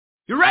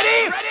You ready?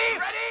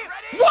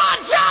 Ready? 1,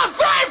 2,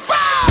 3, 4!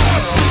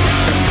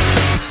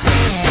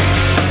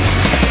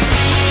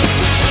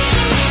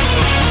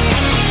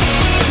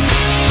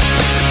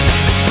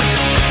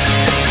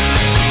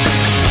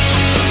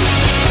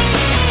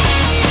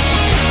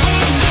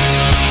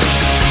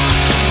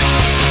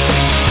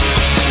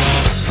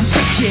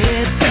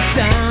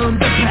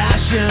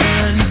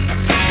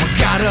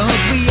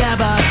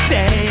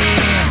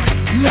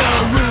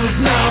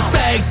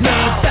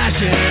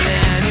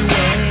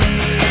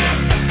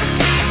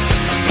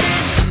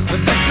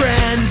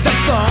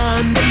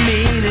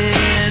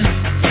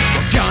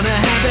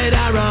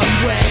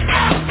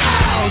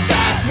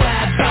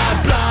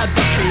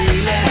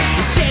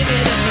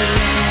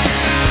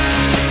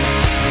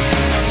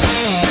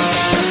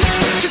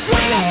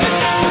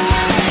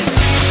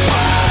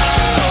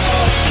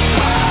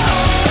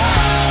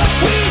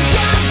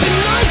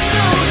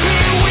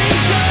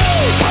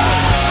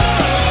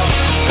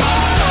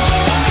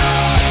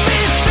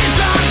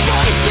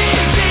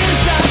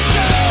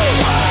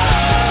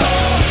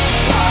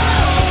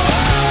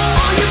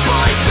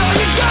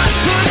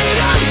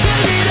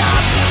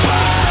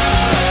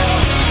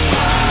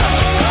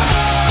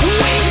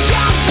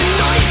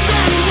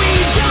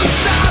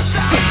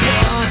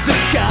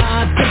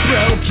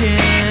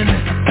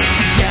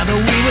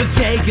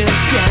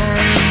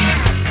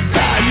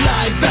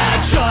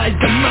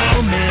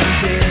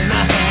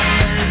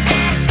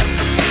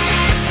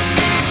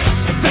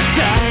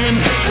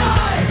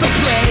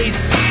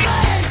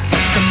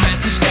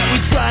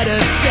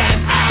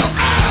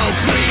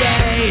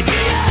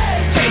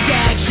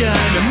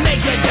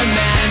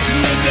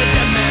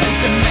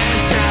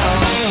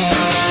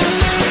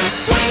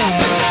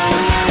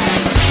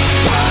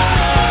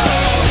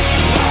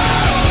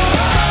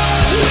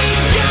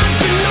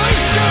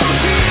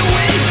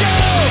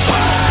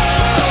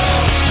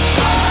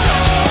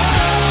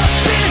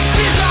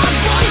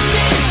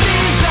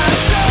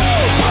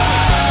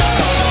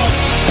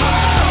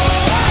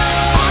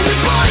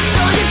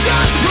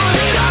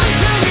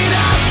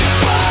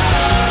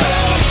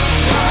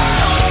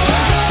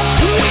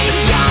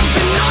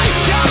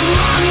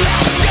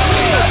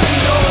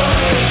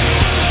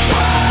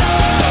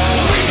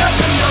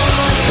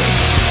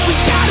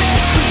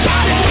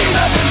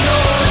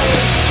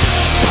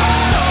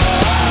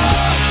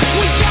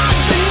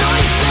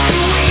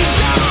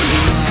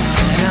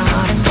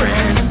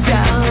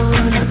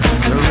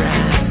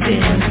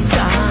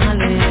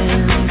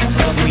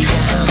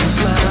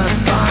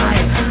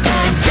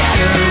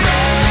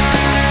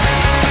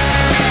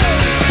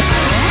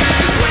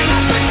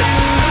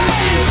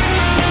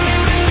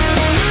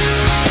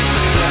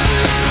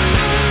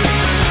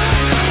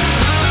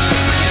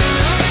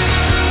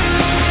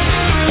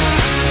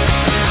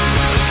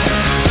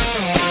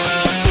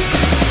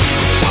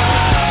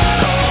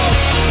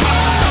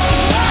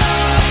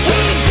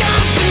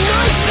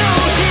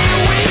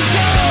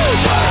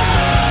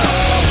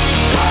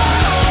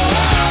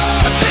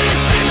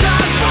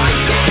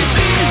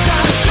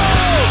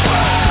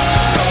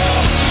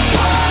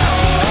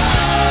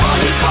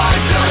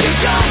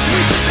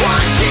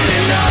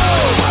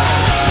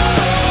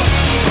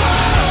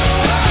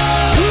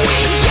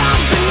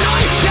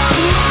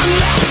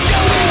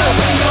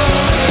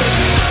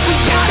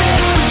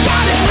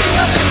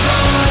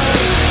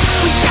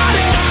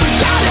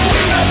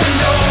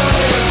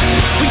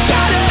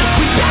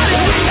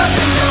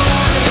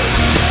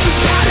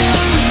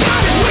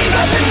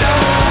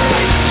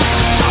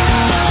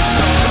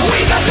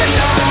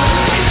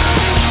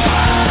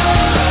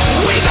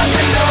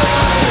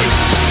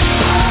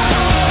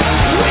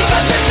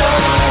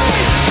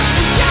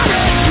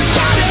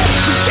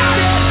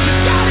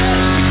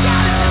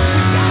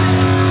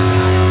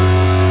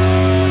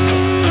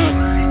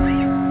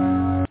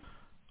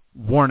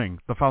 Warning,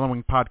 the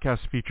following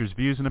podcast features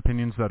views and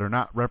opinions that are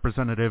not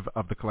representative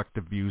of the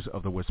collective views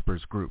of the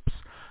Whispers groups.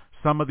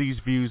 Some of these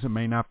views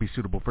may not be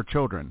suitable for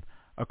children.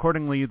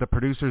 Accordingly, the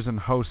producers and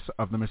hosts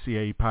of the Missy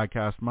AE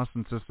podcast must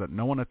insist that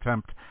no one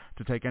attempt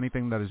to take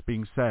anything that is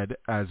being said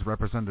as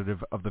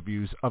representative of the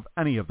views of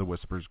any of the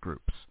Whispers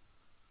groups.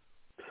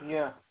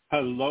 Yeah.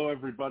 Hello,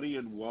 everybody,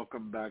 and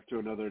welcome back to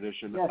another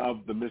edition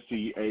of the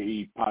Missy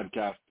AE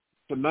podcast.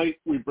 Tonight,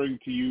 we bring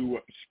to you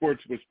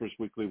Sports Whispers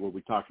Weekly, where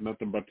we talk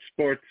nothing but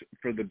sports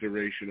for the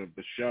duration of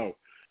the show.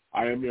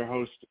 I am your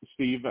host,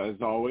 Steve, as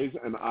always,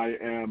 and I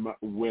am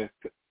with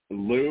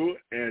Lou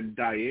and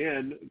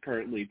Diane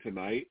currently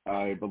tonight.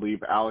 I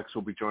believe Alex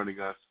will be joining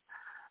us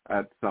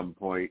at some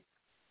point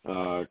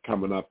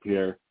coming up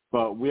here.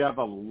 But we have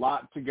a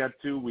lot to get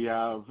to. We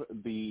have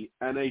the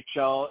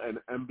NHL and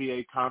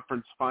NBA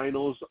conference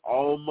finals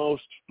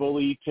almost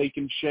fully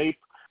taken shape.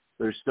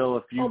 There's still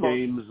a few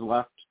games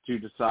left to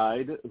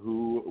decide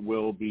who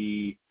will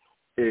be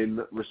in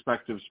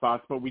respective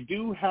spots, but we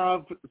do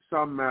have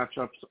some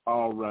matchups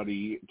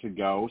already to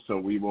go, so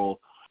we will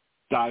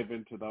dive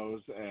into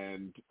those,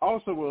 and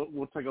also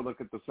we'll take a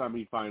look at the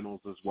semifinals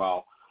as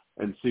well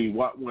and see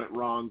what went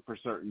wrong for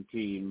certain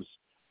teams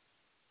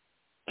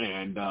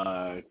and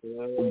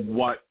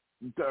what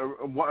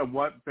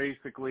what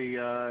basically,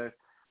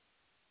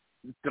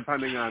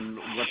 depending on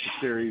what the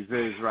series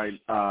is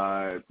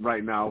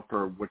right now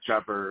for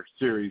whichever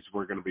series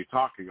we're going to be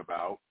talking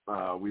about,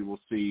 we will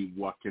see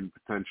what can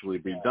potentially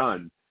be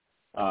done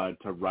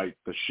to right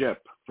the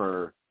ship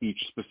for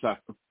each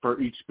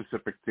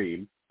specific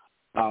team.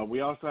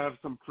 We also have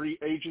some free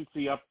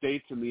agency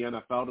updates in the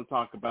NFL to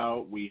talk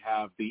about. We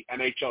have the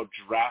NHL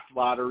Draft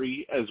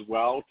Lottery as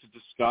well to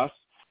discuss,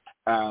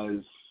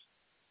 as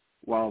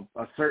well,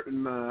 a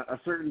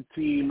certain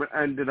team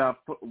ended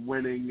up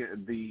winning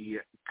the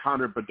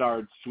Connor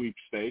Bedard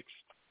sweepstakes.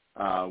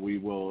 We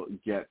will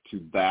get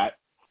to that.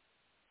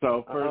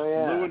 So first,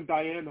 Lou and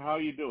Diane, how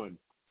are you doing?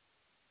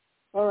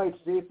 All right,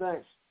 Steve,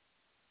 thanks.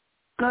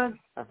 Good.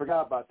 I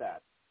forgot about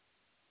that.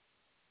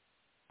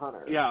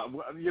 Hunter. Yeah,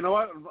 you know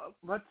what?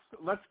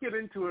 Let's get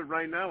into it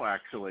right now,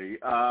 actually.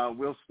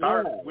 We'll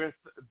start with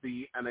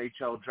the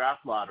NHL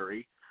Draft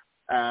Lottery.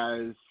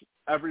 As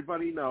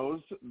everybody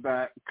knows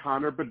that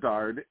Connor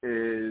Bedard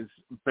is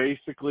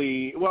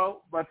basically,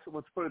 well, let's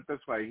put it this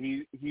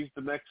way. He's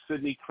the next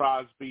Sidney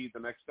Crosby, the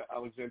next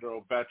Alexander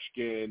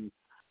Ovechkin,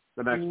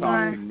 the next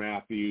Austin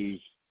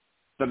Matthews,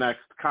 the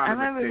next Connor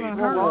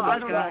McDavid. Well, I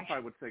don't know if I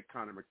would say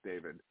Connor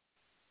McDavid.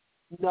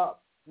 No,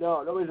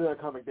 nobody's going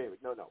to Connor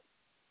McDavid. No.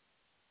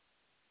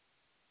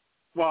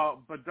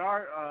 Well,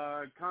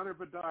 Connor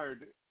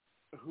Bedard,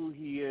 who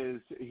he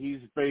is, he's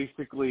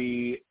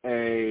basically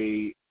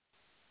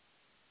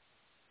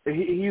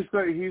he's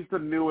the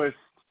newest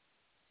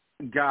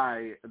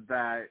guy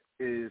that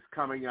is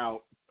coming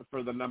out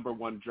for the number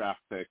 1 draft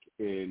pick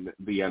in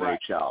the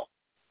NHL.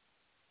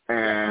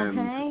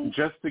 And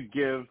just to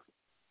give,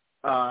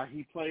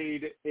 he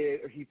played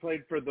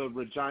for the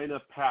Regina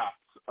Pats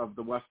of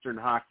the Western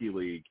Hockey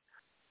League,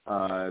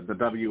 the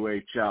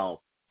WHL,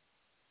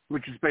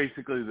 which is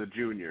basically the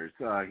juniors.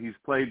 He's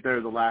played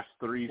there the last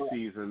 3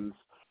 seasons,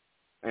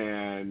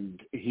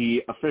 and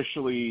he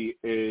officially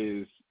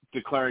is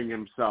declaring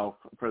himself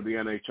for the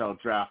NHL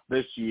draft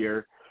this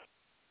year.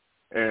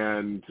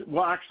 And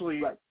well,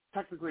 actually,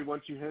 technically,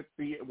 once you hit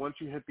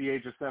the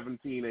age of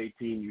 17,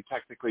 18, you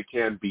technically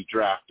can be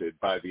drafted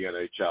by the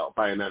NHL,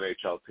 by an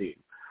NHL team.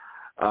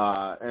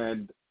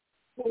 And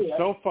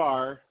so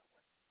far,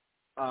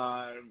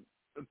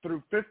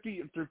 through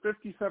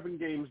 57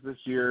 games this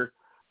year,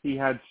 he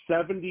had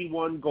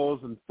 71 goals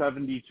and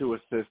 72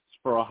 assists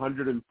for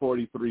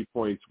 143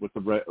 points with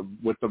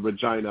the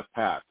Regina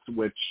Pats,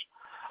 which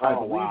I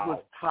believe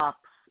was tops.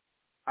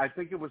 I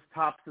think it was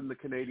tops in the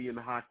Canadian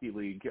Hockey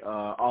League,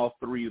 all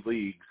 3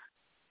 leagues,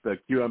 the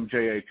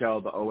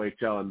QMJHL, the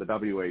OHL, and the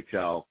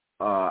WHL.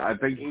 I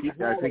think he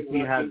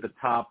had the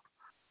top.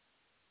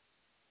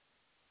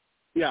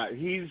 Yeah,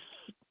 he's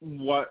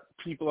what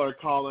people are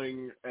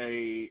calling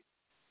a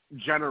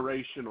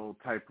generational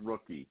type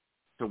rookie,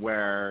 to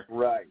where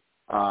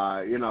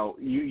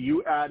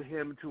you add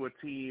him to a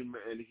team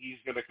and he's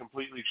going to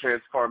completely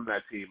transform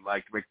that team,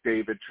 like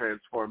McDavid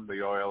transformed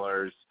the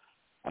Oilers.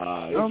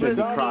 Sidney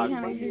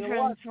Crosby to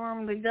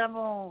transform the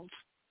Devils.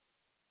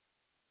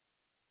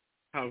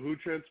 Who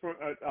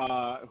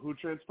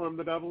transformed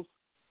the Devils?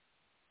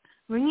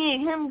 We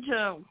need him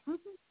to.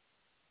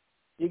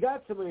 You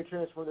got somebody to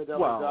transform the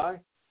Devils, guy.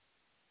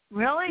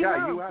 Really?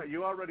 Yeah,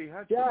 you already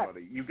had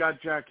somebody. You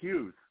got Jack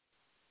Hughes.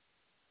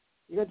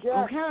 You got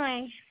Jack.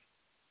 Okay.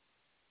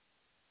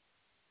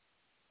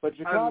 But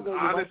Chicago,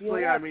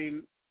 honestly, I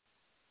mean,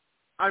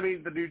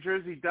 the New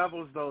Jersey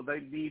Devils, though,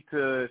 they need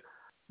to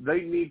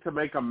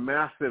make a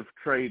massive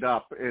trade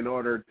up in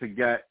order to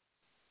get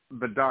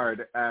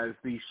Bedard, as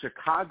the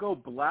Chicago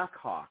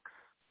Blackhawks,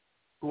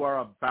 who are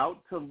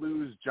about to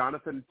lose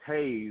Jonathan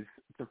Toews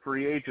to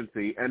free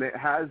agency, and it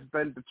has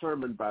been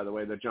determined, by the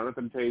way, that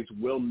Jonathan Toews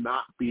will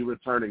not be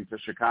returning to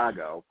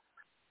Chicago.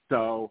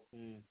 So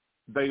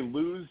they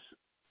lose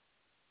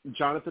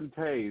Jonathan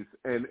Toews,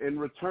 and in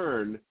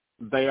return,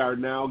 they are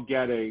now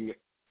getting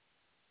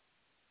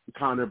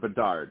Connor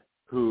Bedard,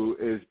 who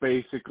is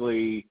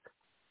basically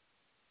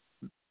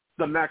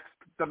the next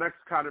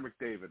Connor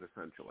McDavid,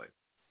 essentially,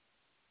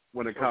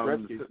 when it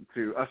comes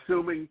to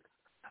assuming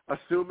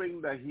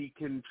that he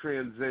can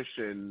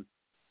transition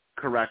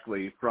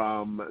correctly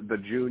from the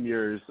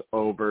juniors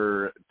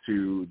over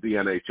to the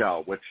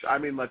NHL. Which, I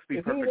mean, let's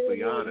be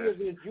perfectly honest.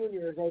 The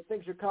juniors, I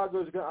think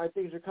Chicago is going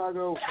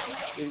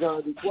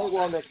to do quite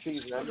well next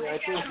season. I mean, I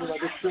think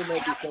this team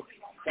might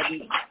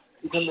be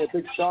becoming a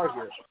big star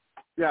here.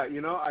 Yeah,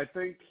 I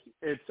think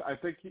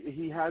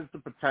he has the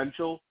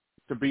potential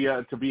to be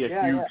a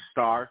huge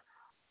star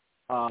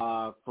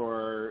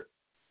for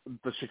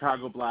the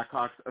Chicago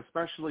Blackhawks,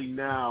 especially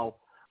now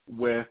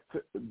with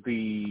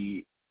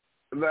the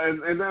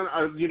and then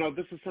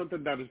this is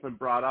something that has been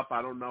brought up.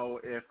 I don't know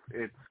if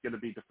it's going to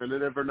be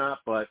definitive or not,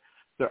 but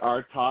there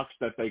are talks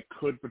that they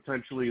could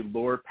potentially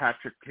lure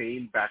Patrick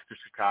Kane back to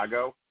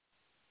Chicago,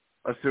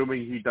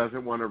 assuming he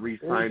doesn't want to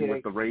re-sign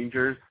with the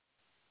Rangers.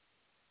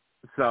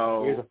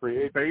 So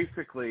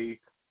basically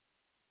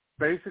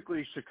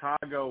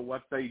Chicago,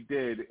 what they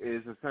did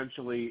is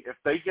essentially, if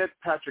they get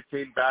Patrick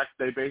Kane back,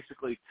 they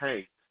basically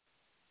tanked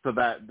so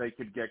that they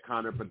could get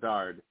Connor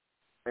Bedard.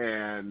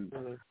 and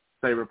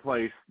they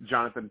replaced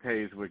Jonathan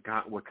Toews with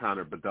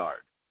Connor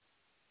Bedard.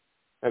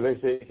 And they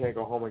say he can't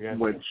go home again.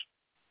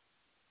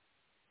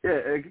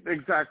 Yeah,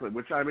 exactly.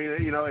 Which, I mean,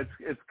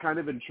 it's kind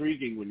of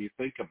intriguing when you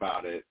think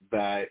about it,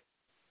 that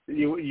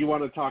you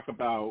want to talk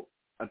about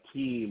a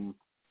team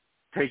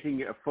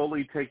taking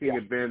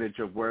advantage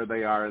of where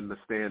they are in the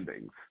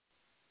standings.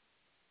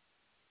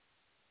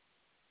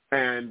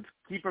 And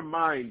keep in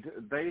mind,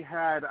 they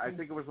had, I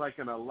think it was like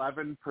an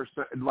 11%,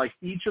 like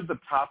each of the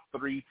top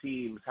 3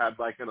 teams had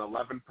like an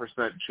 11%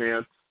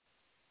 chance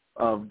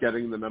of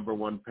getting the number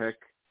 1 pick.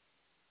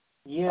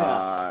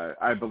 Yeah.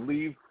 I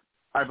believe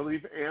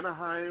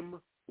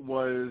Anaheim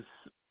was,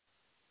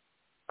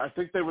 I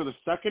think they were the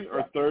second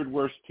or third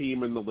worst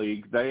team in the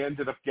league. They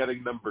ended up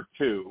getting number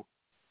 2.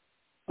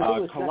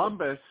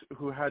 Columbus,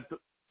 who had,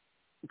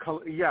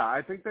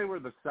 I think they were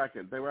the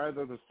second. They were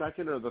either the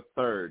second or the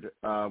third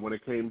when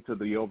it came to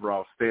the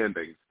overall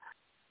standings.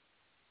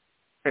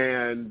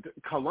 And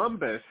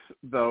Columbus,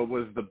 though,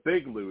 was the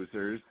big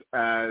losers,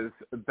 as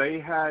they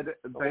had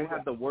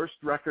the worst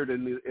record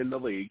in the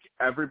league.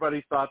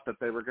 Everybody thought that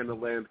they were going to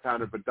land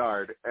Connor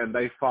Bedard, and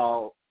they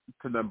fall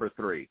to number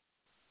 3,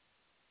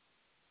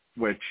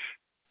 which,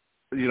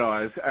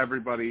 as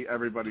everybody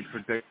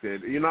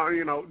predicted.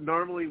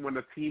 Normally when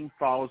a team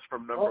falls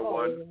from number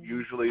 1,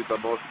 usually the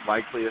most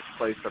likeliest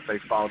place that they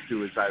fall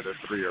to is either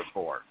 3 or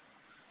 4.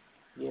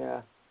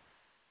 Yeah.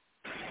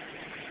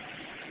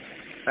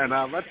 And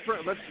let's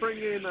bring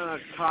in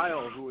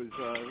Kyle, who is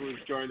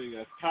joining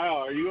us. Kyle,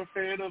 are you a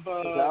fan of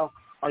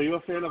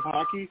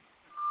hockey?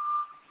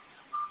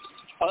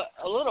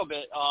 A little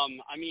bit.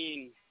 I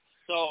mean,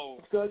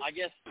 so I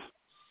guess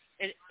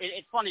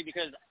it's funny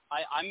because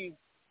I'm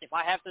if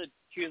I have to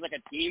choose like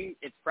a team,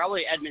 it's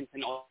probably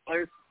Edmonton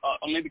Oilers,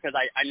 only because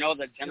I know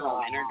the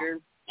general manager.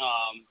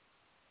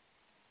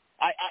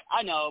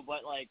 I know,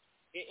 but like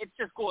it's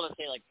just cool to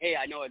say like, hey,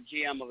 I know a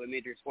GM of a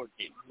major sports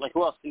team. Like,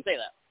 who else can say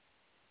that?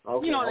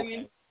 Okay, you know what I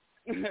mean?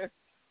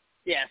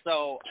 Yeah.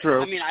 So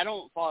True. I mean, I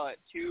don't follow it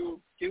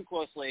too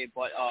closely,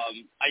 but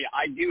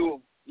I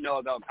do know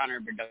about Connor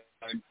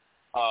Bedard.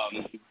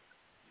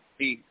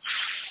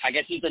 I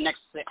guess he's the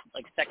next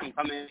second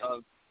coming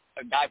of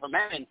a guy from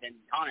Edmonton,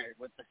 Connor,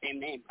 with the same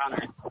name,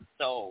 Connor.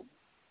 So,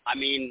 I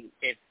mean,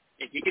 if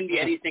he can be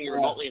anything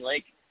remotely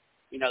like,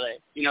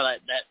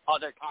 that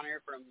other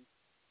Connor from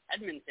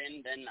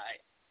Edmonton, then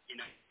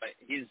but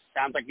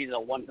sounds like he's a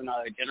once in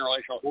a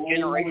generational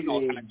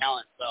kind of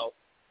talent. So,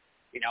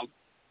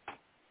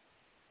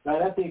 Now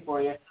that's it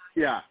for you.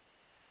 Yeah.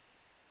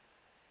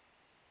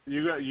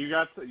 You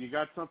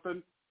got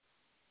something,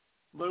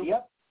 Lou?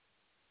 Yep.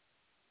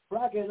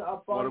 Kraken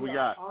up on, what do we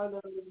got? On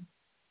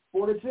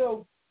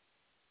 4-2.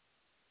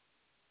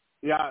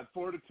 Yeah,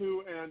 4-2,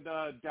 and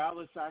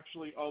Dallas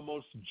actually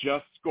almost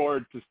just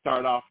scored to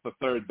start off the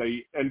third.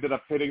 They ended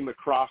up hitting the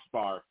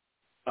crossbar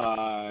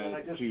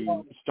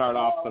to start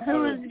off the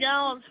third. Who is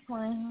Dallas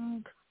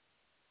playing?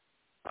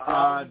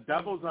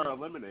 Devils are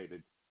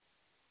eliminated.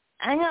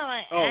 I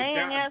know,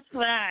 that's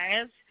what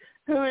I asked.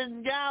 Who is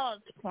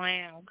Dallas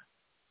playing?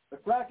 The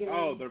Kraken.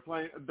 Oh,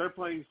 they're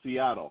playing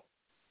Seattle.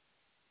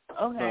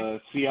 Okay.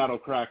 The Seattle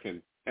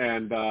Kraken.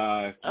 And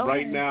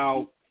right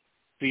now,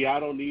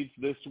 Seattle needs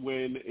this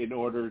win in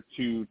order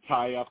to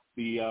tie up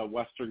the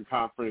Western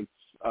Conference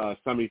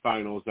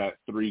semifinals at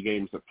 3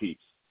 games apiece.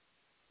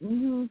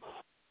 Mm-hmm.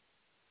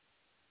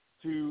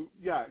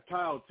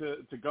 Kyle,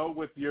 to go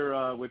with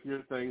your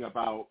thing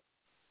about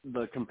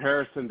the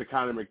comparison to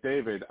Connor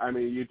McDavid. I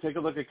mean, you take a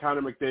look at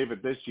Connor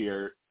McDavid this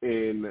year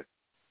in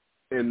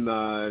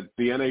the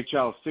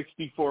NHL,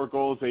 64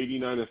 goals,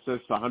 89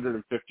 assists,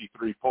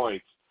 153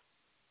 points.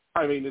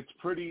 I mean, it's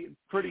pretty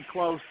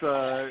close.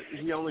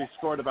 He only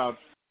scored about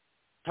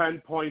 10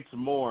 points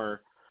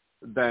more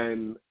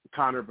than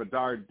Connor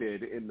Bedard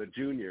did in the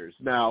juniors.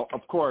 Now,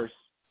 of course,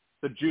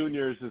 the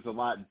juniors is a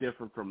lot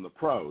different from the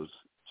pros.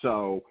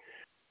 So,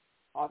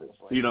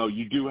 obviously,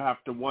 you do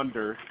have to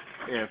wonder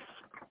if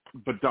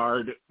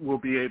Bedard will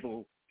be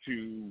able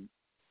to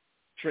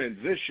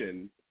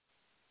transition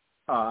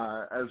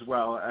as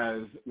well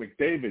as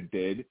McDavid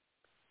did,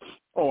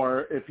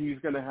 or if he's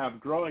going to have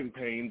growing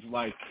pains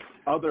like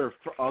other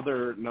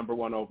number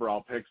 1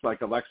 overall picks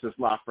like Alexis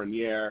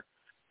Lafreniere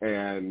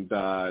and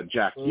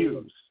Jack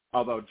Hughes.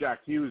 Although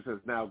Jack Hughes has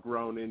now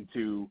grown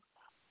into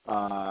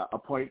a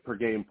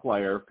point-per-game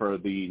player for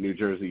the New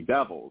Jersey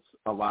Devils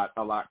a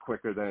lot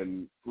quicker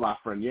than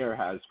Lafreniere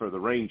has for the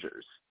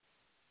Rangers.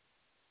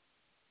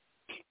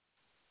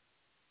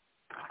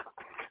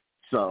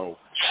 So,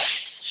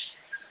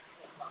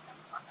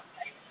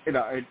 it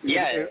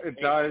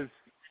does.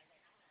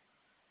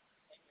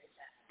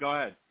 Go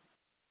ahead.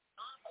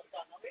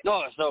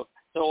 No, so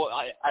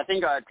I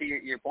think to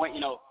your point,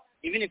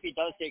 even if it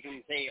does take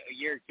him, say, a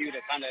year or 2 to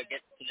kind of get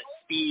to the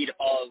speed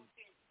of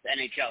the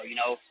NHL,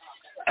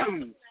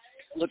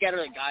 look at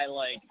a guy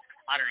like,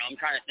 I don't know, I'm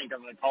trying to think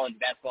of a college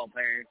basketball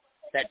player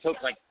that took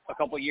like a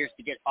couple years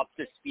to get up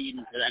to speed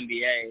into the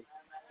NBA,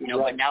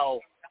 right. But now,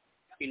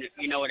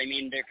 you know what I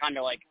mean? They're kind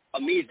of like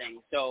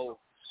amazing. So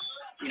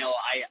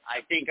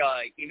I think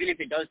even if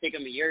it does take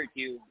him a year or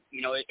two,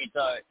 it's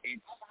a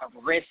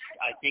risk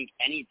I think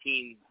any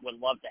team would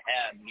love to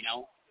have.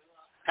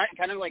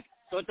 Kind of like,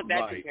 so it's a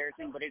bad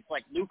comparison, but it's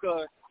like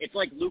Luka. It's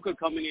like Luka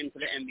coming into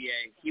the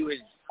NBA. He was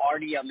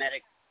already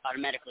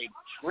automatically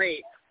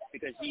great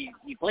because he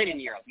played in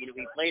Europe. He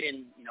played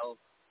in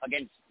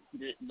against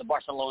the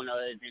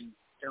Barcelonas and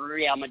the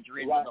Real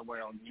Madrid of the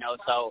world.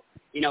 So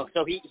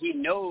he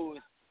knows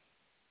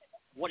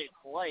what it's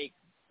like.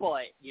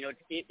 But,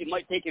 it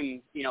might take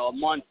him, a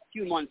month,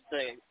 2 months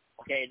to,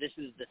 okay, this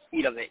is the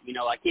speed of it.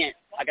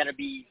 I got to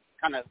be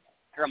kind of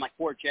on my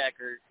forecheck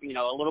or,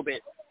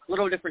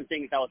 little different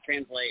things that will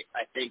translate,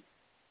 I think,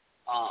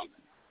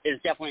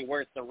 is definitely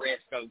worth the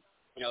risk of,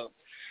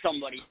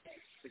 somebody.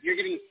 If you're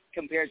getting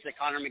compared to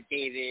Connor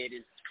McDavid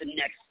as the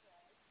next,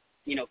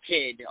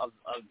 kid of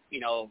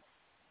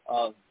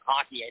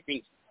hockey, I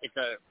think it's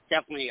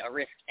definitely a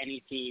risk any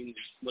team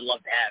would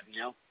love to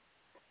have,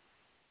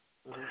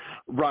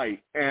 Right,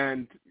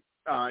 and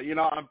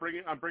I'm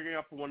bringing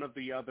up one of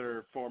the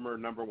other former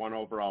number 1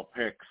 overall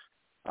picks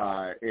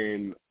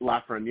in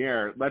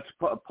Lafreniere. Let's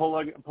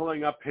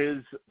pulling up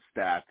his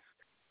stats.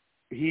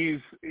 He's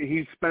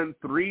spent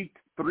three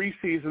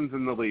seasons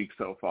in the league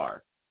so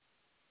far,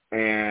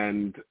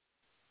 and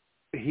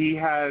he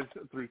has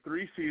through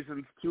 3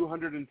 seasons,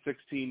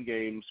 216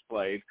 games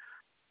played,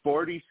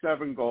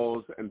 47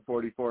 goals and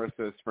 44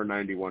 assists for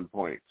 91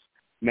 points.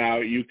 Now,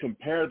 you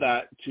compare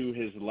that to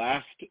his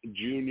last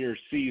junior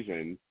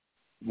season,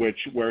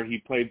 where he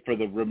played for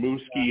the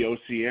Rimouski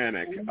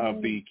Oceanic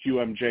of the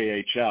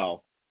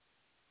QMJHL.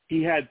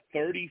 He had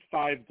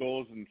 35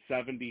 goals and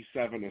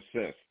 77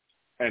 assists,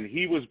 and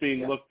he was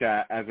being looked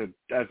at as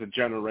a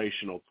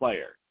generational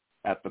player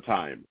at the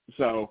time.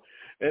 So,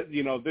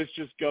 this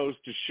just goes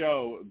to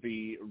show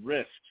the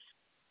risks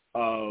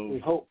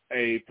of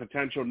a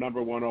potential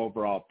number 1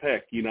 overall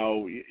pick.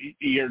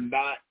 You're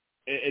not.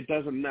 It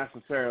doesn't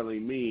necessarily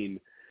mean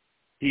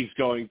he's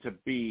going to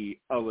be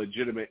a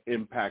legitimate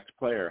impact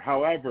player.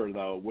 However,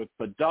 though, with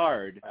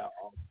Bedard,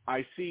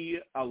 I see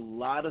a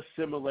lot of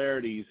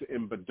similarities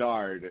in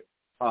Bedard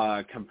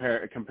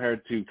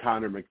compared to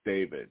Connor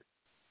McDavid.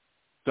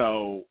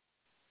 So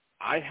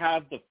I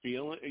have the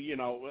feeling,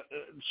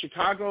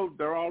 Chicago,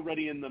 they're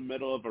already in the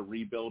middle of a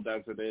rebuild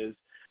as it is,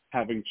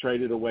 having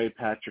traded away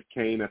Patrick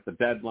Kane at the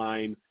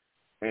deadline,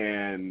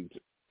 and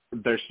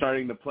they're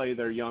starting to play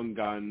their young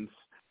guns.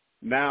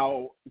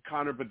 Now,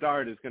 Connor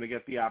Bedard is going to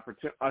get the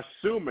opportunity,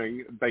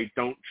 assuming they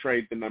don't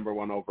trade the number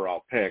 1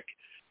 overall pick.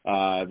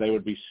 They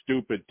would be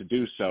stupid to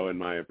do so, in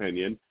my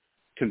opinion,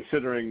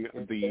 considering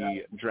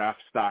the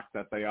draft stock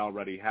that they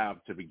already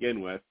have to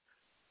begin with.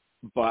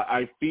 But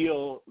I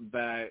feel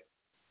that,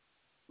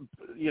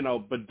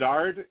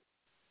 Bedard,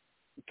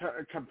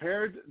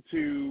 compared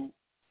to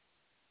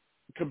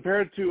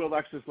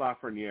Alexis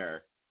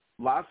Lafreniere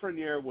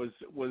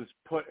was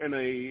put in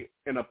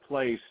a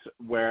place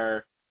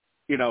where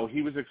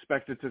he was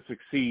expected to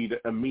succeed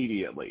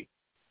immediately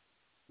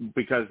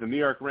because the New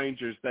York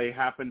Rangers, they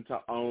happened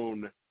to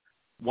own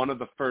one of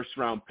the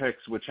first-round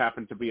picks, which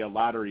happened to be a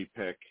lottery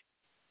pick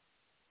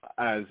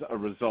as a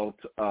result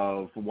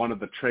of one of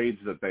the trades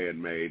that they had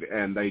made,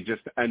 and they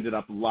just ended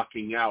up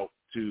lucking out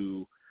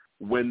to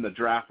win the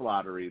draft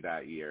lottery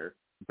that year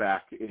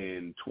back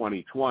in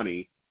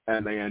 2020,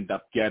 and they end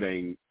up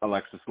getting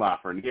Alexis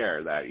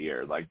Lafreniere that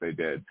year like they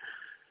did.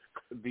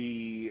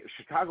 The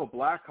Chicago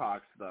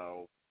Blackhawks,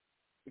 though,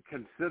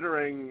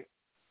 considering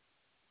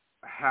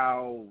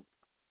how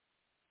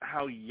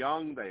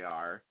young they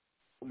are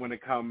when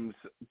it comes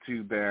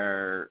to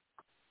their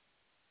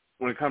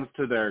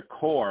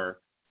core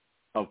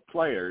of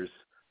players,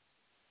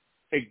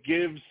 it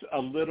gives a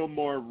little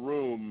more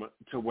room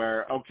to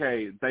where,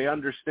 okay, they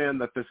understand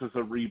that this is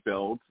a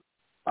rebuild.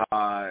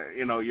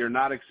 You're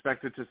not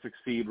expected to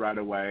succeed right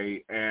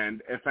away,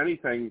 and if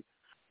anything,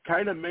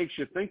 kind of makes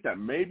you think that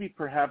maybe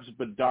perhaps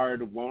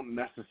Bedard won't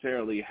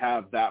necessarily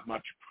have that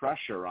much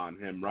pressure on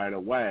him right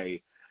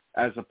away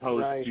as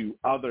opposed to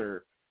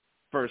other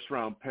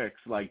first-round picks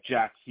like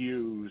Jack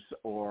Hughes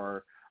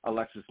or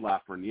Alexis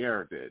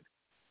Lafreniere did.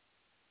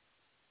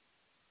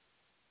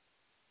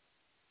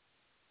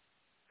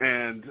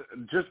 And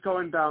just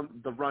going down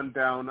the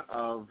rundown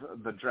of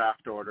the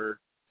draft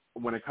order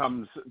when it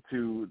comes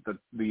to the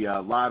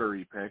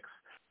lottery picks,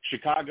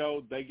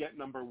 Chicago, they get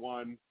number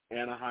 1.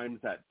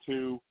 Anaheim's at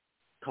 2.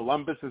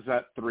 Columbus is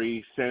at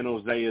 3. San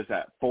Jose is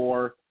at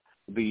 4.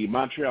 The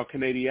Montreal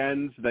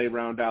Canadiens, they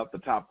round out the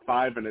top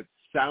 5, and it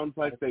sounds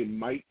like they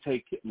might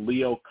take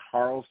Leo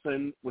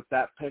Carlson with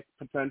that pick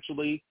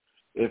potentially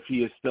if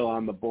he is still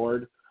on the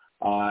board.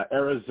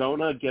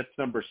 Arizona gets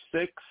number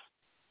 6.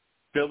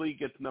 Philly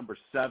gets number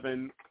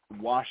 7.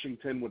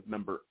 Washington with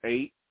number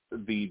 8.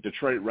 The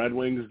Detroit Red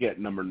Wings get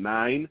number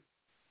 9.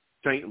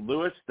 St.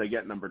 Louis, they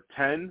get number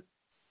 10.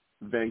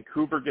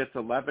 Vancouver gets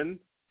 11.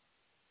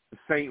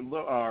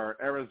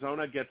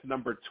 Arizona gets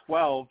number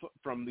 12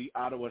 from the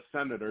Ottawa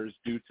Senators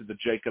due to the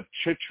Jacob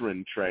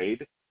Chychrun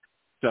trade.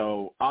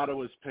 So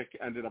Ottawa's pick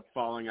ended up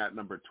falling at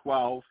number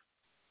 12.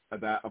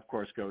 That, of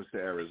course, goes to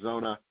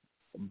Arizona.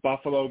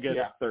 Buffalo gets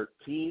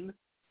 13.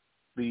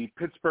 The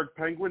Pittsburgh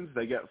Penguins,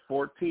 they get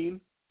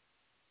 14.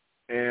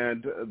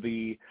 And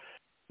the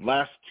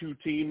last two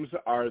teams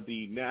are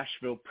the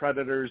Nashville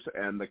Predators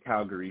and the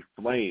Calgary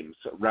Flames,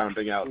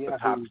 rounding out the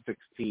top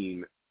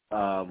 16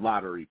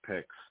 lottery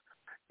picks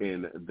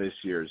in this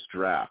year's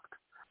draft.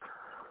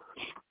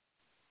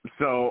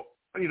 So,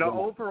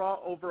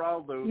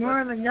 overall, Lou, where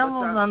are the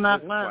Devils on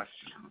that list?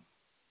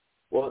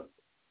 Well,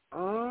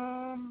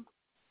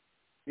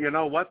 you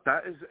know what?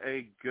 That is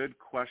a good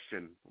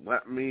question.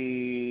 Let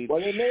me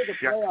they made the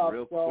check playoffs,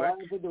 real so quick.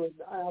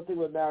 I don't think it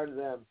would matter to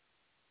them.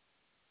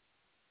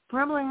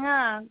 Probably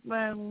not,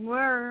 but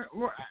where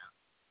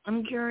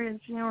I'm curious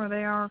to know where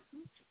they are.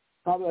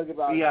 Probably like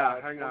about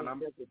hang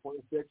on,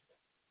 26.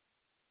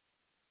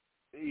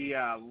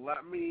 Yeah,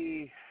 let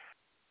me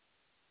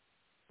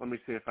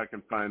see if I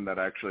can find that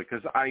actually,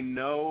 because I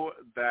know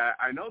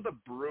the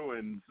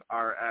Bruins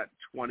are at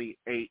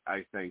 28,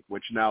 I think,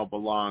 which now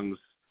belongs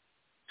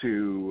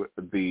to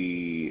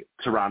the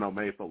Toronto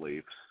Maple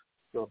Leafs.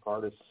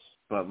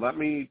 But let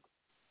me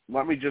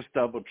just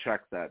double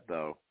check that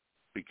though,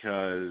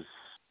 because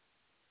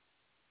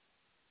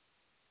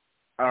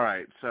all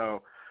right,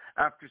 so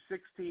after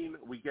 16,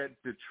 we get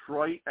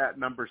Detroit at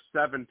number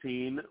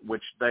 17,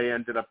 which they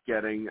ended up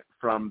getting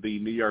from the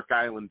New York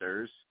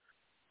Islanders.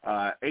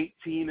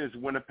 18 is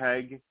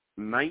Winnipeg.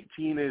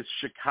 19 is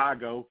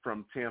Chicago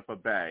from Tampa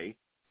Bay.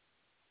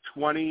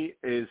 20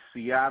 is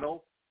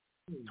Seattle.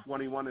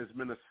 21 is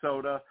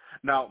Minnesota.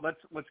 Now,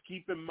 let's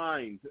keep in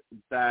mind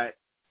that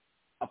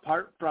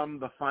apart from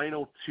the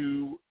final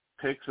two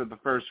picks of the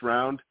first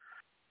round,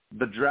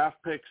 the draft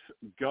picks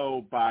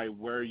go by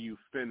where you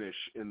finish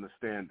in the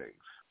standings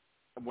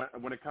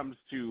when it comes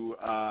to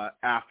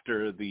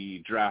after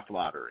the draft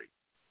lottery.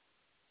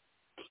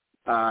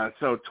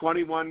 So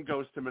 21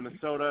 goes to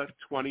Minnesota,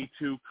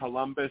 22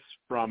 Columbus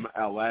from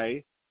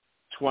LA,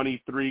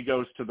 23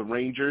 goes to the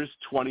Rangers,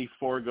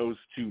 24 goes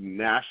to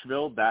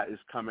Nashville, that is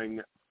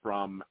coming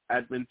from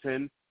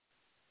Edmonton,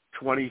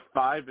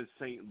 25 is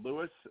St.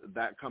 Louis,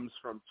 that comes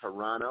from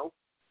Toronto,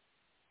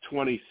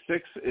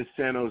 26 is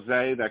San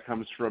Jose, that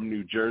comes from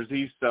New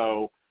Jersey.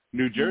 So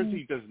New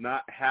Jersey does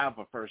not have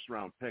a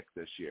first-round pick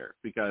this year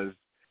because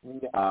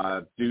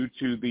due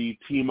to the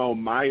Timo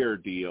Meier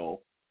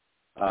deal,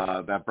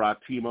 that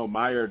brought Timo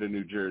Meier to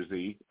New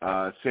Jersey,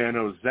 San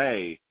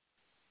Jose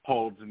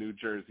holds New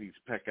Jersey's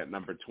pick at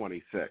number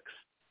 26.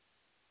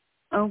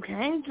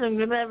 Okay, so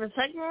do they have a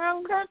second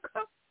round pick?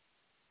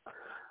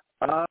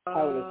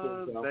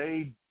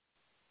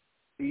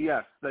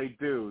 Yes, they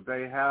do.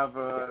 They have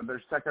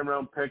their second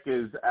round pick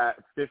is at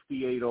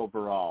 58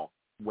 overall,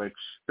 which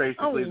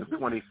basically is the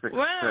 26th pick.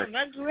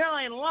 That's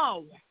really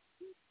low.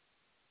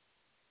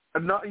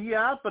 No,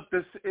 yeah, but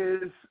this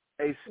is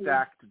a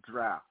stacked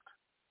draft.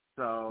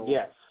 So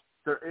yes,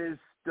 there is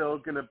still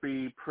going to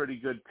be pretty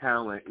good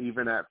talent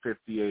even at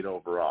 58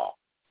 overall.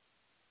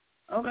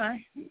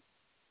 Okay.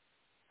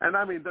 And,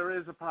 I mean, there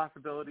is a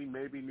possibility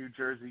maybe New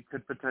Jersey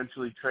could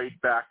potentially trade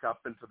back up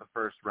into the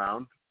first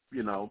round.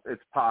 You know,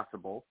 it's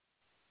possible.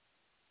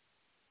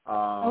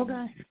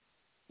 Okay.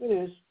 It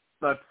is.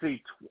 Let's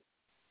see.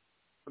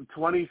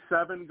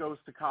 27 goes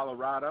to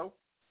Colorado.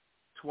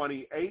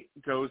 28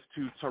 goes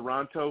to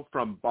Toronto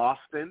from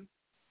Boston.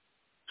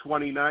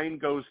 29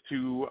 goes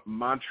to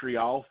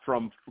Montreal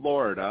from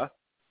Florida.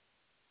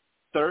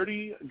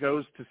 30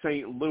 goes to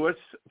St. Louis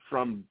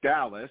from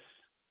Dallas.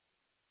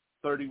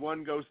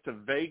 31 goes to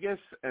Vegas,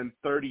 and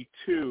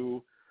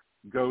 32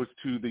 goes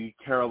to the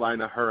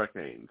Carolina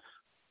Hurricanes.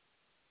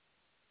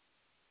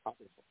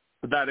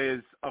 That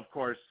is, of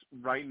course,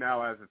 right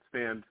now as it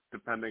stands,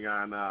 depending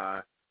on,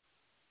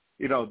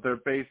 they're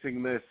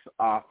basing this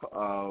off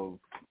of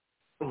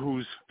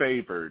who's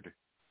favored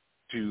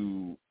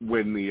to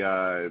win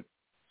the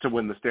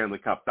Stanley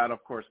Cup. That,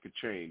 of course, could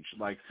change.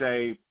 Like,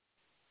 say,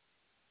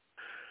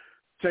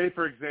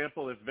 for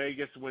example, if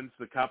Vegas wins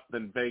the Cup,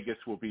 then Vegas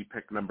will be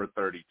pick number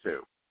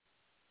 32.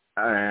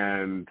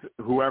 And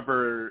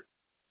whoever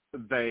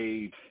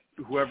they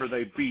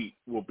beat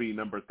will be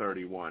number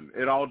 31.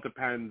 It all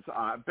depends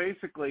on,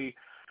 basically,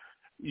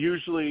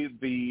 usually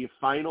the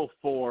final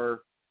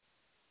four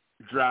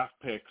draft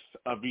picks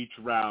of each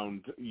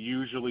round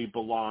usually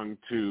belong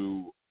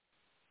to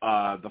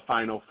the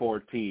final four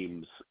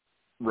teams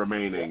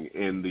remaining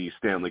in the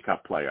Stanley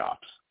Cup playoffs.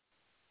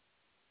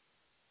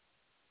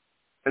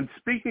 And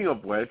speaking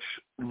of which,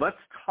 let's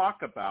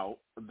talk about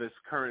this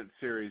current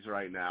series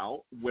right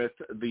now with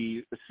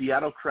the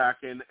Seattle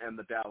Kraken and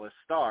the Dallas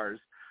Stars.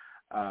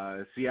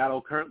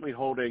 Seattle currently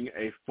holding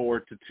a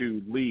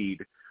 4-2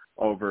 lead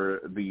over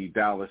the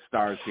Dallas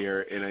Stars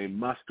here in a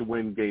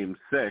must-win Game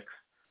 6.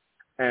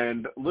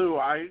 And Lou,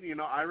 I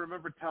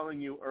remember telling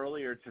you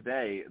earlier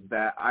today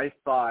that I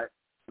thought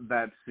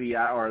that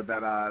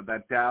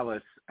that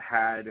Dallas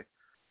had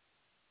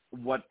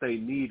what they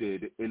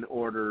needed in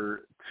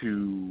order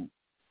to,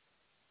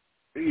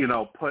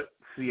 put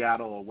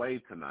Seattle away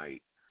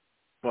tonight.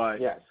 But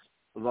yes,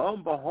 lo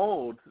and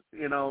behold,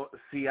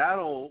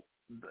 Seattle,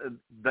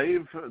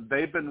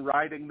 they've been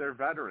riding their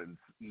veterans.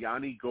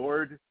 Yanni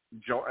Gourde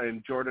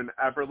and Jordan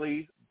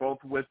Everly,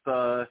 both with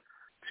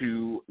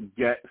to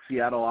get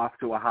Seattle off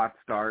to a hot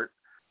start.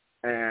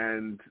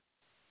 And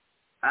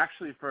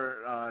actually,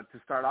 to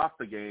start off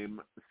the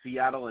game,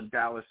 Seattle and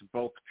Dallas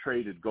both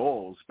traded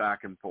goals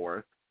back and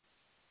forth.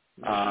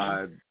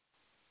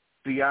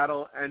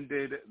 Seattle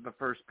ended the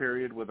first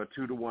period with a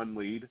 2-1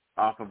 lead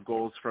off of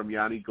goals from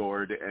Yanni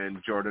Gourde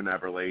and Jordan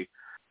Everly.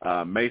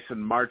 Mason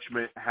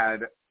Marchment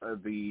had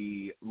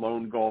the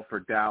lone goal for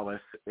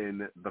Dallas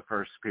in the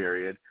first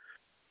period.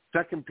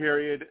 Second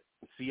period,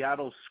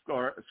 Seattle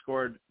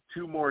scored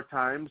 2 more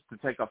times to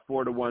take a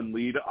 4-1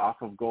 lead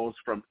off of goals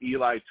from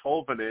Eli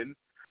Tolvanen,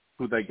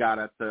 who they got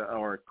they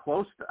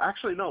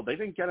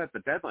didn't get at the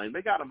deadline.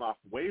 They got him off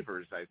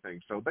waivers, I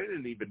think, so they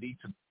didn't even need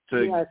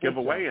to give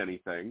away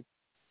anything.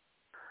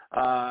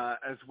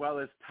 As well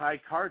as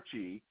Ty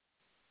Karchi,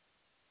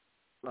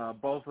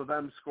 both of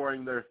them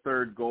scoring their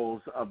third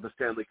goals of the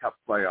Stanley Cup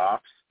playoffs.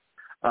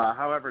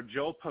 However,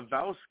 Joe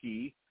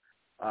Pavelski,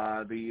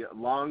 the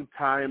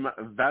longtime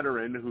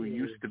veteran who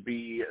used to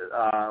be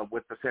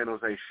with the San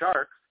Jose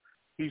Sharks,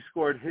 he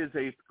scored his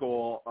 8th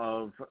goal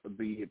of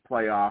the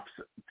playoffs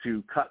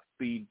to cut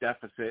the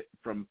deficit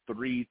from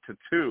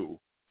 3-2.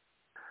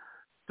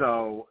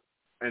 So,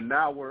 and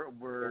now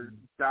we're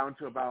down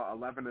to about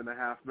 11 and a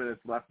half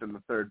minutes left in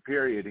the third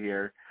period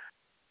here.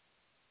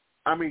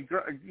 I mean,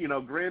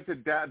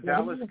 granted,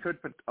 Dallas could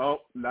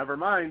 – never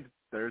mind.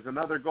 There's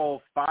another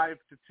goal, 5-2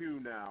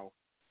 now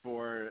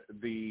for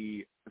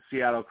the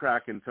Seattle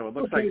Kraken. So it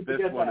looks like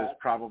this one is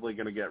probably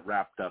going to get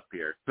wrapped up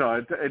here.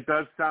 So it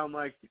does sound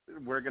like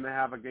we're going to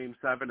have a Game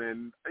 7.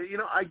 And,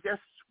 I guess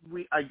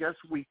we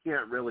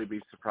can't really be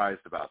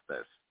surprised about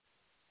this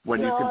when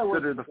you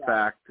consider the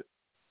fact –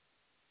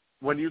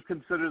 when you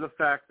consider the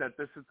fact that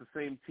this is the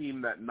same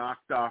team that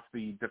knocked off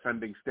the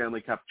defending Stanley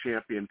Cup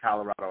champion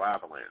Colorado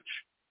Avalanche.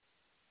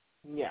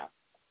 Yeah.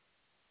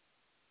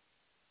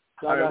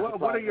 So all right,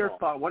 what are your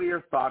thoughts? What are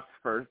your thoughts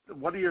first?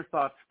 What are your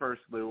thoughts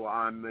first, Lou,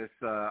 on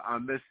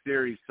this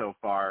series so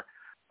far?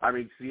 I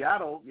mean,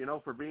 Seattle,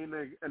 for being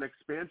an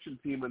expansion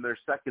team in their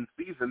second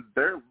season,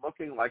 they're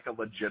looking like a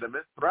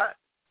legitimate threat.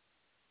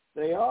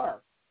 They are.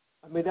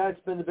 I mean,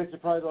 that's been the big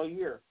surprise all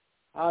year.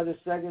 The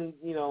second,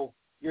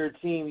 your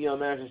team,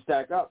 managed to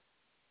stack up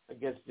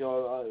against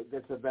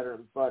the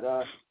veterans.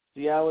 But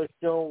Seattle is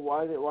showing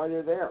why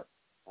they're there.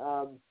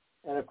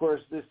 And, of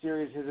course, this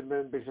series hasn't been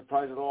a big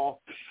surprise at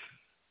all.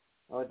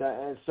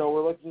 And so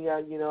we're looking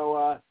at,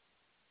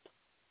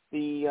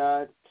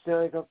 the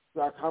Stanley Cup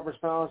Conference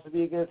Finals to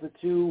be against the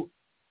 2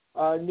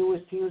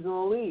 newest teams in the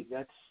league.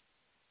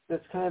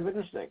 That's kind of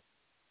interesting.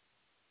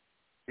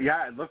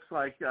 Yeah, it looks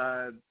like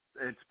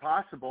it's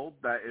possible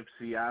that if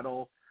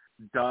Seattle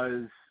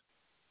does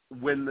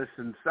win this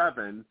in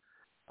 7.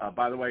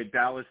 By the way,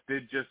 Dallas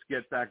did just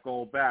get that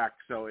goal back,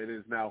 so it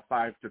is now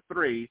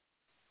 5-3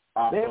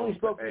 off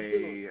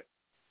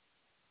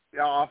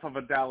of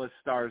a Dallas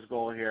Stars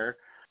goal here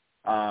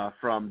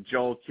from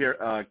Joel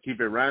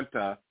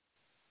Kiviranta.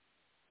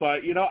 But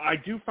I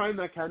do find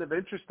that kind of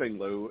interesting,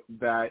 Lou,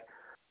 that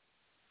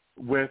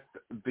with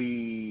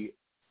the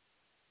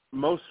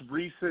most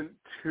recent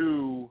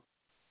 2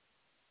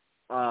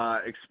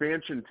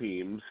 expansion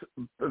teams,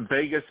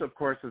 Vegas, of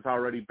course, has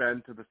already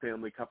been to the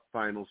Stanley Cup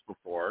Finals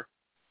before,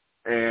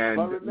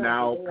 and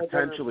now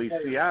potentially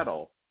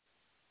Seattle.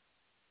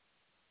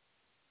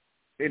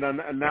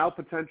 Now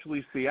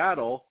potentially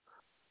Seattle.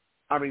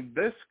 I mean,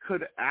 this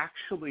could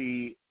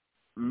actually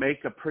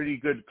make a pretty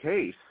good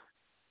case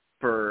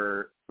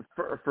for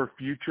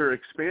future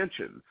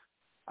expansions.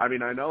 I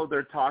mean, I know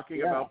they're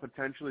talking about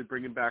potentially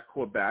bringing back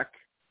Quebec.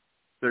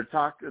 They're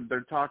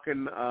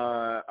talking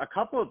a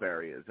couple of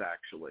areas,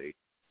 actually.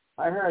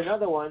 I heard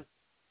another one.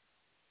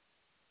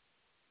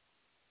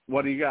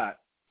 What do you got?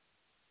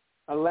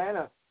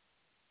 Atlanta.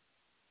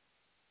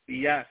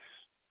 Yes,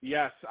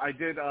 I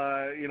did.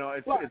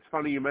 It's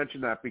funny you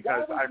mentioned that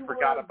because I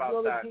forgot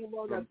about that.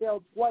 That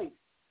failed twice.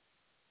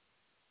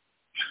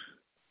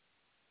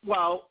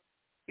 Well,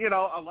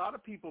 a lot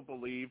of people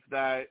believe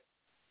that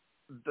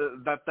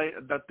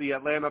the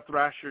Atlanta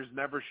Thrashers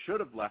never should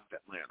have left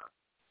Atlanta.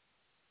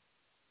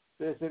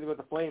 They're sitting with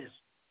the Flames.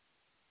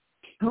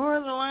 Who are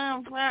the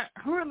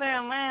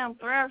Atlanta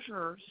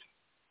Thrashers?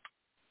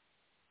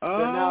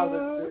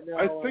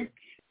 I think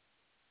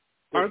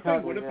aren't they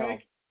Winnipeg? Now.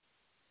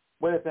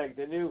 Winnipeg,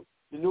 the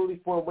newly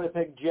formed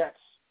Winnipeg Jets.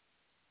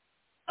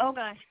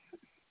 Okay.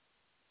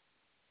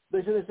 They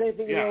said the same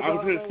thing. Yeah, I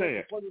was going to say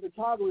it. The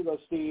Chicago, though,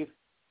 Steve.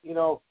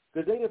 Because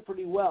they did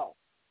pretty well,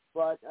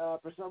 but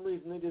for some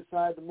reason they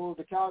decided to move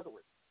to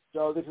Calgary.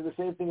 So they said the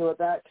same thing about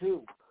that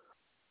too.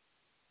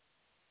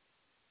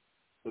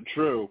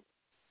 True.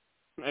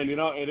 And,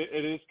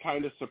 it is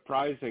kind of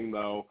surprising,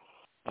 though,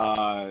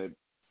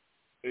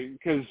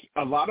 because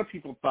a lot of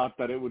people thought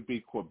that it would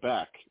be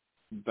Quebec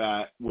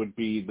that would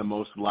be the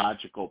most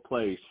logical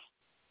place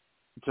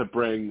to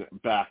bring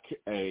back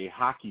a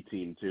hockey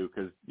team to,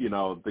 because,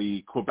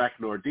 the Quebec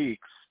Nordiques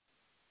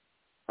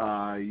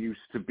used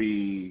to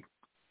be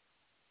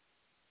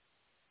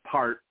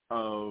part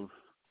of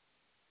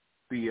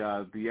the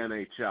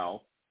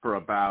NHL, for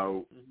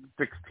about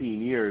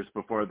 16 years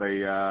before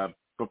they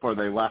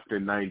left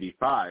in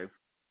 '95.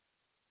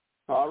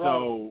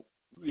 So,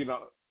 you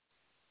know,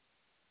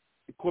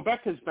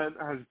 Quebec has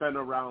been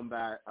around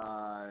that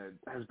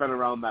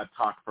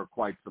talk for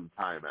quite some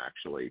time,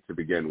 actually, to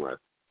begin with.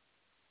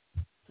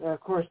 Of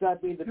course,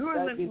 that'd be the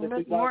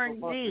big more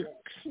You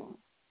Dukes.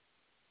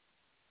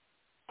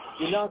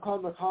 now call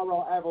them the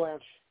Colorado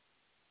Avalanche.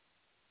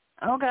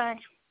 Okay.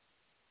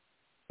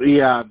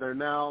 Yeah, they're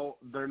now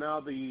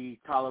the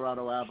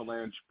Colorado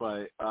Avalanche,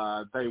 but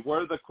they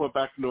were the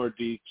Quebec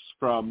Nordiques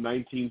from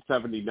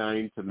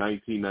 1979 to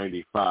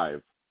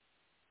 1995.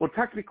 Well,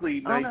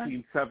 technically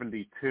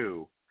 1972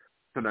 to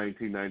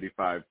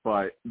 1995,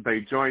 but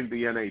they joined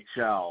the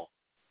NHL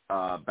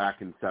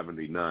back in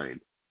 '79.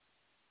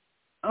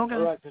 Okay.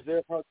 All right, because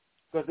they're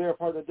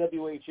part of the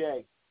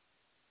WHA.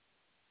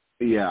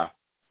 Yeah.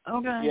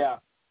 Okay. Yeah.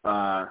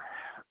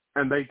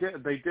 And they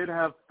did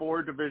have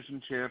 4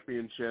 division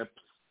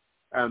championships,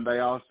 and they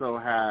also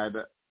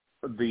had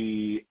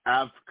the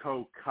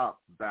Avco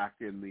Cup back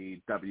in the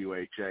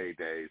WHA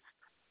days,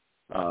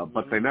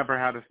 but they never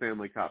had a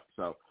Stanley Cup.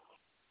 So,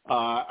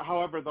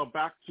 however, though,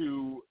 back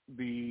to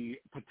the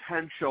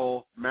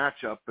potential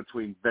matchup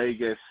between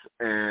Vegas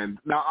and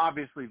now,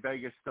 obviously,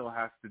 Vegas still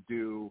has to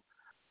do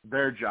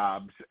their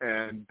jobs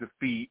and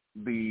defeat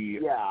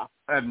the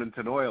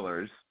Edmonton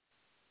Oilers,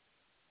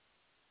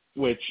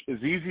 which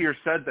is easier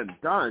said than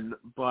done,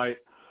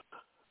 but,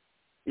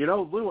 you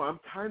know, Lou, I'm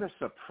kind of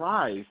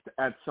surprised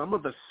at some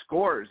of the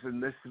scores in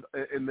this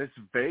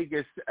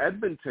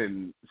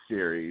Vegas-Edmonton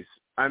series.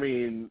 I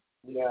mean,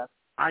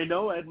 I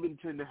know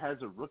Edmonton has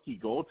a rookie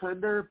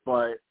goaltender,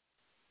 but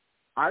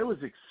I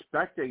was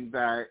expecting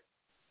that,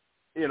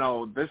 you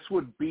know,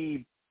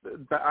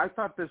 I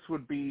thought this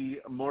would be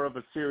more of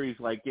a series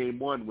like Game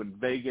 1 when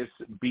Vegas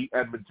beat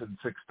Edmonton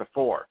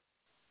 6-4.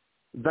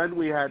 Then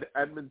we had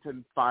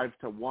Edmonton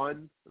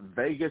 5-1,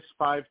 Vegas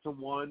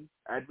 5-1,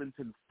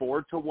 Edmonton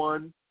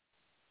 4-1,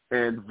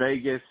 and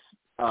Vegas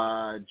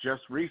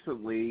just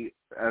recently,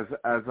 as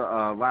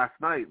last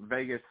night,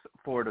 Vegas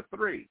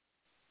 4-3.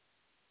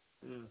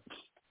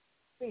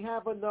 Something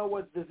happened though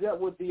with the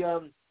Devils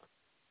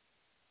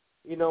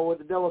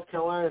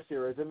Carolina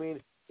series. I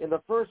mean, in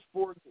the first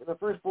four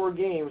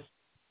games,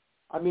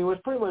 I mean, it was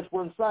pretty much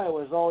one side. It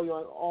was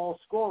all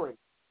scoring.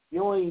 The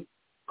only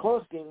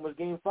close game was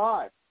Game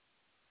 5.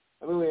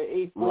 I mean, we had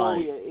 8-4,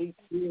 we had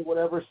 8-3,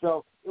 whatever.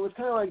 So it was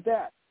kind of like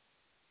that.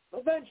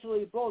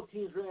 Eventually, both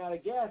teams ran out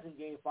of gas in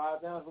Game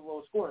 5. Now it's a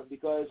low scoring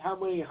because how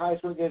many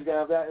high-scoring games got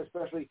out of that,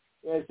 especially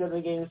in a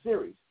 7-game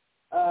series?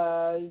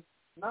 Not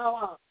a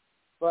lot.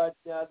 But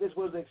this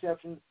was an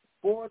exception.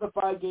 4 of the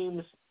 5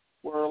 games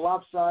were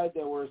lopsided.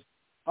 There was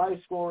high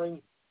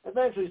scoring.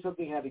 Eventually,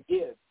 something had to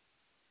give.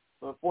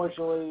 But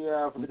unfortunately,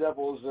 for the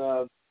Devils,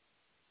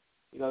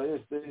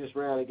 they just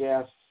ran out of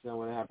gas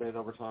when it happened in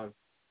overtime.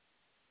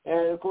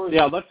 And of course, it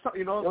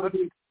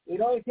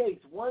only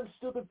takes one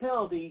stupid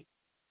penalty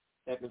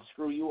that can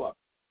screw you up.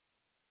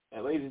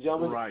 And ladies and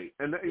gentlemen, right?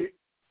 And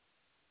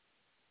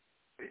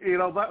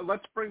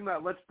let's bring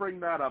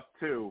that up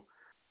too.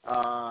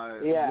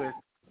 With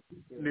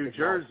New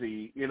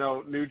Jersey,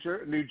 New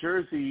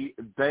Jersey,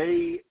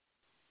 they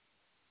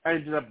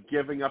ended up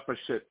giving up a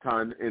shit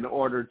ton in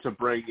order to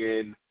bring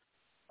in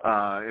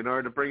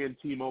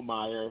Timo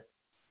Meier.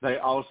 They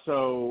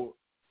also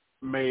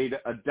made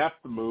a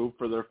depth move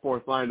for their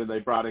fourth line, and they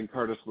brought in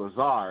Curtis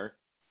Lazar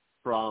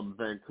from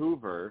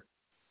Vancouver.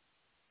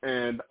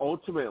 And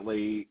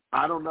ultimately,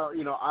 I don't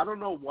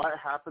know what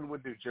happened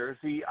with New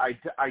Jersey. I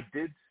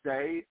did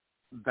say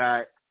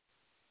that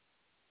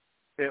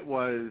it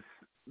was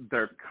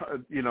their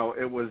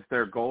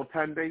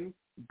goaltending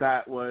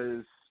that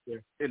was,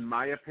 in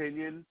my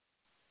opinion,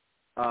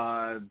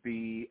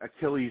 the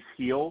Achilles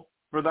heel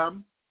for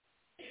them.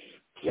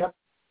 Yep.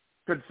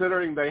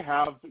 Considering they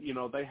have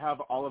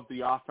all of the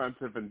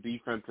offensive and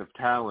defensive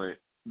talent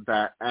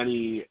that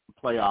any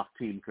playoff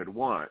team could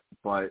want.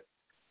 But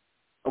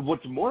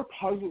what's more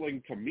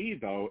puzzling to me,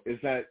 though, is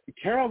that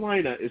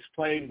Carolina is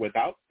playing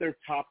without their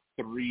top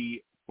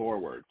 3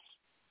 forwards.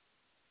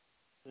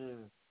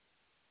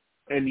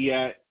 And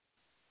yet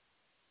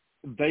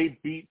they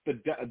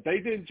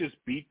didn't just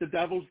beat the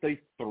Devils, they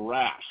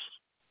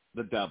thrashed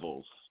the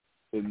Devils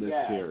in this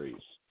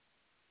series.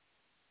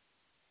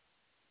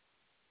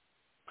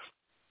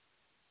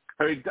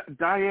 I mean,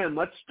 Diane,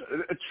 let's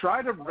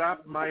try to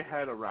wrap my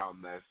head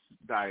around this,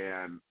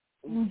 Diane.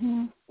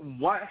 Mm-hmm.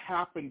 What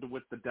happened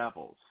with the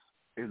Devils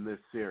in this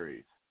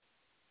series?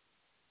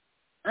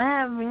 I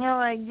have no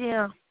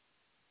idea.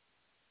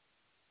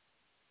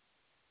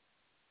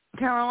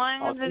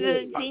 Carolina's a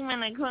good team,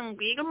 and I couldn't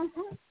beat them.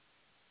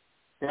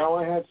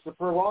 Carolina had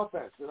superb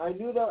offense, and I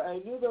knew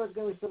there was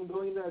going to be something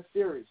going in that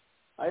series.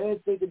 I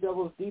didn't think the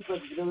Devils'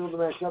 defense was going to be able to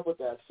match up with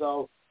that,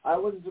 so I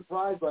wasn't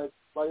surprised by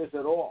this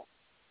at all.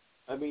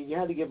 I mean, you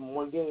had to give them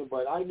one game,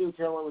 but I knew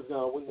Carolina was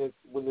going to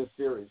win this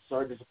series.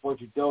 Sorry to disappoint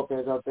you Devil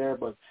fans out there,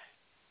 but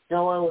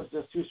Carolina was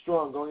just too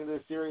strong going into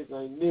this series, and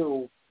I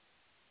knew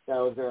that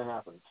was going to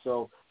happen.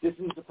 So this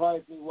didn't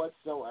surprise me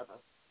whatsoever.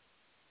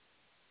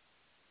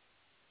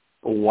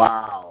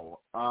 Wow.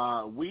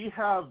 We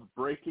have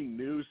breaking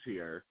news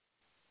here.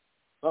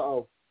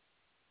 Uh-oh.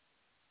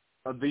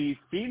 The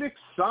Phoenix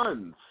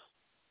Suns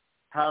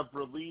have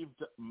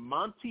relieved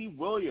Monty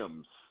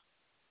Williams,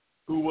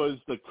 who was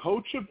the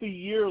coach of the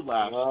year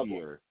last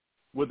year,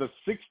 with a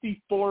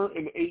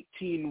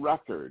 64-18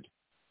 record.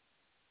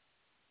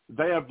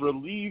 They have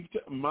relieved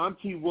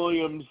Monty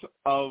Williams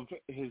of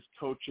his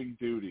coaching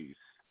duties.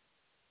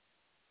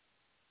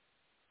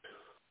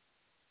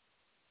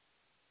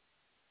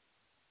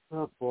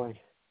 Oh, boy.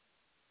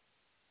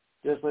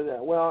 Just like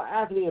that. Well,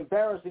 after the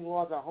embarrassing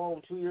loss at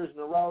home 2 years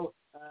in a row,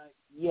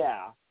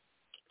 yeah.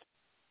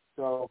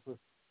 So,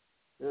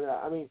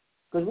 I mean,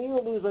 because when you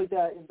lose like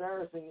that,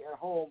 embarrassing at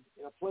home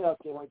in a playoff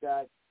game like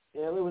that,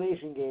 in an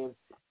elimination game,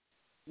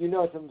 you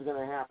know something's going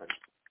to happen.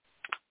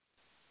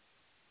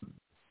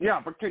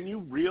 Yeah, but can you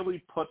really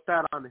put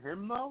that on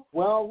him, though?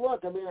 Well,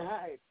 look,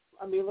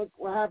 look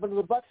what happened to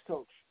the Bucks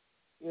coach.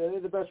 You know, they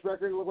had the best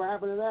record. Look what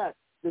happened to that.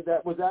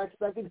 Was that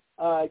expected?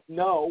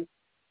 No.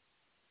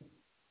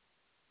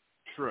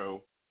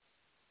 True.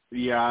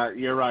 Yeah,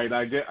 you're right.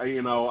 I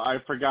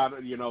forgot.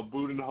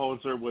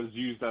 Budenholzer was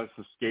used as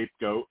the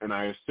scapegoat, and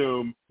I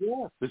assume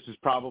this is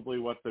probably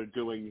what they're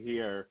doing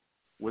here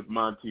with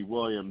Monty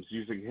Williams,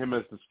 using him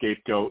as the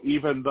scapegoat,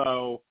 even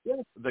though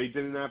they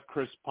didn't have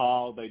Chris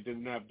Paul, they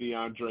didn't have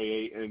DeAndre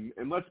Ayton,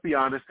 and let's be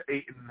honest,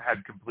 Ayton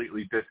had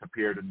completely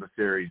disappeared in the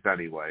series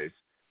anyways.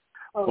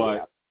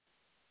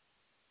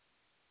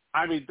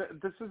 I mean,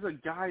 this is a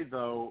guy,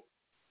 though,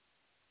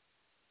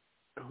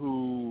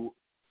 who,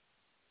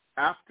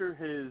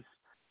 after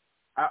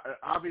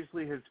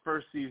obviously his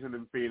first season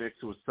in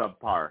Phoenix was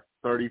subpar,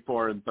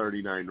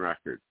 34-39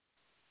 record.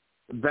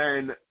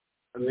 Then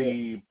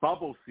the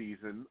bubble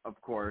season,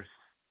 of course,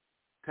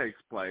 takes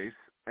place,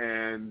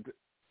 and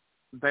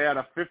they had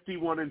a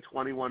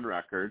 51-21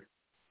 record.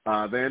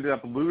 They ended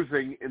up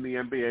losing in the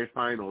NBA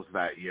Finals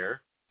that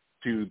year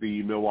to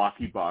the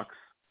Milwaukee Bucks.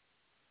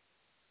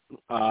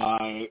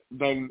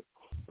 Then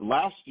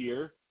last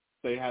year,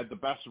 they had the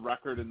best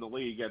record in the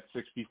league at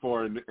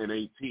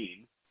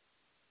 64-18,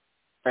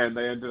 and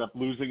they ended up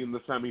losing in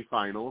the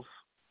semifinals.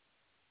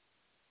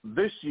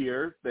 This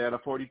year, they had a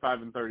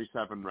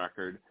 45-37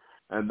 record,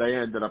 and they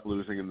ended up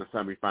losing in the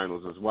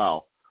semifinals as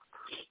well.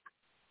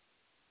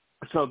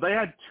 So they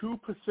had 2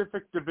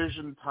 Pacific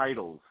Division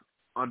titles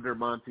under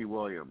Monty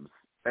Williams,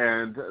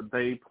 and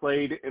they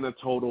played in a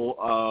total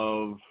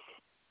of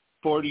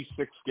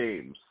 46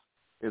 games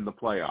in the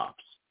playoffs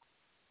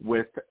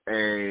with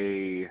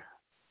a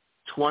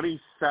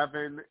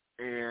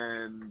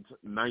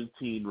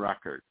 27-19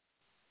 record.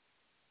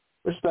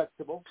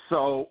 Respectable.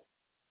 So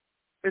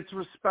it's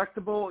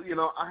respectable.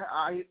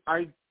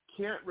 I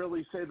can't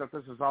really say that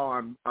this is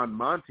all on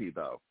Monty,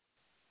 though.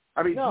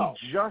 I mean,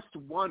 he just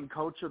won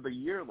Coach of the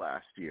Year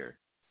last year.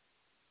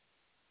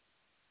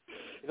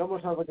 It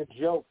almost sounds like a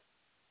joke.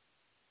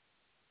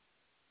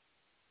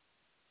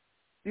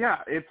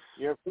 Yeah, it's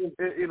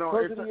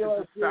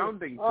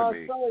astounding to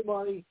me. Sorry,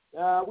 Monty.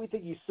 We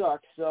think you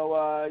suck. So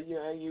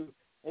and you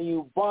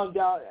bombed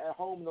out at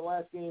home in the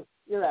last game.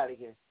 You're out of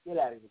here. Get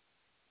out of here.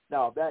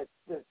 No, that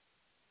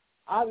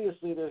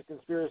obviously there's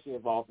conspiracy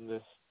involved in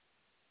this.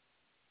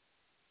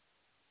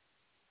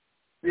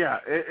 Yeah,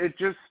 it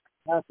just.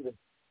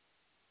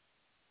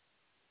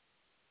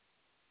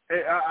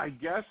 I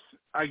guess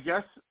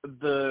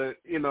the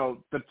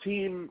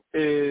team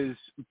is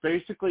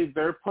basically,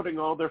 they're putting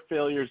all their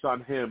failures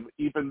on him,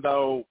 even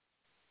though,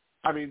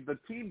 I mean, the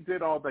team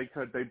did all they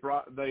could.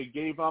 They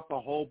gave up a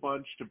whole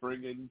bunch to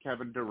bring in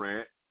Kevin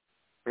Durant,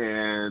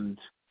 and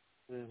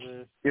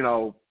they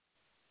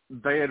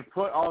had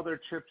put all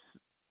their chips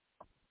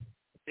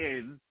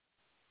in,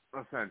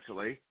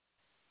 essentially,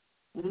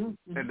 and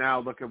now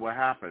look at what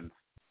happens.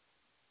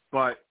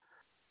 But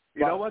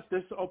you know what?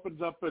 This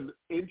opens up an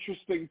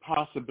interesting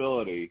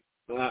possibility.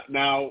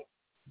 Now,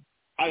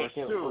 I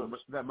assume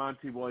that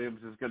Monty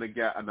Williams is going to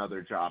get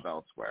another job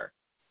elsewhere.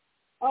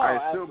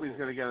 I assume he's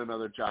going to get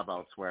another job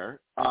elsewhere.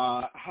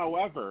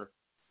 However,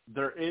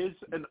 there is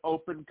an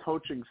open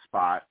coaching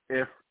spot.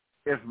 If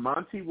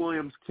Monty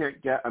Williams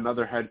can't get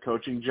another head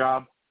coaching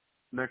job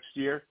next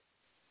year,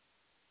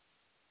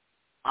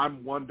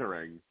 I'm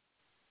wondering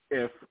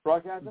if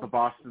the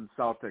Boston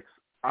Celtics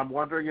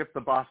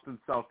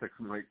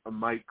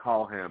might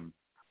call him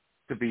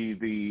to be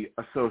the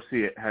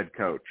associate head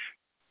coach.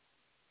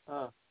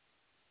 So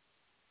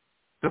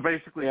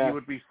basically, he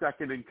would be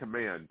second in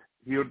command.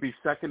 He would be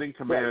second in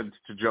command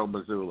to Joe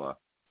Mazzulla.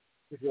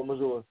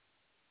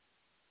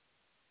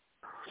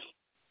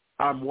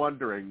 I'm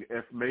wondering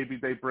if maybe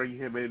they bring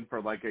him in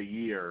for like a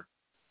year,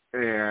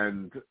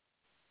 and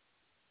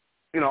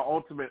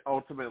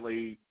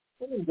ultimately,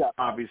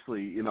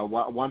 obviously,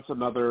 once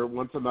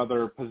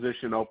another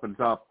position opens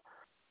up,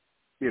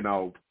 he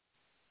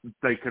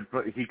could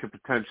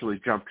potentially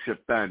jump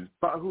ship then.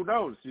 But who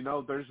knows?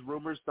 There's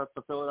rumors that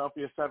the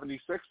Philadelphia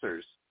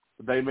 76ers,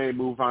 they may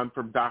move on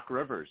from Doc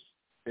Rivers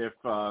if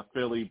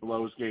Philly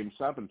blows Game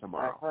 7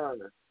 tomorrow.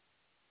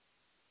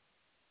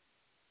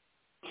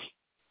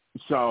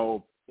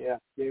 So Yeah,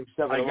 Game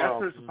 7 I guess tomorrow.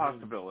 there's a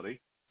possibility.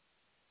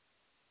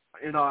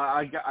 You know,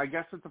 I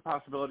guess it's a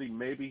possibility.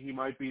 Maybe he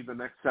might be the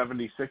next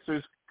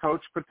 76ers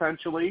coach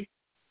potentially.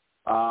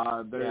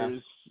 But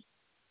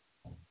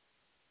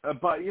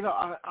you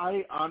know,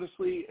 I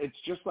honestly, it's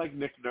just like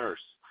Nick Nurse.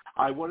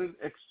 I wouldn't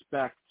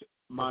expect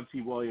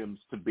Monty Williams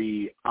to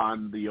be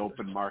on the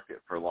open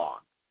market for long.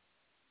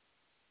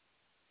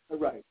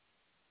 Right.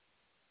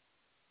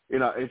 You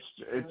know, it's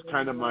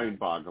kind of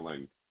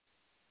mind-boggling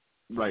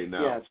right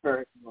now. Yeah, it's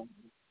very.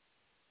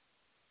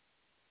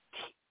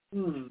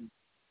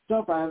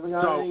 So I haven't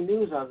got any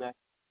news on that.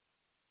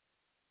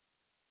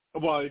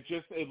 Well, it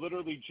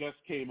literally just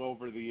came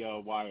over the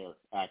wire,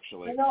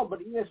 actually. I know, but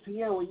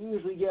ESPN will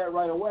usually get it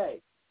right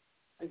away.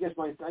 I guess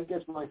my site's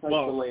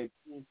delayed.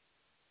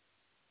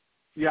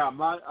 Yeah,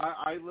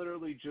 I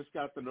literally just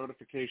got the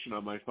notification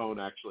on my phone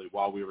actually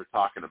while we were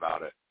talking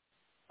about it.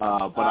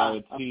 But I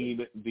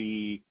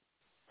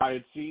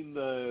had seen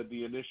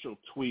the initial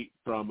tweet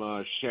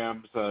from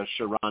Shams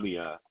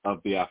Charania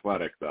of The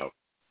Athletic, though.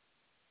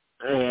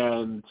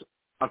 And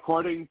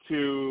according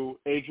to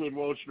Adrian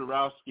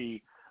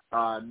Wojnarowski,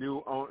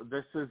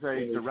 this is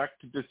a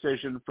direct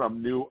decision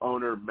from new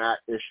owner Matt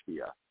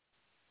Ishbia.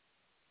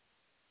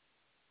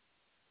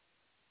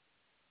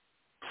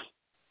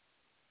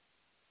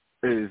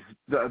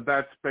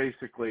 That's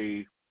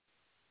basically,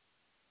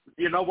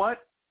 you know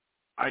what?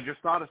 I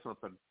just thought of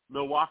something.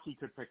 Milwaukee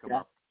could pick him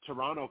up.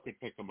 Toronto could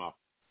pick him up.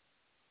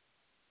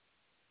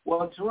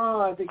 Well,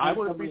 Toronto, I think has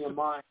somebody in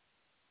mind.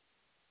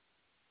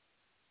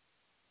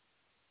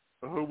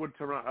 Who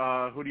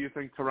do you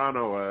think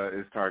Toronto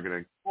is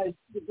targeting?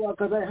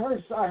 Because I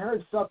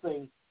heard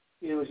something.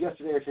 It was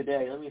yesterday or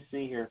today. Let me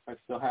see here if I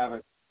still have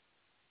it.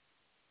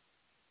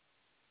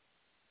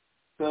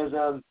 Because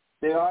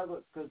they are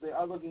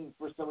looking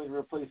for somebody to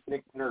replace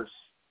Nick Nurse.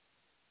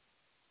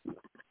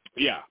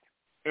 Yeah,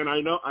 and I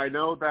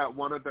know that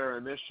one of their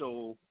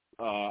initial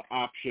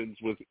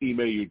options was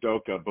Ime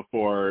Udoka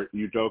before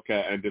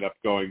Udoka ended up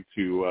going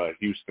to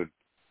Houston.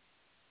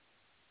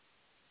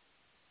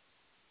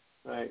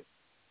 Right.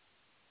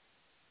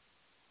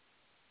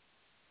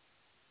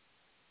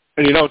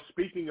 And, you know,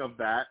 speaking of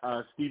that,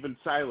 Stephen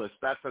Silas,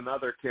 that's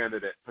another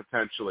candidate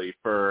potentially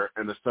for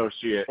an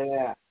associate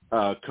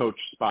coach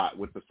spot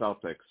with the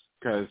Celtics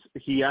because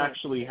he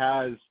actually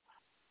has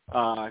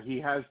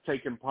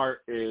taken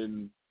part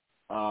in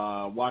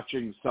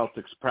watching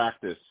Celtics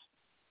practice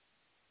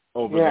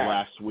over the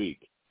last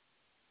week.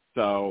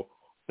 So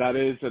that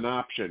is an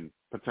option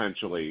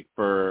potentially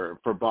for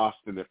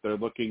Boston if they're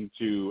looking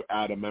to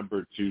add a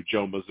member to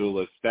Joe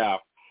Mazzulla's staff.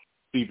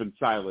 Stephen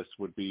Silas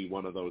would be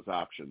one of those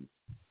options.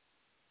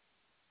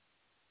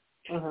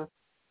 Uh-huh.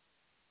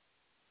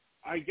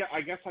 I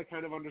guess I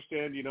kind of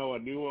understand. You know, a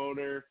new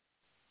owner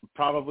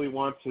probably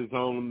wants his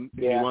own.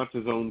 He wants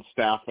his own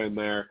staff in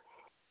there.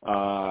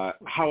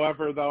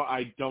 However, though,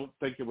 I don't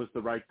think it was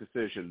the right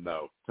decision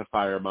though to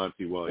fire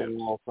Monty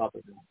Williams.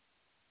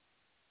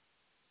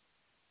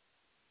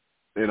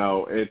 You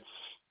know,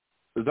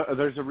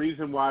 there's a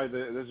reason why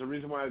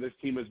this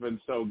team has been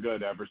so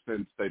good ever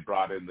since they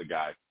brought in the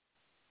guy.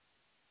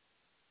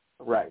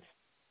 Right.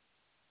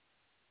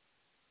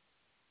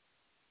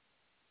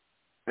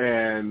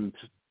 And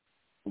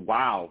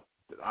wow,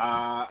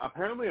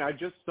 apparently I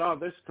just saw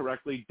this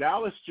correctly.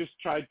 Dallas just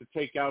tried to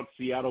take out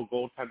Seattle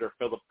goaltender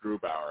Philip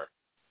Grubauer.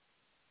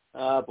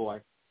 Oh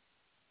boy.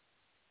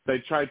 They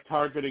tried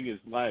targeting his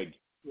leg.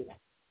 Yeah.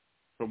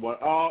 From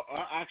what? Oh,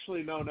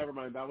 actually, no, never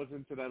mind. That was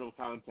incidental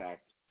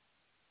contact.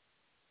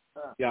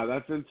 Yeah,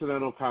 that's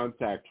incidental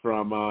contact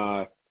from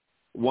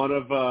one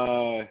of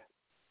the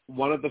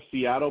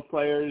Seattle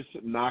players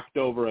knocked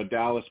over a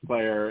Dallas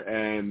player,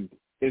 and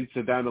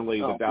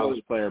incidentally, the Dallas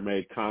player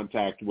made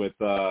contact with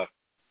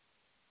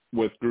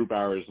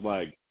Grubauer's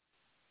leg.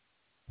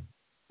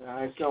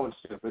 It's so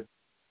stupid.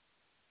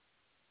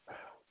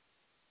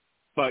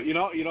 But you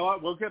know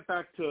what? We'll get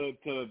back to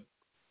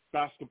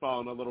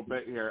basketball in a little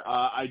bit here.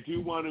 I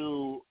do want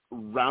to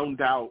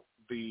round out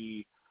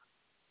the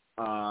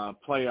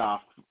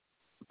playoff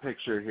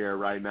picture here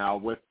right now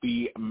with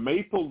the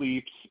Maple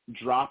Leafs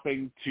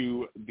dropping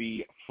to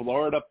the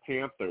Florida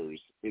Panthers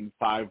in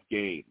 5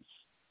 games.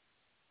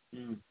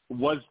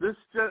 Was this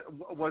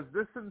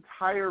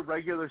entire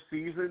regular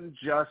season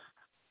just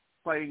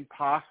playing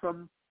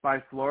possum by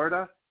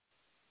Florida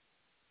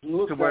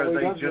to where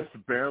they just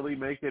barely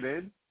make it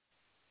in?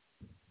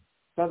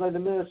 Sounds like the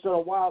Minnesota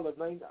Wild of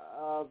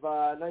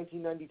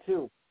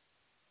 1992.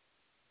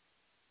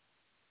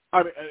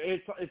 I mean,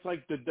 it's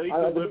like, did they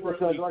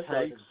deliberately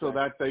tank so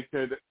that they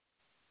could?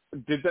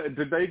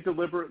 Did they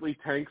deliberately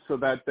tank so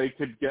that they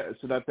could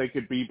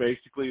be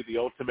basically the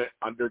ultimate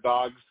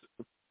underdogs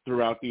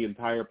throughout the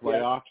entire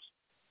playoffs?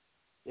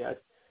 Yeah,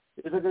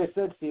 it's like I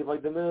said, Steve,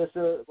 like the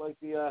Minnesota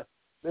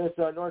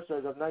North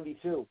Stars of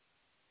 '92.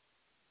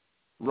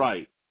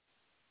 Right.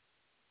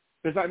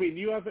 Because I mean,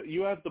 you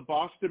have the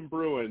Boston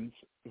Bruins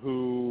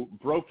who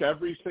broke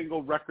every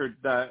single record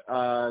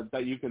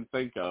that you can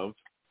think of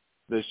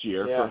this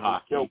year for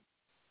hockey,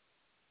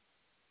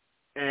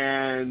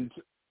 and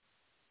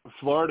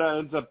Florida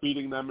ends up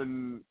beating them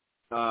in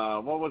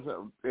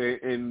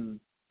in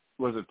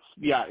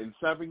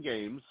 7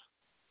 games.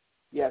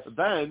 Yes.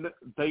 Then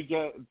they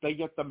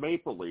get the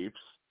Maple Leafs.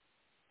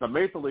 The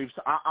Maple Leafs,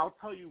 I'll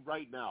tell you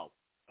right now,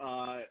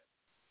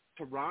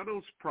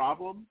 Toronto's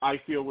problem, I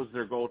feel, was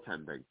their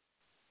goaltending.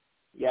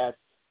 Yes.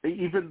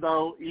 Even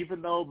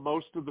though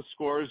most of the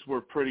scores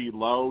were pretty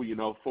low,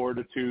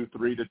 4-2,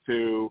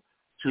 3-2,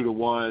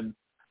 2-1.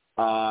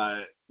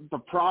 The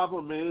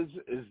problem is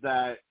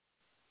that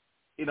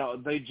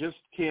they just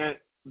can't.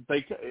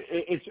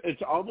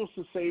 It's almost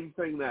the same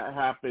thing that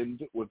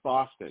happened with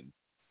Boston.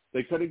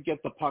 They couldn't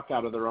get the puck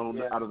out of their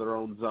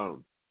own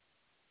zone.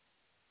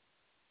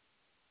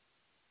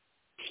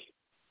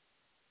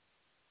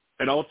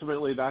 And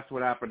ultimately, that's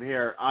what happened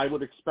here. I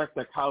would expect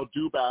that Kyle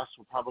Dubas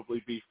will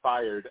probably be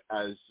fired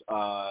as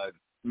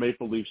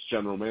Maple Leafs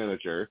general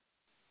manager.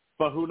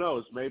 But who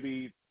knows?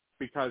 Maybe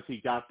because he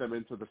got them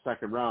into the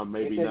second round,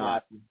 maybe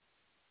not.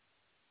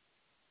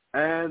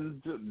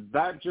 And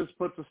that just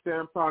puts a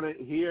stamp on it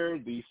here.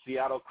 The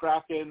Seattle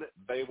Kraken,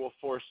 they will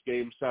force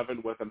Game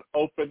 7 with an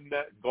open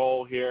net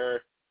goal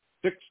here,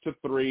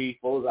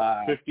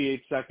 6-3,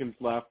 58 seconds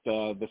left.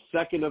 The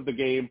second of the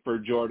game for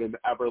Jordan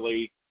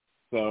Eberle.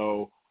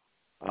 So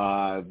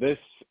this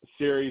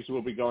series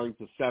will be going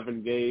to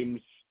 7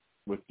 games,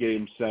 with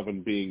Game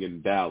 7 being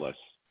in Dallas.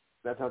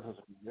 That sounds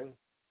amazing.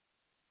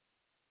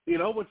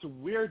 What's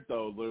weird,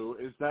 though, Lou,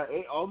 is that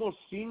it almost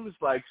seems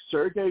like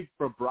Sergei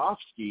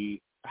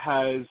Bobrovsky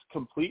has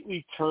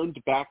completely turned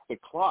back the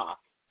clock,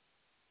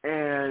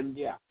 and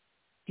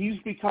he's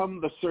become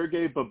the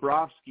Sergei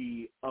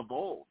Bobrovsky of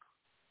old.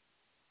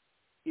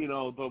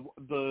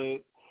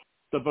 The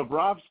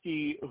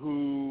Bobrovsky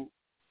who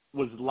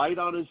was light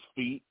on his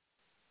feet,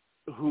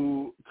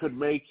 who could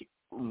make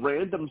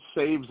random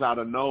saves out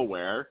of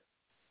nowhere.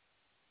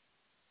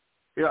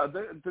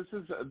 This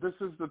is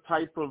the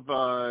type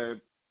of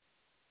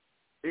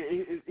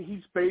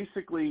he's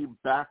basically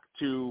back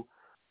to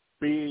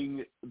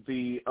being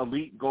the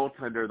elite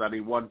goaltender that he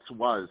once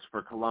was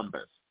for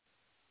Columbus.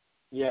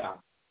 Yeah.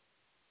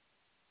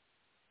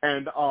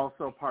 And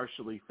also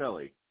partially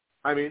Philly.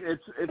 I mean,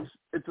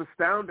 it's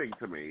astounding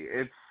to me.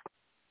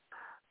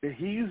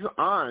 He's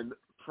on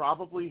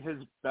probably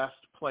his best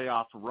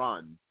playoff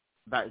run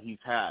that he's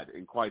had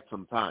in quite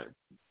some time.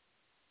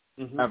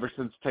 Mm-hmm. Ever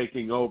since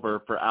taking over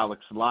for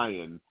Alex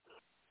Lyon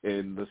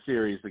in the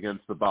series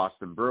against the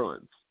Boston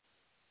Bruins.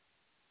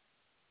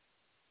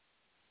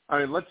 I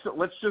mean, let's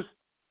just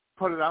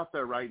put it out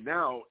there right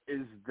now.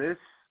 Is this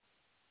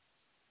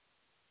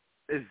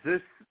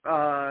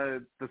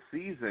the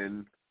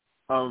season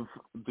of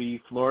the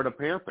Florida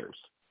Panthers?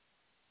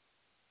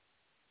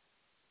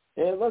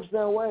 It looks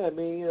that way. I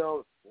mean,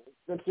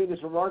 let's see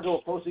this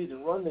remarkable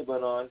postseason run they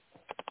went on,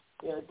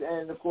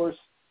 and of course,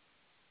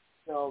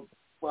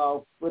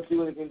 well, let's see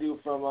what they can do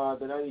from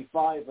the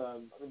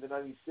the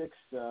 96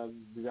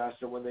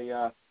 disaster when they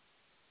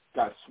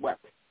got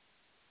swept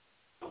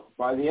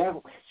by the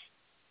Avalanche.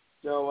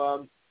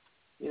 So,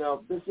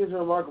 this is a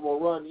remarkable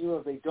run, even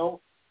if they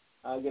don't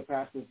get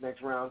past this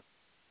next round.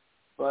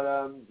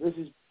 But this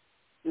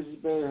has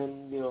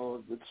been,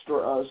 the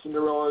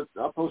Cinderella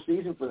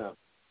postseason for them.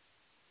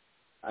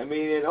 I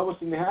mean, it almost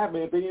didn't happen.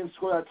 If they didn't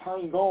score that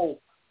tying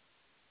goal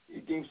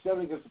in Game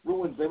 7 against the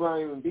Bruins, they might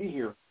not even be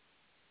here.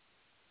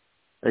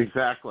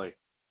 Exactly.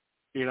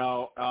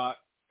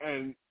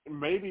 And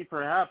maybe,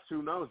 perhaps,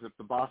 who knows, if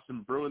the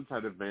Boston Bruins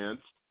had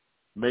advanced,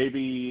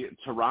 maybe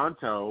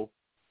Toronto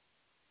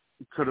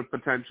could have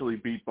potentially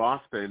beat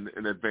Boston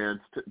and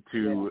advanced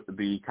to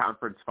the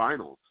conference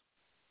finals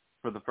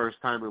for the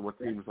first time in what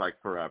seems like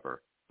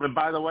forever. And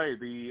by the way,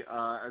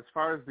 as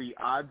far as the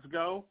odds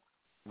go,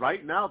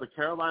 right now the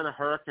Carolina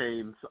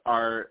Hurricanes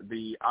are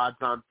the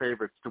odds-on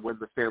favorites to win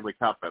the Stanley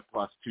Cup at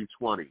plus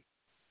 220.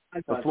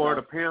 The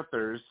Florida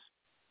Panthers,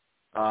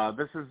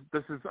 this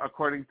is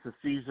according to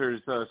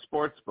Caesars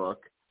Sportsbook,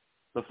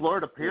 the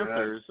Florida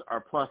Panthers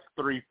are plus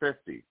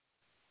 350.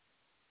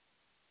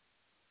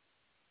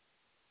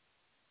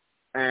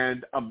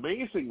 And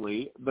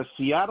amazingly, the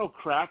Seattle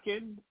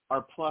Kraken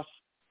are plus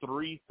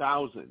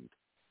 3,000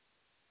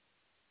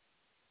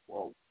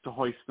 to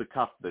hoist the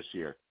cup this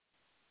year.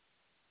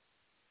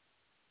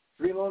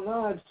 3 low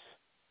odds.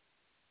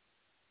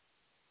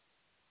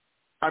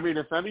 I mean,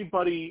 if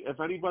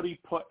anybody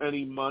put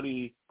any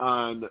money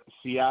on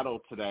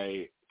Seattle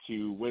today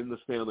to win the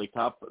Stanley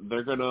Cup,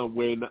 they're going to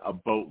win a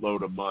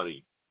boatload of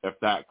money if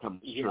that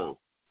comes true.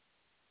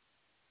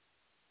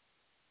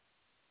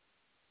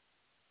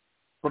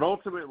 But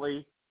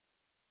ultimately,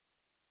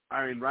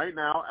 I mean, right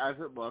now, as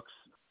it looks,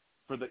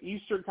 for the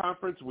Eastern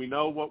Conference, we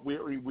know what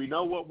we're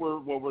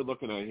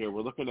looking at here.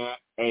 We're looking at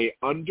a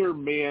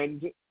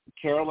undermanned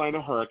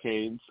Carolina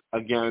Hurricanes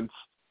against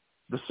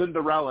the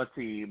Cinderella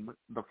team,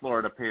 the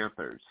Florida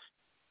Panthers.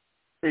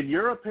 In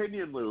your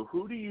opinion, Lou,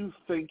 who do you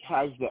think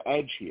has the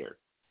edge here?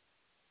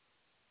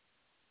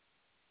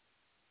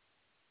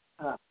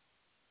 No,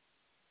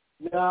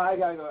 I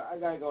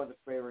gotta go with the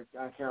favorite,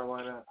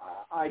 Carolina.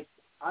 I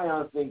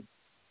don't think.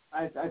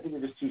 I think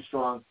they're just too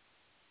strong.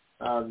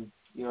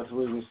 to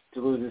lose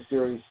this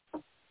series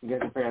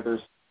against the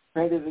Panthers.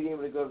 Panthers are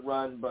giving it a good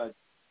run, but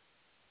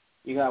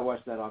you gotta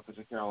watch that offense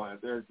of Carolina.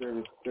 They're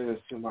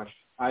just too much.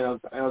 I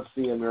don't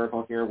see a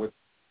miracle here with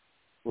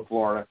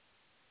Florida.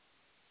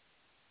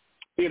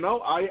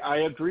 I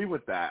agree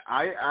with that.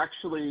 I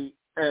actually,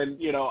 and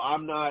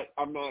I'm not.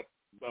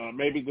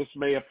 Maybe this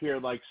may appear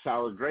like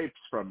sour grapes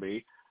from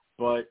me,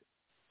 but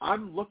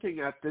I'm looking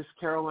at this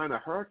Carolina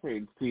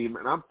Hurricanes team,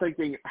 and I'm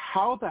thinking,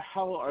 how the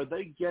hell are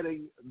they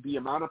getting the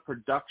amount of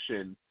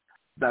production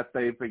that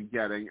they've been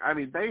getting? I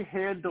mean, they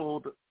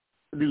handled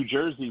New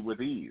Jersey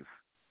with ease.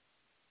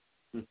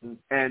 Mm-hmm.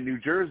 And New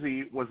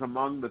Jersey was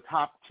among the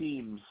top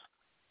teams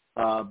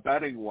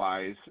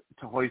betting-wise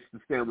to hoist the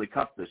Stanley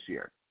Cup this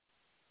year.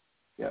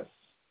 Yes.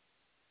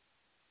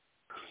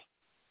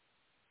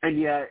 And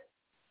yet,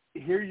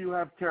 here you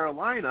have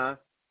Carolina,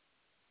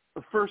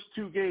 the first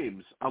two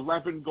games,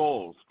 11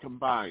 goals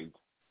combined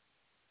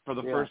for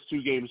the first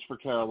two games for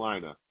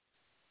Carolina.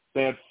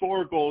 They had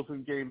 4 goals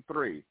in Game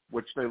 3,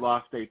 which they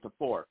lost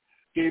 8-4.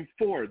 Game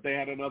 4, they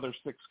had another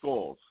 6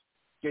 goals.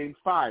 Game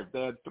 5,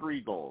 they had 3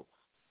 goals.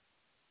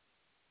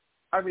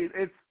 I mean,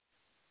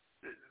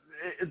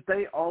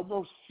 they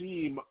almost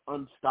seem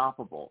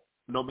unstoppable,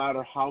 no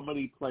matter how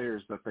many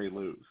players that they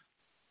lose.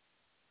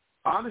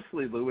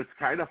 Honestly, Lou, it's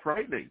kind of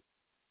frightening.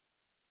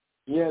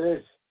 Yeah, it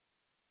is.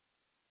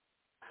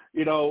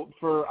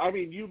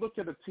 You look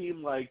at a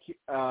team like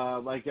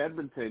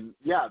Edmonton.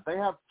 Yeah, they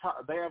have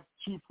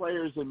 2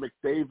 players in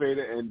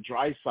McDavid and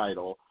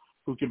Draisaitl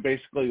who can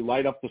basically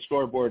light up the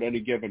scoreboard any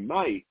given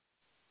night.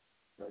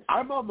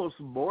 I'm almost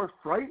more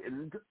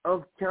frightened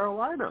of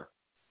Carolina.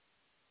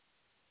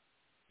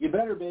 You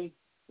better be,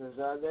 because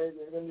they're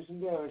going to do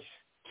some damage.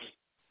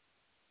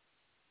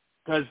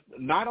 Because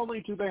not only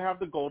do they have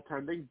the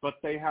goaltending, but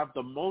they have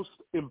the most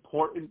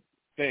important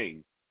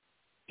thing,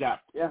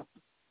 depth. Yeah.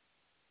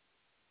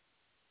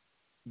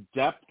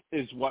 Depth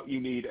is what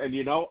you need. And,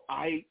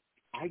 I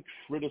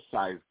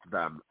criticized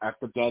them at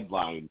the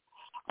deadline.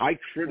 I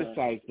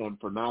criticized them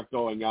for not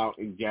going out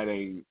and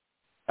getting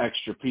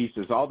extra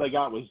pieces. All they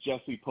got was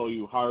Jesse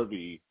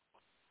Puljujarvi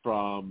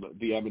from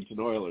the Edmonton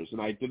Oilers,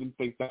 and I didn't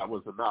think that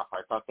was enough.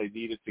 I thought they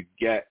needed to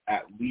get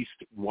at least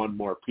one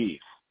more piece.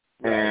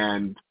 Right.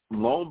 And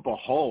lo and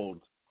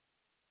behold,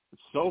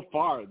 so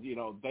far,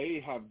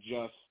 they've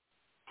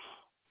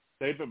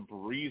been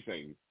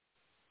breezing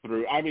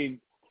through. I mean,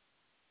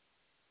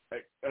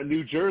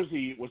 New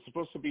Jersey was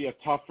supposed to be a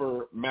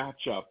tougher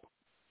matchup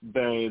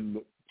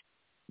than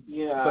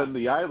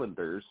the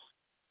Islanders,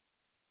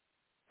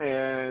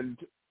 and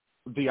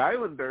the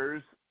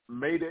Islanders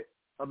made it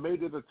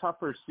a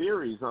tougher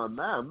series on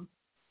them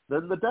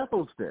than the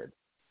Devils did.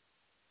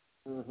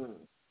 Mm-hmm.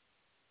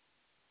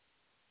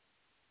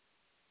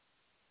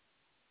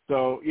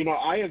 So,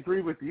 I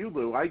agree with you,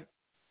 Lou.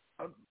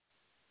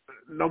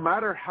 No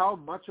matter how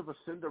much of a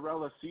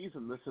Cinderella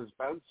season this has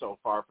been so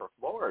far for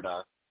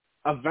Florida,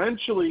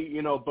 eventually,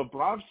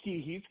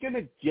 Bobrovsky, he's going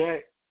to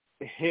get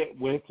hit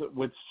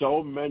with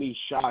so many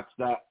shots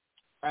that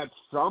at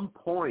some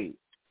point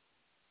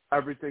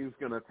everything's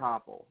going to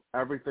topple.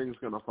 Everything's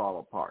going to fall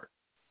apart.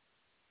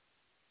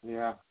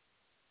 Yeah.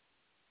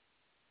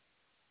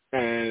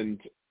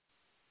 And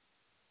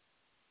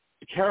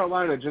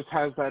Carolina just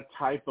has that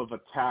type of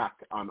attack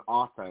on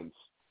offense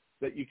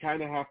that you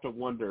kind of have to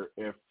wonder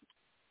if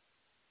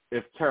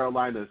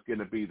Carolina is going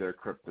to be their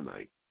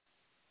kryptonite.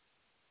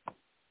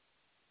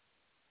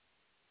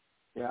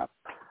 Yeah.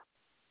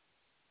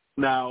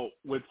 Now,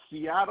 with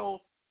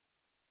Seattle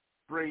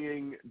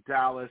bringing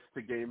Dallas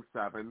to Game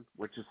 7,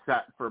 which is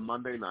set for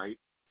Monday night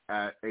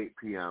at 8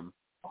 p.m.,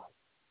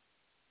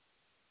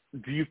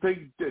 do you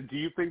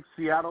think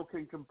Seattle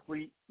can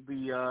complete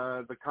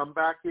the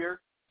comeback here,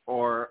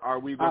 or are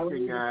we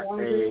looking at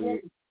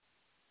a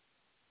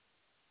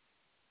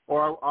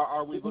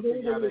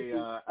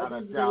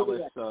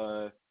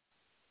Dallas?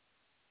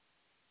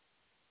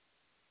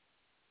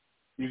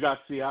 You got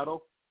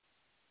Seattle?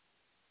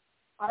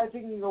 I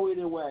think you can go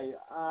either way.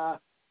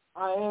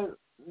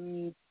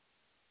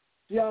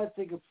 Seattle, I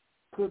think it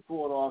could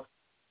pull it off,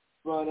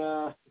 but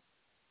I'm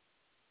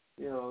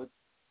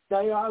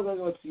going to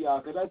go with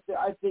Seattle because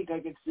I think I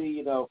can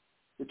see the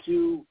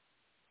two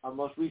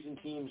most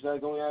recent teams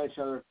going at each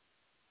other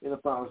in the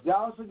finals.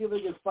 Dallas will give it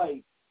a good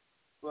fight,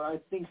 but I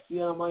think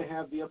Seattle might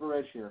have the upper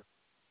edge here.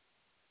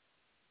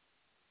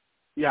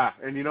 Yeah,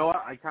 and you know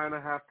what? I kind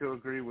of have to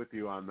agree with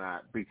you on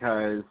that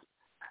because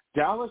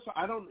Dallas,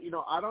 I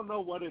don't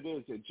know what it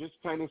is. It just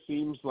kind of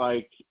seems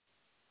like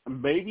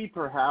maybe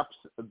perhaps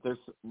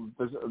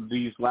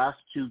these last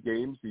 2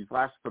 games, these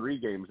last 3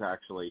 games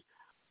actually.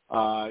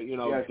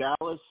 Yes.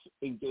 Dallas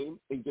in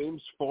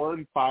games 4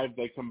 and 5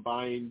 they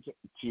combined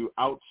to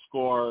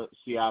outscore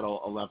Seattle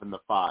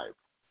 11-5,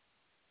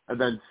 and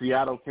then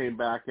Seattle came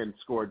back and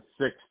scored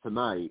 6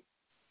 tonight,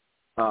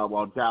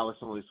 while Dallas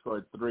only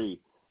scored 3.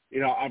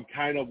 I'm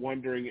kind of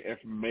wondering if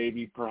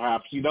maybe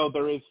perhaps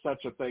there is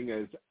such a thing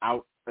as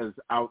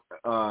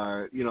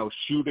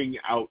shooting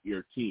out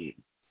your team.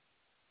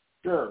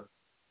 Sure.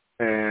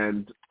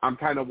 And I'm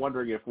kind of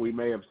wondering if we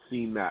may have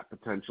seen that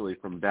potentially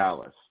from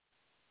Dallas.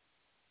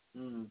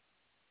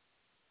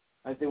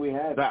 I think we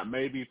have. That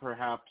maybe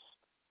perhaps,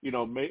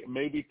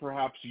 maybe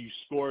perhaps you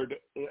scored.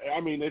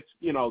 I mean, it's,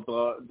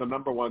 the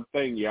number one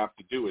thing you have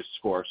to do is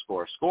score,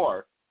 score,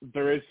 score.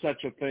 There is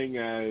such a thing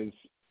as,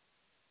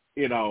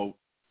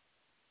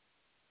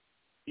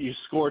 you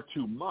score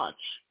too much,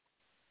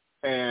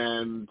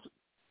 and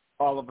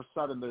all of a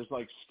sudden there's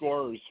like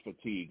scorer's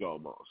fatigue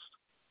almost.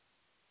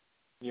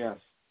 Yes.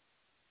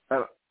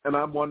 And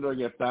I'm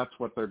wondering if that's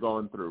what they're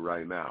going through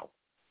right now.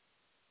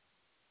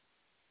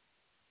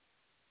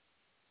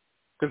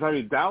 Because, I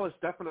mean, Dallas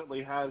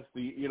definitely has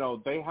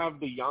they have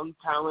the young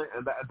talent,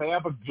 and they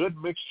have a good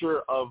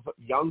mixture of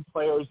young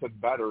players and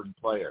veteran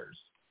players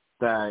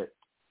that,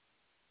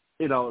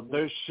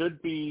 there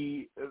should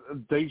be,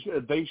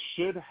 they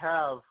should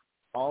have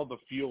all the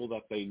fuel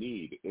that they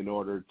need in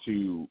order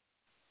to,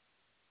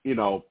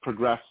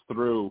 progress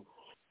through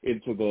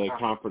into the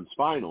conference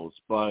finals.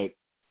 But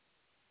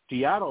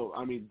Seattle,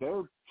 I mean,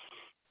 they're,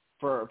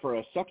 for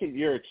a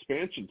second-year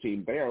expansion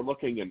team, they are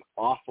looking an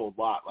awful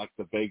lot like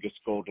the Vegas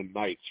Golden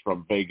Knights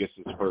from Vegas'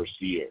 first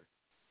year.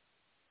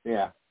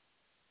 Yeah.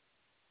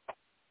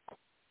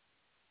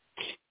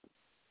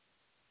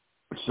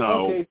 So.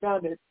 Okay,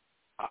 found it.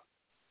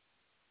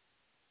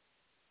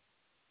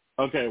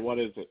 Okay, what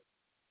is it?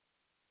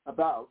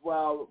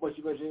 What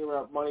you mentioned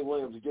about Monty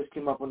Williams, it just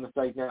came up on the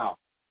site now.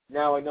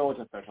 Now I know it's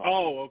official.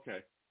 Oh,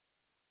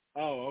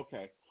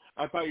 okay.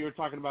 I thought you were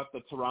talking about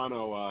the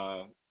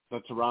Toronto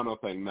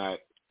thing that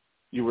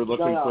you were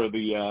looking for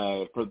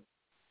the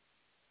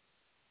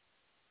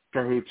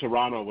for who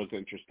Toronto was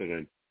interested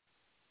in.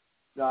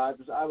 No,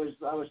 I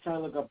was trying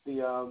to look up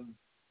the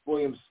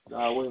Williams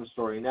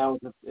story. Now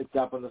it's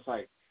up on the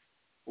site.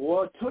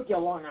 Well, it took you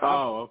long enough.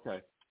 Oh,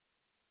 okay.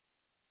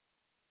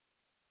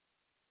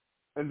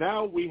 And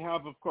now we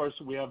have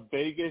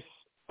Vegas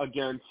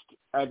against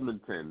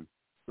Edmonton.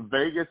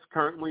 Vegas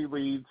currently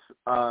leads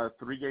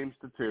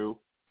 3-2.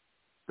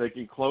 They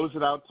can close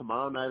it out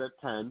tomorrow night at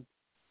 10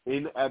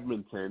 in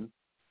Edmonton.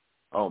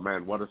 Oh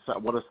man, what a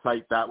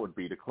sight that would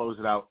be to close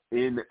it out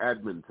in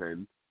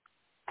Edmonton.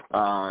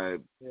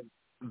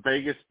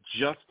 Vegas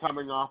just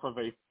coming off of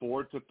a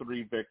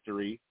 4-3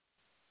 victory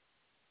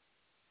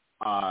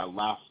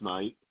last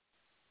night,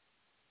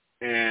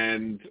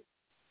 and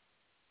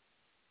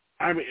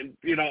I mean,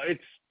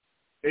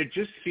 it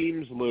just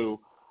seems, Lou,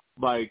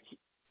 like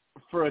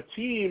for a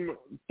team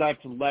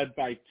that's led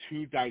by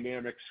two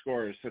dynamic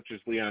scorers such as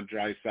Leon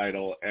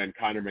Draisaitl and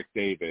Connor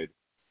McDavid,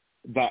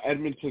 that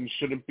Edmonton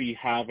shouldn't be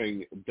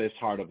having this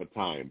hard of a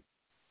time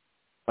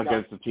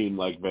against a team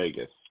like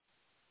Vegas.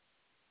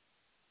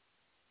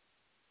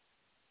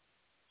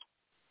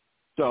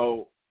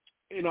 So,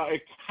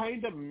 it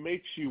kind of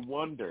makes you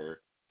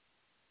wonder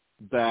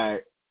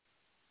that,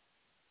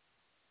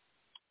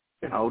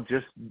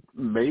 just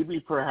maybe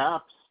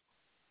perhaps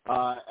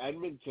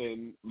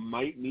Edmonton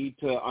might need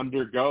to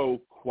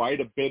undergo quite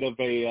a bit of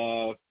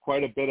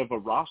a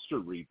roster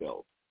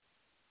rebuild.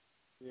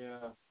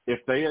 Yeah.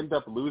 If they end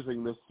up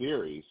losing this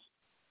series.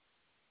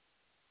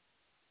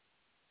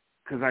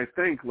 Because I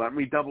think, let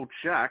me double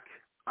check,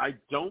 I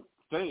don't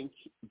think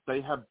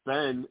they have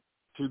been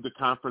to the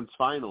conference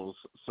finals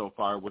so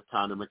far with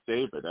Connor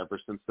McDavid ever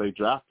since they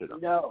drafted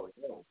him. No.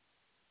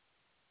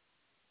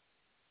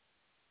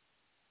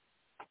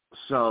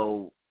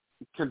 So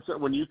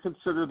when you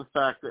consider the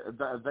fact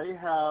that they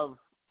have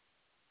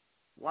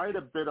quite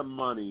a bit of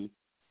money,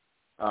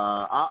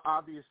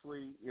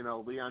 obviously,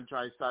 Leon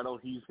Draisaitl,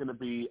 he's going to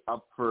be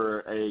up for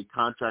a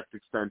contract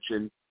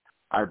extension,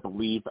 I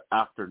believe,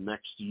 after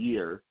next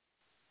year.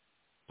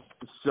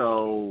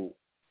 So,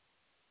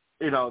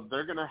 they're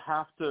going to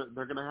have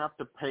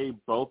to pay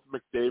both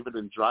McDavid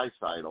and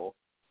Draisaitl.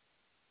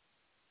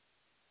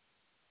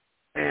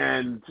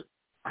 And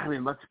I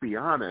mean, let's be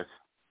honest.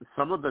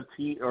 Some of the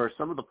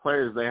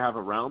players they have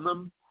around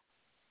them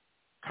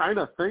kind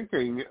of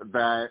thinking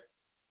that,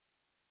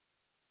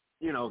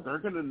 they're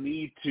going to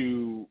need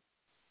to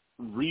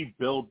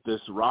rebuild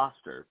this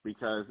roster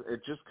because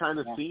it just kind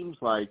of seems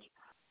like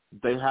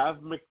they have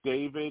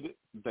McDavid,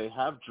 they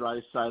have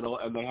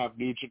Draisaitl, and they have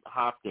Nugent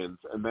Hopkins.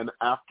 And then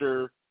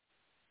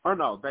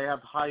they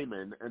have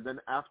Hyman. And then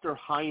after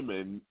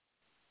Hyman,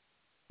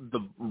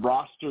 the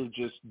roster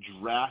just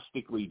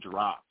drastically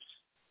drops.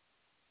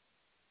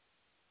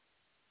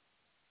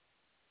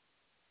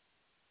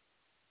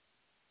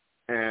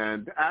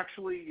 And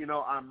actually,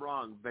 I'm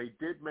wrong. They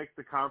did make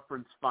the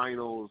conference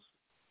finals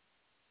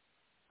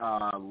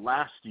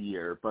last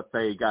year, but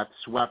they got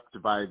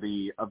swept by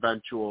the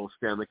eventual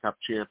Stanley Cup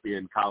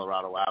champion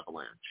Colorado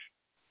Avalanche.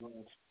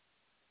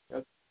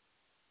 Yep.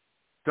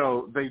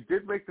 So they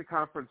did make the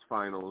conference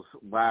finals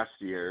last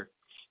year.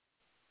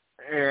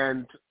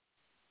 And,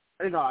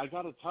 I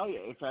got to tell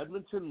you, if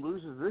Edmonton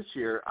loses this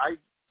year, I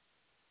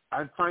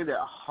find it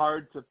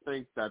hard to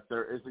think that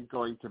there isn't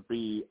going to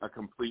be a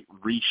complete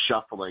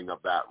reshuffling of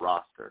that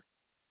roster.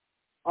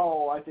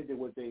 Oh, I think it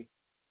would be.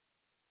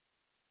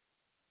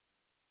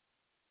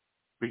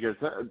 Because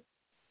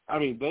I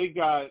mean, they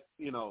got,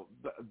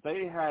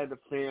 they had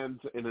fans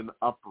in an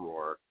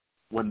uproar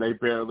when they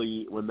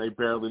barely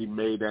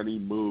made any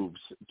moves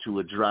to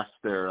address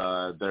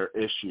their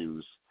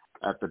issues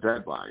at the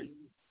deadline.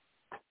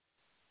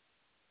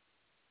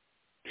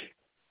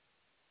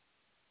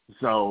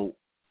 So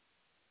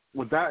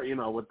with that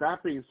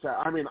being said,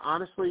 I mean,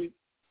 honestly,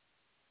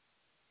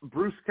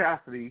 Bruce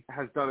Cassidy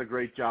has done a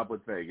great job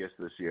with Vegas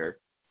this year.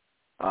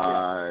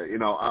 A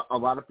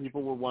lot of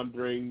people were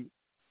wondering,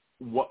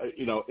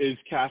 is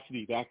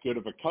Cassidy that good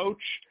of a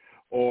coach,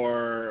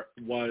 or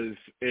was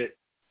it,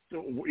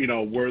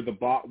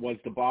 was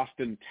the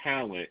Boston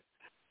talent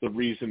the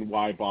reason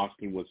why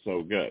Boston was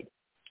so good?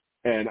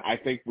 And I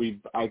think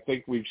we've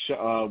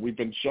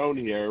been shown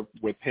here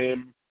with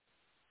him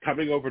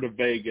coming over to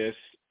Vegas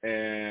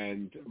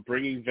and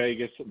bringing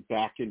Vegas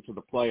back into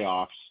the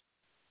playoffs.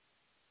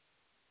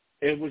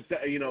 It was,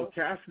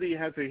 Cassidy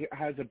has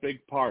a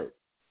big part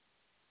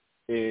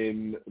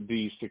in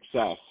the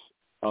success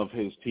of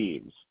his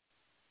teams.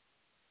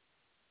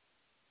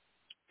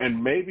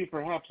 And maybe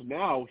perhaps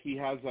now he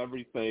has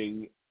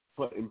everything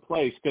put in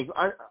place, because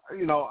I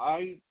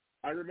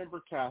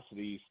remember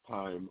Cassidy's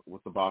time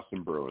with the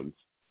Boston Bruins,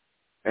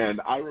 and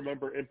I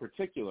remember in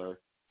particular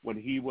when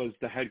he was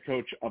the head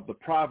coach of the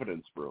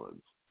Providence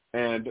Bruins.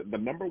 And the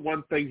number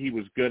one thing he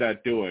was good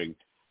at doing,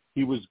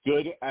 he was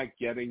good at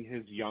getting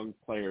his young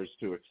players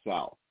to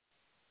excel.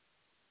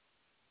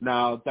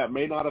 Now, that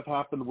may not have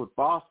happened with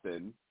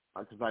Boston,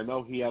 because I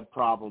know he had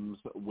problems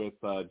with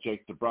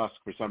Jake DeBrusk.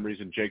 For some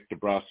reason, Jake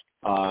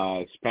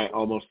DeBrusk spent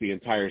almost the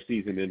entire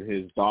season in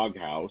his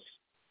doghouse.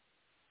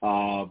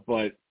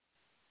 But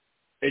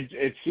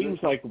it seems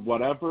like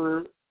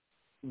whatever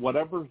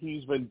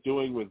he's been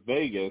doing with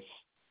Vegas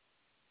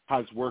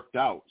has worked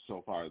out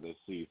so far this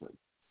season.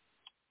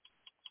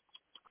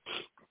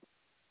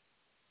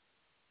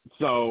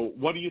 So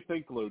what do you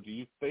think, Lou? Do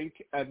you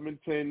think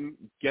Edmonton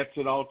gets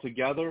it all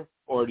together,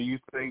 or do you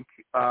think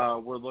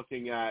we're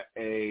looking at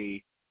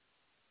a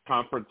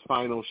conference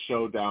final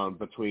showdown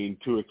between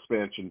two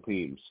expansion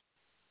teams?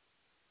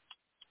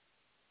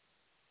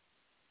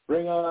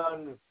 Bring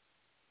on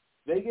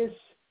Vegas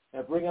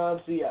and bring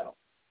on Seattle.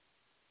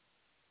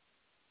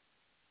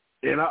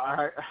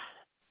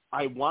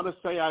 I want to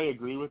say I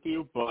agree with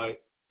you,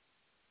 but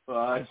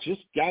I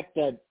just got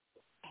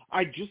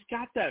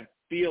that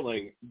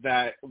feeling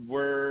that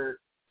we're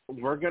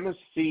going to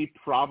see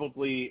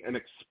probably an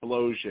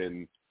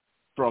explosion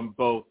from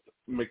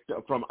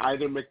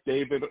either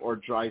McDavid or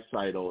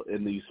Draisaitl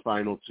in these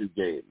final two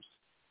games.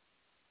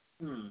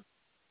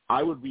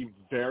 I would be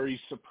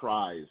very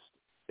surprised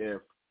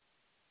if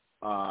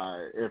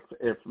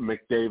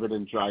McDavid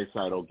and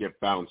Draisaitl get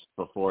bounced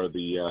before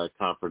the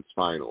conference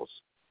finals.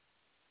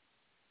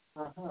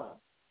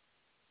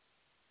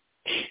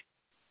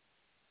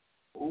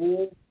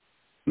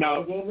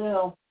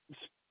 Now,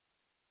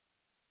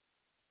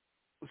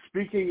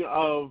 speaking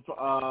of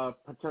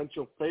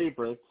potential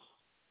favorites,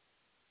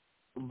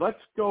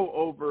 let's go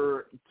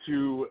over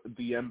to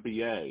the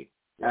NBA,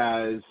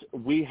 as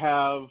we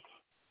have,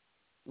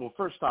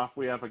 first off,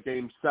 we have a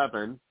Game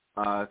 7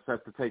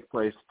 set to take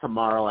place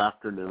tomorrow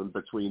afternoon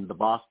between the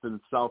Boston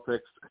Celtics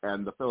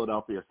and the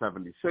Philadelphia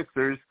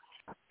 76ers.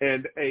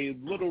 And a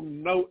little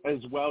note as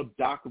well,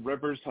 Doc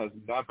Rivers has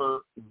never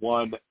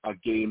won a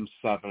Game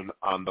 7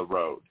 on the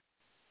road.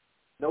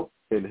 Nope.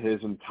 In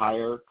his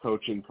entire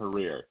coaching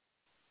career.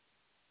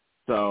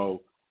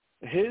 So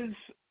his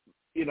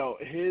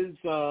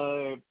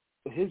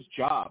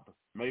job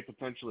may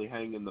potentially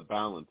hang in the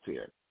balance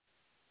here.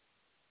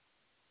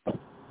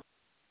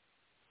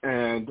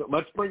 And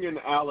let's bring in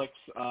Alex.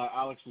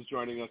 Alex is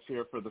joining us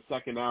here for the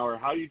second hour.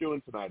 How are you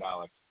doing tonight,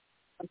 Alex?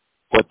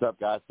 What's up,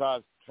 guys? So I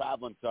was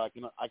traveling, so I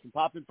can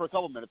pop in for a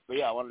couple minutes. But,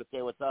 yeah, I wanted to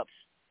say what's up.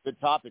 Good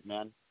topic,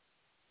 man.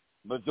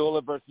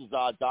 Missoula versus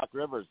Doc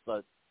Rivers,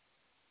 but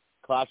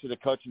clash of the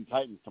coaching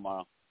titans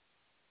tomorrow.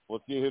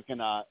 We'll see who can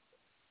not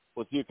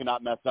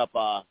mess up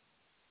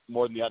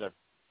more than the other.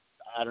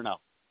 I don't know.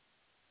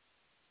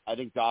 I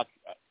think Doc.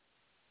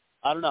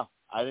 I don't know.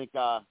 I think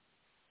the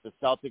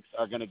Celtics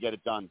are going to get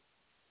it done.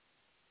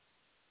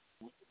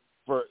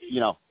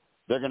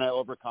 They're going to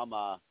overcome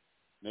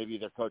maybe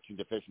their coaching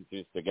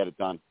deficiencies to get it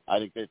done. I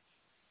think they're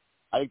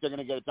going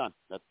to get it done.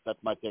 That's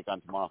my take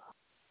on tomorrow.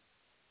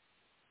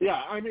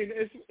 Yeah, I mean,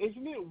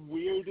 isn't it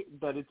weird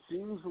that it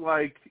seems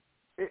like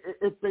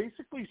it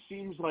basically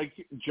seems like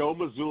Joe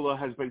Mazzulla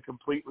has been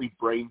completely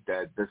brain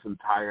dead this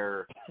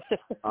entire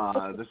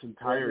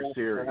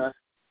series.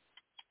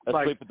 Let's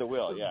like, sleep at the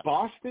wheel. Yeah.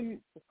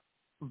 Boston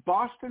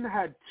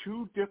had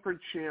two different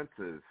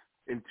chances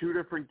in two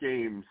different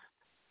games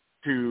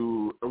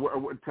to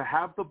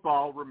have the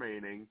ball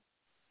remaining,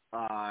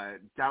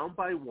 down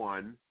by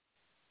one,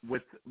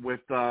 with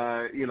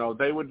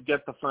they would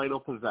get the final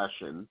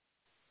possession,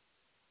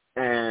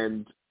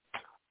 and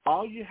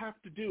all you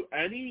have to do,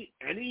 any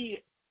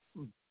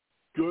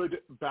good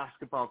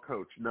basketball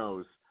coach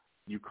knows,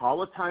 you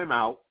call a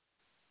timeout,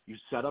 you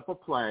set up a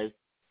play,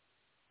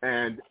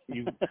 and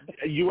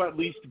you at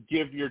least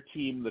give your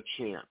team the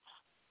chance.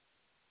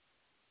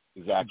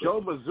 Exactly.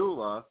 Joe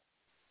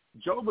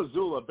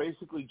Mazzulla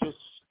basically just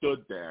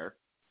stood there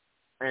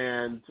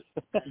and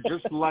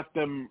just let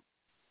them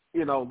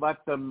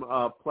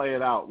play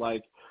it out.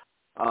 Like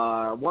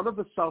one of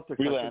the Celtics,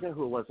 I forget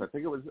who it was. I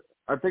think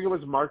it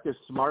was Marcus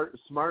Smart.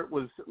 Smart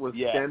was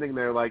standing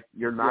there like,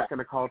 you're not going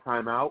to call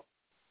timeout.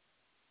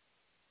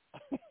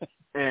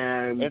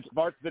 and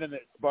Smart's been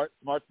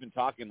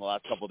talking the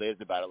last couple of days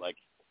about it. Like,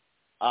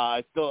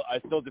 I still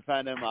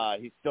defend him.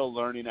 He's still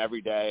learning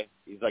every day.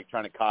 He's like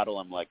trying to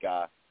coddle him, like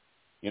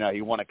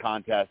he won a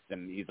contest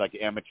and he's like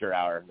amateur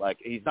hour. Like,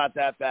 he's not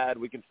that bad.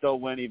 We can still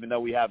win even though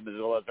we have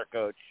Mazzulla as our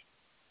coach.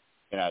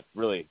 It's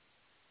really,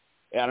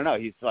 I don't know.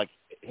 He's like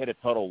hit a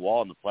total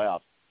wall in the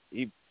playoffs.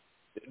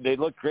 They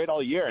looked great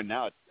all year, and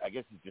now I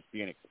guess he's just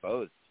being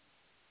exposed.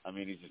 I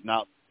mean, he's just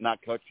not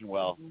coaching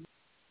well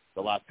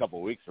the last couple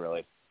of weeks.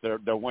 Really,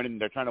 they're winning.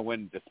 They're trying to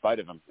win despite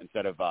of him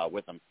instead of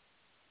with him.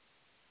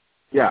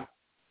 Yeah,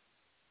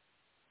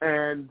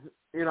 and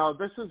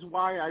this is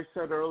why I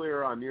said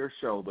earlier on your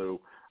show,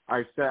 Lou.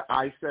 I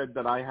said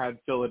that I had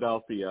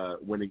Philadelphia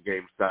winning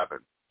Game 7,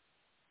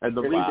 and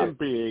the reason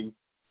being.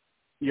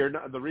 You're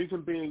not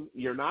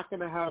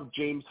going to have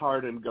James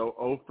Harden go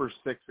 0 for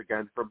 6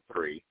 again from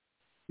 3.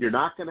 You're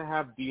not going to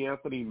have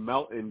DeAnthony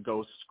Melton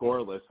go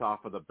scoreless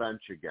off of the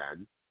bench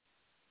again.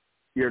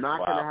 You're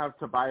not going to have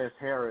Tobias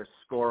Harris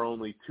score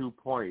only 2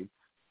 points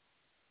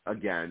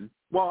again.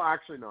 Well,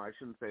 actually, no, I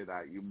shouldn't say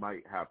that. You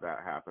might have that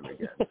happen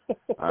again,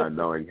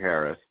 knowing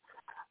Harris.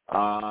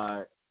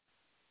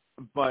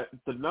 But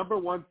the number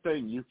one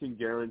thing you can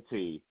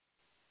guarantee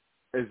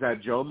is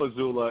that Joe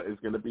Mazzulla is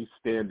going to be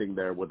standing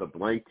there with a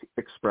blank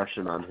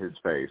expression on his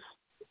face.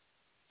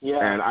 Yeah.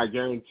 And I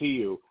guarantee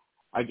you,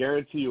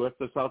 if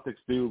the Celtics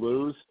do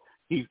lose,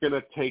 he's going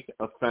to take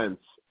offense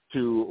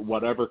to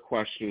whatever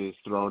question is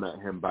thrown at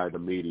him by the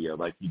media,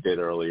 like he did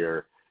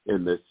earlier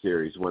in this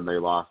series when they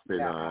lost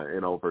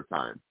in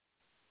overtime.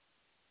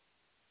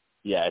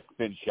 Yeah, it's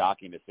been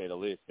shocking to say the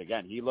least.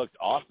 Again, he looked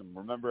awesome.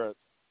 Remember,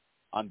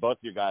 on both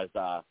your guys'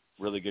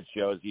 really good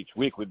shows each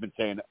week, we've been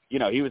saying,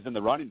 he was in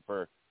the running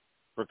for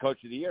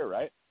Coach of the Year,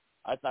 right?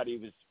 I thought he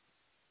was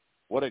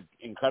 – what an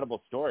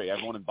incredible story.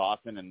 Everyone in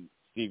Boston, and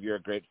Steve, you're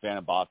a great fan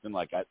of Boston.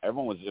 Like,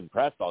 everyone was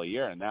impressed all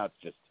year, and now it's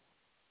just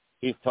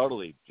 – he's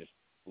totally just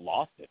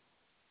lost it.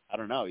 I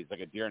don't know. He's like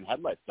a deer in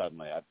headlights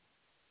suddenly.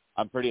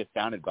 I'm pretty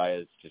astounded by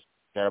his just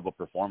terrible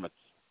performance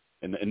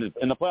in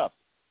the playoffs.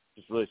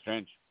 Just really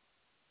strange.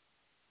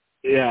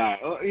 Yeah,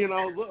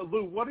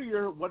 Lou, what are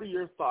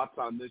your thoughts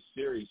on this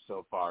series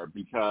so far?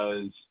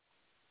 Because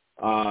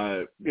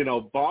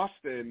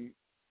Boston,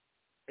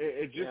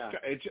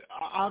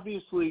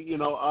 obviously,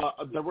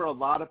 there were a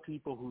lot of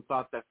people who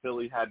thought that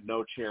Philly had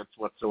no chance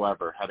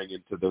whatsoever heading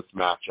into this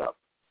matchup.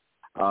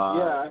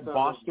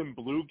 Boston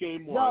blew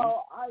Game 1.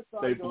 No,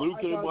 they blew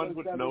Game 1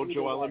 with no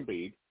Joel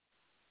Embiid.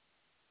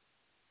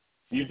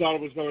 You thought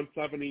it was going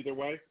 7 either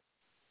way?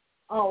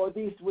 Oh, with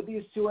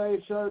these two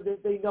each other,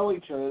 they know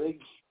each other. They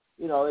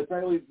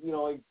apparently,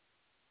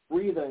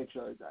 breathe on each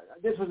other.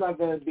 This was not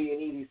going to be an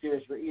easy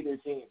series for either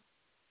team,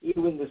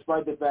 even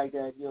despite the fact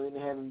that, they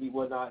didn't have Embiid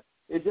whatnot.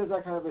 It's just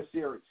that kind of a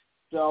series.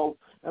 So,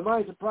 am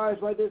I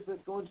surprised by this?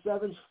 It's going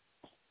 7?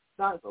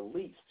 Not the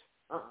least.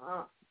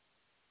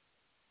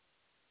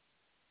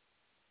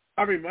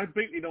 I mean, my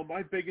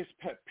biggest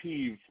pet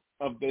peeve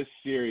of this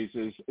series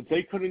is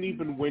they couldn't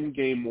even win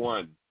Game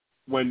 1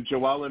 when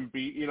Joel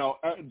Embiid,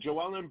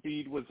 Joel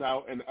Embiid was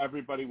out and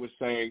everybody was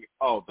saying,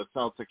 "Oh, the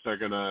Celtics are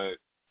gonna,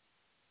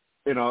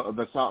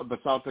 the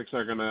Celtics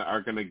are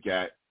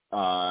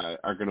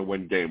gonna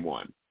win Game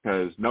 1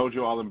 because no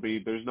Joel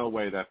Embiid. There's no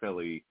way that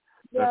Philly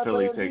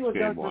takes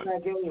Game 1."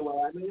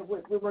 Anyway, I mean,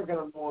 we weren't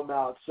gonna blow him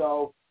out,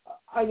 so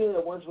I knew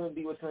that once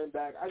Embiid was coming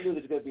back, I knew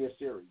there was gonna be a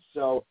series.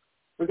 So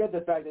forget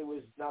the fact that he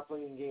was not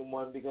playing in Game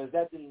 1 because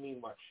that didn't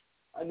mean much.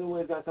 I knew when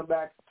he was gonna come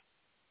back,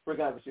 we're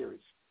gonna have a series.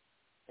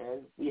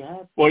 And we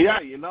have. Well, yeah,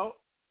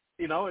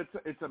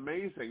 it's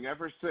amazing.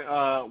 Ever since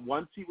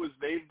once he was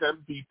named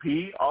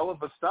MVP, all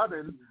of a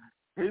sudden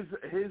his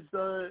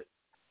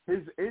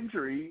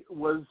injury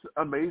was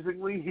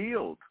amazingly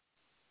healed.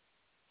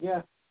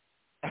 Yeah.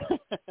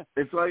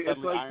 It's like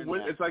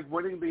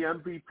winning the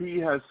MVP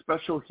has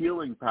special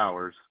healing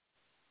powers.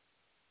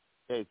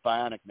 Hey, it's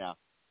bionic now.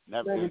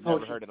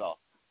 Never heard it all.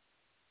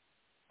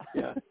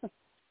 Yeah.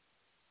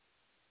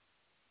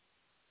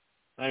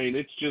 I mean,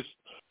 it's just.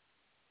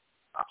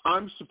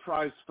 I'm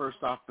surprised,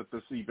 first off, that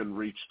this even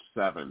reached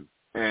 7.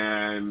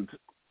 And,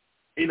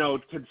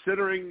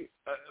 considering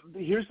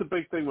here's the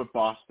big thing with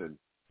Boston.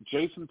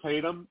 Jason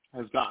Tatum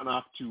has gotten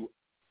off to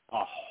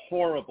a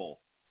horrible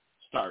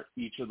start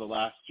each of the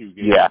last 2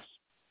 games. Yeah.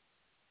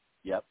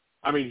 Yep.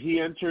 I mean, he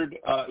entered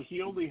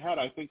he only had,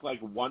 I think, like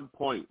 1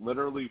 point,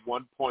 literally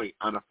 1 point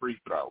on a free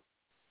throw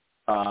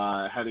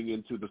heading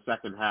into the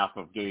second half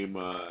of Game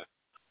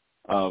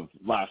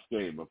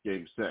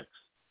 6.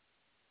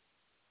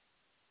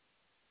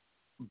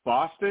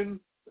 Boston,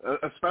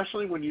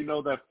 especially when you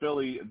know that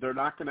Philly, they're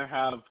not going to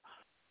have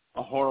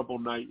a horrible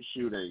night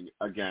shooting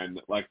again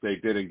like they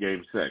did in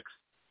Game 6.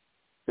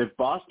 If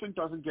Boston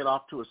doesn't get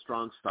off to a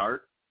strong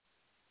start,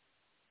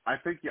 I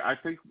think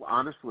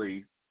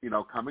honestly,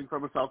 coming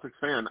from a Celtics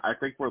fan, I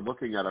think we're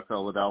looking at a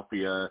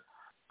Philadelphia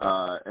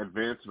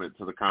advancement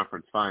to the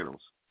conference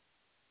finals.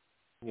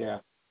 Yeah.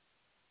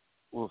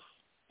 Oof.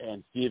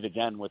 And Steve,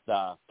 again,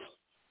 without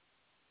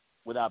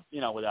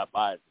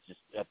bias,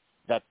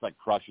 that's like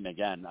crushing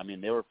again. I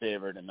mean, they were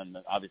favored, and then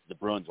obviously the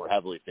Bruins were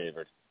heavily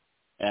favored.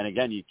 And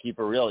again, you keep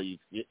it real. You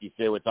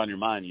say what's on your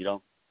mind. You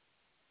don't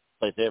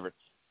play favorites.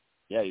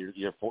 Yeah,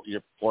 you're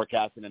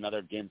forecasting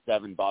another Game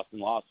 7 Boston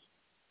loss,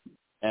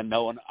 and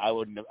no one. I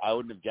wouldn't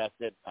have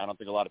guessed it. I don't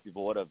think a lot of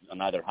people would have on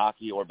either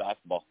hockey or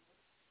basketball.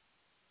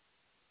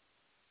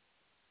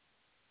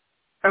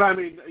 And I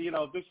mean,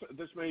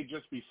 this may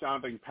just be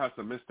sounding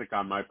pessimistic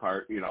on my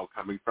part,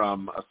 coming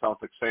from a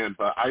Celtics fan,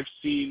 but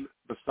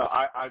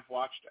I've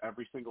watched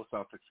every single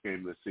Celtics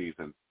game this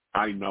season.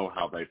 I know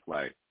how they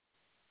play.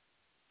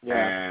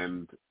 Yeah.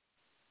 And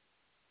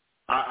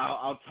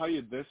I'll tell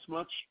you this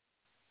much.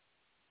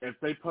 If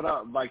they put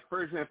out, like,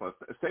 for example,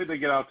 say they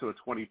get out to a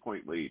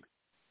 20-point lead,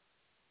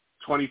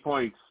 20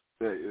 points,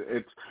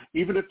 it's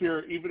even if you're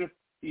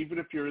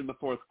in the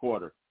fourth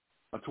quarter,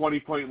 a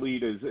 20-point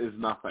lead is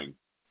nothing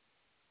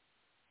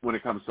when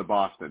it comes to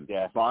Boston.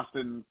 Yeah.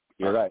 Boston,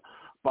 you're right.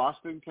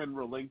 Boston can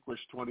relinquish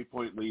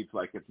 20-point leads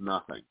like it's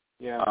nothing.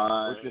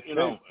 Yeah.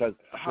 Because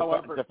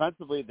however,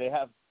 defensively they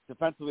have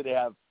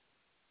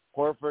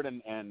Horford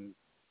and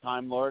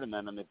Time Lord, and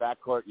then in the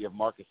backcourt you have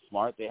Marcus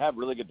Smart. They have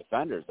really good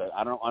defenders.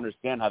 I don't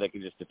understand how they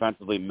can just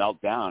defensively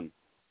melt down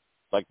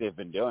like they've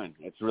been doing.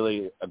 It's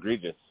really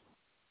egregious.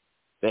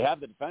 They have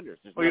the defenders.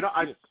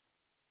 I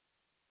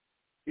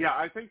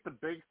think the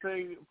big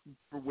thing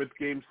with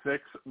Game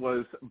 6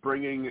 was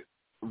bringing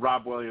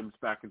Rob Williams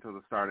back into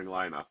the starting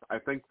lineup. I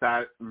think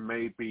that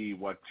may be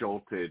what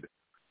jolted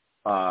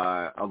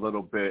a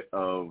little bit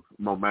of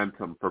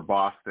momentum for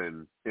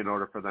Boston in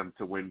order for them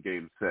to win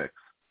Game 6.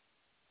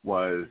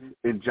 Was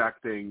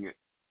injecting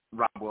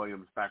Rob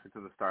Williams back into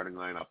the starting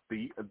lineup.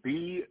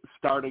 The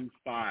starting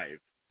five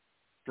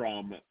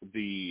from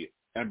the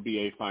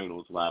NBA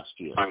Finals last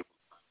year.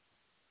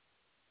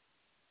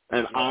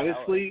 And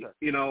honestly,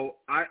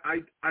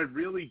 I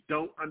really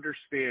don't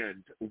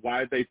understand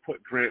why they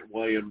put Grant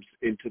Williams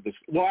into this.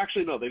 Well,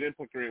 actually, no, they didn't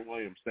put Grant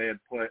Williams. They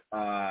had put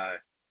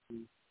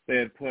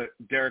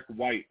Derek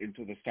White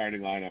into the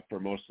starting lineup for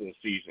most of the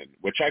season,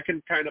 which I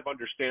can kind of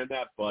understand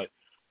that, but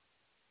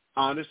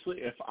honestly,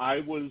 if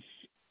I was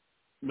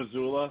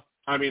Missoula,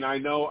 I mean, I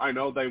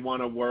know they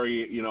want to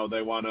worry,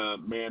 they want to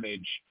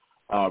manage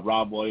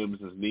Rob Williams'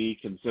 knee,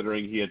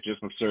 considering he had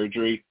just had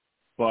surgery.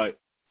 But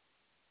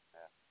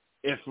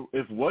if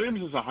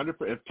Williams is 100%,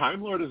 if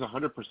Time Lord is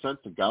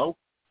 100% to go,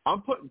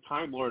 I'm putting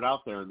Time Lord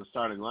out there in the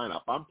starting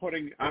lineup. I'm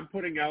putting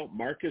out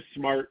Marcus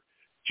Smart,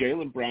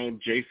 Jaylen Brown,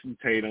 Jason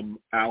Tatum,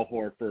 Al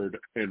Horford,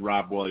 and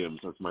Rob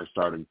Williams as my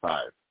starting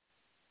five.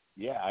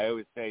 Yeah, I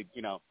always say,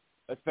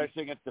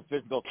 especially against the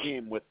physical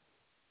team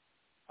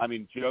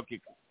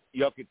Jokic,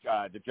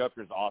 the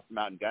Joker's awesome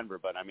out in Denver,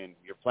 but,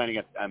 you're playing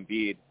against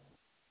Embiid.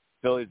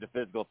 Philly's a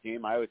physical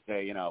team. I always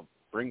say,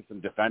 bring some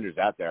defenders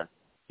out there.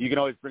 You can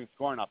always bring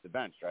scoring off the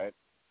bench, right?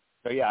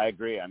 So, yeah, I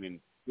agree.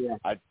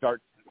 I'd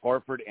start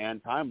Horford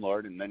and Time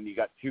Lord, and then you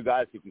got two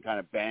guys who can kind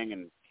of bang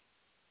and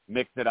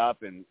mix it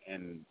up and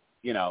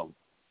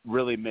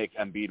really make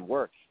Embiid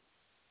work.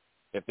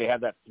 If they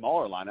have that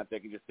smaller lineup, they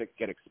can just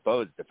get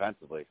exposed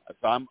defensively.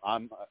 So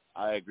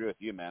I agree with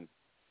you, man.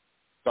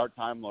 Start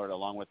Time Lord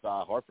along with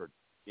Horford.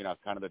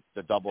 Kind of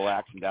the double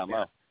action down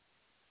low.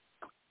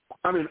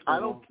 I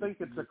don't think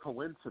it's a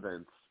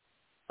coincidence.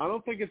 I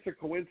don't think it's a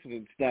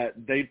coincidence that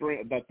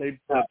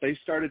they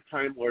started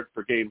Time Lord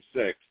for Game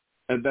 6,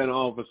 and then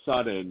all of a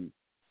sudden,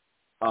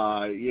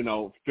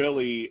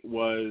 Philly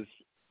was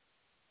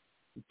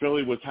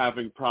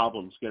having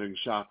problems getting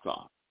shots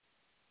off.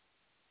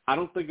 I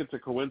don't think it's a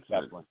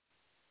coincidence.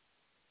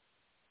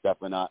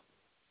 Definitely not.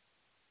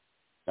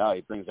 No,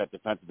 he brings that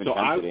defensive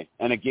intensity.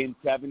 And a Game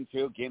 7,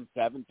 too. Game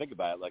 7, think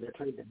about it. It's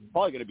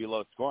probably going to be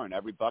low scoring.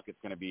 Every bucket's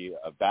going to be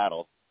a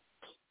battle.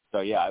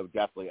 So, yeah,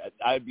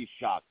 I'd be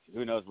shocked.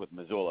 Who knows with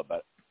Missoula,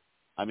 but,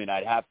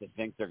 I'd have to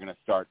think they're going to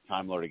start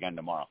Time Lord again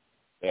tomorrow.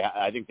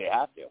 I think they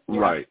have to.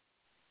 Right.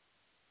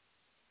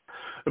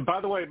 And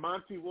by the way,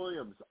 Monty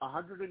Williams,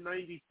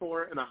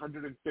 194 and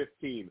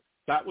 115.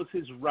 That was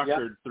his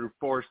record through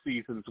 4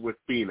 seasons with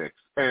Phoenix.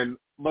 And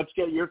let's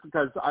get yours,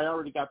 because I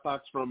already got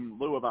thoughts from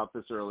Lou about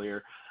this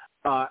earlier.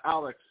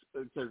 Alex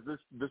says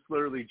this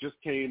literally just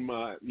came,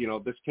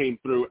 this came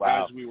through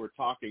as we were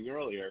talking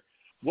earlier.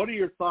 What are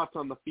your thoughts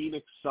on the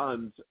Phoenix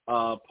Suns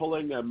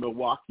pulling a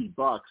Milwaukee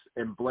Bucks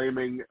and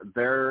blaming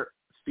their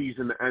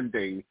season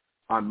ending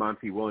on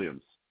Monty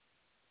Williams?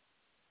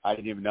 I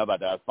didn't even know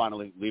about that. I was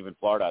finally leaving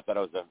Florida. I thought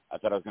I was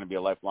going to be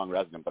a lifelong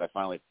resident, but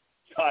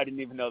I didn't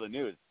even know the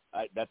news.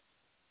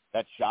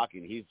 That's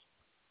shocking. He's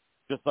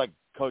just like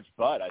Coach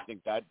Bud. I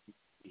think that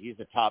he's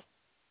a top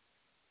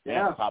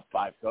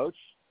 5 coach,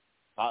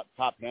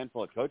 top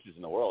handful of coaches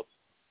in the world.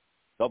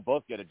 They'll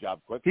both get a job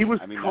quickly. He was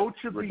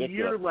Coach of the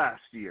Year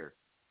last year.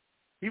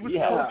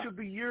 Coach of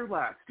the Year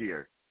last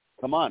year.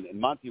 Come on, and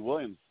Monty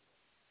Williams,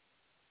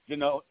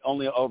 didn't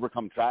only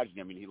overcome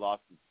tragedy. I mean, he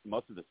lost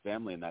most of his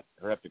family in that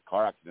horrific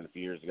car accident a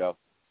few years ago.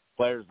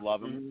 Players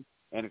love him.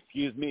 And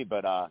excuse me,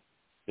 but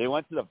they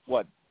went to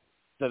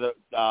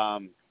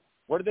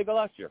where did they go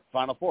last year?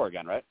 Final Four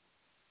again, right?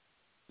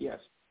 Yes.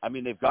 I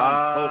mean, they've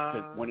gone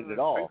close to winning it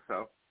all. I think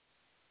so.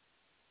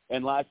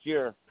 And last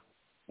year,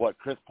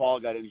 Chris Paul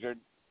got injured,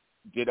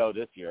 ditto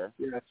this year.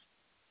 Yes. It's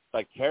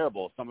like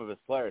terrible, some of his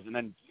players. And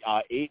then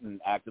Ayton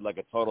acted like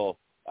a total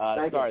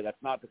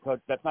that's not the coach.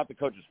 That's not the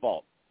coach's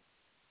fault.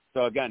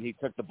 So again, he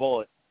took the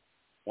bullet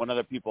when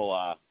other people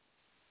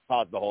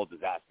caused the whole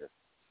disaster.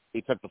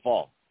 He took the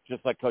fall,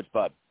 just like Coach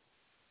Bud.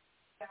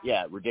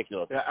 Yeah,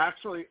 ridiculous. Yeah,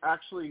 actually,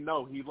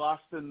 no. They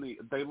lost in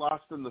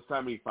the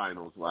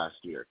semifinals last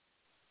year.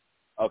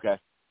 Okay,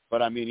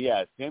 but I mean,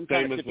 yeah, same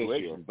kind Same of as this year.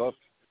 situation.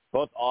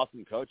 Both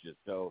awesome coaches.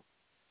 So,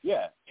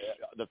 yeah,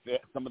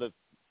 some of the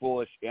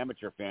foolish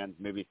amateur fans,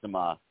 maybe some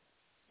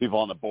people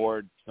on the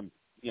board, some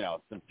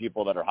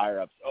people that are higher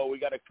ups. Oh, we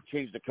got to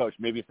change the coach.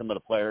 Maybe some of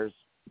the players,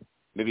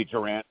 maybe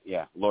Durant.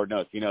 Yeah, Lord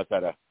knows he knows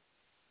how to,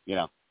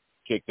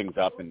 shake things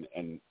up and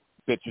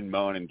bitch and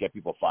moan and get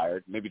people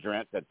fired. Maybe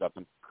Durant said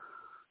something.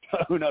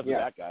 Who knows with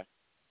that guy?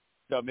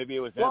 So maybe it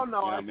was him. Well,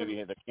 no,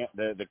 maybe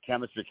the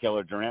chemistry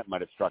killer Durant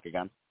might have struck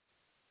again.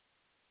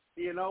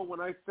 When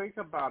I think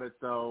about it,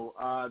 though,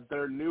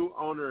 their new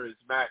owner is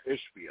Matt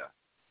Ishbia.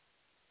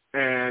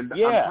 And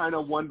I'm kind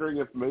of wondering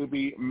if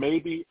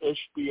maybe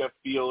Ishbia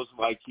feels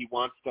like he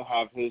wants to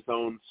have his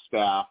own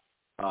staff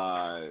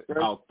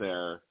out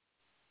there.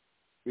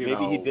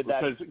 Maybe he did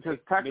that. Because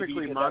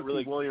technically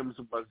Monty Williams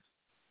was...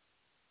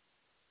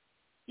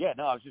 Yeah,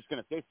 no, I was just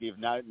going to say, Steve,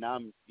 now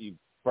you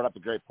brought up a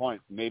great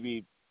point.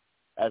 Maybe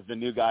as the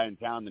new guy in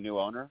town, the new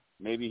owner,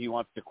 maybe he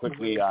wants to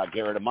quickly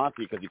get rid of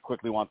Monty because he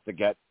quickly wants to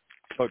get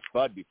Coach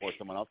Bud before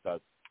someone else does.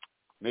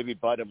 Maybe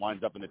Bud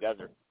winds up in the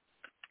desert.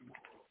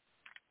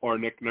 Or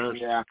Nick Nurse.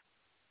 Yeah.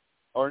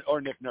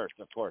 Or Nick Nurse,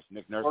 of course.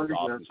 Nick Nurse is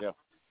awesome, too.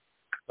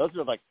 Those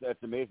are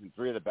that's amazing.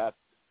 3 of the best,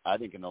 I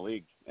think, in the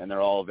league, and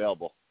they're all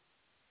available.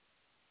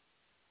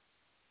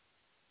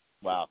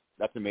 Wow,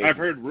 that's amazing. I've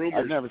heard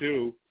rumors,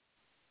 too.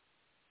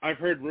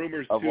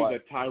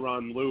 That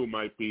Tyronn Lue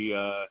might be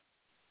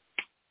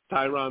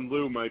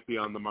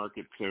on the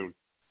market soon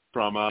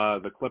from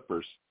the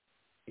Clippers.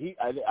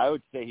 I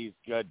would say he's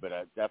good, but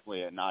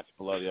definitely a notch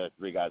below the other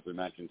 3 guys we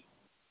mentioned.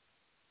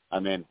 I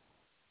mean,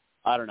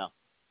 I don't know.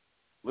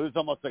 Lue's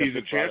almost like he's a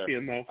big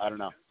champion, brother. though. I don't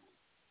know.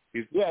 He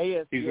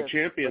is. He's a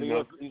champion,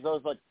 though. He's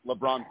always like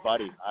LeBron's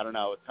buddy. I don't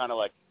know. It's kind of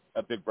like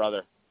a big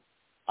brother.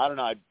 I don't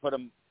know. I'd put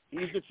him.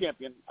 He's a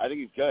champion. I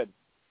think he's good.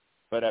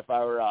 But if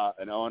I were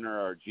an owner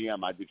or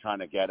GM, I'd be trying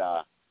to get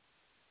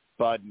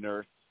Bud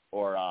Nurse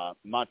or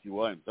Monty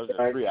Williams. Those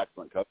are 3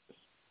 excellent coaches.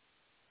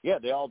 Yeah,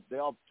 they all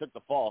took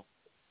the fall.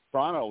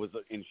 Toronto was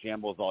in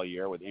shambles all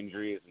year with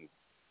injuries, and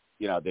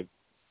they,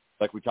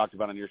 like we talked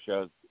about on your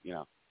shows,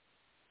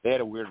 they had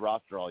a weird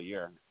roster all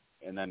year.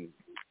 And then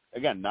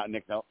again, not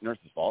Nick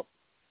Nurse's fault.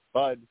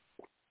 Bud,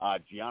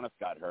 Giannis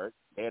got hurt.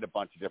 They had a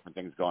bunch of different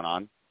things going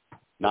on.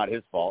 Not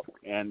his fault.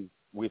 And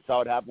we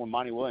saw it happen with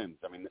Monty Williams.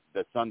 I mean,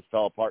 the Suns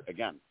fell apart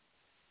again.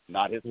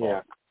 Not his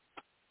fault.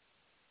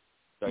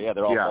 So yeah,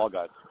 they're all fall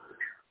guys.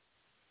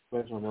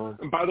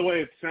 And by the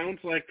way, it sounds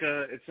like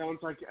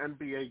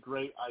NBA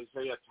great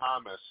Isaiah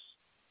Thomas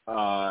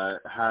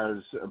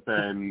has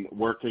been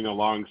working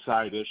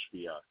alongside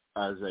Ishbia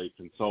as a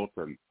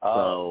consultant.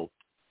 So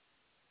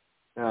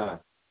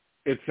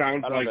it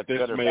sounds like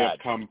this may have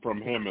come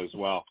from him as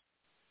well.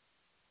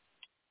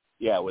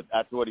 Yeah,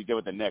 that's what he did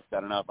with the Knicks.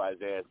 I don't know if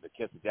Isaiah is the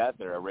kiss of death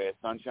or a ray of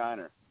sunshine,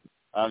 or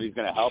I don't know if he's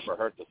going to help or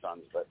hurt the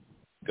Suns, but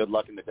good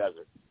luck in the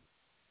desert.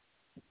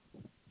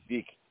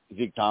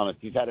 Zeke Thomas,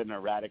 he's had an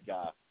erratic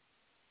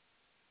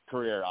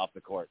career off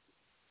the court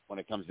when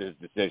it comes to his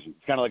decisions.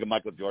 It's kind of like a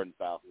Michael Jordan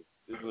style.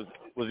 It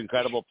was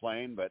incredible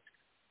playing, but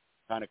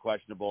kind of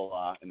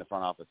questionable in the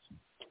front office.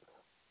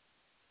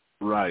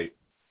 Right.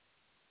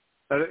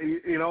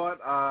 You know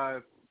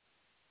what?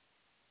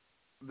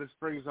 This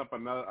brings up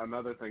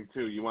another thing,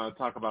 too. You want to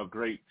talk about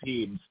great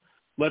teams.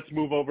 Let's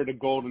move over to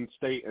Golden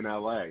State and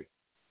L.A.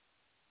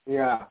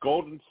 Yeah.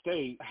 Golden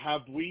State,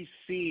 have we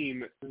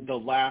seen the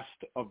last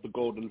of the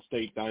Golden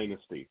State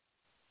dynasty?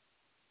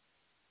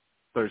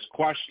 There's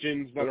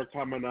questions that are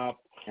coming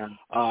up.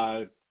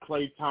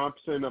 Klay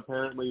Thompson,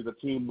 apparently the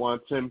team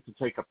wants him to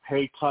take a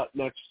pay cut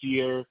next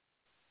year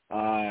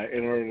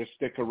in order to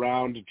stick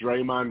around.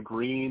 Draymond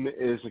Green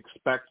is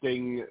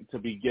expecting to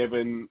be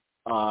given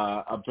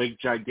a big,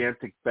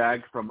 gigantic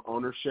bag from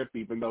ownership,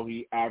 even though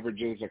he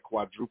averages a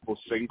quadruple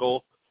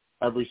single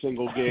every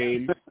single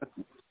game.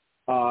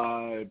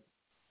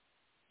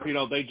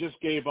 They just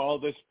gave all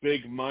this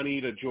big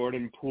money to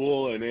Jordan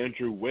Poole and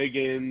Andrew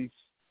Wiggins.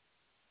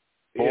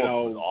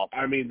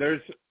 I mean,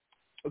 there's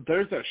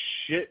a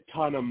shit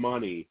ton of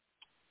money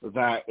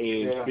that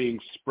is being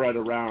spread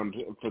around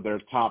for their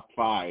top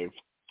 5,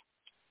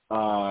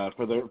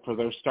 for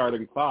their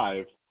starting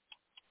 5,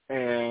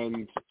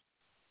 and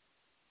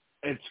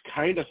it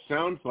kind of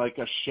sounds like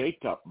a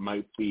shakeup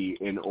might be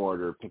in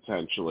order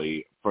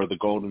potentially for the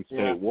Golden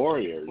State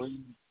Warriors.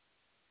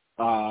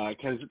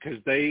 Because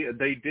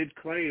they did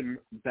claim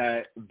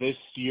that this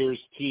year's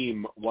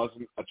team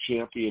wasn't a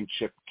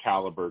championship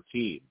caliber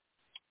team,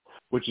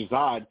 which is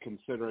odd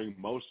considering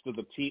most of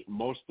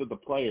the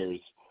players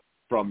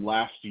from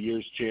last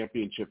year's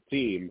championship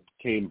team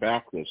came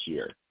back this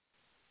year.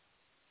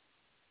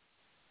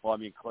 Well, I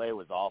mean, Clay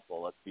was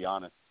awful. Let's be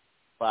honest.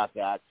 Class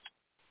act,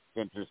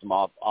 came through some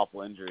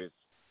awful injuries.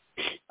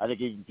 I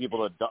think even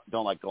people that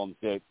don't like Golden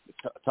State, it's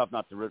tough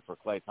not to root for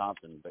Klay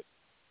Thompson. But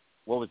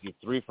what was he,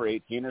 3 for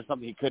 18 or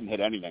something? He couldn't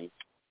hit anything.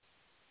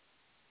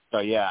 So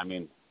yeah, I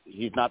mean,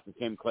 he's not the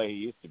same Klay he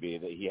used to be.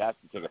 That he has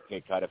to take a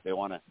pay cut if they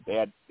want to.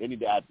 They need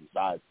to add some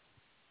size.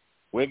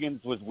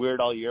 Wiggins was weird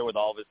all year with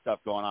all this stuff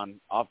going on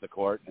off the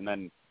court, and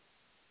then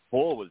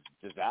Poole was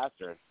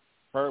disaster.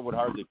 Kerr would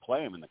hardly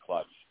play him in the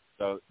clutch.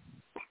 So,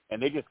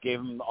 and they just gave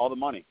him all the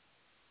money.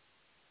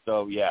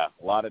 So yeah,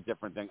 a lot of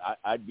different things.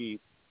 I'd be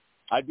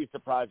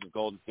surprised if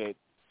Golden State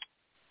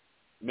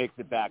makes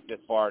it back this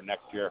far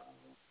next year.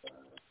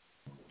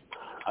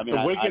 I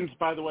mean, Wiggins,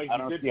 by the way,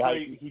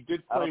 he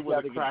did play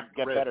with a cracked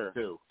rib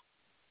too.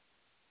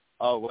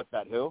 Oh, what's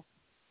that? Who?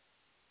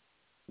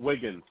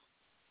 Wiggins.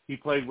 He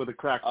played with a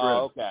cracked rib.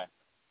 Oh, okay.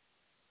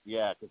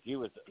 Yeah, because he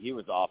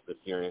was off the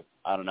series.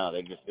 I don't know.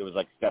 It was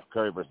like Steph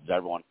Curry versus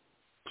everyone.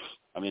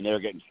 I mean, they were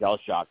getting shell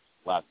shocked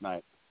last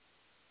night.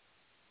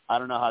 I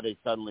don't know how they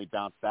suddenly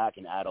bounce back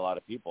and add a lot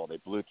of people. They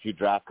blew 2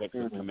 draft picks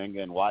with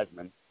Kuminga and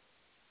Wiseman.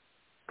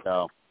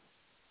 So,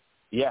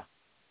 yeah.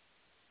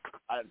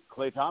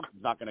 Klay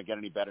Thompson's not going to get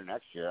any better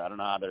next year. I don't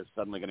know how they're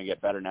suddenly going to get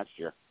better next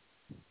year.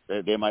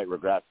 They might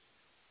regress.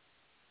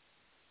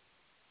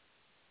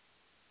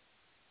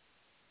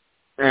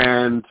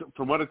 And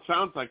from what it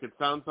sounds like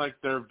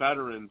their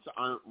veterans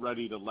aren't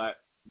ready to let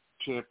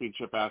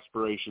championship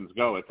aspirations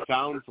go. It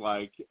sounds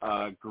like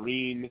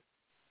Green,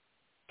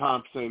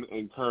 Thompson,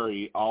 and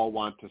Curry all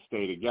want to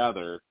stay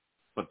together,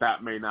 but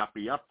that may not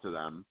be up to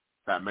them.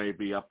 That may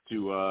be up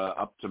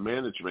to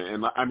management.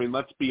 And I mean,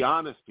 let's be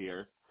honest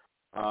here.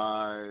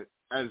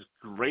 As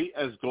great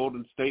as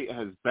Golden State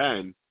has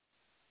been,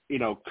 you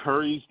know,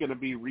 Curry's going to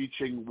be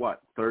reaching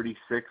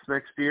 36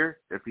 next year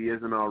if he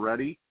isn't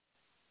already.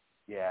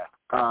 Yeah.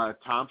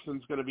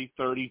 Thompson's going to be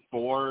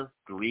 34.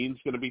 Green's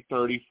going to be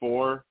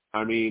 34.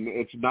 I mean,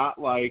 it's not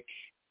like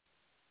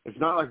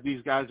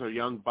these guys are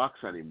young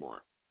bucks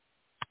anymore.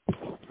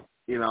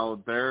 You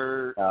know,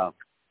 they're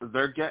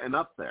getting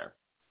up there.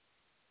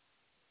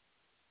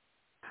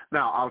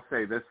 Now, I'll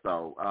say this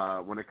though,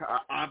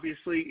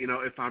 obviously, you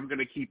know, if I'm going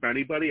to keep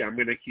anybody, I'm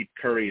going to keep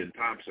Curry and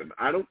Thompson.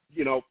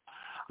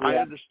 I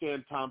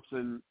understand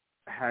Thompson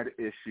had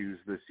issues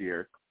this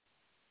year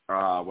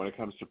when it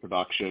comes to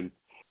production,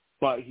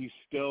 but he's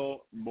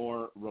still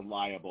more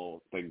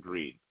reliable than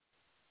Green.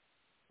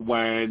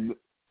 When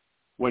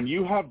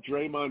you have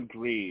Draymond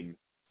Green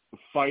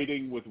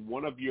fighting with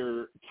one of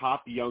your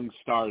top young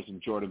stars in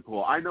Jordan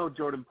Poole, I know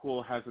Jordan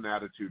Poole has an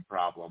attitude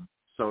problem,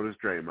 so does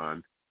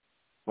Draymond,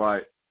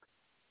 but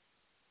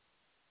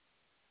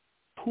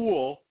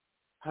Poole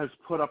has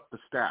put up the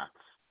stats.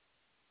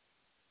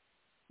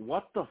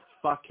 What the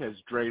fuck has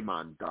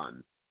Draymond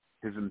done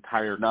his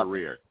entire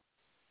career?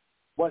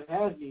 What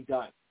has he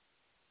done?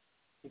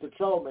 He's a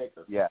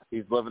troublemaker. Yeah,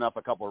 he's living up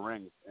a couple of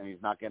rings, and he's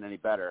not getting any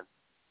better.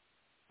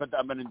 But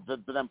I mean,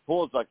 but then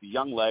Poole's like the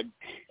young leg,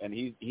 and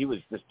he was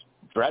just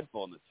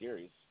dreadful in the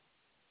series.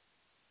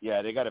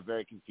 Yeah, they got a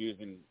very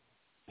confusing.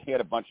 He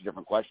had a bunch of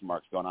different question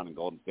marks going on in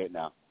Golden State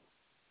now.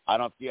 I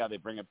don't see how they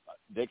bring it.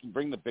 They can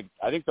bring the big.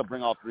 I think they'll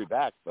bring all 3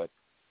 back, but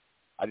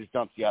I just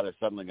don't see how they're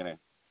suddenly going to,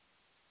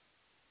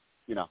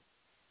 you know,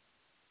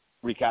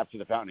 recapture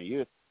the fountain of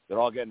youth. They're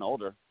all getting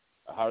older.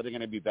 How are they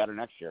going to be better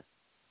next year?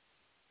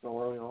 So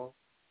early on.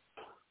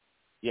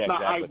 Yeah, No,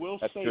 exactly.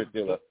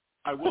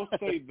 I will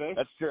say this.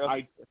 That's true.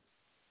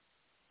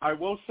 I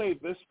will say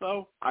this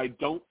though. I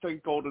don't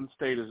think Golden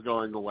State is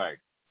going away.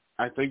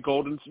 I think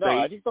Golden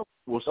State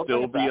will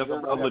still be a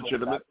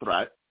legitimate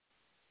threat.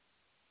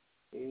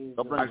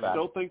 I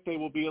still think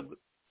they'll be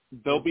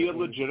a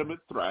legitimate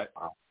threat.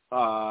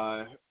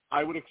 I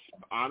would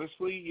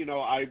honestly, you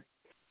know,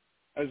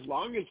 as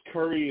long as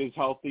Curry is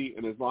healthy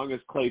and as long as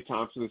Klay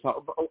Thompson is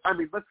healthy. I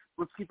mean,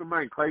 let's keep in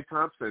mind Klay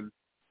Thompson,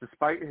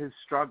 despite his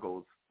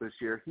struggles this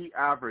year, he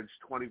averaged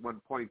 21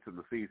 points in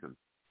the season.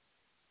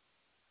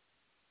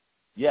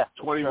 Yeah,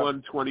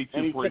 21,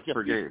 22 points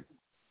per game.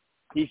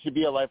 He should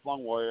be a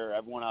lifelong Warrior.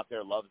 Everyone out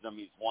there loves him.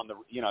 He's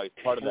he's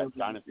part of that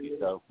dynasty.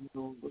 So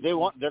they're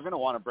going to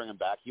want to bring him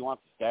back. He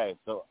wants to stay.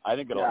 So I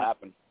think it'll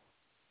happen.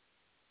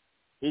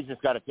 He's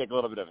just got to take a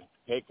little bit of a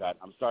pay cut.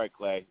 I'm sorry,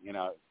 Klay. You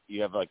know,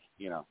 you have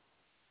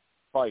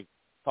probably a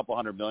couple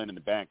 $100 million in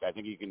the bank. I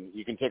think you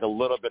can take a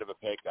little bit of a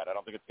pay cut. I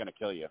don't think it's going to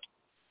kill you.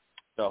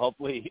 So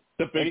hopefully,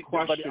 the big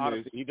question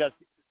is he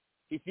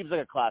seems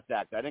like a class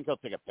act. I think he'll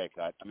take a pay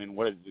cut. I mean,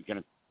 what is he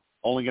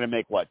only going to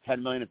make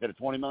 $10 million instead of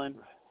 $20 million?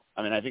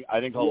 I mean, I think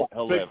he'll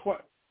live.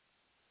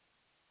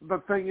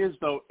 The thing is,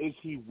 though, is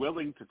he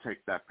willing to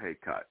take that pay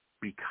cut?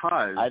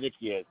 Because I think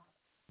he is.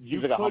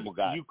 He's like a humble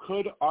guy. You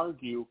could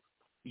argue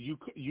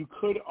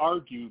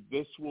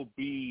this will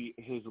be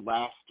his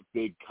last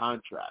big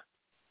contract.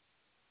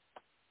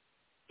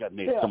 got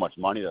made so much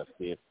money, though,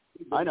 Steve.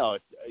 I know.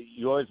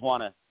 You always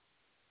want to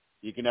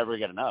 – you can never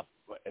get enough,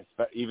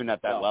 even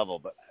at that level.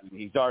 But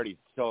he's already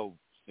so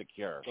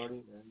secure.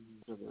 You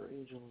know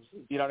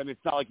what I mean?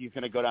 It's not like he's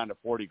going to go down to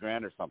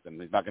 $40,000 or something.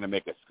 He's not going to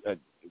make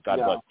God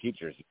bless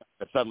teachers.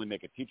 Suddenly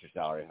make a teacher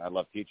salary. I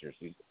love teachers.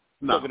 He's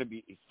still going to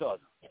be – he still has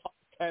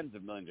tens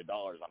of millions of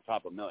dollars on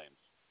top of millions.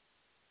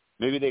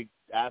 Maybe they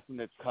ask him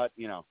to cut,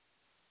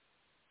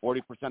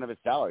 40% of his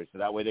salary so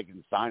that way they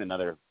can sign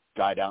another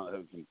guy down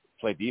who can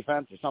play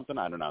defense or something.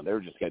 I don't know. They were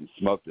just getting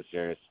smoked this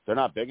series. They're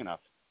not big enough,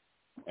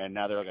 and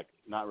now they're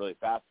not really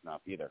fast enough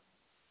either.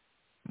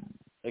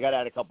 They got to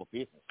add a couple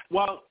pieces.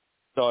 Well,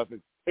 so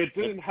it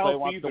didn't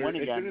help either.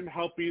 It didn't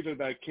help either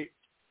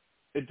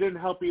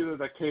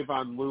that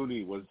Kayvon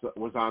Looney was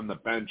on the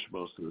bench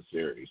most of the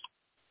series.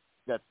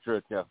 That's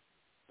true too.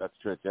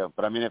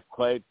 But I mean, if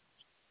Clay,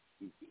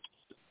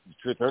 the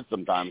truth hurts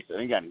sometimes.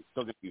 And again, he's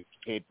still going to be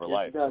paid for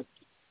life.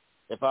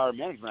 If I were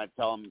management, I'd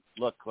tell him,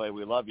 look, Clay,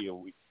 we love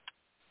you.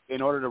 In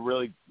order to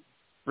really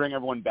bring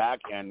everyone back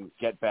and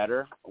get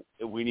better,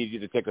 we need you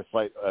to take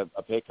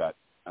a pay cut.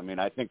 I mean,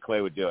 I think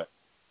Clay would do it.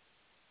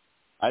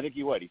 I think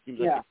he would. He seems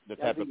like the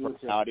type of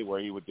personality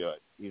where he would do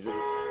it.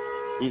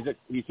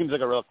 He seems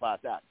like a real class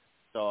act.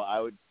 So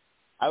I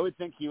would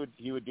think he would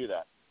do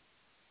that.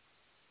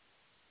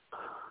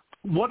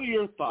 What are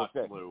your thoughts,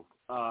 Lou?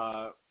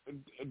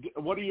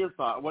 What are your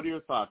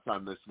thoughts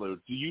on this, Lou?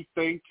 Do you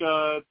think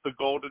the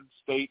Golden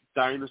State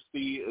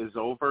dynasty is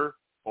over,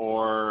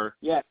 or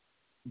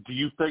do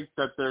you think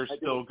that there's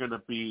still going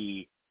to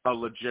be a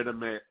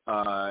legitimate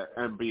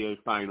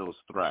NBA Finals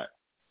threat?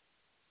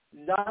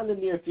 Not in the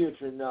near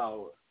future,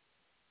 no.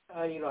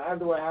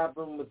 After what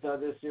happened with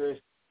this series,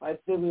 I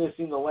think we've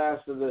seen the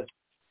last of the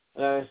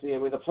dynasty. I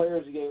mean, the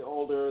players are getting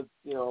older.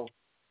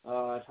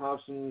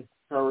 Thompson,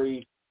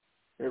 Curry.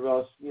 Everybody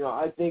else,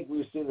 I think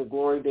we've seen the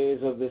glory days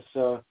of this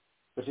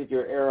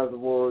particular era of the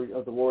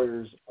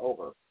Warriors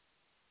over.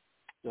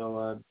 So,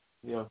 I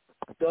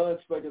don't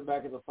expect them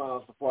back in the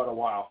finals for quite a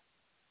while.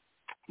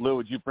 Lou,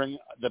 would you bring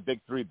the big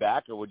three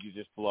back, or would you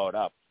just blow it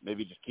up?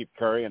 Maybe just keep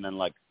Curry and then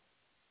let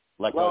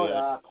go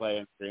of Clay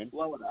and Green.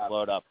 Blow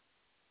it up.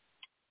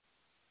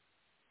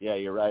 Yeah,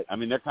 you're right. I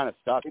mean, they're kind of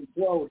stuck.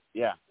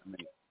 Yeah, I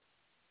mean,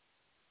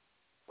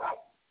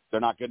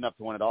 they're not good enough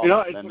to win it all.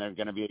 Then they're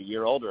going to be a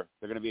year older.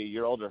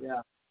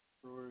 Yeah.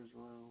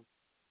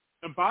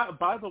 And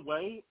by the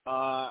way,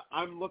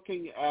 I'm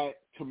looking at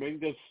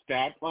Kuminga's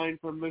stat line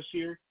from this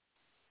year.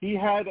 He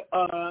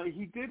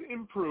did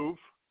improve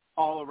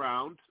all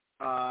around.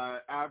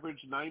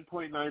 Averaged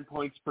 9.9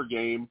 points per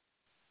game,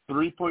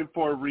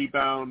 3.4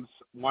 rebounds,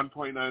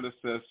 1.9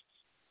 assists.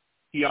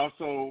 He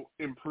also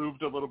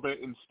improved a little bit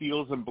in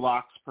steals and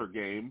blocks per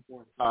game.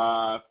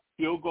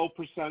 Field goal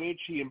percentage,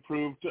 he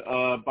improved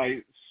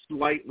by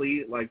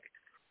slightly.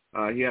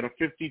 He had a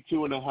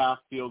 52.5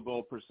 field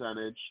goal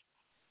percentage,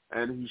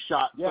 and he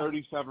shot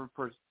 37%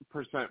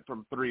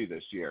 from three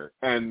this year.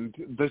 And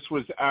this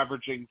was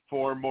averaging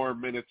 4 more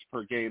minutes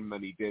per game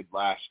than he did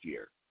last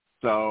year.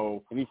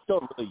 So, and he's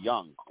still really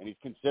young, and he's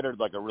considered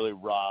like a really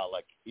raw,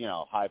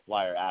 high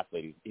flyer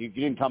athlete. He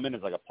didn't come in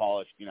as like a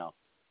polished, 3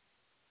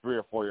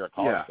 or 4 year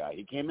college guy.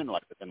 He came in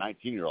like a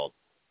 19-year-old.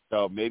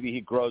 So maybe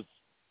he grows,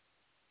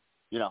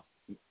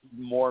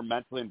 more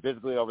mentally and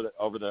physically over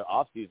the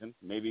off season.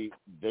 Maybe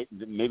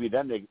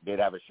then they'd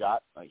have a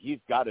shot. He's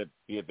got to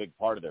be a big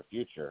part of their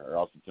future, or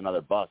else it's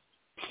another bust.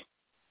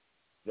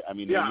 I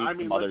mean,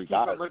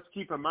 let's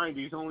keep in mind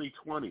he's only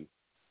 20.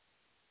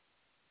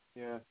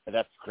 Yeah,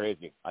 that's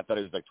crazy. I thought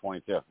he was like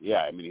 22.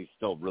 Yeah, I mean he's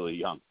still really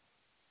young.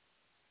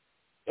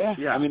 Yeah.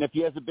 I mean if he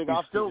has a big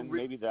off season,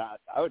 maybe that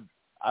I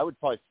would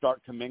probably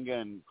start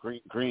Kuminga and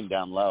Green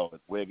down low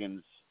with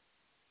Wiggins,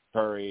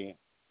 Curry,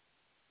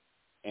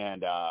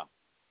 and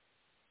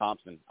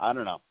Thompson. I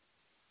don't know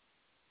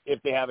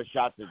if they have a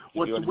shot to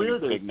do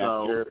anything big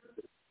next year.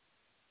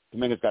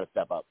 Kuminga's got to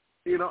step up.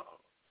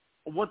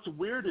 What's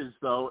weird is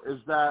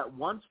that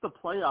once the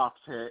playoffs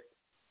hit,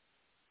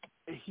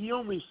 he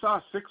only saw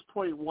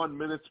 6.1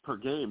 minutes per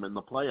game in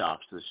the playoffs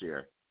this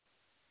year.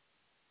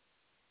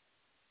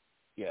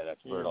 Yeah,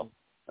 that's brutal.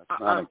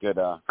 That's not a good.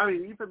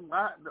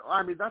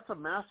 That's a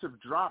massive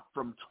drop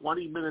from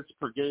 20 minutes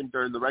per game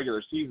during the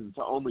regular season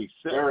to only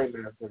 6. Very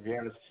massive,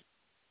 yes.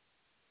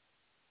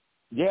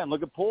 Yeah, and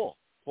look at Poole.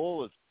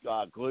 Poole is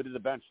glued to the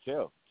bench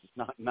too. It's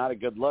just not a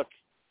good look.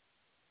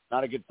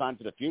 Not a good sign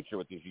for the future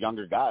with these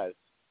younger guys.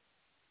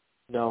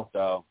 No.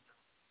 So,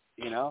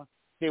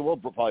 they will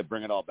probably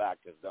bring it all back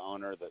because the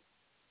owner,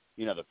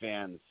 the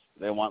fans,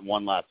 they want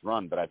one last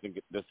run. But I think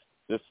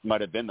this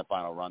might have been the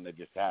final run they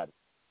just had.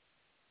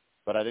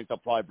 But I think they'll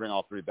probably bring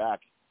all 3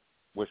 back,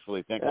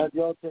 wishfully thinking.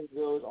 All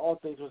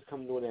things must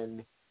come to an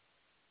end.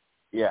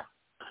 Yeah.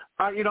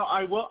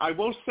 I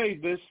will say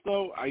this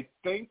though. I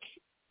think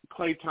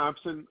Klay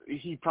Thompson,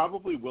 he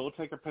probably will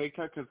take a pay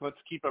cut because let's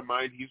keep in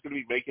mind he's going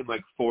to be making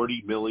like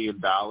 $40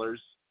 million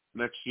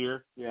next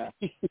year. Yeah.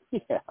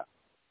 Yeah.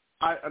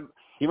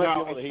 He might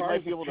be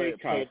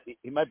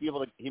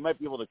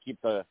able to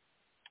keep the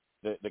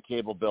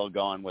cable bill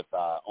going with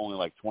only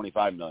like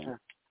 $25 million.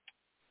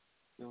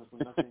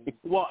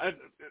 Well,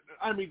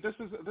 I mean, this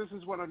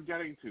is what I'm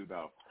getting to,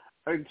 though.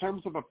 In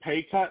terms of a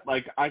pay cut,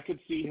 like I could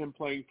see him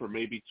playing for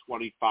maybe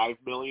 $25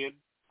 million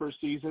per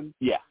season.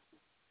 Yeah.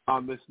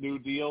 On this new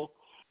deal,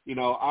 you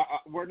know,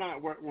 when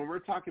we're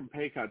talking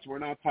pay cuts, we're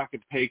not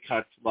talking pay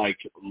cuts like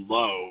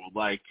low,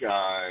 like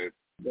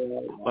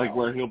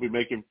where he'll be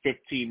making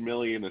 $15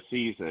 million a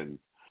season.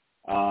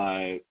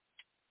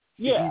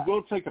 He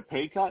will take a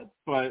pay cut,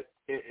 but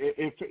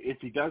if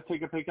he does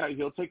take a pay cut,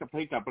 he'll take a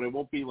pay cut, but it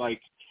won't be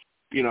like,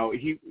 you know,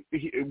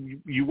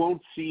 you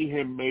won't see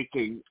him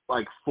making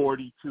like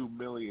 $42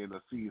 million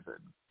a season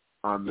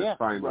on this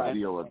final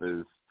deal of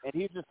his. And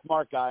he's a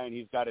smart guy, and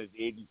he's got his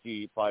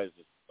agency, probably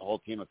his whole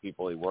team of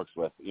people he works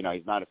with. You know,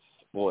 he's not a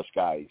foolish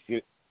guy.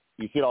 You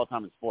see it all the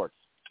time in sports.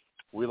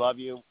 We love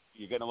you.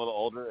 You're getting a little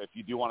older. If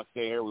you do want to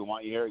stay here, we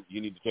want you here. You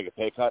need to take a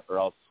pay cut, or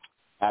else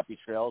happy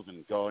trails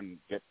and go and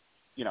get,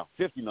 you know,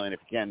 $50 million if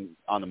you can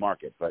on the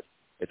market. But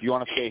if you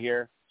want to stay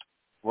here,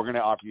 we're going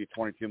to offer you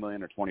 $22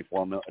 million or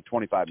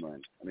 $25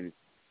 million. I mean,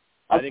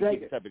 I think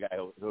he's the type of guy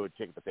who would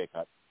take the pay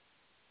cut.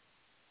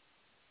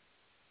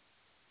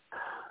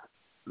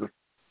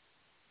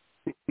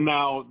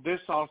 Now, this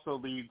also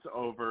leads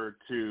over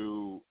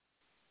to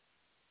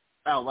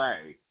LA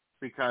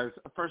because,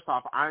 first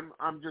off, I'm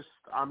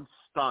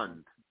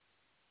stunned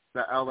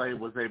that LA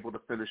was able to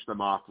finish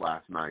them off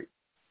last night.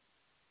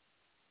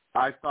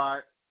 I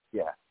thought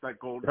that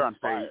Golden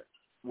State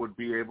would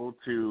be able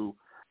to.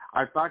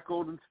 I thought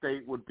Golden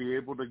State would be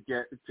able to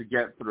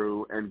get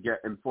through and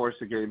force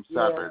a Game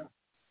 7,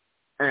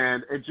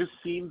 and it just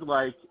seemed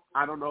like,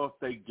 I don't know if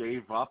they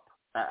gave up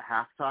at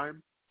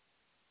halftime.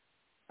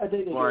 I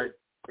think they but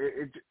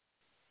it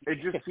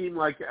just seemed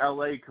like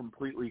LA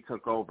completely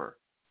took over.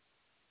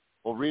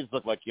 Well, Reeves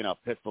looked like, you know,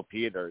 Pistol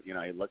Pete, or, you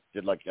know, he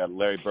did like a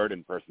Larry Bird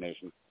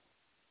impersonation.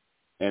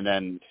 And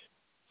then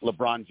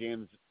LeBron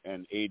James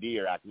and AD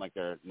are acting like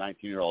they're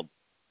 19-year-old.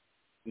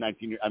 I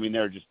mean,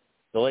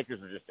 the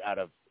Lakers are just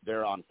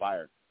they're on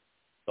fire.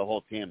 The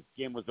whole team.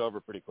 Game was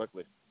over pretty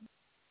quickly.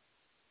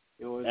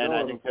 And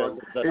I think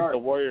the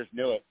Warriors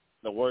knew it.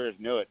 The Warriors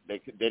knew it. They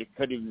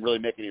couldn't even really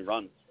make any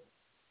runs.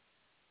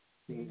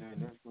 I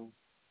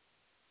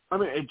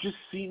mean, it just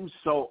seems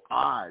so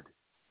odd.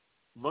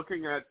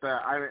 Looking at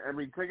I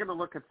mean, taking a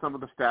look at some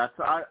of the stats,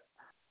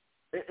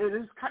 it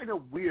is kind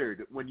of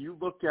weird when you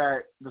look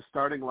at the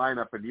starting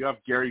lineup and you have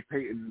Gary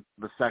Payton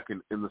II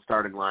in the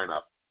starting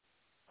lineup.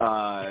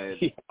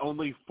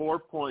 Only 4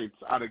 points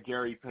out of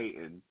Gary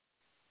Payton.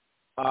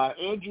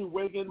 Andrew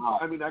Wiggins,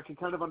 I mean, I can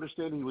kind of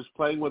understand he was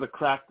playing with a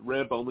cracked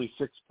rib, only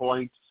 6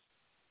 points.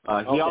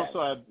 He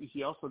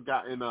also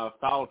got in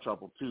foul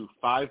trouble too,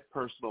 5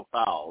 personal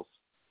fouls.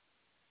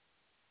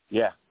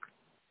 Yeah.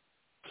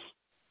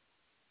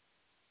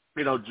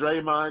 You know,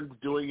 Draymond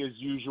doing his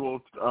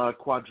usual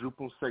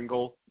quadruple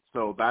single,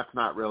 so that's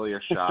not really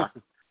a shock.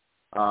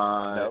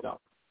 No.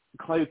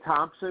 Klay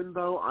Thompson,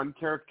 though,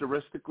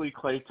 uncharacteristically,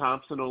 Klay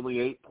Thompson only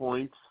 8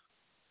 points.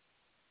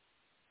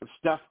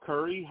 Steph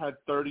Curry had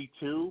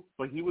 32,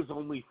 but he was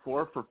only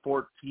 4 for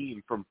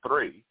 14 from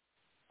 3.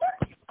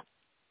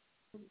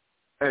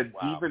 And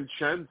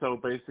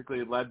DiVincenzo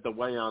basically led the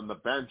way on the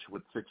bench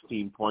with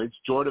 16 points.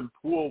 Jordan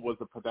Poole was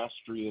a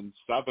pedestrian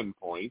 7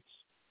 points.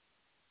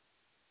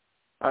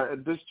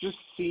 This just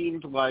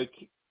seemed like,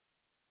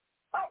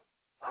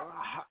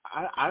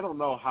 I don't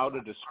know how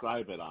to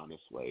describe it,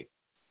 honestly.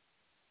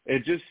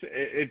 It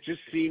just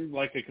seemed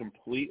like a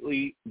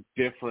completely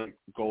different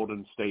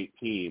Golden State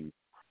team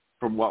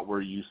from what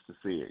we're used to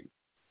seeing.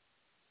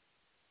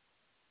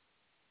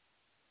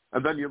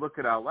 And then you look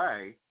at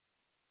LA,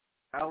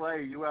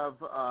 you have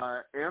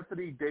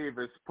Anthony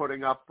Davis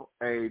putting up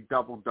a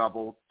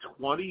double-double,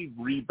 20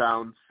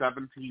 rebounds,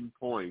 17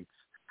 points,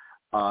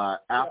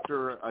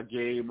 after a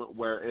game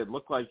where it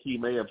looked like he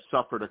may have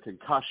suffered a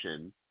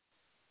concussion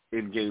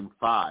in Game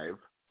 5.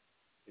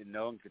 And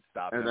no one could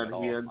stop him. And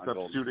then he ends up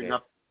suiting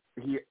up.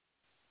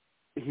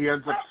 He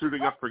ends up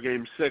suiting up for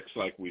Game 6,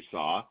 like we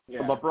saw. Yeah.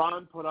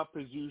 LeBron put up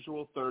his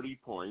usual 30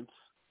 points,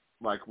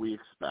 like we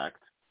expect.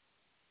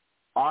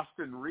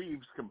 Austin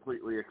Reeves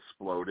completely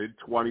exploded,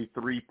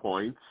 23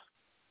 points.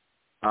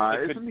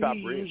 Isn't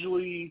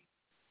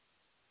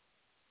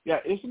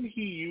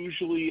he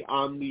usually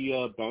on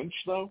the bench,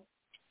 though?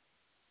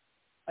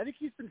 I think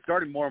he's been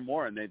starting more and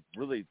more, and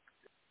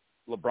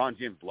LeBron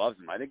James loves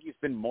him. I think he's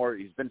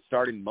been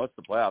starting most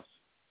of the playoffs.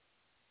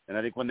 And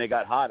I think when they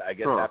got hot, I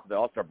guess after the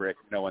All-Star break,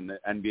 you know, when the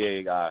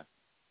NBA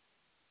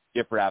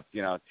gift wrapped,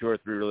 you know, 2 or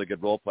 3 really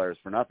good role players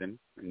for nothing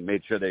and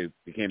made sure they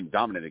became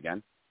dominant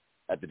again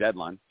at the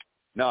deadline.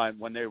 No, and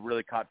when they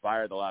really caught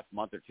fire the last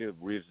month or two,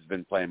 Reeves has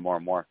been playing more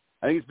and more.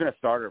 I think he's been a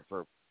starter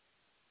for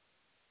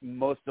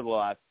most of the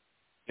last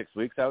 6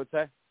 weeks, I would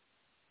say,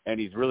 and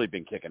he's really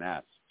been kicking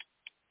ass.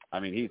 I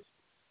mean,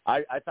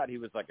 I thought he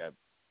was like a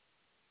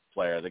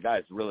player. The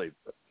guy's really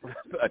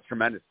a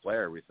tremendous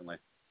player recently.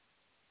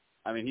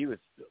 I mean, he was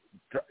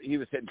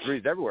hitting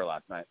threes everywhere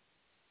last night.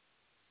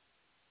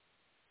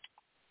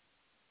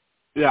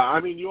 Yeah, I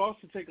mean, you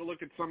also take a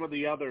look at some of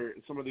the other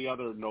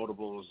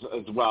notables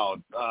as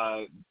well.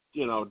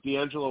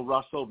 D'Angelo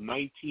Russell,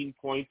 19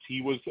 points.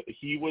 He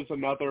was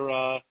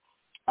another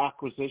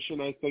acquisition,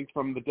 I think,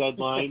 from the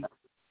deadline.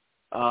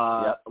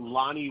 Yep.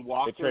 Lonnie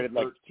Walker,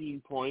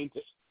 13 points.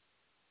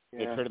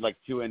 They traded like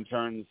 2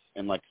 interns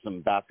and like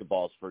some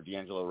basketballs for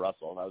D'Angelo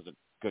Russell. That was a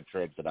good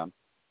trade for them.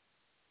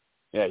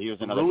 Yeah, he was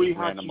another Rui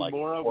random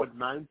Hachimura with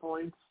 9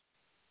 points.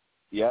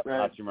 Yep,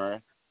 right.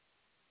 Hachimura.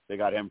 They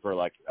got him for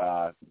like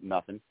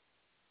nothing.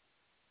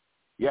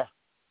 Yeah,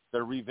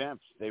 they're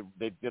revamped. They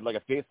did like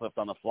a facelift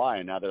on the fly,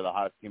 and now they're the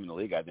hottest team in the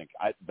league. I think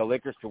the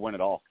Lakers could win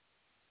it all.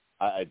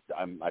 I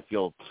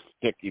feel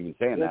sick even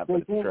saying that,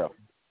 but it's true.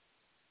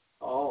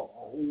 Oh,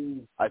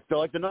 I still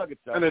like the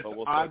Nuggets, though. And it's but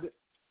we'll odd. see.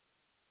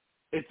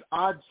 It's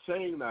odd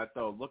saying that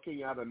though.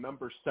 Looking at a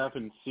number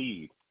 7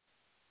 seed,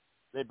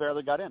 They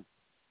barely got in.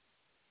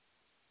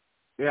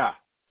 yeah,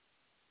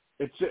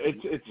 it's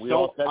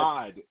so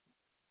odd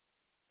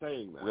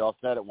saying that. We all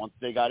said it. Once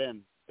they got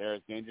in, they're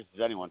as dangerous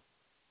as anyone.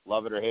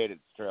 Love it or hate it,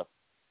 it's true.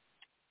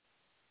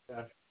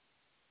 yeah.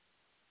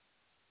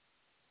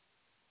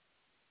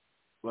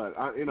 But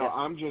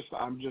I'm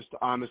just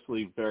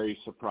honestly very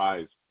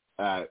surprised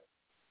at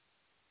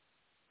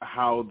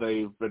how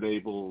they've been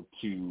able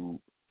to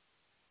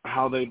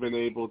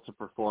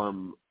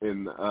perform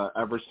in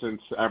ever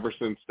since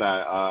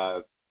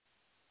that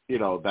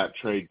that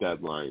trade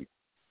deadline.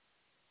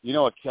 You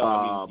know what killed?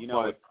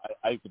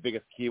 I think the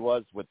biggest key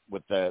was with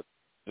the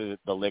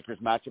Lakers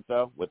matchup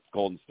though with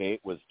Golden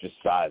State was just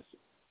size.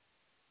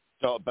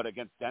 So, but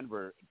against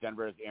Denver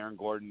has Aaron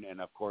Gordon and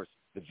of course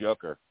the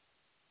Joker,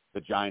 the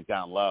giant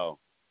down low.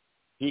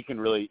 He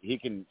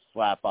can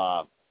slap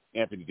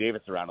Anthony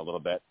Davis around a little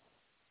bit.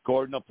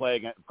 Gordon will play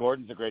against.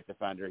 Gordon's a great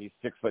defender. He's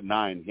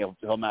 6'9".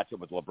 He'll match up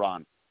with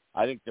LeBron.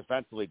 I think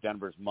defensively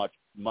Denver's much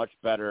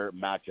better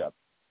matchup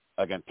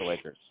against the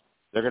Lakers.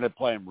 They're going to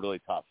play him really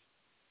tough.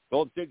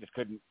 Golden State just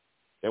couldn't.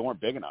 They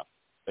weren't big enough.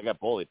 They got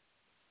bullied.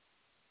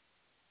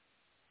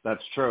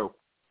 That's true.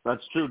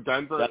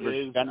 Denver's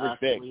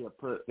big.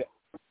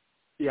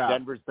 Yeah,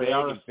 Denver's big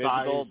and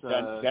physical.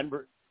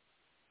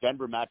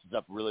 Denver matches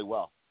up really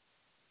well.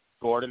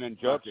 Gordon and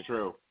Joker. That's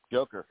true.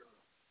 Joker.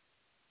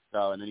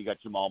 So, and then you got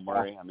Jamal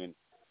Murray. I mean,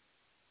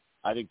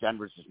 I think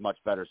Denver's just much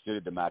better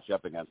suited to match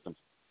up against them.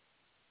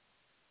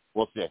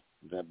 We'll see.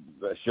 The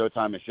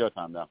Showtime is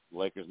Showtime, though. The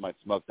Lakers might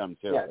smoke them,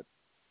 too. Yeah. But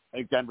I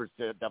think Denver's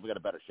definitely got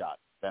a better shot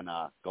than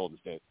Golden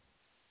State.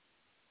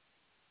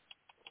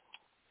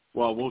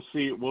 Well, we'll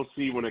see. We'll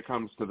see when it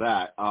comes to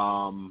that.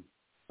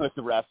 With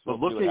the refs, but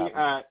we'll looking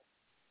at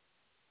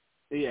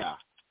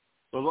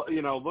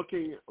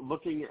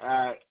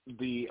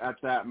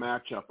that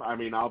matchup, I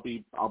mean, I'll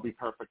be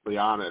perfectly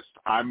honest.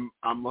 I'm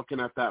looking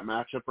at that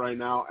matchup right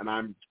now, and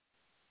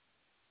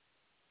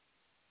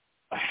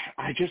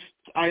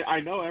I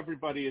know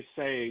everybody is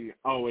saying,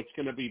 oh, it's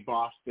going to be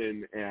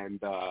Boston,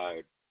 and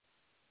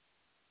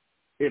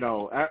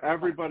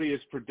everybody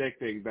is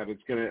predicting that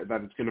it's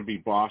going to be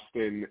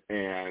Boston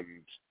and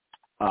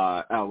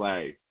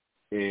LA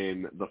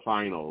in the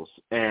finals,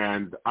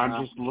 and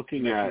I'm just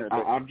looking at it,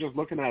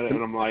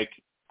 and I'm like,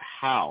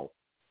 how?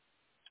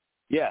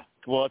 Yeah,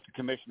 well, it's a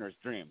commissioner's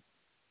dream.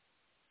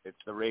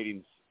 It's the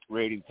ratings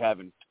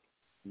heaven,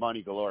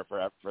 money galore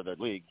for the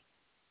league.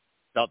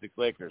 Celtics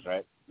Lakers,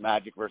 right?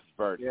 Magic versus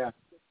Bird. Yeah.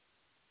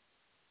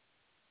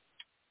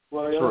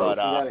 Well, you'll see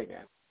that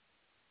again.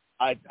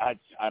 I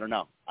don't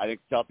know. I think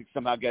Celtics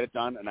somehow get it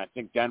done, and I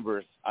think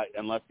Denver's,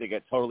 unless they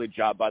get totally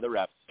jobbed by the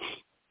refs,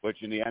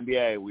 which in the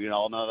NBA, we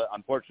all know that,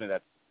 unfortunately,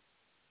 that's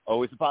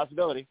always a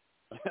possibility.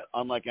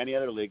 Unlike any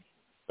other league,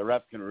 the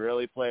refs can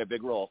really play a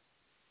big role.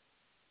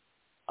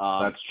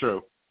 That's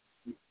true.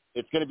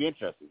 It's going to be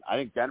interesting. I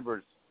think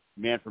Denver's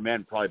man for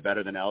man probably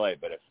better than LA,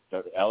 but if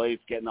LA's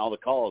getting all the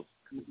calls,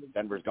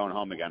 Denver's going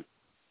home again.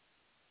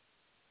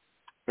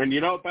 And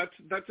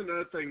that's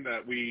another thing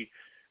that we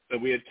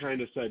had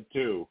kind of said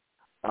too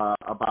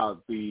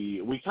about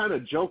we kind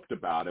of joked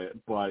about it,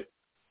 but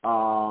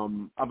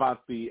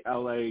about the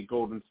LA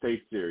Golden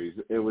State series.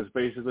 It was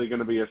basically going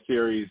to be a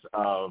series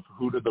of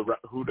who does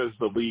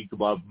the league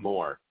love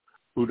more?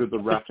 Who do the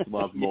refs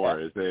love more?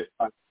 Yeah.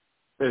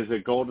 Is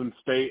it Golden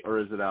State or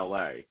is it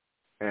LA?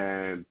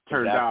 And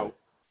turned out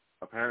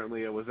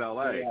apparently it was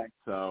LA. Yeah.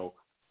 So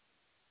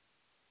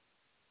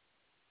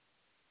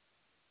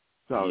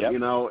yep.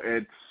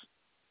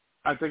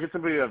 I think it's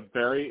going to be a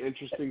very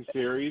interesting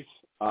series.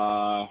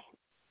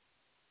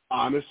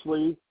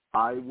 Honestly,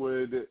 I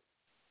would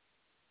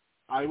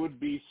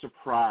be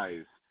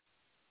surprised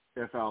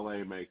if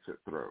LA makes it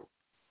through.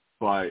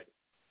 But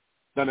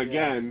then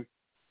again,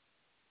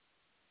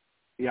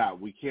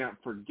 we can't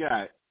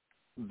forget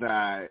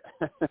that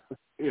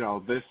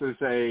this is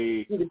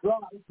a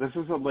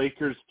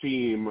Lakers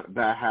team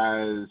that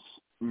has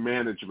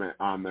management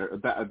on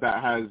that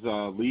has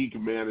league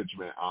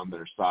management on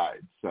their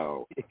side.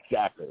 So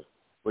exactly,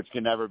 which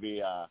can never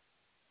be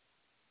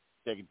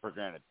taken for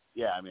granted.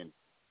 Yeah, I mean,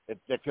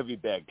 it could be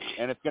big,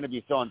 and it's going to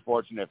be so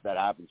unfortunate if that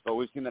happens. But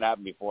we've seen that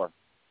happen before.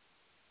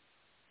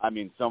 I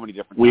mean, so many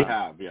different times. We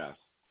have, yes.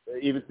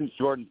 even since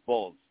Jordan's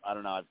Bulls, I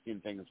don't know, I've seen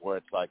things where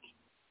it's like,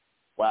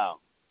 wow,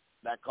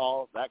 that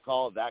guy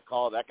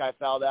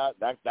fouled out.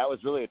 That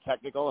was really a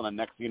technical, and then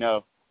next thing you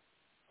know,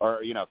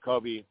 or,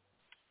 Kobe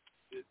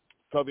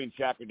and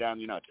Shaq are down,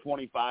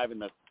 25 in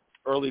the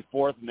early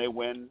fourth, and they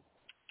win,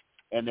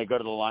 and they go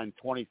to the line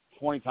 20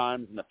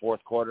 times in the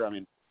fourth quarter. I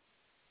mean,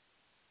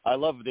 I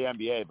love the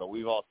NBA, but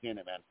we've all seen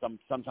it, man.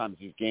 Sometimes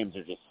these games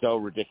are just so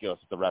ridiculous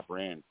with the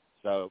refereeing.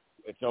 So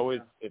it could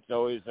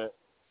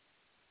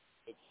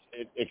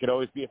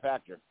always be a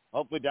factor.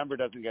 Hopefully Denver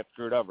doesn't get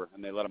screwed over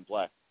and they let them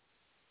play.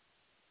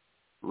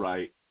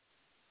 Right.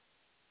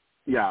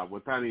 Yeah,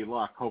 with any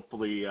luck,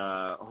 hopefully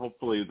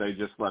they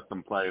just let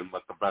them play and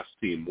let the best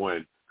team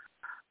win.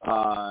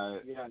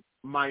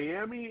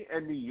 Miami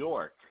and New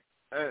York.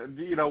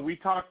 We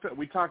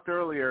talked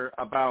earlier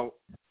about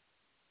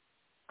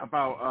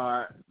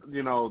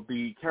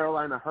the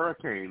Carolina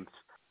Hurricanes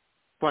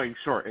playing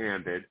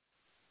shorthanded.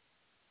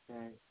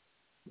 Okay.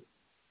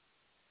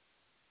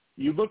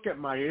 You look at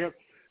Miami.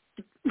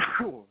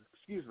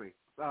 Excuse me.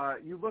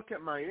 You look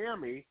at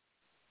Miami,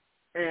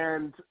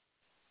 and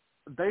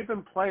they've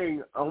been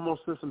playing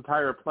almost this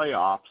entire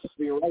playoffs.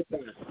 You're right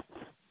there.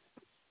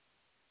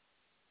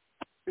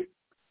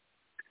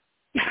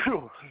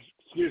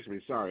 Excuse me.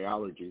 Sorry,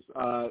 allergies.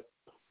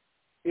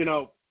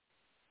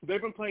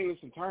 They've been playing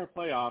this entire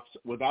playoffs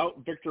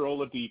without Victor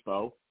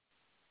Oladipo,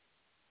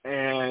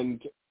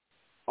 and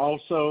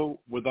also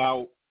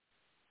without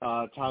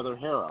Tyler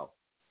Herro.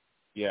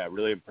 Yeah,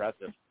 really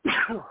impressive.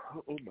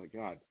 Oh my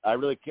God!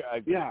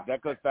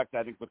 That goes back to,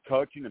 I think, with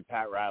coaching and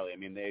Pat Riley. I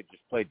mean, they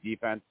just play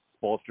defense.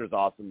 Spoelstra's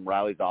awesome.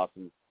 Riley's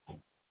awesome.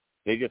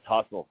 They just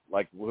hustle.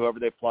 Like whoever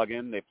they plug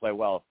in, they play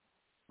well.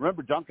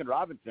 Remember Duncan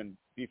Robinson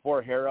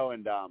before Herro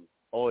and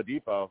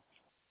Oladipo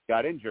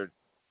got injured.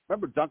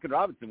 Remember Duncan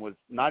Robinson was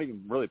not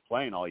even really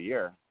playing all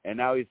year, and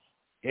now he's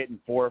hitting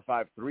 4 or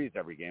 5 threes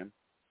every game.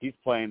 He's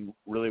playing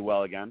really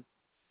well again.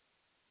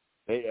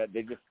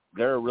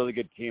 They're a really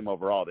good team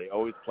overall. They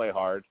always play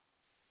hard.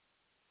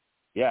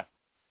 Yeah.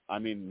 I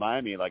mean,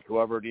 Miami, like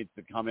whoever needs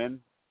to come in,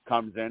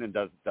 comes in and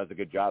does a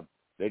good job.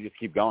 They just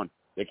keep going.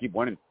 They keep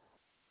winning.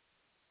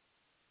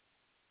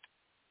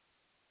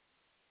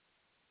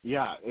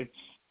 Yeah, it's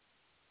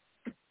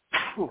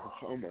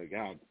oh my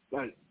God.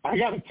 I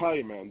got to tell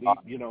you, man,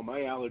 my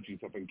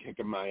allergies have been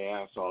kicking my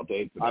ass all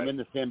day today. I'm in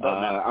the same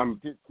boat, man.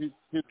 I'm two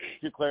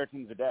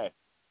Claritins a day.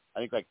 I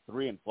think like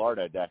 3 in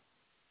Florida a day.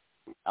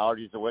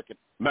 Allergies are wicked.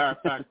 Matter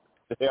of fact,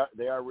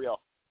 they are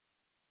real.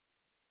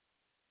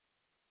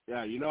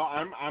 Yeah,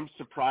 I'm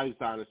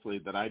surprised honestly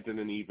that I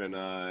didn't even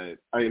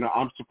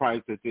I'm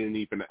surprised it didn't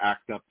even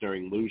act up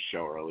during Lou's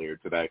show earlier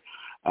today.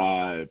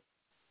 I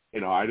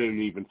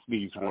didn't even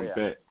sneeze one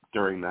bit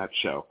during that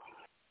show.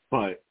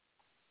 But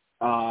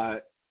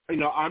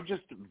I'm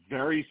just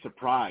very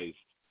surprised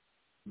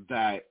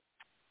that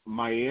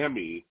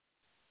Miami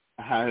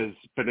has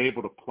been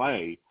able to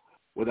play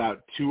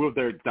without 2 of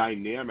their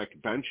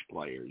dynamic bench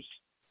players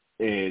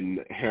in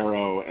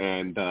Herro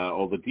and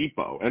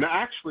Oladipo. And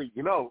actually,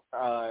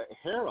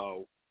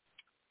 Herro,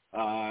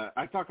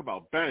 I talk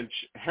about bench.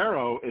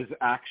 Herro is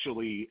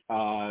actually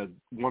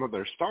one of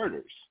their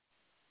starters.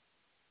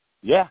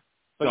 Yeah,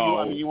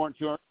 but you weren't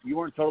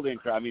totally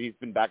incorrect. I mean, he's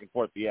been back and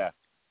forth. But yeah,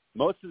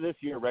 most of this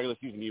year, regular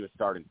season, he was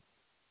starting.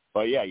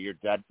 But yeah, you're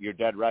dead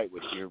right.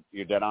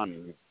 You're dead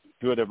on.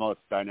 2 of their most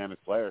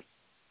dynamic players.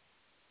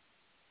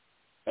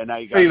 And now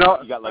you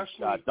got like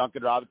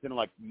Duncan Robinson,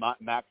 like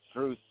Max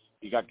Strus.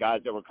 You got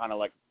guys that were kind of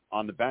like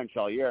on the bench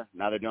all year.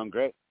 Now they're doing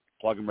great.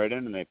 Plug them right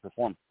in and they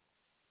perform.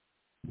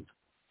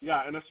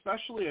 Yeah, and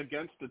especially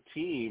against a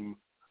team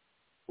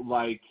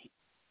like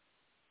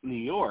New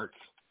York,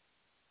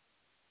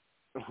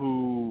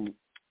 who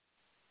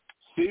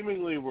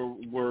seemingly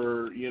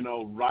were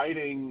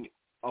riding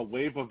a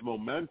wave of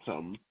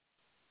momentum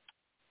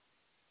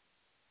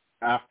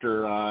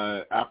after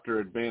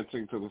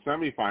advancing to the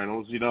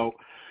semifinals.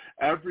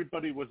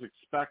 Everybody was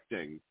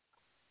expecting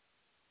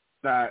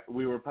that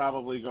we were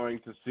probably going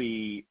to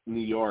see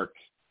New York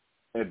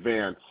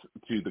advance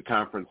to the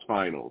conference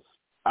finals.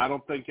 I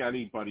don't think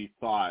anybody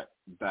thought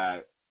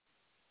that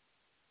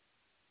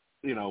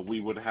we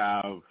would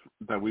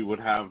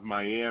have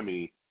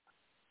Miami,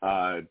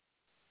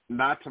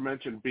 not to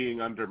mention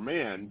being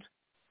undermanned,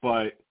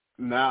 but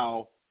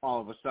now all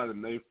of a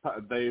sudden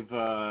they've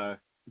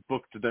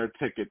booked their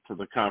ticket to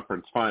the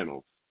conference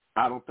finals.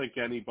 I don't think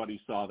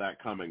anybody saw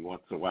that coming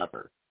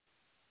whatsoever.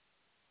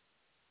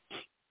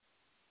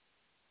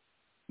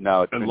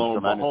 No, it's and been lo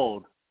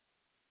tremendous.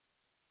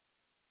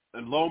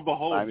 and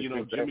behold,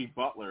 Jimmy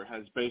Butler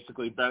has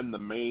basically been the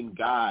main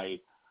guy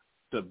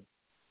to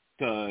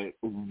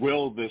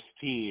will this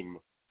team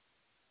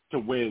to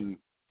win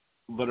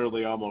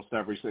literally almost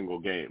every single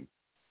game.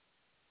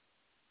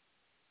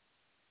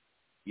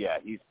 Yeah,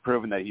 he's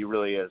proven that he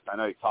really is. I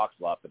know he talks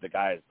a lot, but the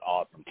guy is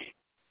awesome.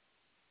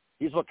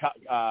 He's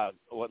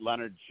what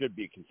Leonard should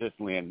be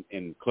consistently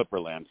in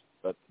Clipperland,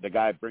 but the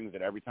guy brings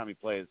it every time he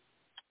plays.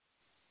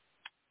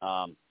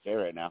 Say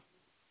right now.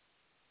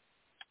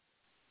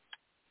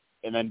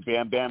 And then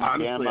Bam,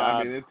 honestly,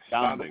 I mean, it's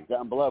stunning.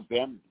 down below.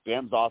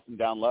 Bam's awesome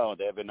down low.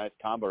 They have a nice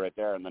combo right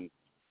there. And then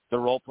the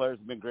role players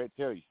have been great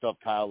too. You still have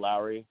Kyle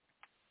Lowry,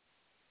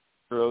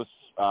 Bruce.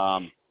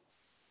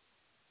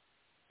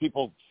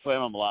 People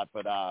slam him a lot,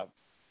 but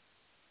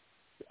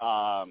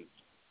the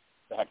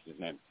heck's his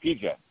name?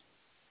 PJ,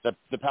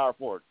 the power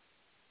forward.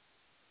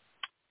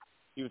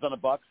 He was on the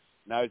Bucks.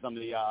 Now he's on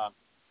the.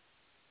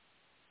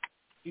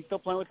 He's still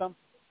playing with them.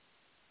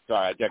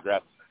 Sorry, I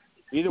digress.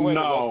 Either way, the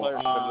role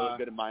players have been really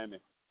good in Miami.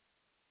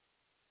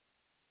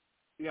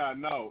 Yeah,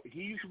 no,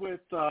 he's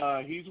with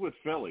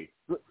Philly.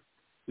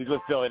 He's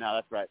with Philly now.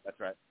 That's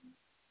right.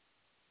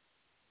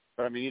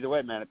 But I mean, either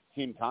way, man, it's a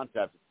team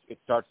concept. It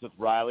starts with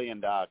Riley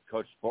and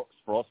Coach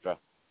Spoelstra. I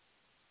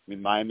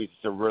mean, Miami's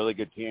just a really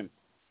good team.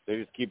 They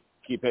just keep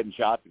hitting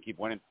shots and keep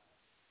winning.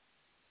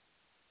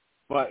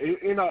 But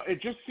it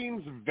just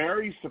seems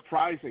very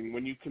surprising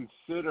when you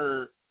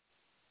consider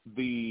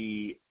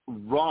the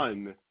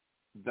run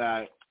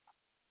that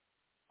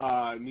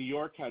New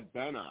York had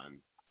been on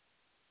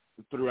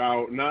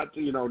throughout. Not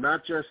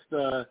just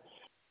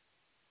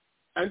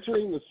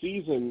entering the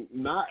season.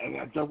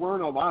 There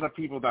weren't a lot of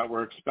people that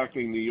were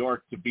expecting New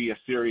York to be a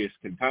serious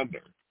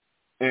contender,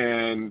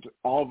 and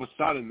all of a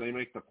sudden they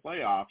make the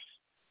playoffs,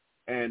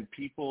 and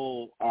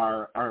people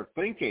are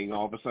thinking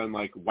all of a sudden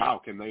like,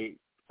 wow,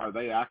 are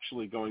they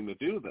actually going to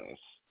do this?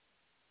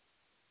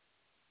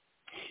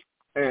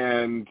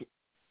 And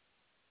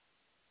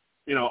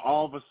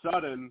all of a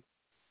sudden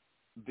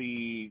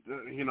they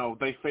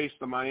faced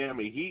the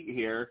Miami Heat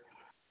here,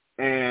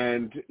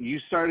 and you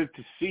started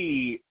to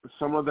see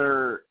some of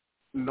their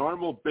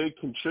normal big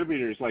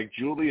contributors like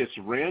Julius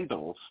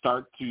Randle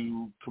start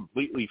to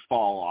completely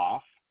fall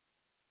off.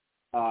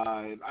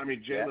 I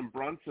mean, Jalen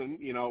Brunson,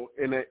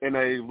 in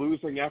a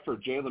losing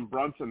effort, Jalen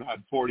Brunson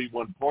had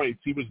 41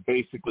 points. He was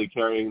basically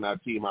carrying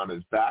that team on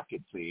his back,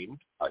 it seemed.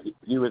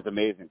 He was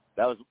amazing.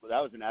 That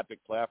was an epic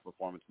playoff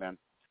performance, man.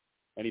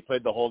 And he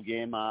played the whole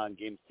game in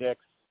Game 6.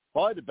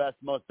 Probably the best,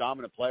 most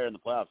dominant player in the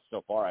playoffs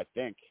so far, I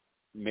think.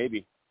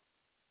 Maybe.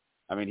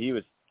 I mean, he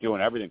was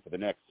doing everything for the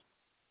Knicks.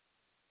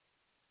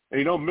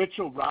 And,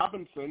 Mitchell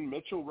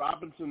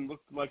Robinson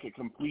looked like a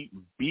complete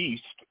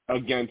beast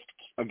against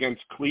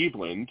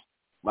Cleveland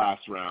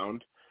last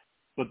round.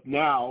 But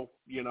now,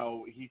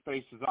 he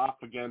faces off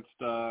against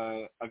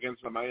the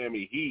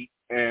Miami Heat,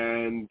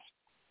 and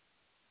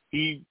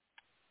he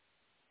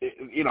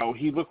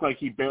looked like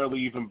he barely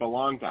even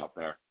belonged out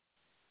there.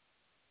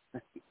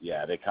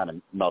 Yeah, they kind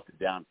of melted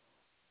down.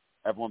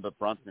 Everyone but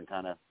Brunson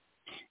kind of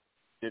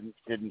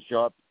didn't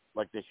show up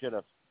like they should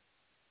have.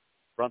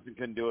 Brunson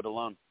couldn't do it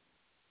alone.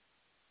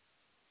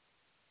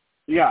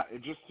 Yeah,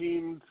 it just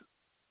seemed,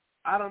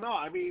 I don't know.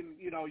 I mean,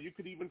 you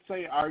could even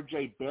say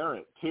R.J.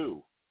 Barrett,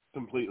 too,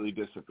 completely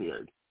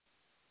disappeared.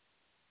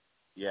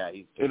 Yeah,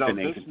 he's been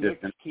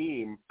inconsistent.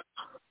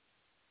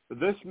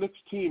 This Knicks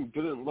team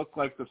didn't look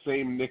like the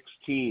same Knicks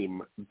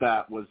team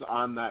that was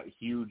on that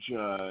huge,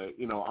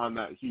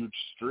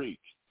 streak.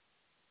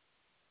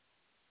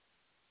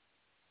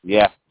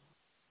 Yeah,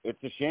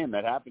 it's a shame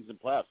that happens in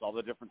playoffs. All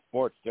the different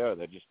sports too.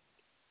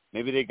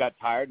 Maybe they got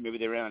tired, maybe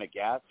they ran out of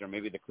gas, or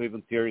maybe the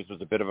Cleveland series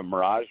was a bit of a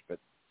mirage. But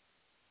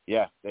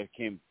yeah, they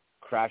came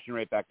crashing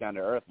right back down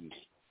to earth, and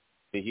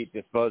the Heat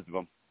disposed of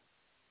them.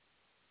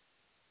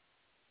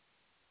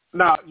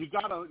 Now you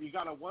gotta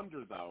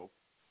wonder though.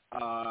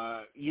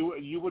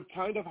 You would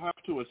kind of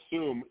have to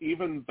assume,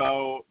 even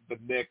though the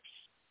Knicks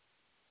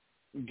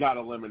got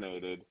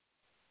eliminated,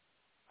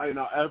 I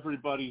know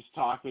everybody's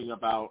talking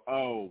about,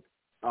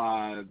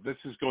 this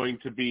is going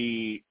to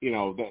be,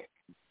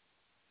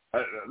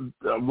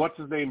 what's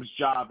his name's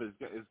job is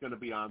going to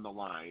be on the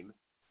line.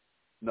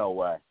 No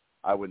way.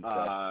 I wouldn't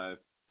say.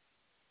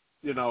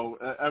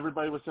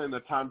 Everybody was saying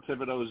that Tom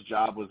Thibodeau's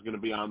job was going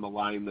to be on the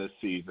line this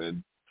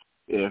season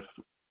if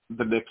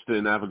the Knicks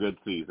didn't have a good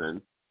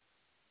season.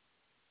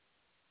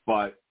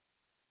 But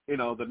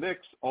the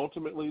Knicks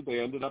ultimately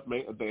they ended up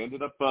making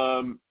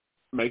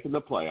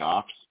the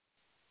playoffs,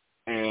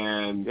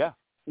 and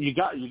you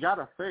got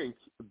to think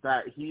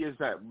that he has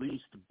at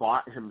least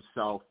bought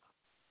himself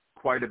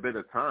quite a bit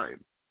of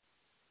time.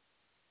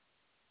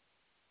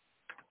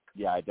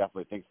 Yeah, I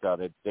definitely think so.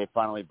 They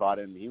finally bought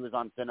him. He was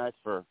on thin ice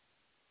for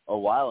a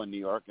while in New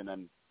York, and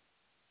then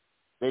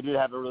they did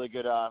have a really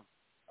good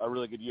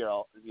year.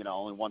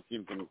 Only one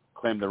team can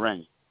claim the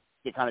ring.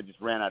 They kind of just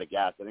ran out of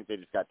gas. I think they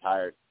just got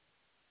tired.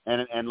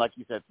 And like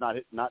you said,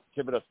 it's not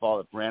Thibodeau's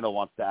fault if Randall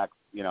wants to act,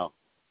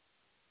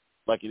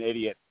 like an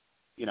idiot,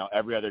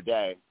 every other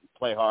day,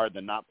 play hard,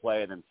 then not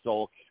play, then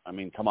sulk. I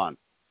mean, come on.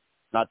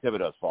 It's not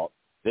Thibodeau's fault.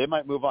 They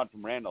might move on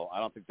from Randall. I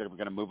don't think they're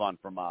going to move on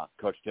from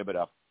Coach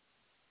Thibodeau.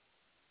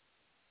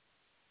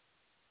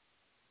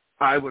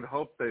 I would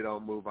hope they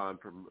don't move on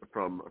from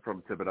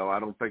Thibodeau. I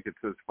don't think it's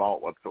his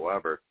fault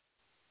whatsoever.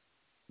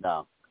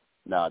 No,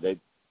 they,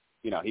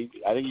 I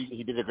think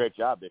he did a great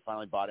job. They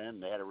finally bought in.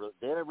 They had a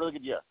really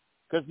good year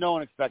because no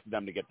one expected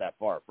them to get that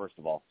far. First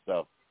of all,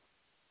 so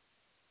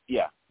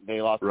yeah,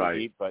 they lost the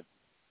Heat, but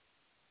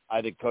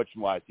I think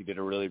coaching wise, he did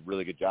a really,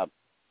 really good job.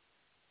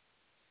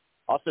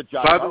 Also,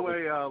 Josh Hart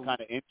was kind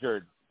of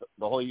injured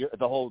the whole year,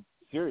 the whole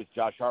series.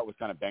 Josh Hart was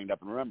kind of banged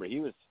up, and remember, he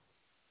was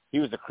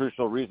a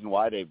crucial reason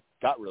why they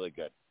got really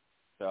good.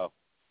 So,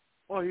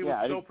 well, he was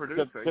still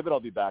producing. Thibodeau will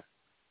be back.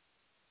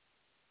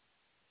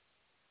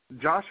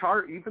 Josh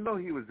Hart, even though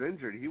he was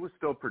injured, he was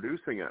still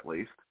producing at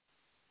least.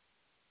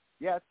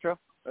 Yeah, that's true.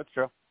 That's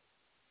true.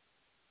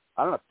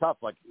 I don't know. It's tough.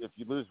 Like, if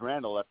you lose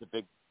Randall, that's a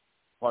big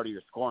part of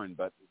your scoring.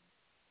 But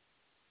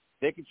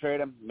they can trade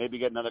him, maybe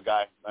get another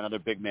guy, another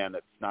big man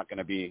that's not going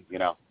to be,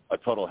 a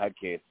total head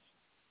case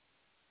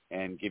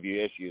and give you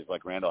issues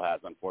like Randall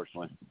has,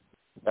 unfortunately.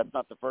 That's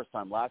not the first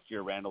time. Last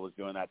year, Randall was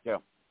doing that too.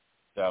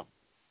 So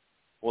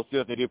we'll see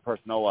what they do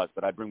personnel-wise,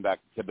 but I'd bring back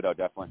Thibodeau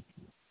definitely.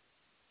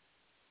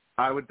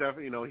 I would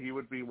definitely, he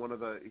would be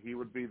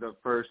the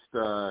first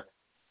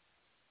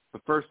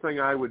thing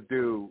I would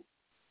do,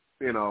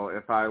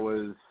 if I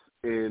was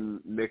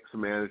in Knicks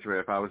management,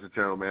 if I was a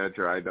general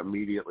manager, I'd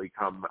immediately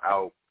come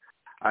out.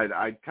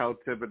 I'd tell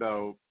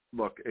Thibodeau,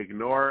 look,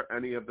 ignore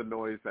any of the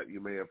noise that you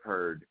may have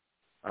heard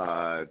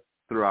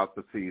throughout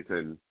the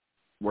season.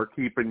 We're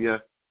keeping you.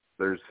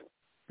 There's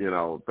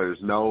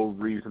no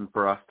reason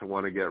for us to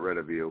want to get rid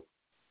of you.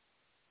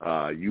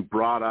 You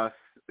brought us.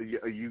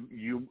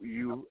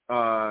 You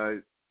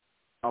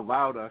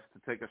allowed us to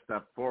take a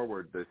step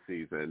forward this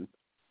season.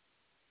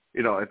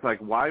 It's like,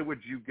 why would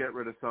you get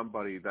rid of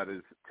somebody that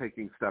is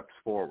taking steps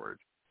forward?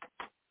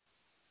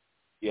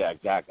 Yeah,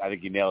 exactly. I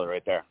think you nailed it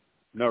right there.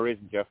 No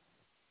reason, Jeff.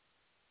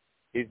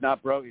 He's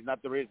not broke. He's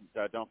not the reason.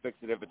 So don't fix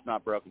it if it's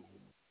not broken.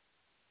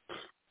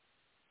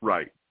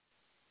 Right.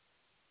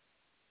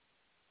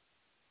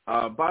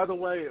 By the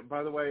way,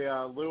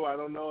 Lou, I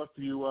don't know if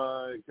you,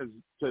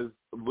 because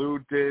Lou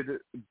did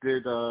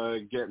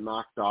get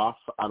knocked off.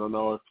 I don't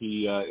know if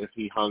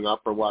he hung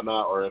up or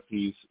whatnot, or if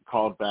he's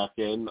called back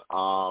in.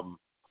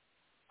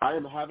 I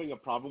am having a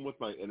problem with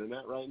my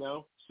internet right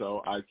now,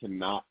 so I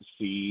cannot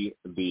see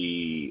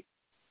the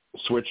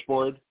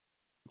switchboard.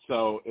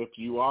 So if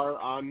you are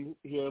on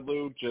here,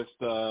 Lou, just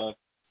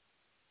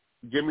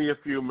give me a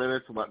few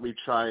minutes. Let me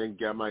try and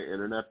get my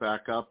internet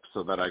back up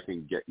so that I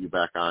can get you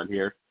back on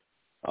here.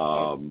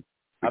 I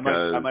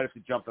might have to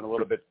jump in a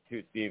little bit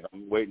too, Steve.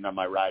 I'm waiting on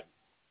my ride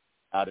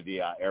out of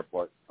the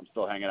airport. I'm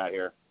still hanging out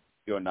here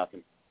doing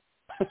nothing.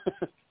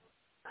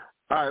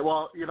 All right.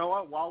 Well, you know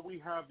what? While we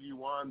have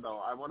you on, though,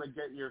 I want to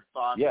get your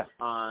thoughts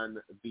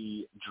on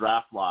the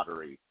draft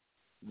lottery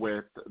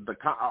with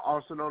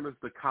also known as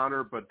the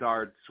Connor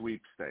Bedard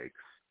sweepstakes.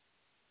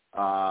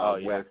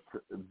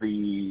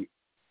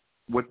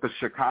 With the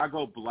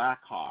Chicago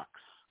Blackhawks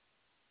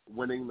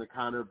winning the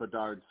Connor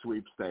Bedard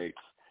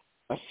sweepstakes,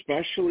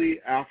 especially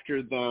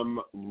after them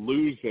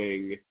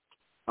losing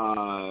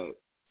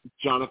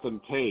Jonathan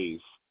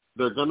Toews.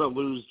 They're going to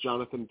lose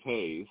Jonathan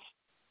Toews.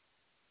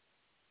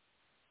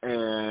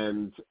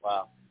 And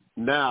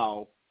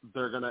now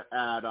they're going to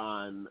add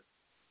on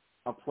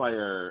a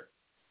player.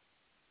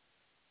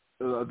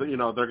 They're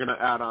going to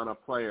add on a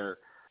player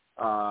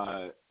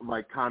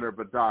like Connor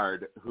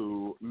Bedard,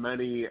 who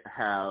many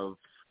have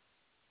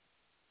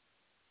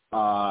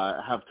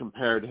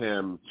compared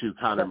him to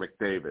Connor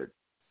McDavid.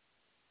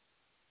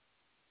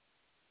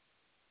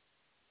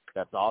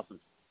 That's awesome.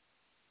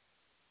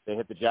 They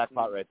hit the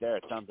jackpot right there.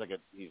 It sounds like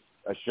he's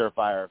a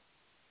surefire,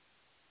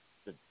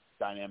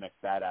 dynamic,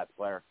 badass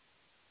player.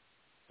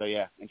 So,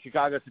 yeah. And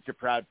Chicago's such a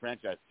proud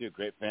franchise, too.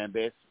 Great fan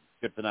base.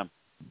 Good for them.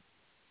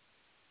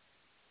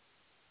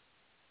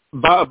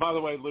 By the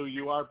way, Lou,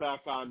 you are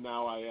back on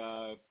now.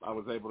 I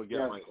was able to get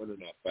my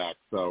internet back.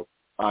 So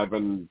I've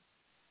been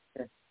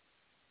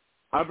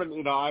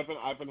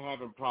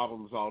having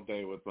problems all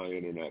day with my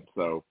internet.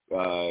 So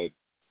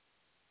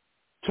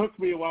took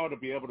me a while to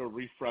be able to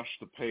refresh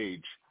the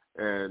page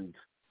and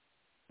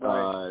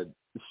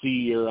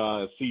see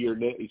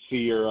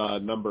your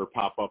number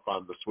pop up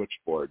on the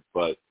switchboard.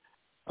 But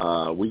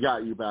we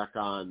got you back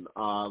on.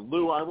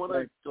 Lou, I want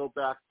to go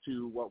back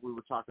to what we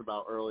were talking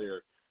about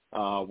earlier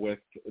with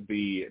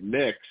the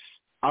Knicks.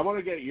 I want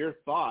to get your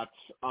thoughts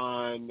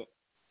on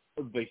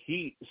the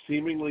Heat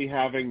seemingly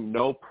having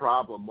no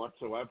problem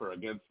whatsoever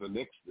against the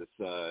Knicks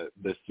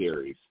this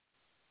series.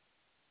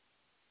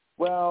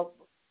 Well,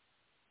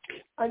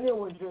 I knew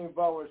when Jimmy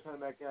Butler was coming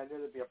back in, I knew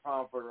there'd be a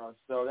problem for us.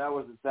 So that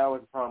was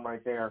the problem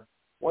right there.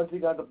 Once he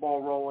got the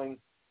ball rolling,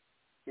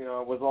 it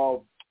was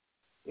all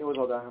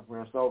down from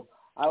here. So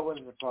I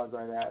wasn't surprised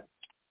by that.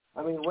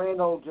 I mean,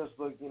 Randall just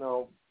looked,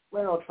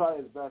 Randall tried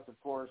his best, of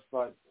course,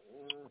 but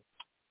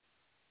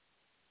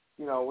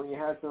when you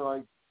have to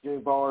like Jimmy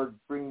Butler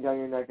bringing down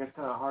your neck, it's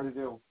kind of hard to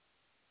do.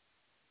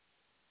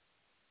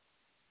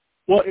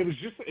 Well,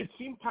 it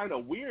seemed kind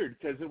of weird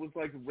because it was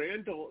like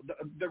Randall.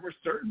 There were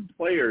certain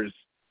players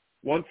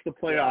once the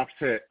playoffs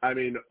hit. I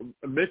mean,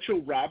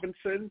 Mitchell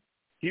Robinson,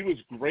 he was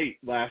great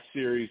last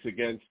series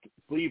against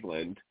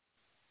Cleveland,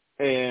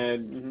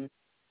 and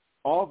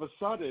all of a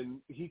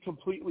sudden he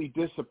completely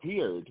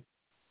disappeared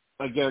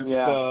against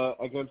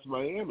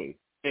Miami.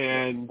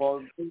 And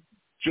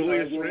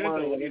Julius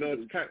Randle,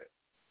 it's kind of.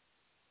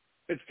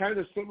 it's kind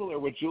of similar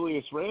with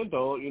Julius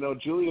Randle.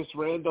 Julius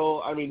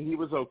Randle, I mean, he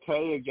was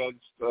okay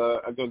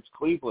against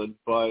Cleveland,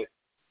 but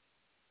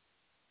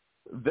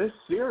this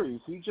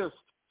series, he just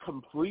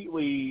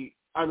completely,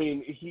 I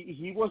mean,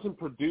 he wasn't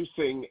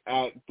producing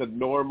at the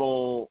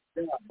normal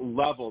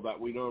level that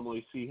we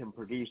normally see him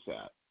produce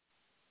at.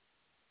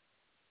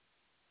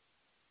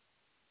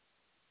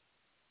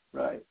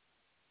 Right.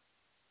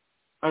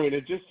 I mean,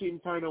 it just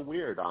seemed kind of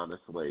weird,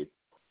 honestly,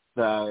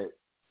 that,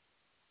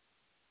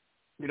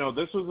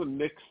 this was a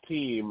Knicks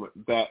team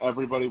that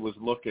everybody was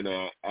looking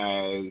at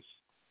as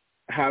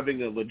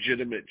having a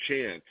legitimate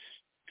chance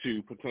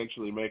to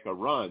potentially make a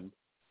run.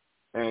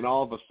 And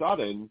all of a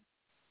sudden,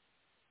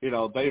 they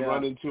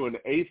run into an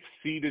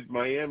 8th-seeded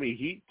Miami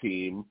Heat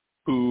team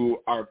who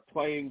are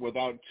playing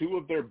without 2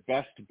 of their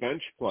best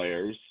bench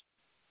players,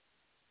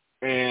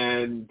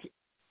 and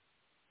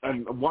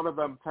one of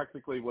them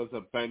technically was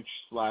a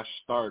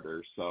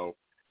bench/starter. So,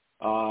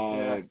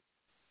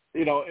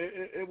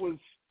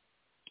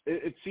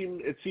 it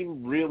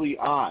seemed really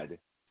odd,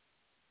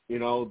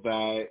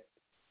 that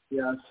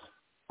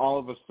all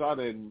of a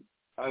sudden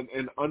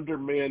an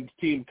undermanned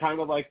team, kind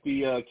of like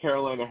the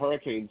Carolina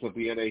Hurricanes of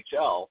the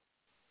NHL,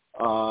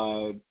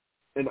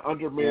 an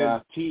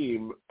undermanned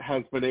team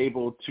has been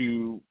able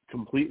to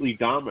completely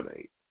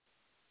dominate.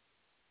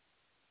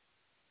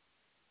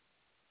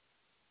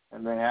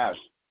 And they have.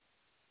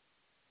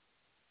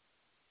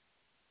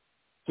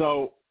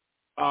 So,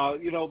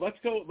 let's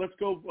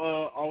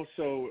go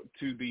also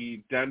to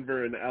the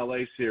Denver and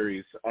LA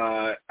series.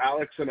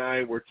 Alex and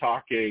I were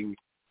talking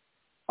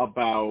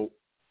about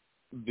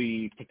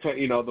the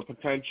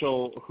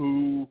potential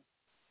who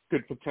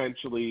could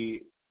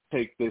potentially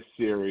take this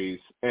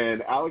series,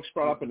 and Alex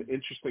brought up an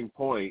interesting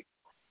point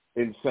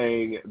in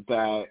saying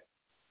that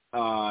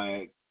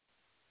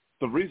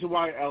the reason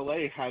why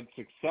LA had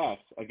success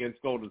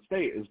against Golden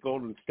State is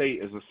Golden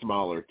State is a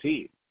smaller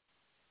team.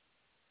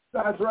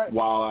 That's right.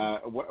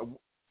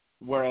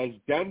 Whereas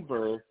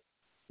Denver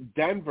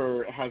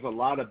has a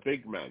lot of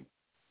big men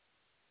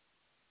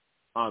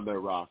on their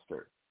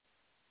roster.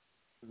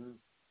 Mm-hmm.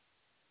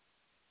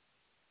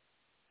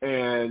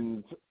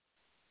 And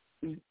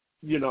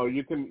you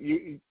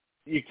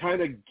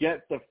kind of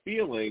get the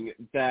feeling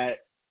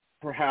that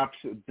perhaps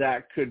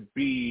that could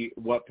be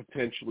what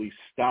potentially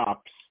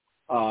stops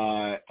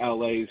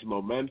LA's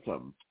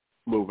momentum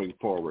moving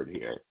forward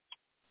here.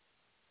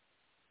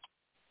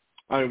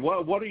 I mean,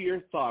 what are your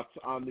thoughts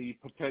on the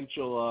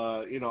potential,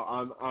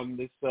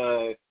 on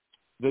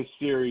this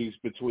series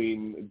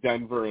between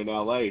Denver and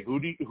LA? Who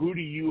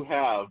do you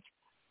have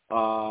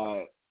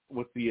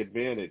with the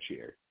advantage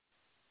here?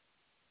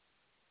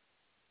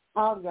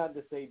 I've got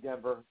to say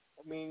Denver.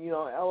 I mean,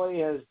 LA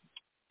has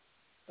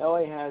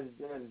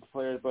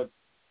players, but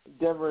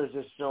Denver has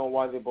just shown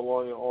why they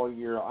belong all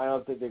year. I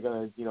don't think they're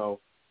going to,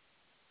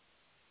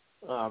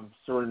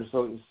 surrender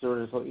so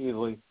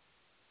easily.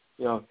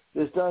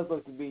 This does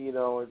look to be,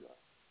 a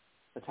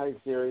tight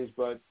series,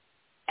 but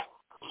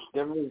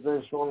Denver's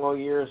been strong all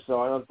year, so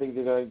I don't think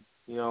they're going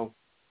to,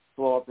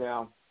 blow up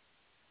now.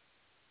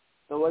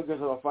 The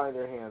Lakers will find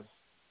their hands.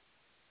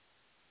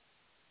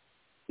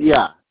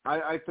 Yeah,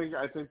 I think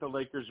the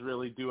Lakers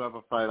really do have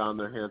a fight on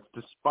their hands,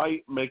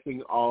 despite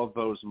making all of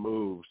those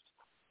moves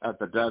at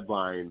the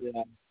deadline.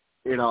 Yeah.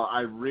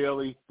 I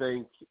really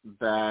think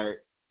that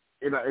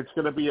it's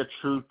going to be a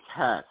true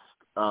test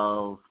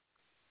of,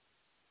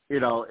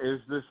 is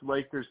this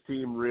Lakers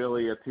team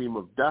really a team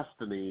of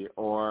destiny,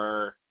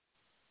 or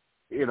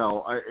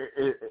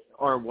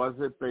or was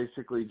it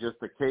basically just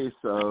a case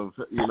of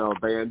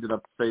they ended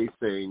up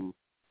facing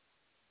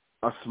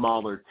a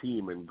smaller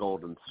team in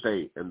Golden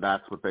State, and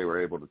that's what they were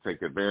able to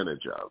take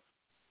advantage of.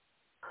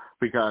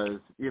 Because,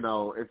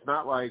 it's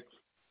not like,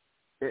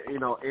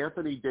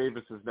 Anthony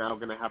Davis is now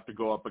going to have to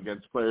go up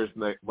against players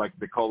like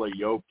Nikola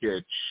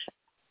Jokic,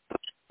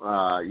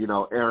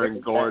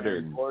 Aaron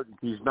Gordon.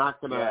 He's not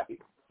going to,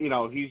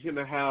 he's going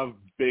to have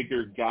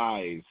bigger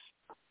guys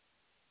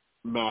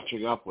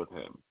matching up with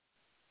him.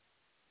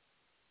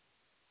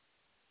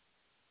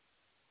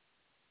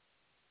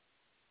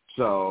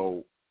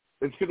 So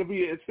it's going to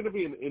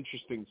be an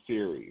interesting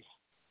series.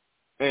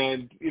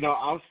 And,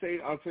 I'll say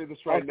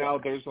this right now,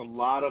 there's a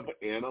lot of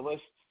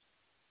analysts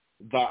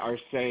that are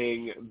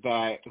saying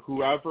that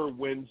whoever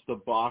wins the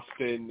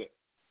Boston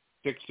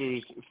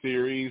Sixers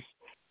series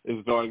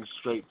is going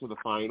straight to the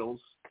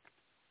finals.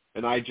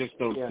 And I just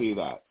don't see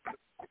that.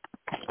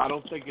 I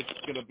don't think it's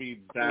going to be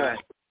that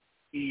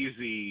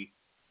easy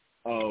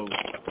of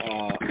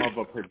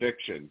a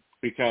prediction,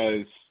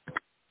 because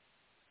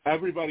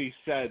everybody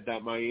said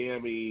that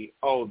Miami,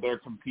 they're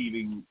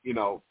competing,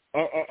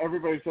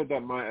 everybody said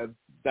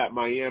that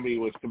Miami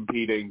was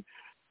competing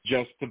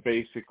just to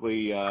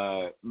basically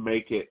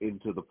make it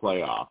into the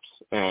playoffs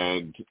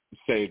and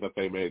say that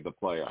they made the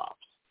playoffs.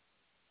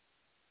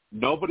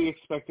 Nobody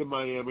expected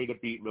Miami to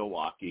beat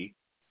Milwaukee.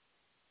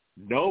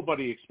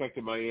 Nobody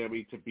expected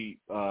Miami to beat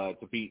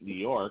New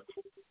York.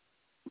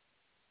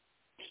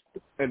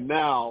 And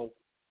now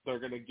they're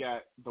going to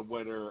get the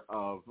winner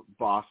of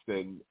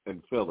Boston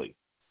and Philly.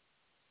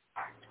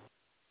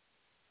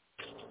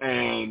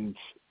 And,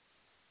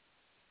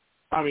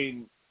 I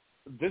mean,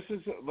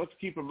 let's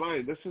keep in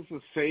mind, this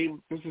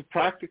is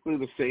practically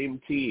the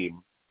same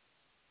team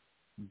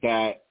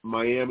that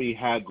Miami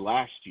had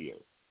last year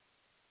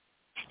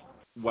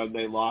when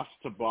they lost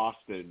to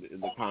Boston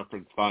in the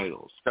conference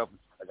finals.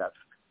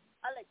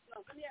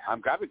 I'm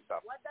grabbing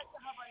stuff.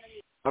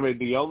 I mean,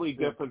 the only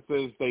difference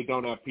is they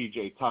don't have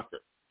P.J.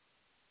 Tucker.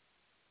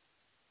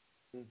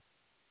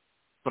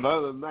 But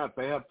other than that,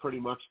 they have pretty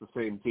much the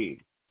same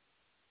team.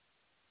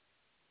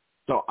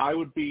 So I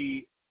would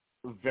be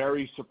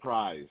very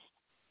surprised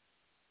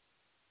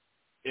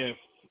if,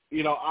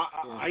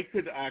 I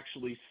could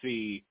actually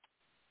see,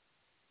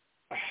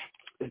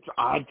 it's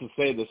odd to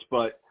say this,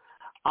 but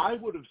I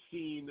would have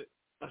seen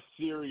a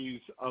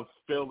series of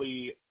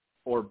Philly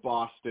or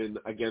Boston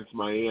against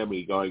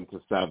Miami going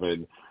to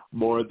 7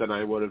 more than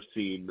I would have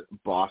seen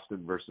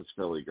Boston versus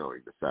Philly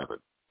going to 7.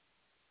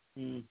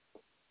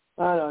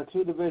 I don't know,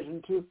 two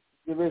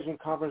division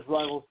conference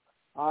rivals.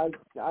 I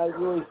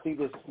really see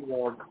this, I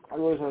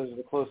really thought it was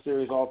a close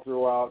series all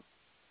throughout,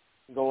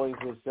 going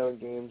to 7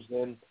 games.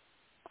 And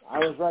I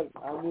was right.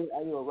 I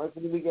knew it right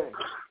from the beginning.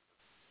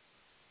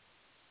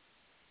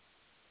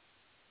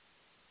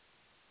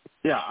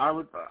 Yeah,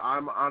 I'm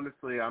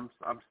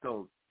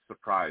still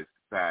surprised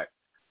that,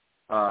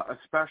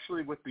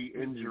 especially with the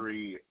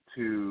injury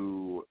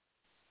to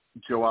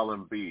Joel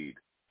Embiid.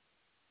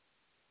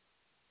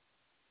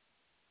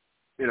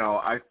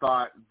 I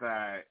thought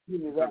that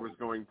there was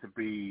going to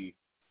be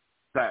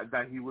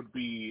that he would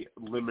be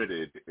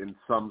limited in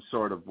some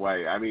sort of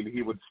way. I mean,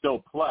 he would still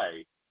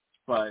play,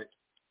 but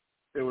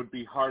it would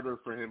be harder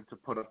for him to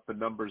put up the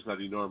numbers that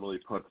he normally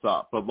puts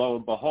up. But lo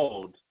and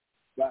behold,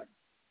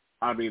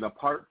 I mean,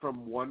 apart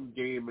from one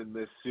game in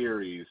this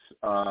series,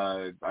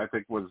 I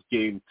think was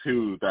game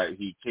 2 that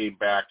he came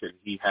back and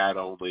he had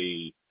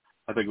only,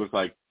 I think it was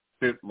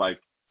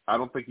I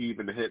don't think he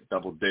even hit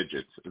double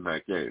digits in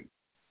that game.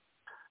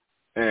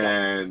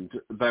 And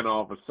then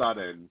all of a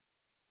sudden,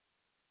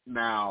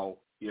 now,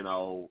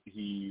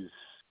 he's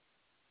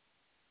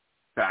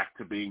back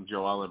to being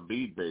Joel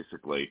Embiid,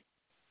 basically.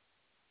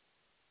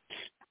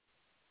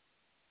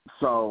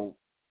 So,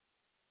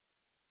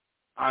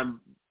 honestly,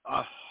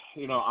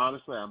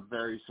 I'm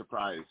very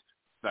surprised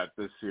that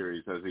this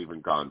series has even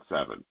gone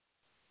 7.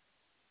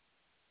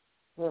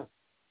 Huh.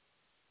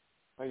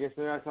 I guess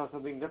maybe I saw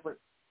something different.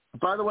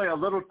 By the way, a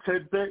little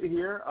tidbit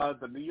here.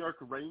 The New York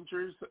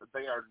Rangers,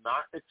 they are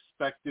not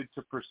expected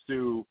to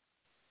pursue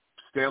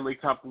Stanley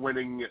Cup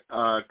winning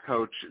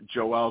coach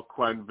Joel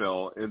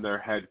Quenneville in their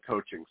head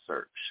coaching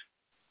search.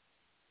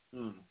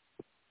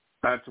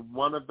 That's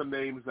one of the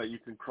names that you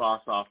can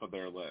cross off of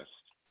their list.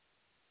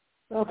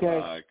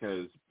 Okay.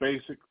 Because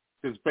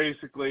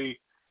basically,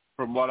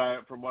 from what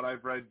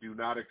I've read, do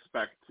not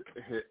expect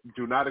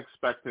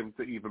him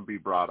to even be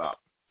brought up.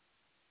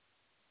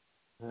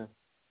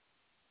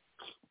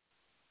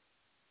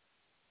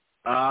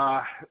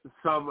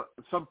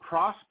 Some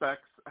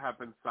prospects have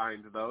been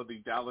signed, though. The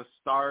Dallas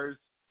Stars,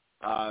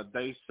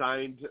 they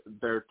signed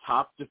their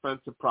top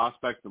defensive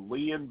prospect,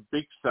 Liam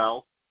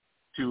Bichsel,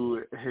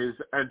 to his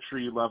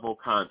entry-level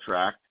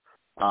contract.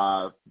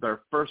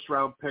 Their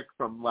first-round pick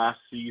from last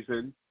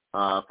season,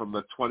 from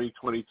the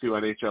 2022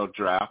 NHL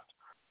Draft,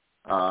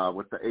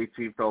 with the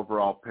 18th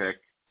overall pick.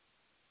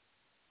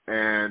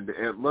 And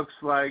it looks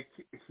like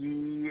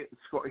he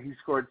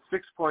scored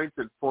 6 points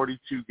in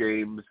 42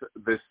 games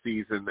this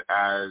season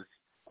as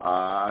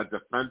a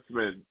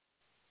defenseman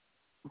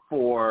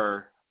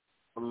for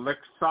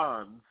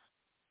Leksands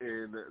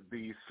in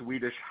the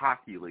Swedish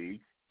Hockey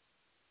League.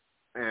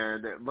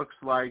 And it looks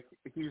like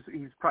he's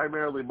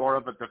primarily more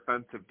of a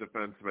defensive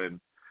defenseman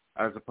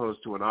as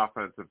opposed to an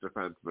offensive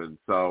defenseman.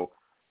 So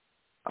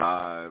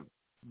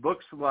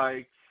looks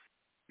like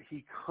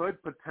he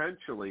could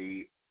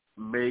potentially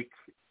make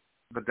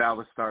the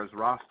Dallas Stars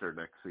roster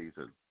next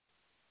season,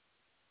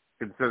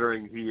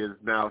 considering he is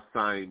now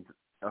signed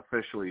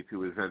officially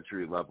to his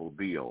entry-level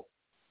deal.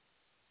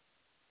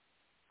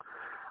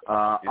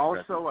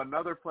 Also,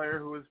 another player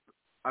who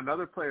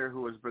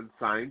has been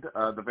signed,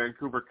 the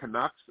Vancouver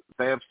Canucks.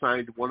 They have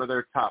signed one of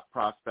their top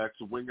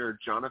prospects, winger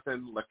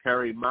Jonathan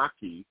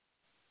Lekkerimäki,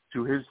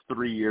 to his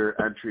 3-year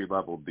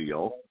entry-level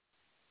deal.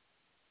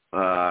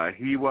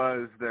 He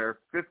was their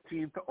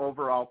 15th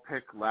overall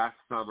pick last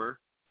summer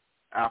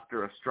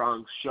after a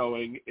strong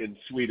showing in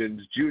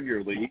Sweden's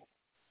Junior League,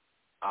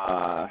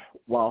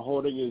 while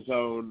holding his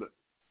own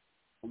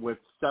with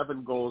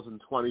 7 goals in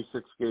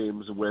 26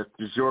 games with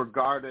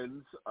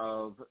Djurgårdens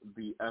of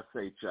the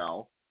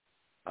SHL.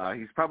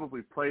 He's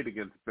probably played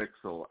against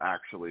Bichsel,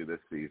 actually, this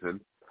season.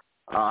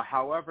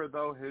 However,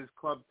 though, his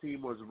club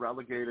team was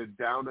relegated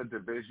down a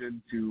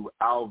division to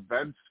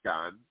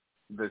Allsvenskan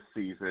this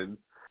season,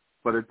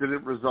 but it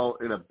didn't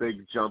result in a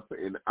big jump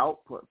in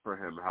output for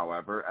him,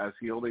 however, as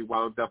he only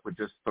wound up with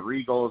just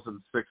 3 goals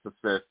and 6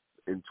 assists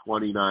in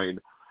 29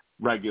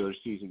 regular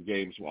season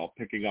games while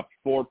picking up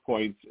 4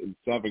 points in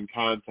 7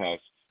 contests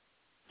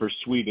for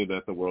Sweden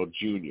at the World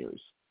Juniors.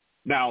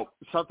 Now,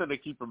 something to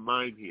keep in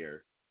mind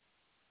here,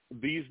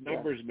 these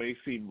numbers may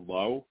seem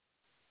low,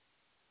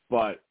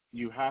 but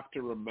you have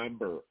to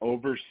remember,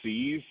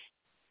 overseas,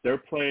 they're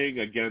playing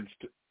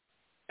against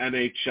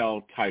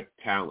NHL-type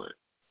talent.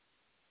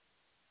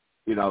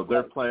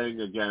 They're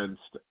playing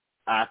against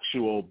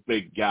actual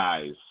big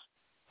guys.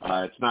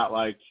 It's not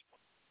like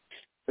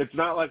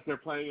they're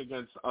playing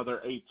against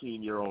other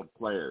 18-year-old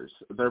players.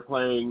 They're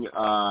playing,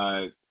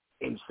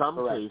 in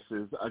some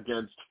cases,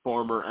 against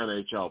former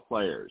NHL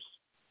players.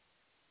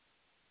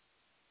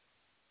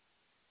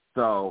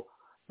 So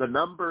the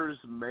numbers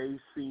may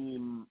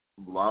seem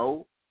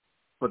low,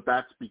 but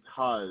that's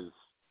because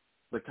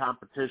the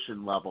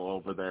competition level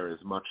over there is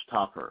much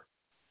tougher.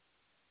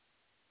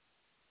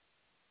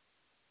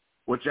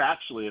 Which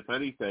actually, if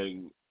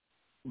anything,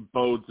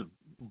 bodes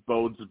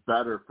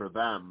better for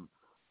them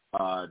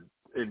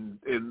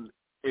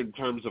in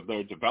terms of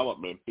their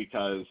development,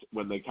 because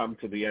when they come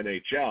to the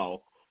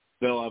NHL,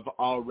 they'll have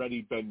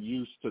already been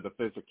used to the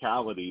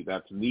physicality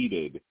that's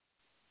needed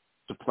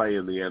to play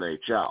in the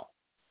NHL.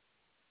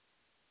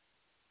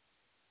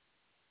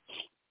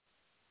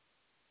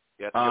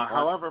 Yeah,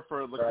 however,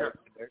 for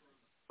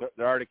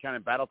they're already kind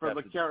of battle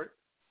tested.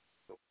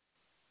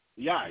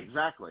 Yeah,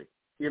 exactly.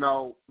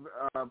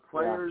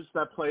 Players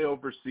that play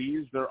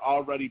overseas, they're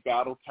already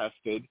battle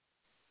tested,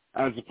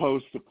 as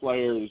opposed to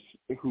players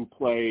who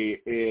play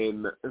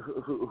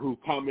who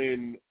come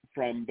in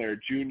from their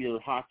junior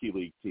hockey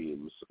league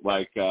teams,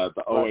 like the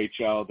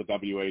OHL, the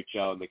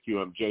WHL, and the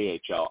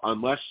QMJHL.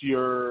 Unless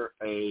you're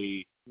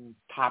a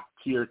top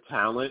tier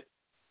talent,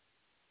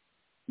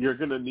 you're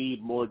going to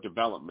need more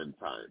development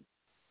time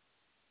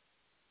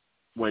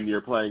when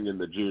you're playing in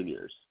the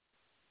juniors.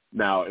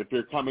 Now, if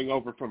you're coming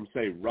over from,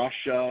 say,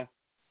 Russia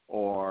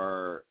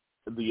or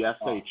the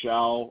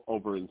SHL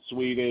over in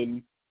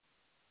Sweden,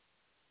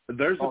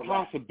 there's a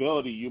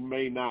possibility you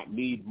may not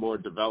need more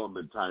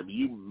development time.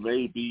 You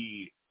may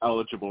be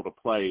eligible to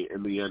play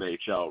in the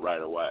NHL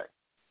right away.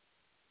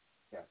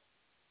 Yes.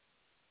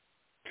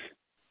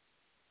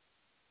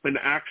 And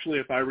actually,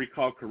 if I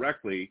recall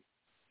correctly,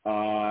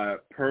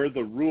 per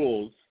the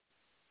rules,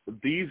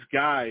 these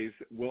guys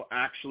will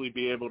actually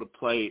be able to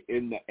play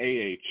in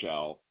the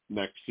AHL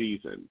next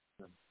season,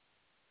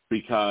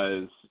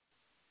 because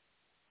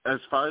as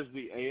far as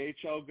the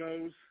AHL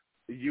goes,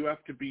 you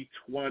have to be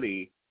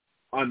 20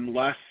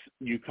 unless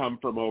you come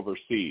from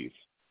overseas.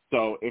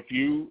 So if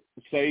you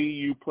say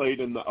you played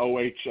in the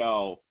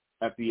OHL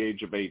at the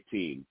age of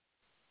 18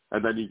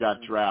 and then you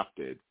got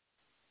drafted,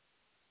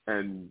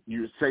 and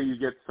you say you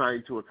get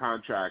signed to a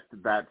contract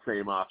that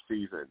same off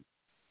season,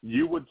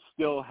 you would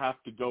still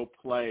have to go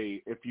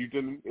play if you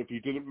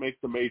didn't make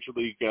the major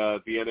league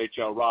the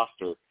NHL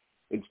roster.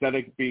 Instead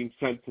of being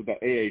sent to the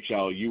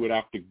AHL, you would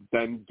have to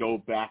then go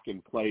back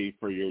and play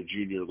for your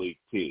junior league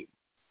team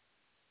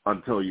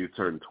until you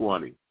turn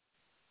 20.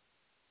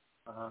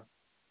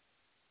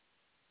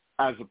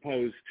 As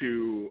opposed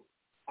to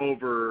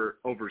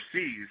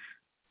overseas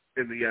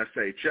in the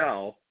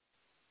SHL.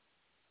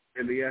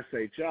 In the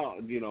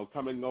SHL,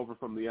 coming over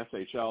from the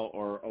SHL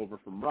or over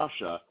from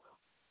Russia,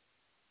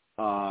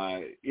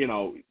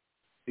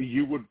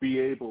 you would be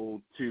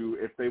able to,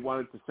 if they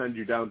wanted to send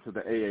you down to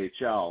the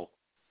AHL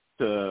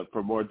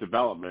for more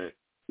development,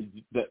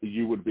 that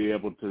you would be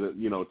able to,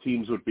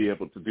 teams would be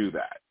able to do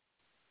that.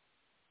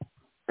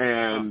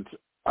 And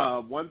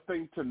one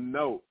thing to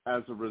note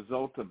as a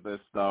result of this,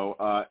 though,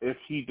 if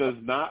he does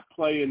not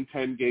play in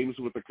 10 games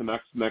with the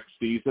Canucks next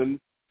season,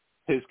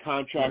 his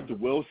contract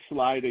will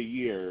slide a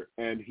year,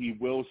 and he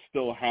will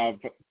still have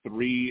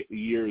 3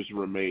 years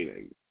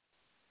remaining.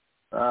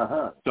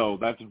 So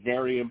that's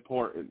very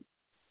important,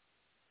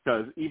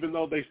 because even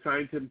though they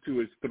signed him to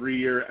his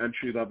 3-year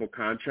entry-level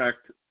contract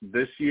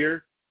this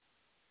year,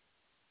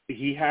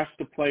 he has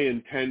to play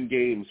in 10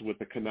 games with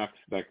the Canucks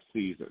next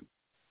season.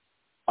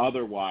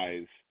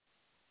 Otherwise,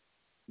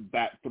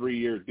 that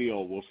 3-year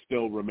deal will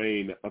still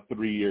remain a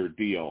 3-year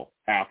deal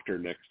after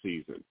next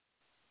season.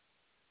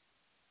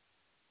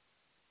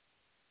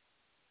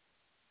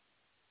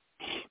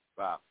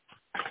 Wow.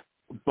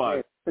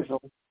 But,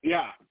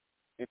 yeah.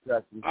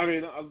 Interesting. I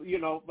mean,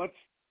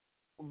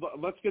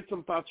 let's get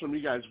some thoughts from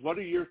you guys. What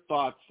are your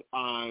thoughts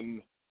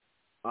on,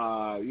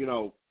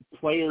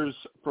 players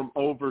from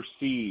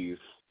overseas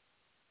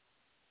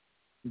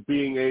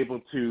being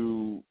able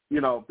to,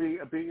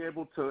 being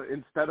able to,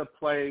 instead of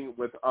playing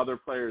with other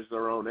players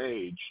their own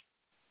age,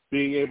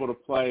 being able to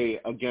play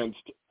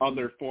against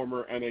other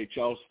former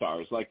NHL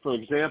stars? Like, for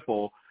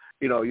example,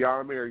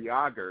 Jaromir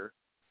Jagr,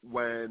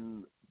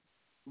 when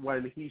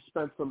he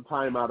spent some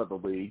time out of the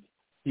league,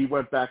 he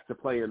went back to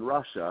play in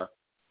Russia,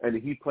 and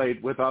he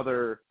played with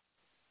other,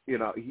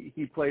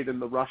 he played in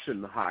the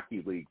Russian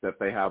hockey league that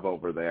they have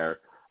over there,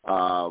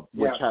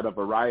 which had a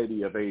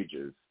variety of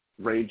ages,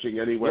 ranging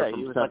anywhere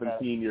from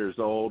 17 years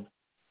old.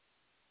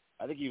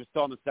 I think he was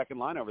still on the second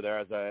line over there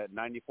as a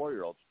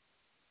 94-year-old.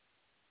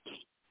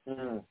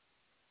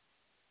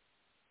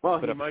 Well,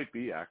 he might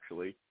be,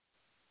 actually.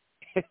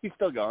 He's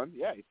still going.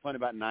 Yeah, he's playing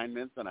about 9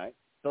 minutes a night.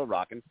 Still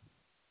rocking.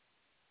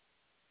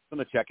 On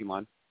the checking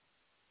line.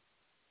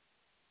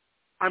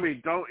 I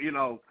mean, don't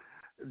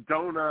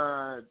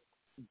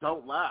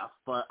don't laugh,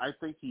 but I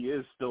think he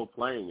is still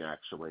playing.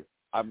 Actually,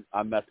 I'm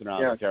messing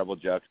around with terrible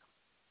jokes.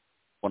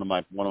 One of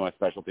my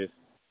specialties.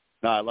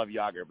 No, I love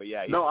Yager, but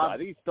yeah, I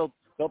think he's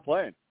still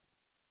playing.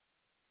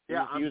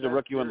 Yeah, he was a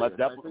rookie when Led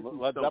Zeppelin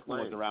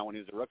was around when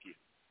he was a rookie.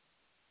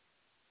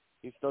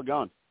 He's still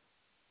going.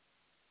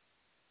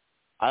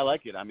 I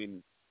like it. I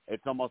mean,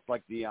 it's almost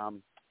like the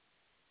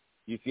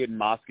you see it in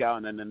Moscow,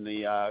 and then in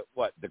the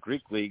the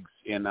Greek leagues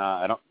in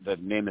the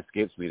name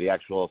escapes me, the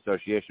actual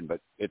association,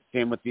 but it's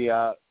same with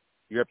the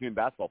European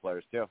basketball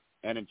players too,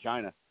 and in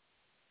China.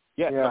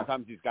 Yeah,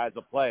 sometimes these guys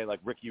will play like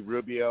Ricky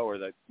Rubio or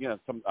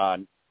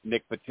some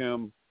Nick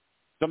Batum,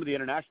 some of the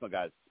international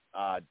guys.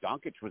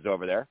 Doncic was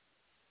over there.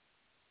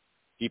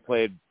 He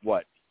played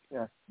what?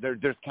 Yeah.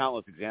 There's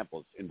countless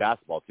examples in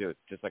basketball too. It's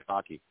just like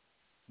hockey.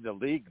 The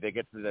league, they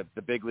get to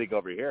the big league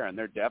over here, and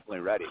they're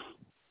definitely ready.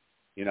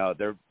 You know,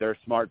 they're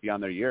smart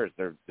beyond their years.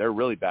 They're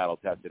really battle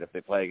tested if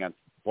they play against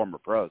former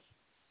pros.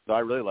 So I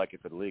really like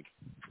it for the league.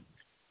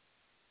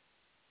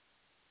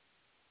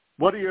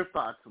 What are your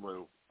thoughts,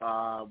 Lou?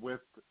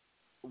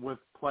 With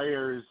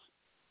players,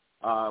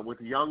 with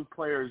young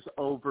players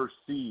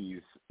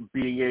overseas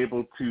being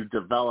able to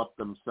develop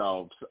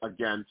themselves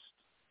against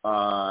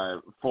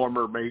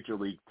former major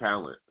league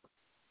talent?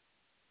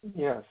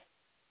 Yes.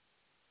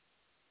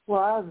 Well,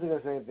 I don't think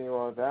there's anything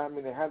wrong with that. I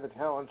mean, they have the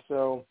talent,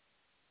 so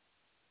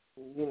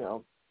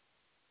if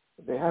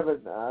they have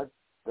it,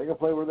 they can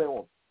play where they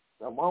want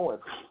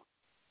with.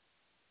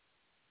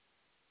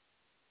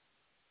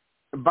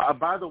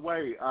 By the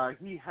way,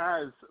 he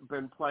has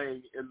been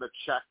playing in the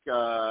Czech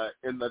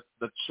in the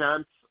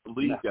Chance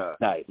Liga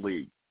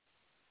league.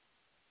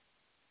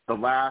 The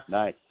last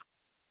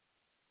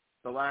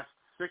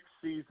 6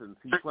 seasons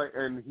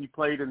he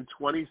played in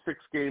 26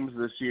 games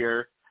this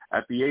year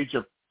at the age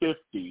of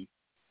 50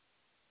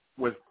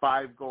 with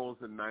 5 goals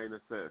and 9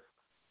 assists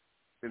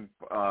in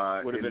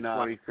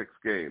 26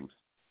 games.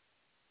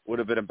 Would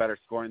have been a better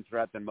scoring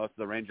threat than most of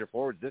the Ranger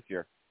forwards this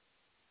year.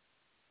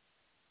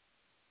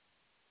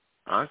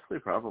 Honestly,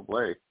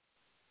 probably.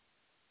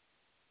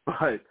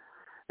 But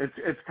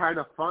it's kind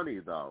of funny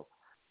though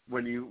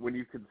when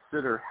you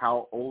consider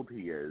how old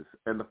he is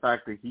and the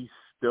fact that he's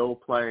still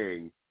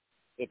playing.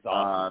 It's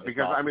awesome.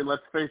 Because awesome. I mean,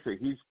 let's face it,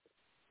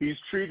 he's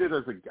treated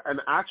as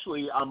and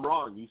actually I'm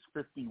wrong. He's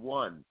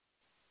 51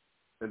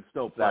 and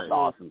still playing. That's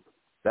awesome.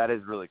 That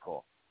is really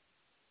cool.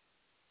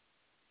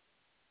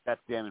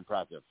 That's damn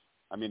impressive.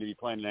 I mean, to be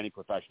playing in any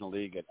professional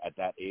league at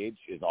that age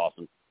is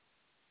awesome.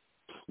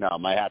 No,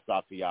 my hat's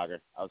off to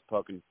Yager. I was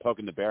poking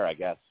the bear, I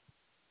guess.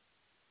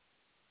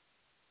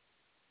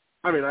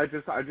 I mean, I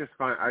just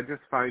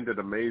find it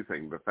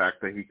amazing the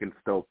fact that he can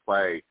still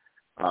play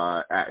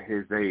at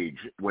his age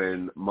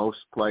when most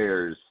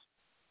players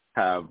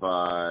have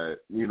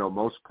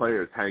most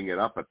players hang it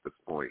up at this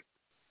point.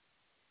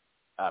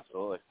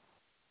 Absolutely,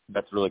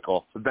 that's really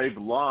cool. They've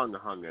long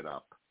hung it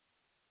up.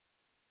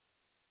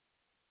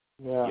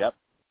 Yeah. Yep.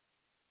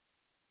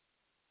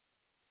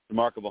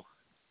 Remarkable.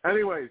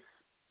 Anyways,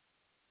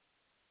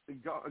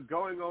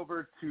 going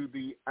over to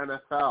the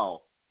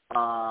NFL,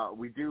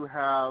 we do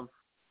have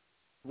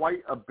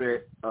quite a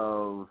bit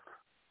of.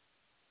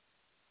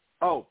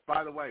 Oh,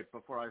 by the way,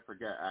 before I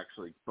forget,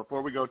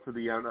 before we go to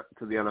the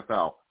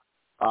NFL,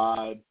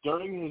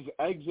 during his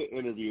exit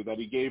interview that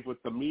he gave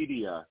with the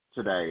media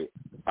today,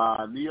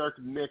 New York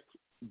Knicks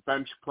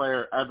bench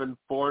player Evan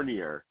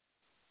Fournier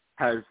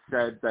has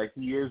said that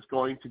he is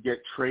going to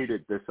get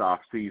traded this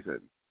offseason.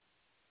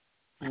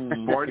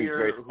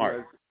 Fournier,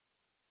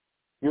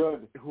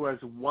 who has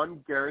one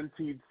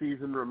guaranteed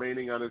season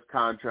remaining on his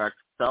contract,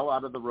 fell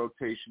out of the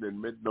rotation in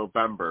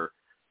mid-November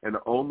and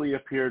only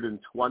appeared in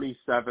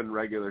 27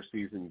 regular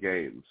season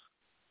games.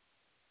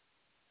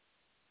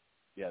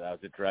 Yeah, that was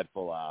a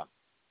dreadful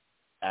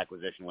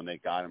acquisition when they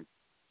got him.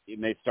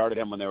 They started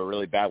him when they were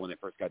really bad when they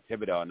first got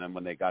Thibodeau, and then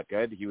when they got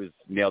good, he was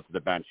nailed to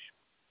the bench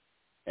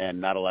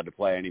and not allowed to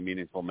play any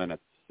meaningful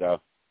minutes.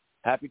 So,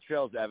 happy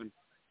trails, Evan.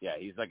 Yeah,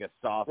 he's like a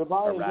soft,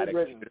 erratic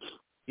shooter.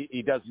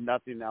 He does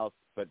nothing else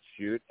but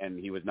shoot, and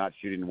he was not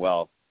shooting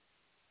well.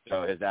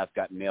 So his ass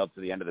got nailed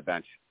to the end of the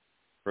bench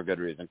for good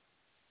reason.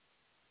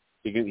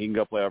 He can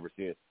go play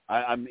overseas.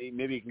 I mean,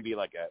 maybe he can be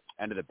like a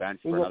end of the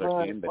bench for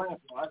another team, but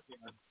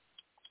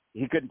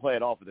he couldn't play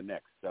at all for the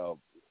Knicks. So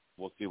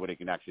we'll see what he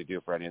can actually do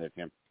for any other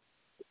team.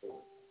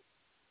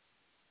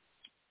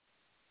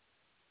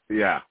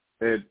 Yeah,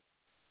 it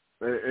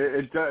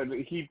does.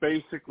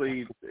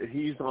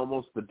 He's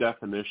almost the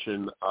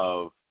definition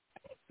of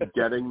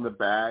getting the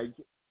bag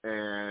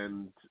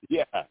and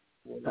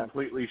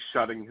completely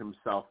shutting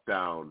himself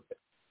down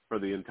for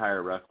the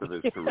entire rest of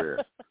his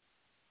career.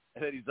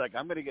 And then he's like,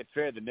 I'm going to get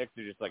traded. The Knicks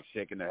are just like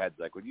shaking their heads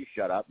like, would you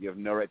shut up? You have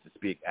no right to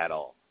speak at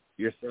all.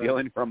 You're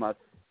stealing from us.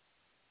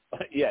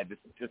 Yeah,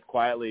 just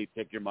quietly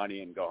take your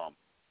money and go home.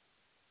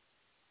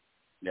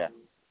 Yeah,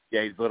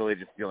 he's literally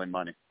just stealing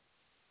money.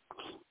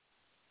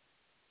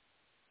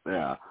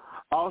 Yeah.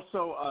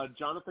 Also,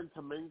 Jonathan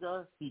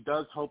Kuminga, he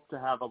does hope to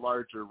have a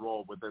larger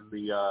role within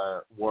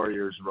the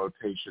Warriors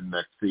rotation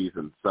next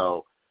season.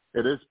 So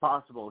it is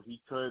possible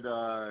he could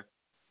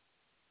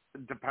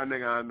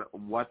depending on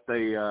what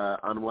they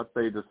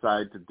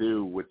decide to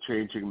do with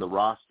changing the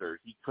roster,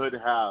 he could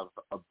have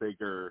a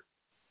bigger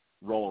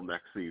role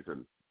next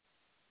season.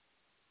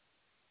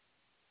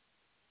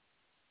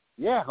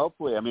 Yeah,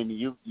 hopefully. I mean,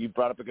 you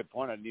brought up a good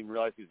point. I didn't even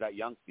realize he was that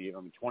young, Steve.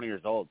 I mean, 20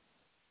 years old.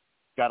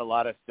 Got a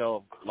lot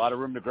of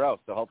room to grow.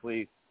 So hopefully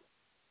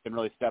he can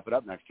really step it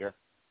up next year.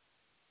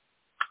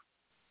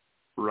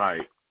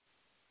 Right.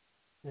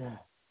 Yeah.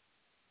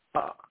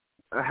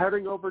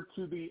 Heading over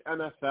to the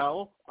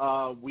NFL,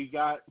 we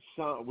got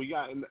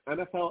an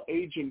NFL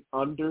agent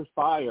under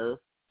fire.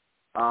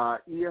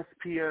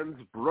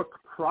 ESPN's Brooke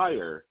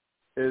Pryor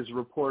is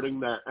reporting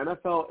that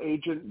NFL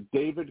agent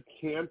David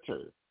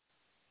Cantor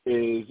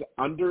is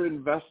under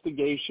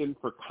investigation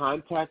for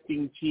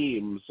contacting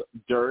teams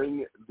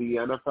during the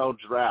NFL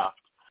draft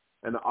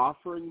and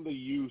offering the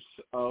use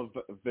of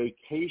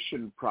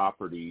vacation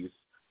properties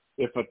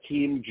if a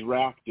team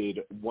drafted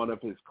one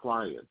of his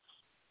clients.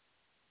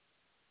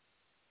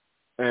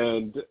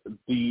 And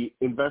the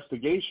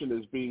investigation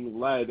is being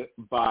led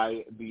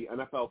by the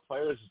NFL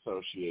Players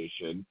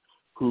Association,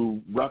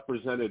 who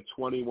represented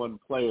 21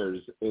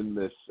 players in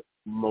this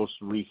most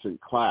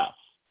recent class.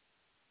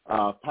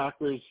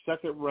 Packers'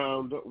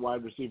 second-round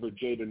wide receiver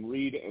Jaden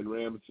Reed and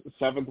Rams'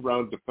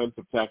 seventh-round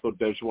defensive tackle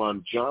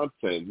Dejuan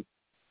Johnson,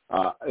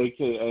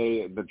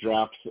 a.k.a. the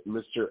draft's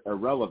Mr.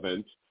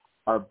 Irrelevant,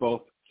 are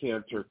both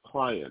Cantor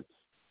clients.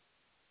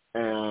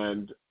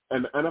 And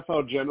an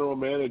NFL general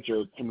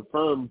manager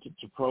confirmed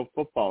to Pro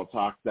Football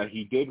Talk that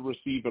he did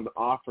receive an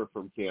offer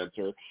from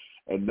Cantor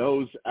and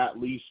knows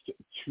at least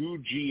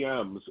two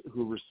GMs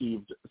who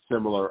received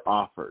similar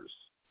offers.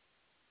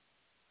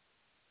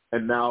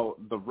 And now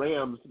the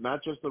Rams,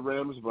 not just the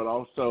Rams, but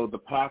also the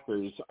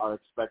Packers, are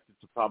expected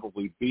to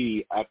probably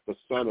be at the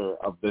center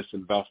of this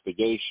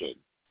investigation.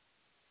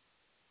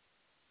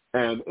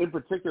 And in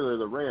particular,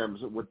 the Rams,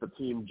 with the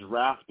team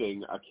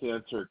drafting a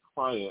Cantor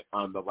client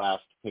on the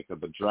last pick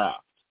of the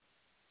draft.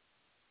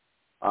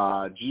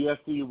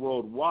 GSE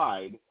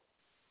Worldwide,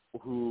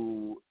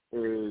 who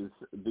is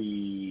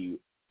the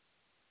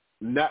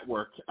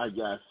network, I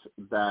guess,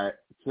 that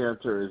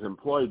Cantor is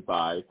employed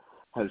by,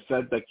 has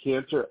said that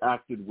Cantor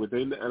acted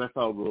within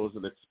NFL rules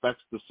and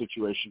expects the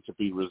situation to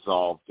be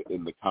resolved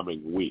in the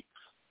coming weeks.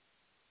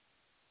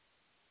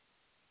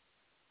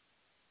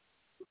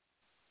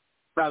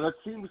 Now, that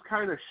seems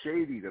kind of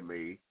shady to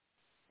me.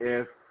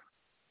 If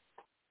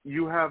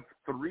you have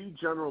three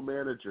general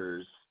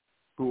managers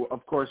who,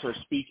 of course, are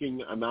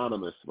speaking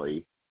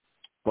anonymously,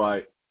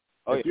 but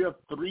if you have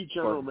three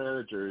general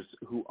managers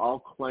who all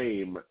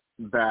claim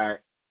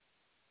that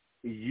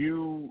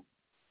you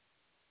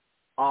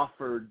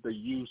offered the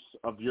use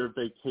of your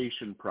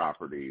vacation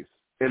properties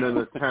in an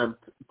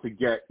attempt to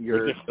get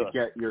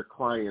your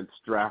clients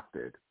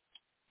drafted.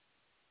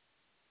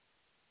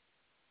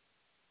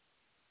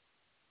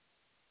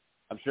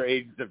 I'm sure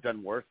agents have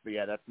done worse, but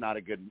yeah, that's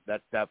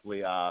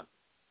definitely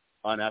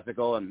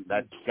unethical, and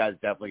that guy's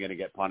definitely going to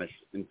get punished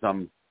in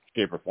some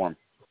shape or form.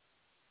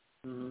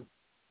 Mm-hmm.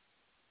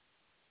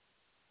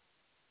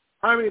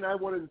 I mean, I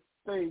wouldn't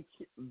think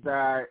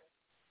that,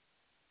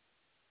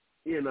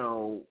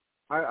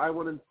 I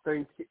wouldn't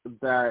think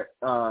that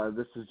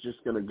this is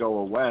just going to go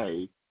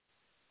away.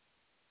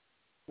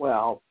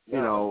 Well,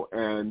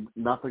 and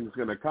nothing's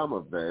going to come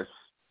of this,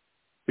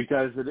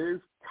 because it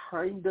is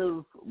kind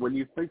of, when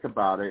you think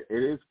about it,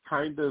 it is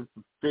kind of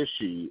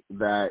fishy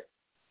that,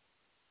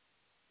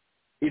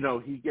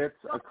 he gets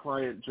a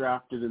client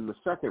drafted in the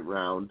second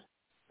round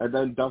and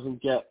then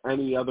doesn't get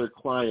any other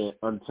client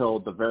until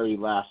the very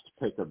last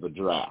pick of the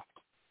draft.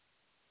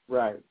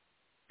 Right.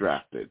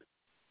 Drafted.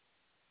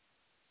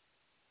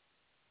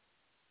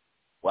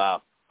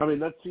 Wow. I mean,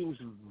 that seems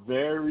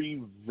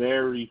very,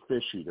 very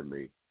fishy to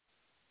me.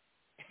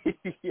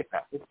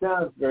 Yeah. It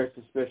sounds very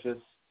suspicious.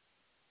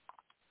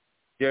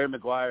 Jerry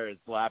Maguire is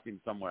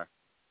laughing somewhere.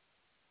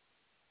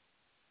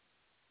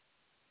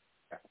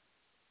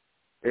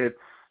 It's,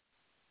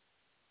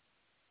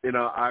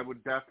 I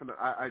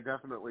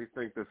definitely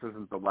think this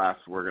isn't the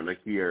last we're going to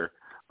hear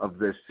of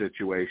this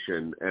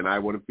situation, and I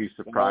wouldn't be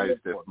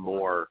surprised if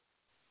more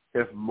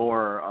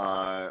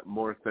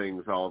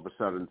things all of a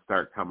sudden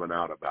start coming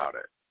out about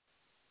it.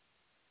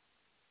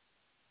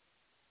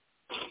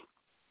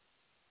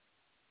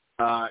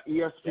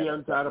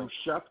 ESPN's Adam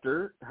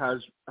Schefter has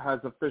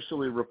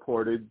officially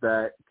reported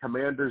that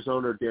Commanders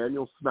owner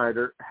Daniel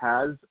Snyder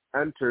has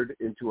entered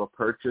into a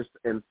purchase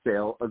and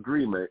sale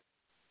agreement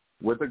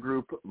with a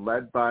group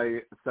led by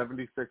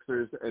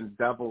 76ers and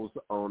Devils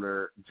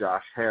owner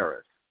Josh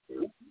Harris.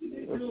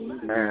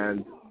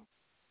 And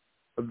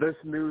this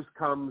news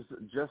comes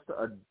just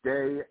a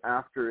day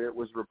after it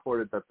was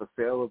reported that the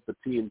sale of the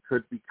team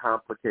could be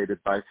complicated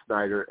by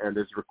Snyder and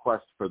his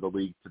request for the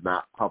league to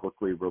not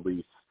publicly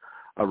release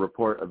a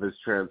report of his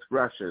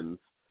transgressions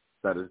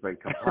that has been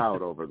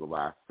compiled over the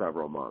last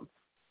several months.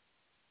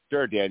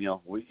 Sure,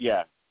 Daniel.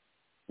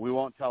 We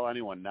won't tell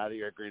anyone now that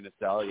you're agreeing to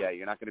sell. Yeah,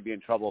 you're not going to be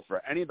in trouble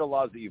for any of the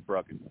laws that you've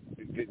broken.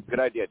 Good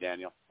idea,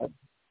 Daniel.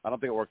 I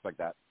don't think it works like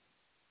that.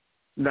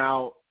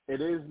 Now, it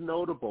is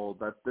notable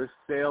that this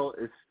sale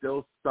is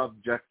still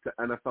subject to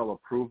NFL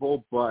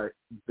approval, but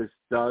this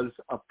does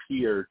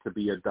appear to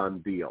be a done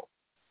deal.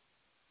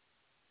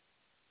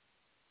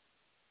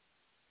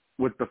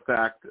 With the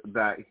fact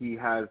that he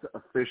has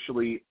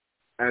officially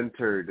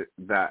entered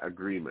that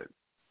agreement.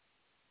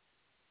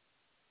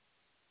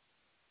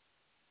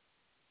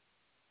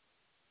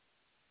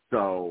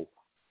 So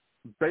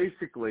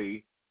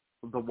basically,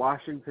 the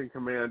Washington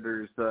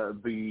Commanders, I'll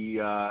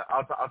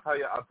tell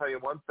you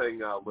one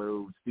thing,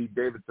 Lou. Steve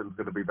Davidson's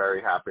going to be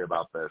very happy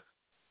about this.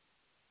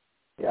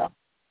 Yeah,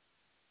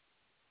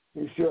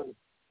 he should.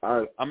 All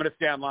right, I'm going to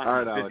stay online. All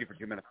right, I'm busy Alex. for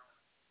 2 minutes.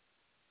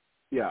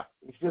 Yeah,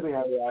 He should be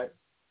happy, right?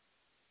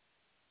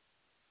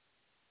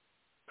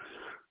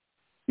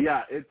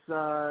 yeah. It's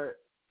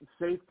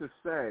safe to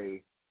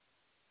say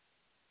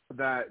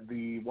that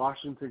the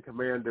Washington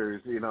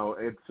Commanders,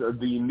 it's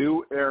the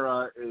new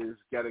era is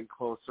getting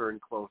closer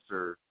and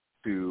closer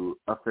to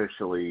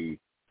officially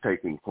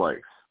taking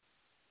place.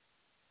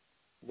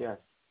 Yes.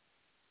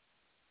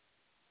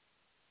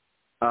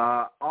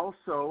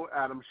 Also,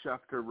 Adam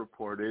Schefter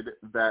reported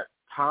that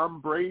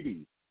Tom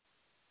Brady,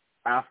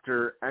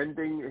 after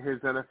ending his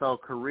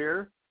NFL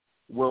career,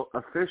 will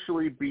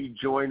officially be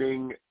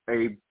joining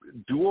a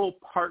dual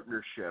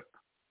partnership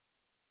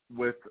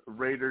with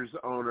Raiders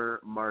owner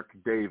Mark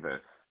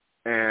Davis.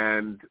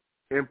 And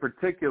in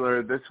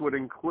particular, this would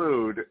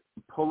include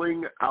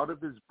pulling out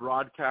of his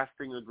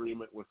broadcasting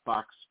agreement with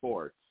Fox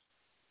Sports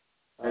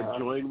and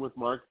join with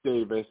Mark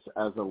Davis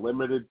as a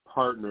limited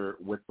partner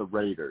with the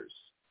Raiders.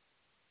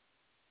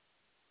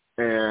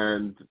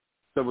 And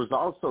there was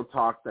also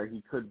talk that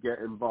he could get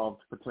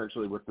involved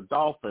potentially with the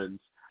Dolphins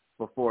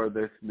before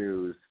this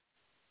news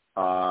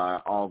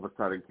all of a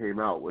sudden came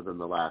out within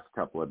the last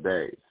couple of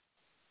days.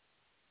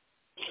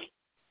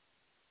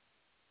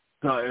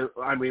 So,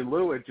 I mean,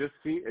 Lou, it just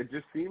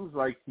seems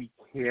like he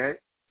can't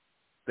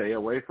stay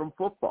away from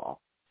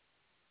football.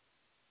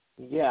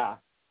 Yeah,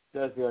 it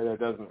does feel like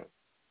that, doesn't it?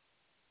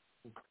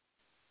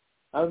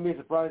 I wouldn't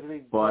be surprised if he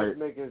does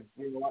make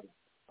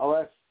a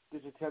last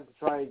ditch attempt to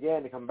try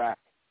again to come back.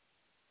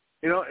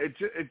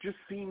 It just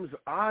seems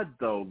odd,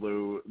 though,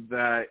 Lou,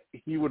 that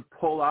he would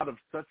pull out of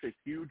such a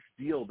huge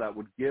deal that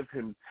would give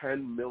him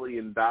 $10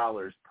 million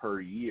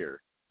per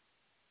year.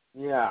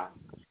 Yeah.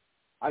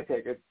 I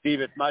take it.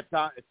 Steve, it's my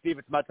time. Steve,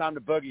 it's my time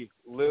to boogie.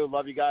 Lou,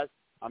 love you guys.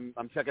 I'm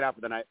checking out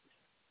for the night.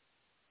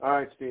 All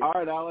right, Steve. All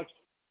right, Alex.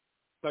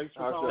 Thanks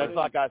for calling. Thanks a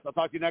lot, guys. I'll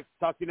talk to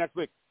you next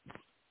week.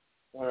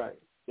 All right.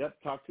 Yep.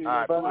 Talk to you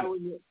next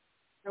week.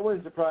 I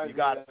wouldn't surprise you.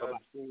 Got it.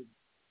 Steve.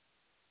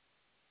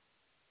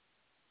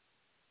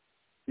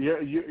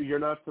 You're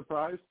not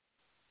surprised?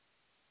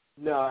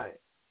 No. I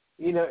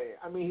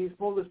mean, he's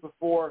pulled this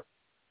before,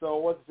 so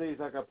what's to say he's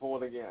not going to pull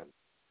it again?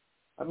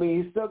 I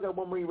mean, he's still got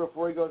one more year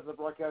before he goes to the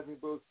broadcasting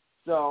booth.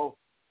 So,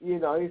 I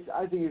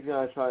think he's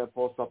going to try to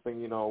pull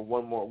something,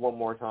 one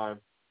more time.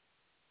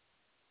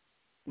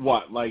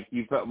 What? Like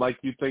you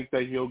think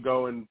that he'll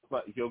go and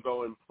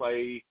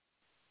play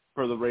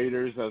for the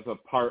Raiders as a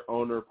part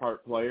owner,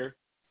 part player?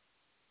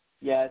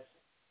 Yes.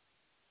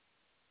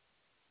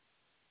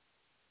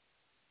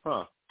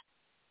 Huh.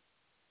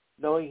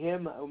 Knowing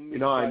him,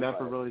 I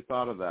never really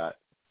thought of that.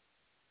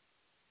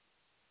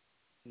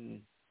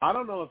 I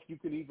don't know if you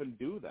can even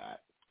do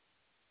that.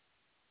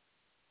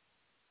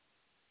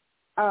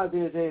 I don't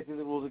think there's anything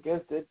that rules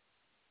against it.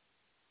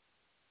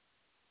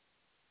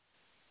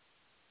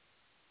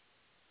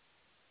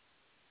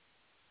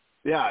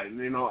 Yeah, I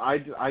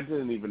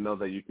didn't even know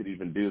that you could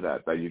even do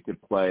that. That you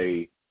could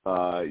play,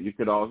 you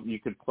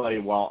could play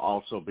while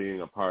also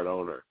being a part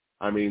owner.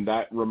 I mean,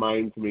 that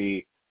reminds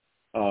me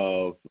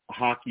of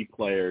hockey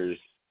players,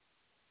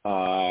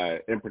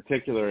 in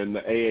particular in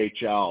the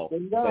AHL.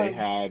 They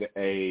had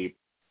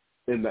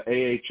in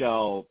the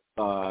AHL,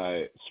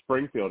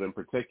 Springfield in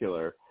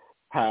particular,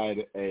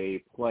 had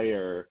a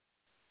player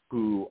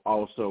who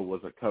also was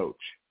a coach.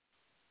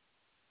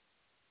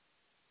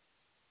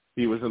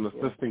 He was an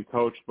assistant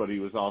coach, but he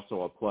was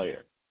also a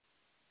player.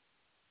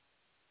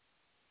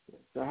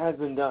 So it has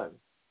been done.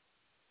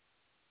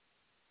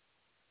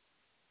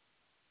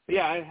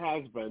 Yeah, it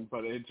has been,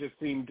 but it just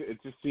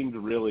seemed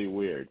really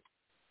weird.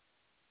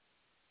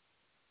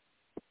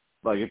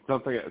 Like it's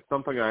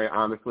something I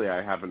honestly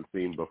haven't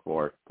seen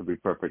before, to be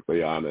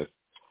perfectly honest.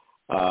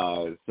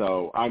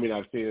 So I mean,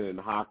 I've seen it in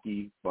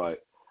hockey,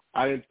 but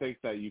I didn't think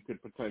that you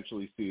could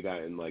potentially see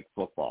that in like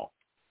football.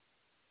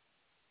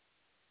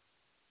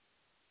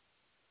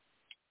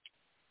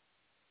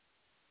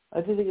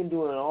 I think they can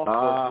do it in all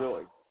sports,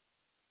 really.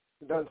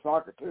 They've done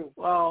soccer too.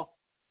 Well,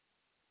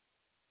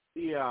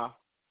 yeah.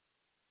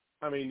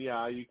 I mean,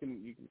 yeah, you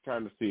can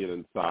kind of see it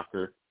in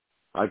soccer.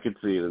 I could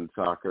see it in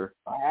soccer.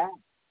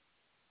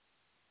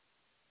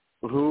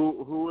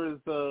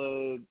 Who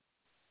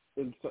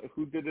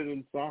did it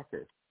in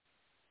soccer?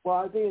 Well,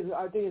 I think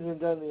it's been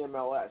done in the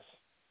MLS.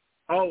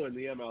 Oh, in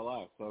the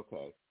MLS.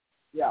 Okay.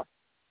 Yeah.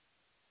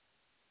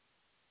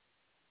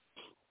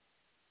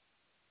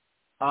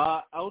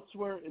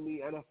 Elsewhere in the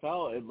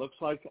NFL, it looks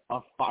like a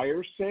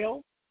fire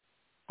sale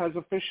has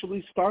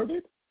officially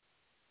started.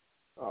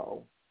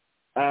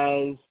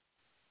 as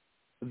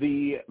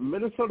the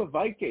Minnesota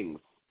Vikings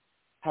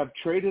have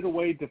traded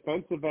away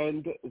defensive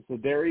end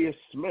Zadarius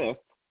Smith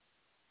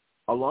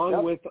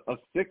along with a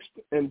 6th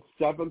and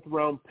 7th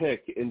round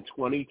pick in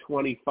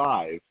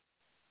 2025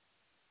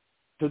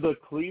 to the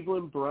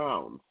Cleveland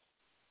Browns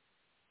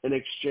in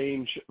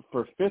exchange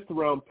for 5th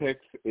round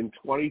picks in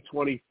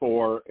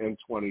 2024 and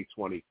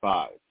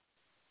 2025.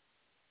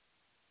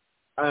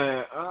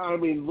 I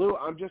mean, Lou,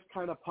 I'm just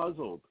kind of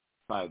puzzled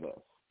by this.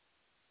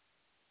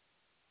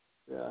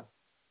 Yeah.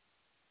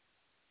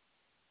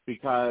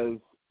 Because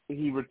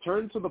he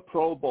returned to the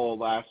Pro Bowl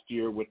last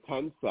year with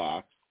 10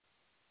 sacks,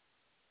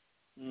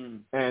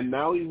 and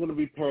now he's going to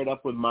be paired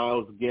up with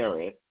Myles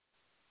Garrett.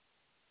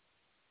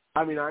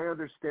 I mean, I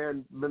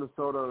understand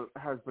Minnesota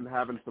has been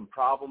having some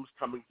problems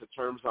coming to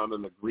terms on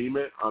an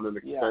agreement, on an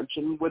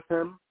extension with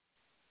him,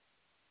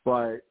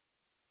 but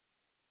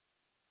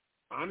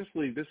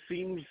honestly, this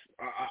seems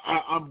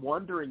I'm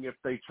wondering if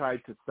they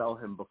tried to sell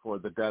him before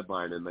the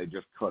deadline and they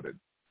just couldn't.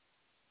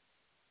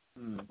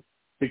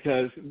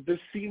 Because this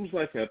seems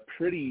like a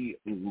pretty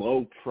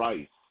low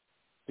price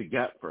to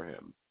get for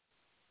him.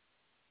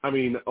 I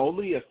mean,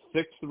 only a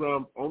 6th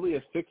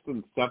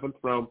and 7th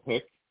round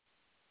pick.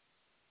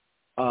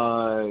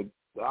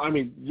 I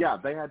mean, yeah,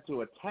 they had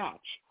to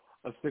attach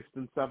a 6th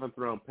and 7th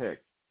round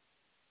pick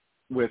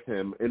with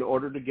him in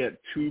order to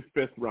get 2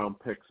 5th round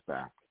picks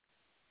back.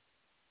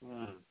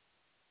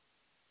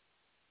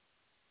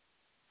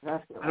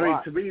 That's I mean,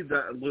 to me,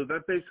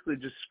 that basically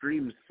just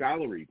screams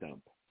salary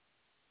dump.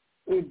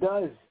 It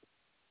does.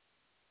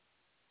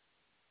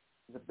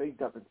 It's a big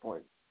dumping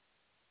point.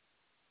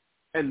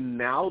 And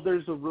now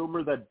there's a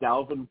rumor that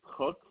Dalvin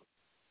Cook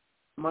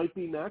might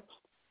be next,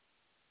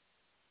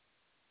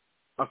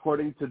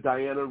 according to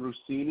Diana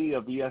Rossini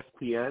of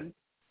ESPN,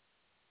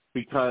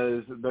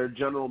 because their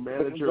general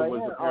manager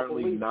was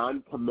apparently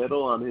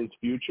non-committal on his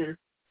future.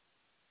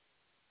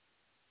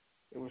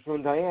 It was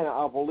from Diana.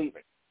 I'll believe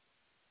it.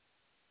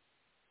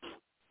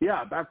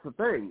 Yeah, that's the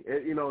thing.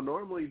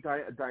 Normally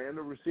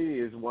Diana Rossini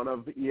is one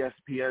of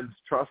ESPN's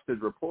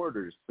trusted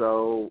reporters,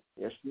 so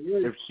yes, she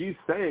is. If she's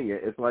saying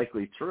it, it's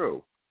likely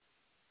true.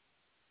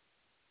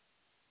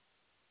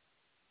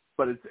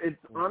 But it's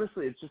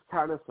honestly, it's just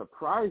kind of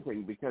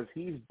surprising because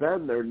he's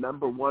been their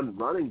number one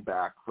running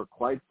back for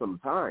quite some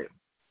time.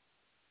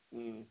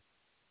 And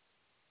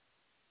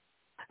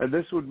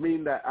this would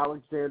mean that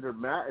Alexander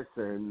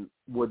Mattison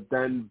would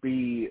then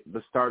be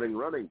the starting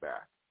running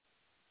back.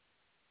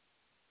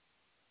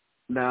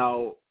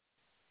 Now,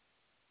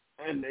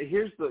 and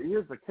here's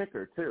the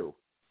kicker too.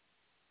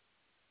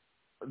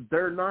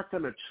 They're not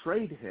going to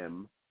trade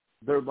him.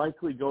 They're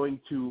likely going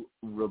to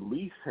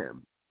release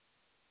him,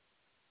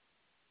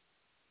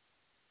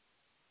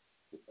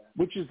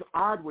 which is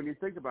odd when you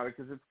think about it,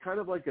 because it's kind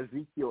of like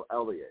Ezekiel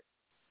Elliott.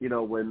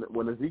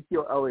 When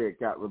Ezekiel Elliott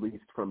got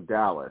released from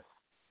Dallas,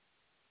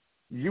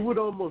 you would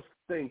almost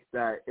think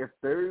that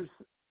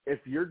if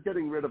you're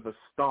getting rid of a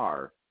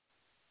star,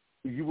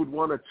 you would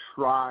want to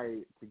try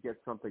to get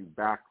something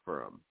back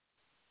for him.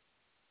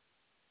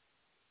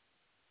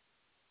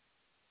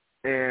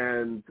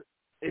 And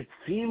it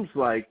seems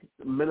like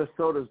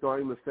Minnesota's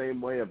going the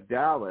same way of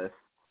Dallas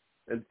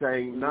and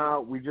saying,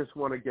 no, we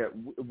want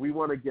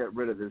to get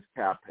rid of his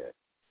cap hit.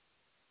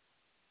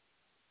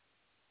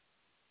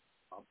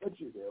 I'll bet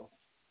you do.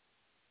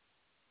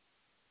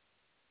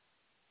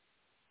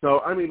 So,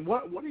 I mean,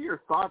 what are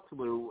your thoughts,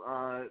 Lou?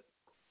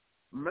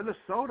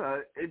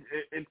 Minnesota,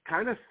 it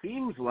kind of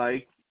seems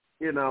like,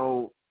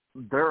 they're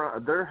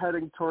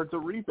heading towards a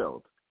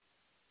rebuild.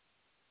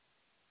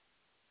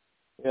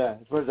 Yeah,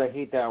 as much as I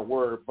hate that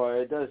word, but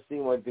it does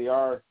seem like they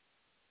are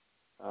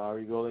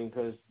rebuilding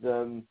because,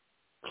 and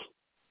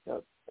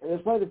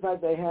despite the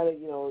fact they had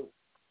a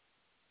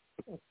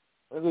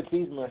good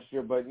season last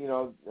year, but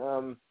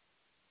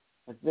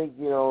I think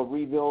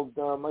rebuild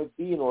might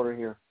be in order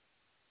here.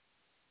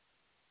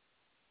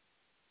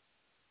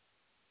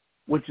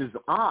 Which is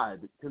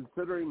odd,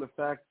 considering the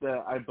fact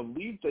that I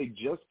believe they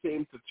just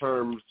came to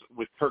terms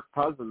with Kirk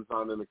Cousins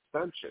on an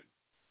extension.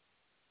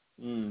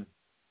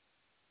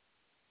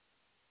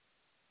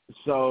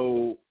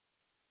 So,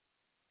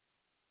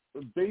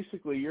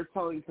 basically, you're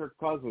telling Kirk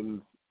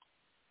Cousins,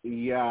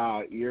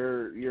 yeah,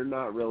 you're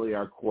not really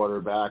our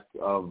quarterback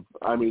you're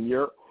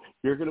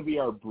going to be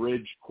our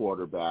bridge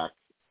quarterback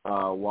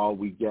while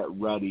we get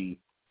ready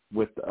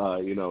with,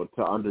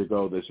 to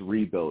undergo this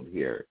rebuild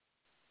here.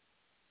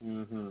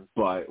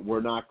 But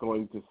we're not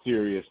going to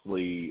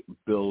seriously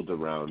build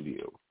around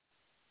you.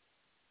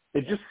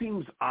 It just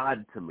seems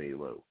odd to me,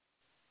 Lou.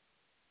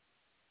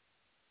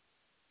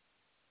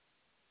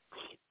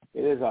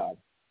 It is odd.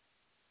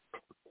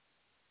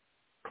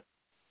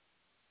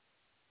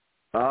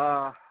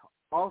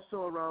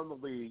 Also around the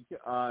league,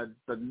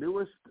 the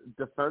newest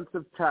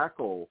defensive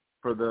tackle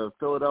for the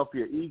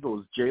Philadelphia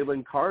Eagles,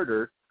 Jalen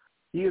Carter,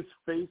 he is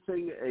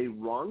facing a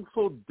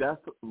wrongful death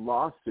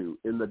lawsuit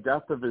in the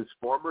death of his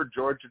former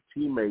Georgia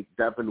teammate,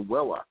 Devin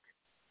Willock.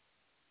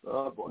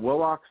 Oh, boy.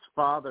 Willock's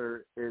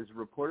father is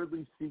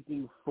reportedly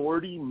seeking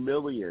 $40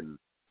 million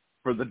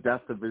for the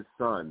death of his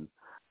son,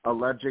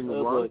 alleging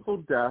wrongful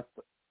death,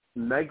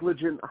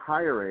 negligent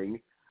hiring,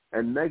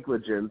 and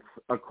negligence,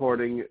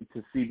 according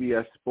to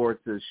CBS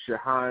Sports'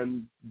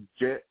 Shahan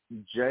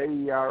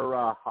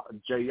Jayaraha.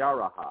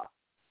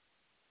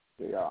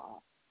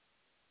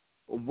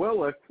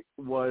 Willock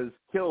was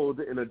killed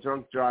in a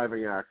drunk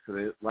driving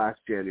accident last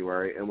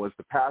January and was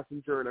the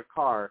passenger in a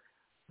car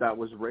that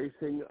was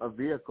racing a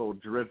vehicle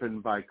driven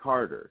by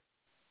Carter.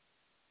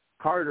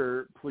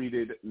 Carter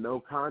pleaded no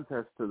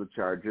contest to the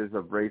charges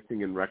of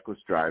racing and reckless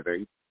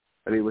driving,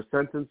 and he was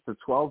sentenced to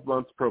 12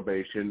 months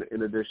probation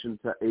in addition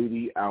to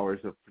 80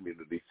 hours of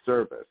community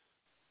service.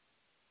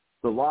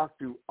 The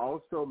lawsuit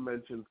also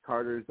mentions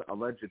Carter's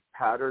alleged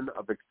pattern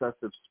of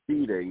excessive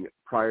speeding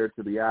prior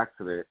to the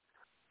accident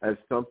as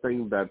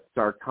something that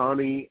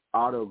Sarkani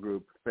Auto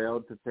Group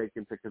failed to take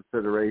into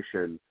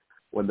consideration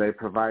when they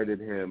provided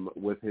him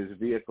with his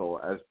vehicle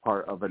as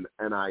part of an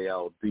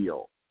NIL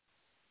deal.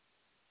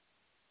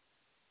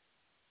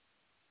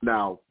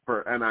 Now,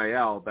 for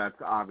NIL,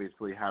 that's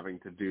obviously having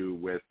to do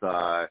with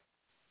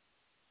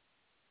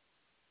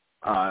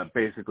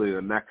basically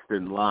the next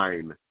in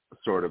line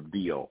sort of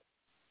deal.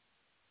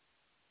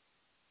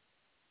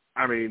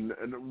 I mean,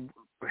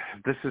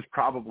 this is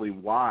probably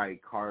why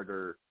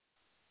Carter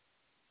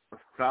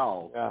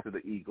fell to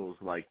the Eagles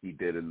like he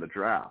did in the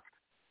draft,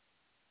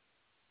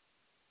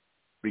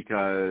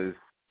 because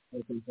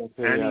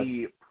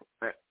any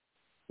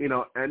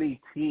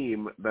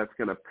team that's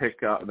going to pick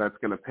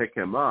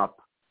him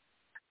up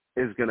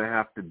is going to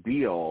have to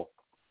deal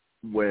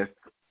with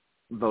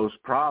those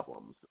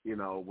problems,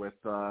 with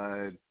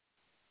the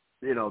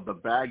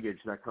baggage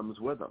that comes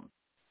with them.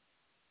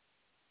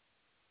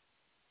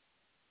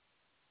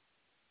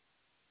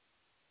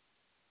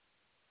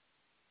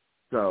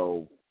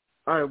 So,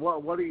 all right,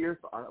 what are your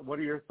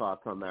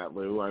thoughts on that,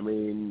 Lou? I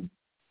mean,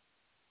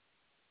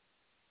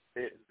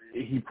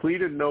 he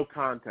pleaded no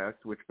contest,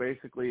 which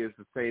basically is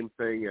the same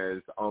thing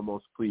as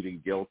almost pleading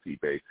guilty,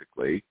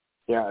 basically.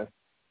 Yeah.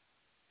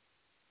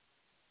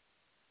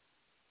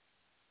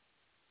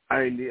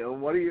 I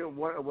mean, what are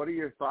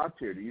your thoughts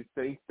here? Do you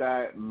think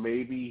that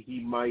maybe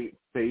he might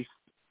face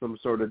some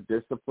sort of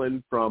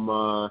discipline from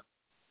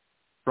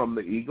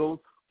the Eagles?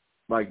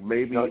 Like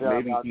maybe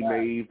he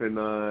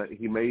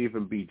may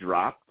even be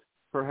dropped,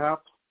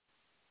 perhaps.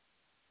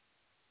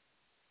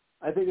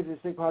 I think it's a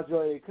distinct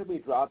possibility it could be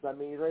dropped. I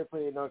mean, he's already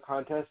pleaded no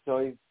contest,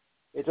 so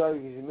it's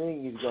already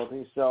admitting he's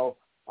guilty. So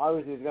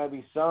obviously, there's got to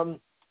be some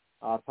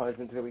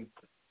punishment to be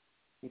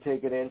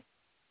taken in.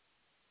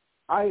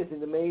 I just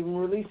think they may even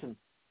release him.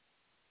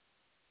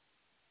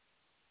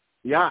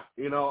 Yeah,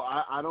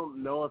 I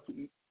don't know if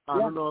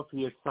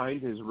he has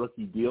signed his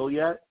rookie deal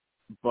yet,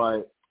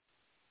 but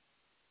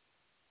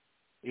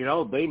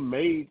they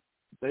may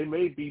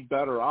be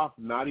better off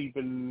not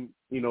even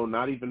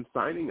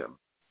signing him.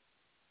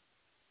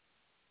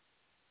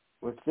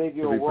 Let's save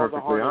you to a be world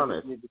of perfectly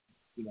heartache.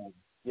 honest.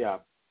 Yeah,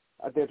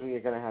 I think that's what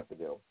you're going to have to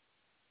do.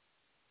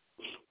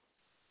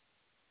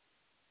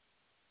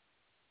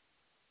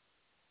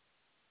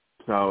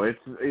 So it's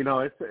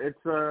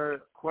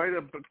quite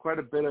a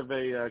bit of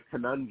a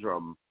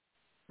conundrum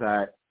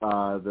that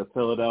the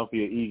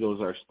Philadelphia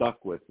Eagles are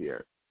stuck with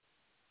here,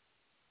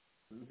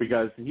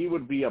 because he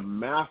would be a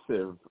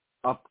massive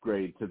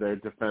upgrade to their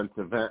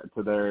defensive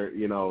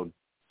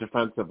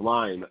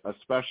line,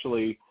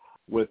 especially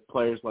with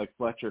players like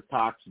Fletcher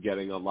Cox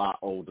getting a lot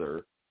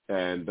older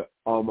and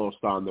almost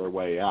on their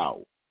way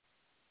out.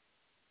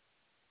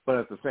 But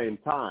at the same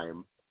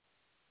time,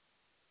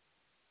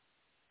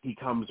 he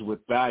comes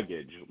with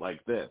baggage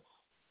like this.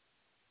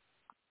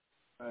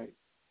 Right.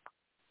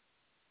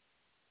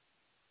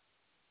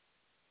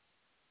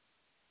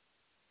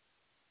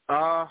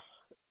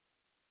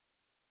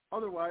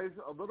 Otherwise,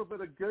 a little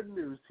bit of good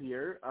news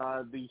here.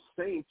 The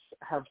Saints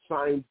have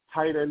signed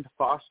tight end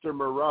Foster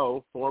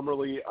Moreau,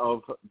 formerly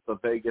of the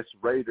Vegas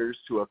Raiders,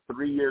 to a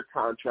 3-year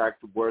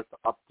contract worth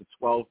up to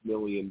 $12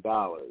 million.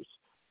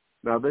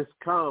 Now, this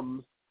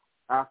comes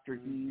after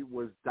he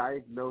was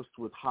diagnosed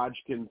with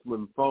Hodgkin's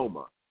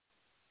lymphoma.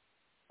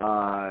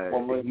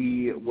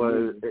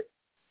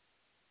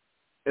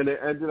 And it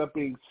ended up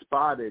being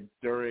spotted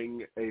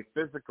during a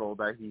physical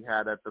that he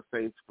had at the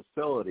Saints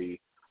facility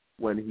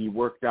when he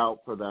worked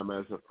out for them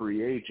as a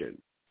free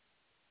agent.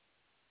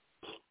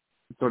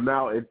 So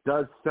now it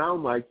does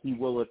sound like he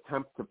will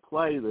attempt to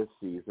play this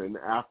season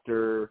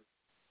after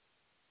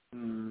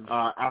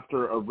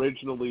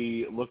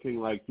originally looking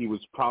like he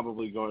was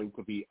probably going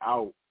to be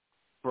out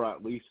for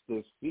at least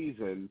this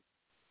season.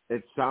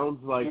 It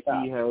sounds like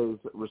he has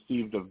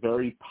received a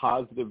very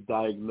positive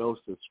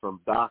diagnosis from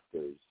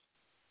doctors.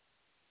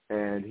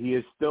 And he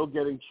is still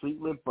getting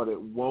treatment, but it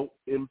won't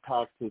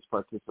impact his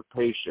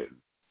participation.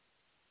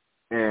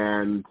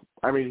 And,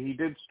 I mean, he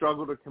did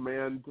struggle to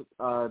command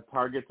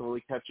targets,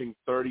 only catching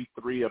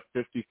 33 of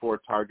 54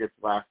 targets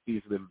last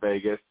season in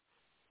Vegas,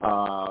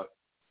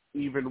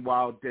 even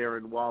while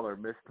Darren Waller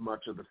missed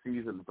much of the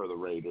season for the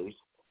Raiders.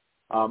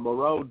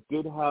 Moreau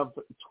did have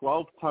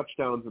 12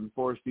 touchdowns in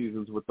 4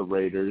 seasons with the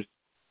Raiders,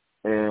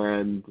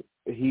 and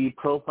he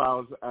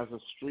profiles as a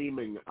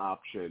streaming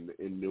option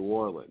in New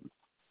Orleans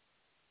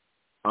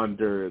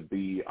under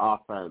the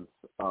offense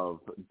of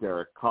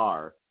Derek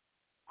Carr.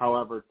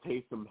 However,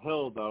 Taysom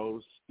Hill,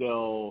 though,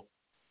 still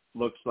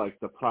looks like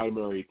the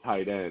primary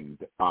tight end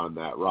on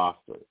that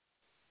roster.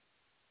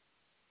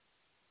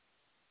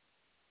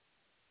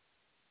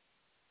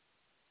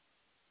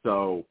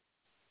 So,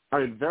 I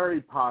mean, very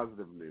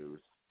positive news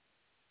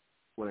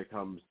when it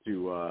comes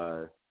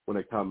to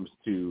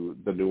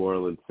the New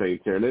Orleans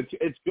Saints here, and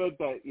it's good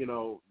that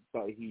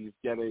that he's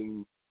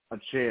getting a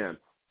chance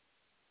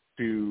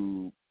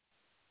to,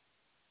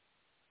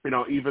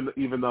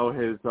 even though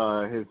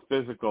his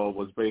physical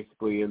was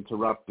basically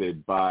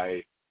interrupted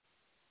by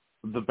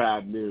the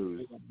bad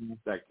news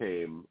that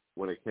came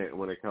when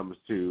it comes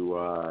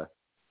to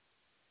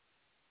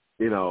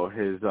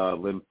his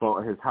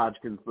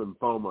Hodgkin's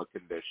lymphoma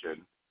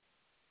condition.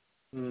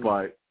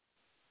 But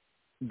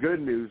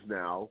good news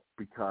now,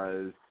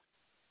 because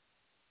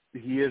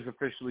he is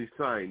officially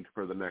signed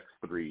for the next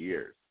 3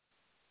 years.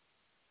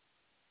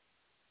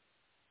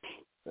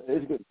 That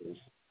is good news.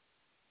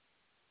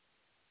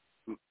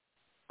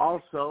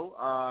 Also,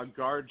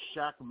 guard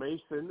Shaq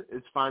Mason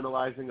is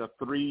finalizing a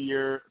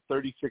 3-year,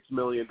 $36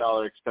 million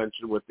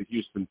extension with the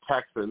Houston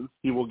Texans.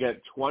 He will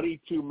get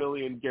 $22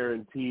 million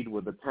guaranteed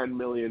with a $10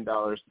 million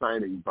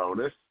signing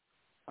bonus.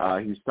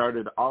 He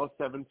started all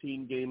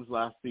 17 games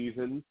last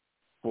season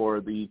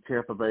for the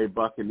Tampa Bay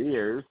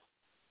Buccaneers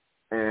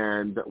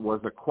and was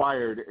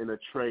acquired in a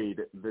trade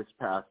this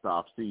past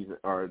offseason,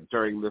 or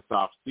during this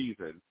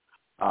offseason.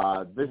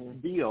 This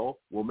deal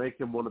will make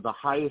him one of the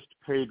highest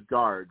paid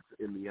guards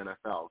in the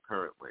NFL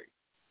currently.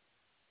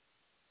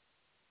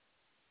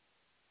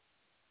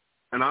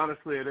 And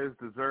honestly, it is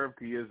deserved.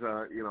 He is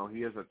a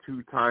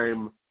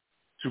 2-time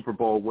Super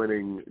Bowl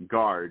winning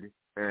guard,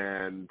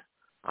 and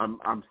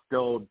I'm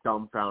still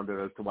dumbfounded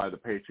as to why the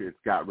Patriots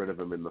got rid of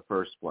him in the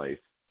first place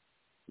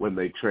when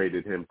they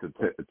traded him to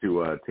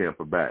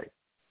Tampa Bay.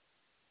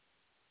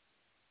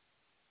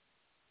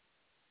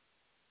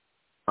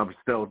 I'm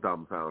still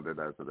dumbfounded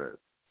as it is.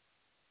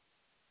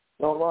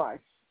 So am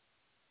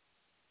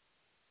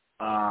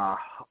I.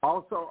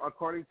 Also,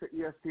 according to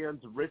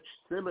ESPN's Rich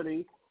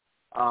Simony,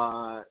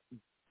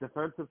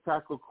 defensive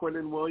tackle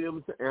Quinnen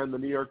Williams and the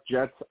New York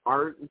Jets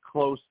aren't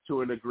close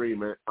to an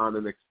agreement on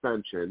an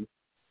extension.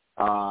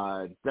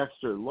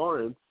 Dexter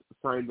Lawrence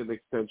signed an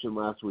extension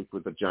last week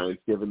with the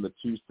Giants, giving the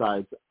two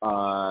sides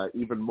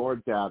even more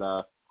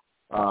data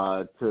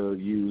to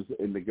use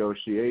in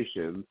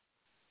negotiations.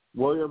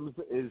 Williams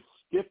is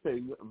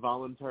skipping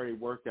voluntary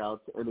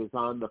workouts and is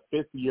on the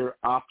 5th-year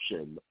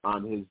option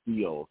on his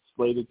deal,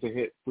 slated to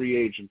hit free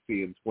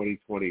agency in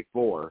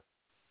 2024.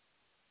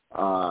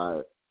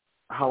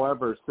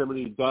 However,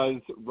 Simony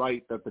does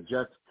write that the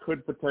Jets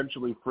could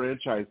potentially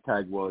franchise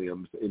tag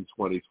Williams in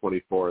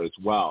 2024 as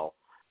well,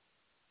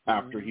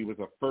 after he was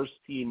a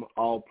first-team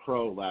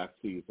All-Pro last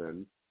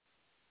season,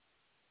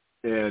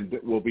 and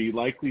will be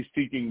likely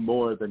seeking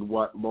more than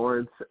what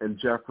Lawrence and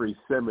Jeffrey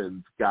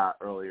Simmons got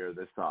earlier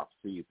this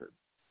offseason.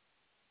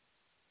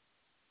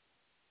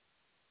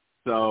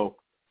 So,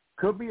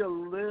 could be a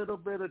little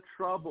bit of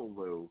trouble,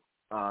 Lou,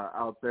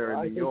 out there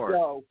in New York,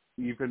 so.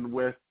 even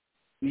with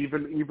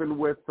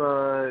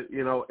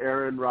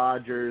Aaron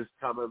Rodgers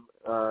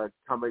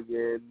coming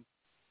in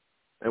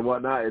and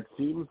whatnot. It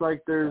seems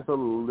like there's a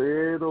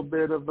little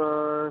bit of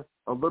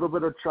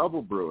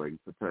trouble brewing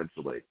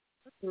potentially.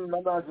 I'm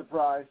not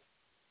surprised.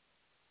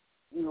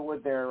 Even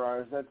with Aaron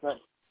Rodgers, that's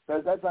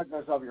not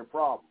going to solve your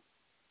problem.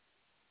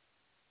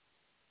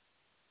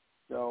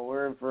 So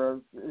we're in for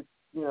it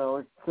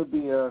could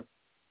be it'll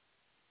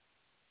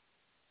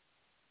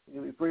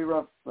be pretty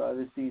rough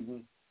this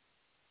season.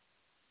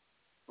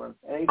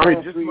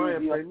 Just my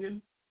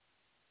opinion,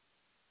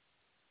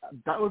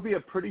 that would be a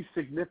pretty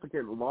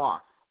significant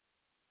loss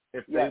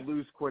if they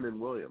lose Quinnen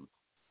Williams.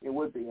 It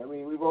would be. I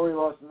mean, we've already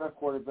lost enough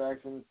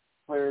quarterbacks and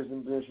players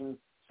in position.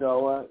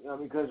 So,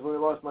 because we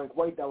lost Mike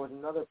White, that was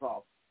another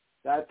problem.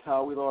 That's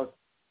how we lost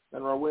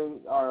on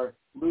our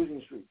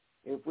losing streak.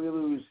 If we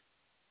lose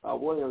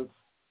Williams,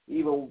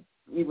 even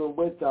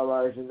with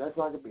Ryerson, that's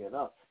not going to be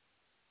enough.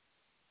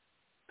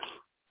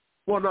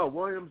 Well, no,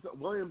 Williams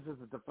is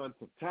a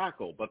defensive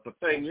tackle, but the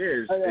thing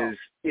is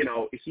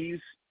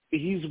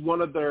he's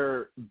one of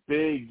their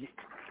big.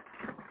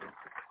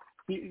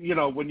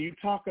 When you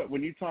talk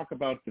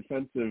about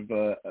defensive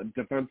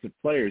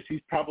players,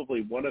 he's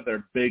probably one of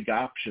their big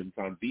options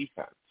on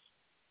defense.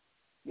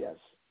 Yes.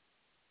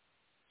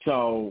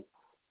 So,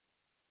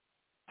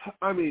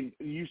 I mean,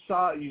 you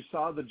saw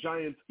the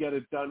Giants get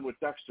it done with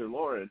Dexter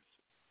Lawrence.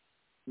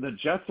 The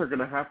Jets are going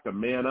to have to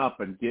man up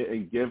and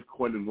give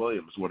Quinnen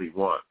Williams what he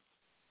wants.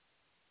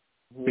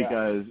 Yeah.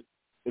 Because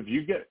if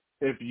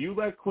you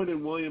let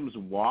Quinnen Williams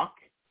walk,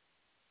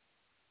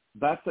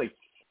 that's a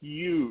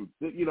huge.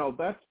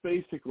 That's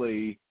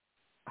basically,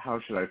 how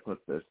should I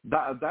put this?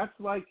 That's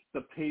like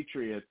the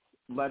Patriots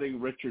letting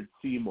Richard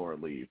Seymour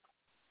leave,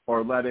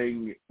 or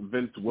letting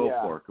Vince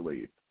Wilfork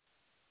leave.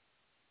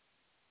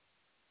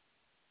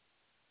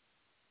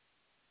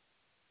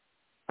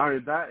 I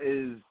mean,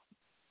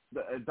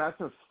 that's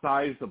a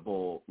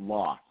sizable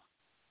loss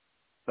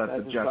that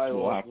the Jets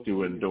will have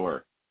to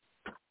endure.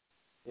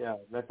 Yeah,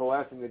 that's the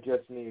last thing the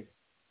Jets need,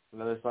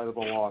 another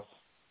sizable loss.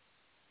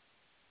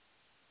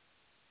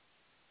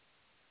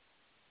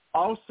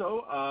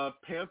 Also,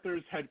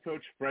 Panthers head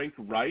coach Frank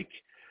Reich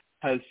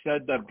has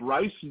said that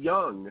Bryce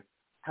Young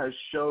has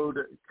showed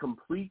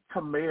complete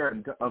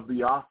command of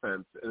the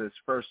offense in his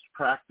first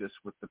practice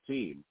with the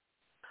team.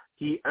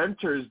 He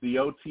enters the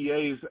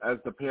OTAs as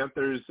the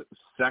Panthers'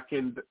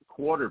 second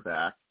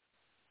quarterback,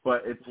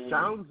 but it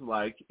sounds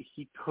like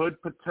he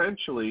could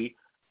potentially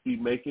be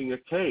making a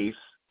case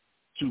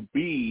to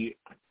be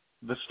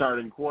the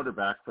starting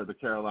quarterback for the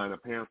Carolina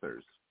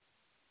Panthers.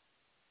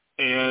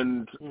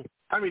 And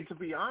I mean, to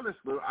be honest,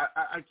 Lou,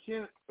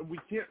 we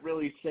can't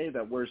really say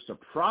that we're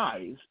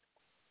surprised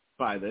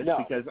by this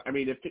because, I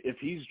mean, if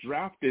he's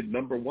drafted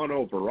number 1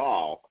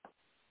 overall,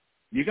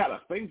 you got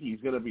to think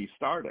he's going to be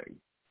starting.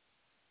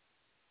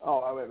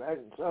 Oh, I would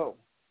imagine so.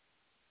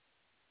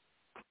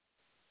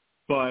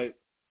 But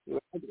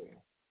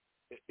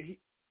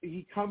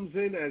he comes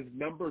in as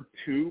number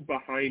 2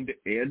 behind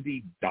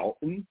Andy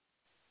Dalton.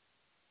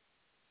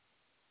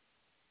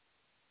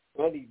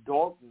 Andy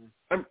Dalton?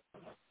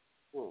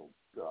 Oh,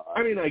 God.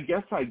 I mean, I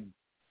guess I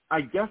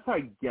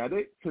get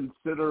it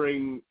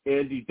considering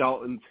Andy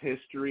Dalton's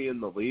history in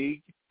the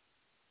league,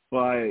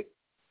 but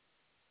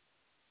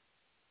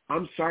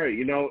I'm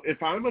sorry,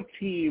 if I'm a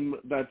team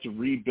that's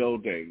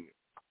rebuilding,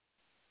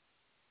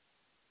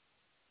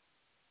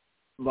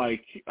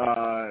 like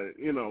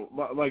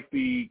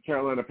the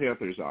Carolina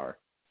Panthers are,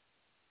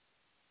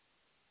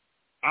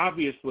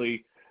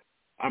 obviously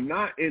I'm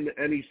not in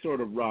any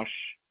sort of rush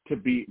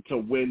to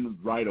win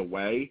right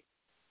away.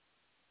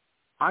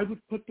 I would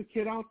put the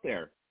kid out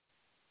there.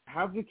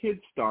 Have the kid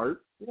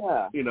start.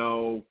 Yeah.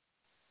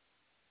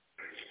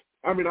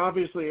 I mean,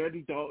 obviously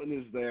Andy Dalton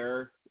is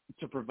there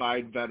to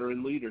provide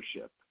veteran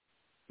leadership,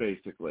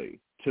 basically,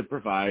 to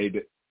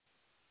provide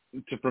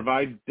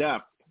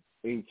depth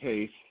in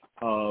case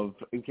of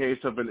an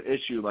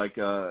issue like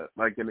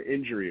an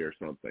injury or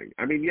something.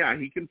 I mean, yeah,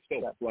 he can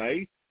still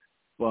play,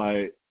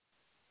 but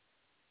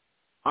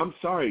I'm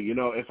sorry,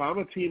 if I'm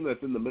a team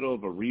that's in the middle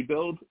of a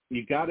rebuild,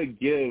 you got to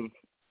give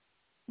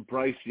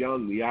Bryce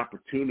Young the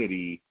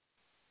opportunity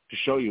to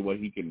show you what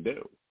he can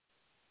do.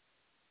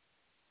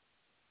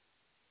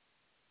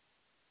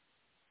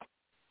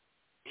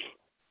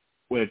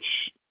 Which,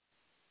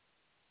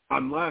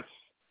 unless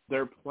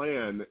their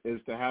plan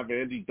is to have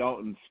Andy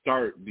Dalton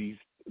start these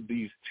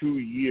 2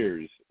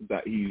 years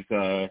that he's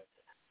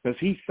because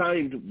he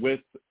signed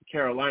with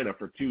Carolina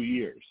for 2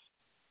 years.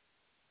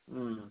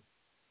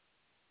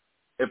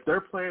 If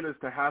their plan is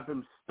to have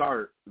him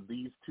start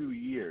these 2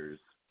 years,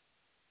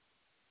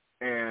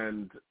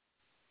 and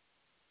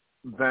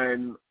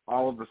then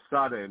all of a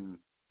sudden,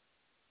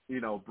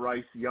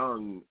 Bryce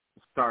Young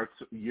starts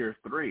year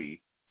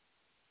 3.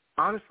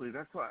 Honestly,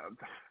 that's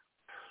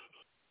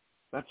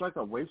like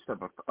a waste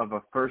of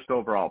a first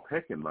overall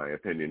pick, in my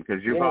opinion,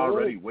 because you've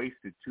already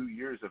wasted 2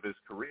 years of his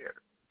career.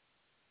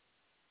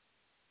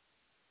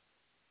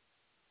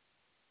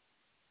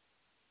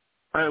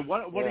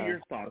 What are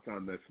your thoughts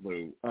on this,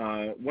 Lou?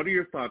 What are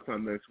your thoughts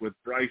on this with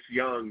Bryce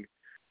Young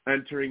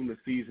entering the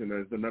season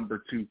as the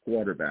number 2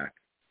 quarterback?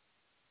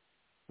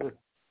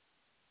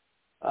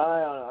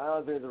 I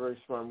don't think it's a very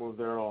smart move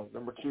there at all.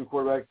 Number 2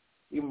 quarterback,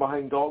 even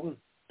behind Dalton.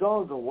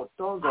 Dalton's a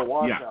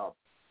washout.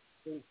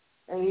 Yeah.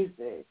 And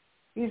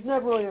he's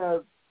never really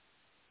had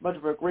much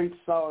of a great,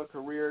 solid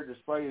career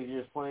despite his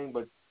years playing,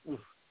 but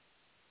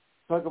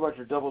talk about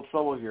your double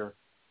trouble here.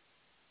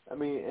 I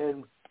mean,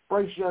 and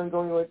Bryce Young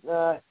going like,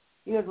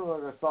 he doesn't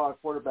look like a solid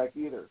quarterback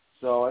either.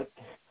 So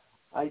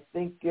I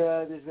think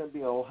there's going to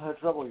be a lot of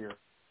trouble here.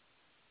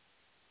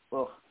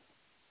 Well,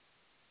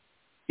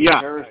 yeah,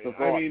 perish the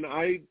thought. I mean,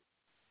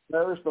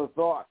 perish the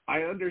thought.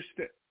 I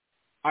understand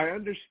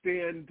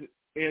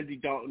Andy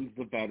Dalton's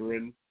the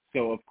veteran,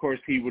 so of course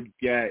he would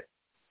get,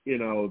 he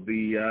would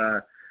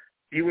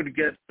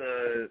get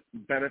the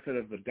benefit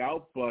of the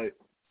doubt. But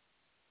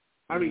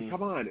I mean,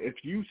 come on, if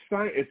you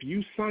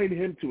sign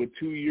him to a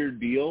 2-year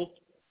deal,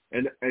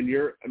 and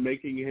you're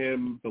making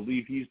him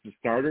believe he's the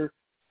starter,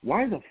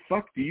 why the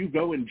fuck do you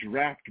go and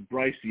draft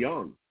Bryce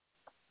Young?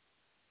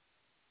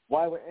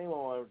 Why would anyone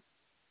want to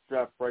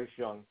draft Bryce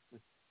Young?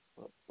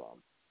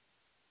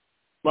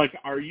 Like,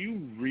 are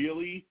you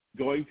really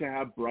going to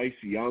have Bryce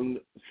Young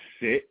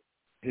sit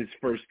his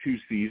first 2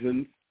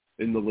 seasons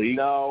in the league?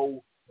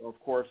 No, of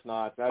course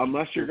not.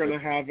 Unless you're going to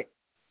have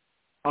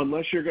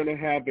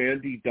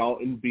Andy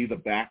Dalton be the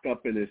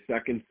backup in his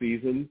second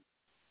season.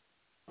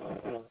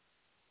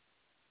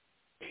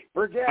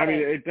 Forget I mean,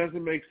 it. it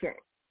doesn't make sense.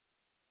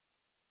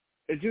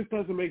 It just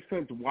doesn't make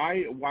sense.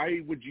 Why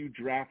would you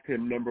draft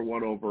him number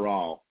 1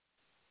 overall?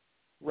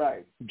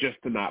 Right.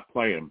 Just to not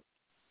play him.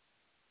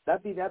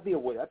 That'd be a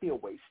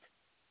waste.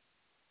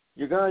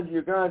 You're gonna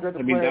draft a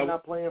player and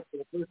not play him for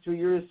the first 2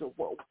 years. So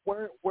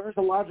where's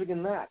the logic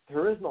in that?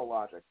 There is no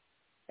logic.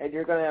 And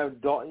you're gonna have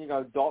Dalton. You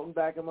got Dalton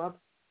back him up.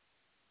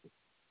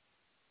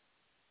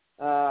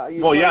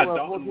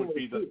 Dalton would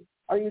be the.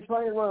 Are you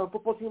trying to run a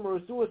football team or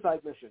a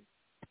suicide mission?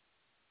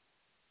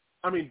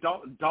 I mean,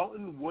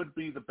 Dalton would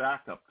be the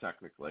backup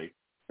technically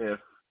if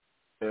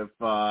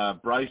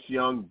Bryce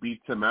Young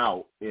beats him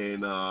out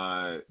in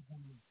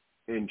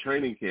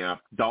training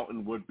camp.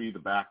 Dalton would be the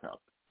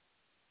backup.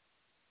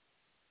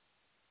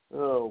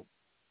 Oh,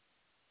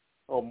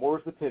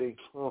 more's the pity.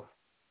 Oh.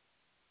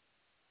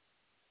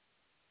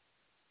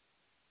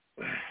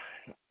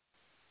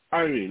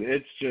 I mean,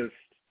 it's just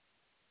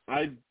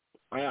I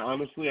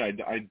honestly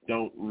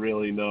don't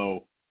really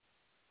know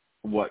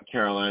what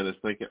Carolina's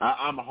thinking.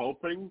 I'm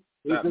hoping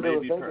that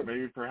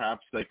maybe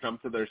perhaps they come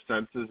to their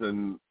senses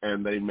and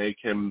they make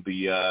him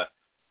the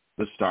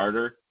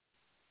starter,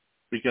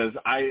 because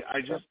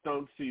I just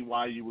don't see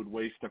why you would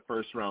waste a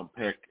first round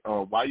pick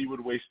or why you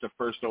would waste a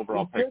first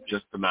overall pick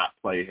just to not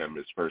play him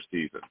his first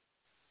season.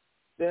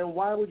 Then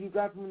why would you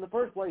draft him in the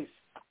first place?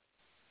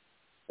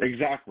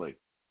 Exactly.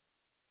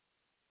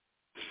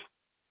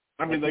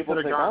 I mean, they could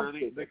have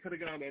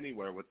gone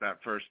anywhere with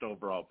that first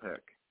overall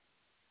pick.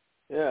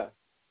 Yeah.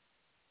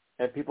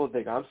 And people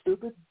think I'm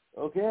stupid?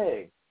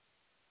 Okay.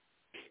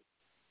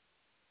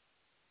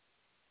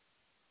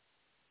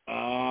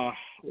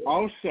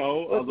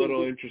 Also, a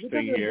little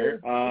interesting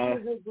here. We're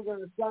going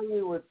to sign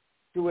you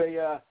to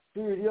a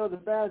 2-year deal. The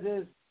bad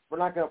is we're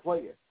not going to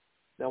play you.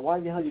 Now,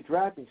 why the hell are you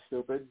drafting,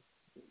 stupid?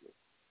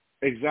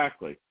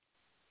 Exactly.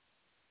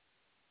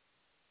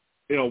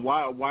 You know,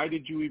 why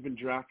did you even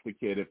draft the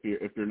kid if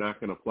you're not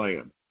going to play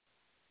him?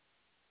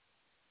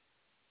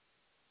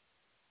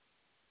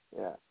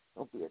 Yeah,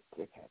 don't be a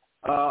dickhead.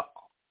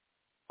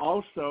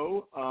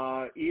 Also,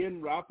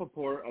 Ian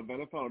Rappaport of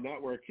NFL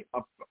Network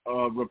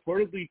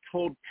reportedly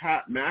told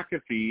Pat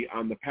McAfee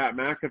on the Pat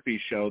McAfee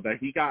show that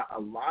he got a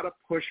lot of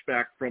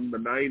pushback from the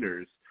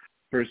Niners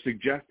for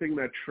suggesting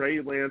that Trey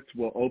Lance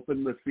will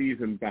open the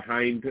season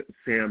behind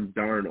Sam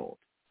Darnold.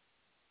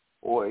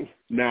 Boy.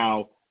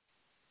 Now,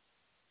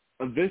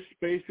 this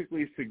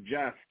basically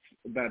suggests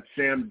that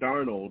Sam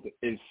Darnold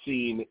is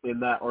seen in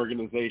that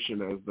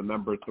organization as the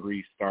number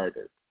 3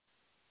 starter.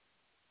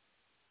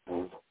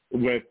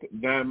 With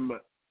them,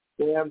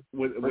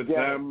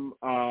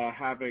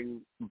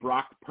 having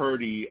Brock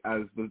Purdy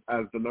as the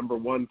number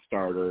 1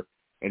 starter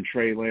and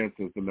Trey Lance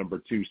as the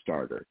number 2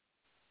 starter.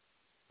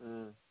 I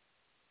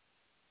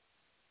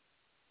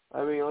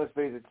mean, let's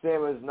face it,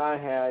 Sam has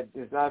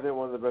not been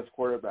one of the best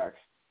quarterbacks.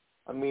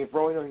 I mean,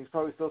 for all we know, he's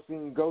probably still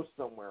seeing ghosts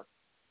somewhere.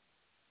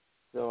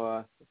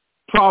 So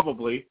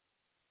probably.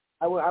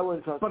 I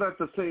wouldn't trust. But at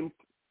the same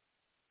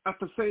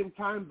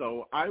time,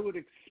 though, I would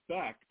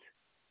expect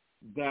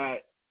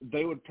that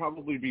they would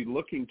probably be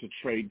looking to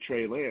trade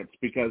Trey Lance,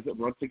 because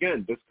once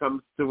again, this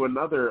comes to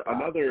another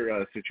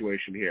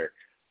situation here.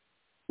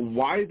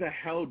 Why the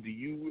hell do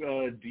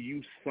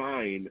you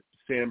sign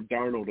Sam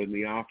Darnold in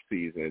the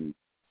offseason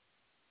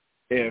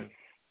if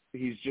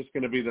he's just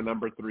going to be the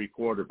number 3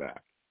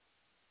 quarterback?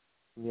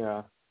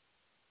 Yeah.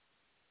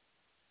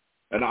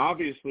 And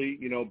obviously,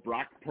 you know,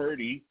 Brock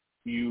Purdy,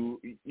 you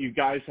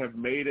guys have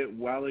made it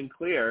well and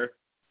clear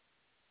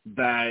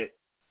that,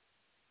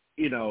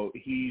 you know,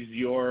 he's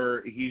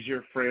your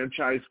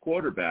franchise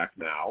quarterback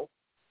now.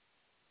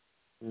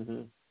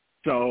 Mm-hmm.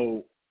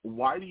 So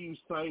why do you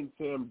sign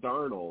Sam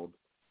Darnold?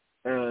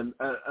 And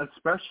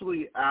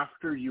especially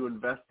after you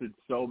invested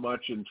so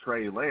much in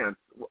Trey Lance,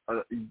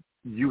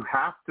 you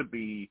have to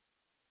be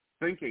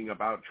thinking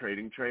about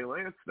trading Trey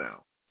Lance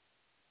now.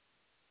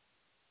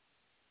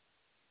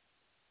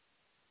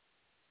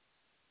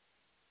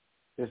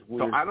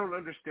 So I don't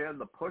understand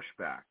the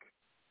pushback.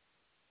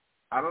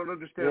 I don't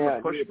understand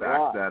the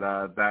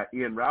pushback that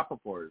Ian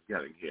Rappaport is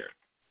getting here.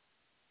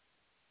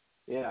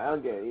 Yeah, I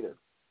don't get it either.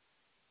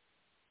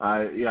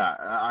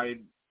 I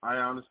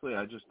honestly,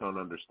 I just don't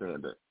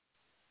understand it.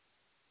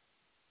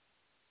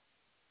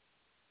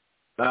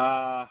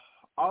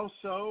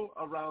 Also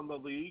around the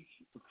league,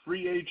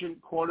 free agent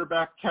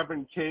cornerback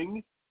Kevin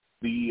King,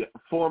 the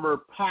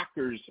former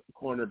Packers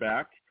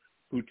cornerback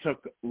who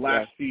took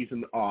last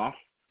season off,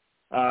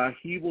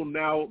 he will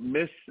now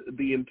miss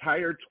the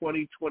entire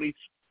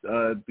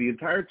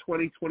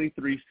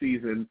 2023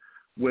 season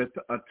with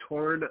a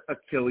torn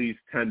Achilles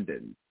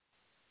tendon,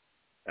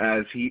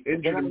 as he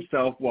injured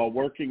himself while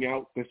working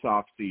out this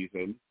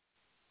offseason.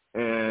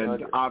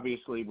 And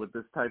obviously with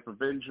this type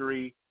of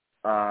injury,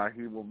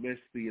 he will miss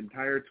the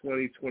entire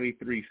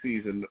 2023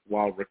 season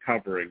while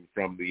recovering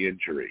from the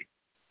injury.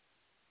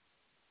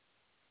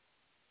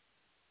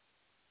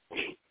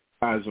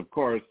 As, of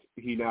course,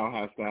 he now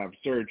has to have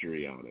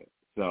surgery on it.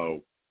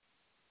 So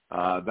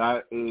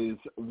that is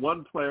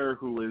one player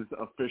who is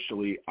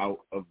officially out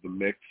of the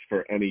mix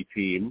for any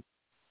team.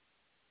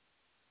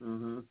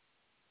 Mm-hmm.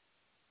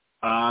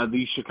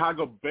 The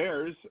Chicago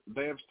Bears,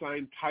 they have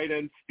signed tight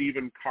end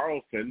Steven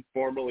Carlson,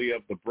 formerly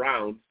of the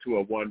Browns, to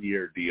a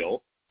 1-year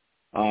deal.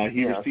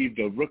 He received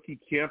a rookie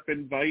camp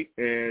invite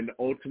and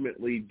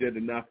ultimately did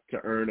enough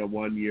to earn a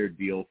 1-year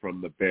deal from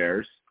the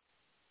Bears.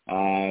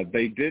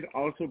 They did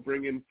also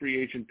bring in free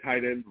agent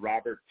tight end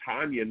Robert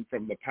Tonyan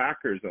from the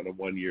Packers on a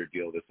 1-year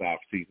deal this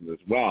offseason as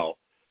well.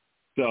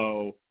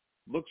 So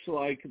looks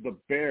like the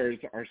Bears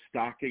are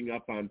stocking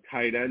up on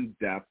tight end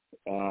depth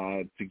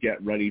to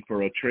get ready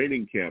for a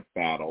training camp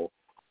battle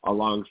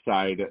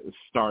alongside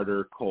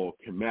starter Cole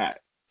Kmet.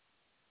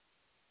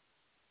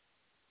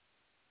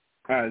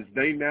 As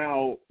they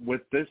now,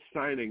 with this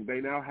signing, they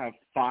now have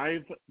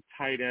 5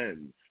 tight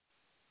ends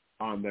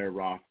on their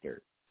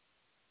roster.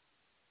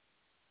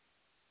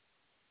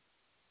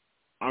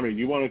 I mean,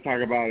 you want to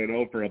talk about an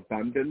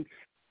overabundance?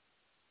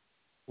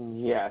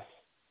 Yes.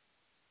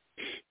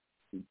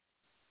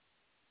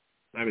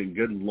 I mean,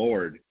 good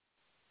Lord.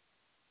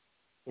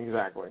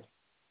 Exactly.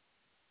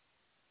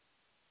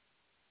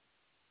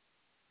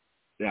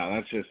 Yeah,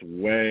 that's just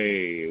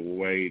way,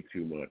 way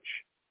too much.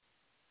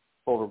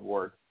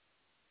 Overboard.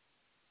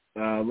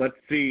 Let's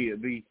see.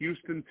 The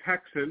Houston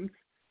Texans,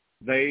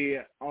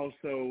 they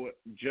also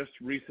just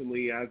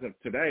recently, as of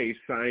today,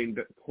 signed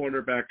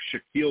cornerback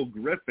Shaquille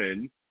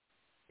Griffin,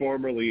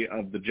 formerly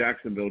of the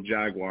Jacksonville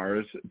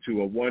Jaguars,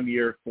 to a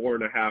 1-year,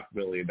 $4.5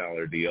 million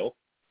deal.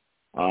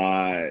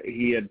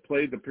 He had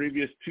played the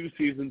previous 2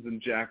 seasons in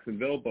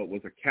Jacksonville, but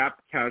was a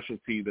cap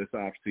casualty this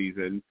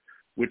offseason,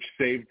 which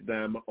saved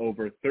them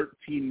over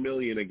 $13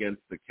 million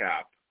against the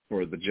cap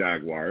for the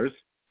Jaguars.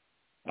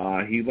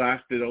 He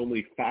lasted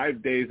only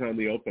 5 days on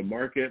the open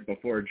market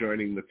before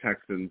joining the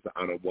Texans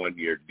on a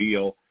 1-year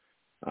deal.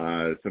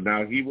 So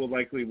now he will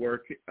likely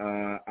work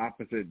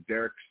opposite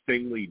Derek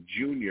Stingley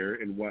Jr.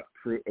 in what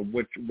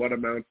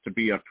amounts to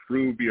be a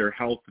prove your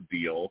health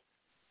deal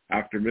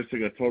after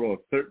missing a total of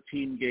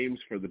 13 games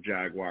for the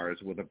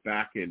Jaguars with a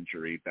back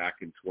injury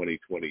back in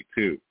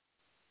 2022.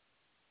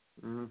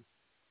 Mm-hmm.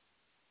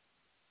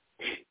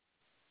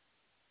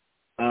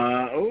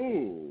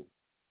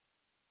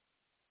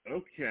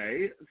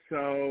 Okay.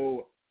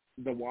 So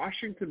the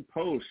Washington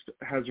Post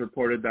has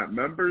reported that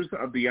members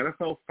of the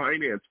NFL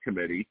Finance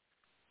Committee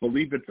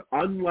believe it's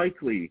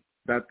unlikely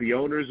that the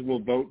owners will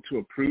vote to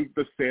approve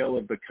the sale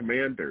of the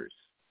Commanders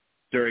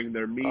during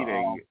their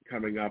meeting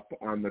coming up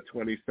on the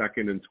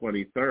 22nd and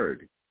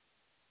 23rd.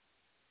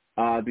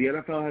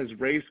 The NFL has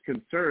raised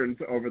concerns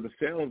over the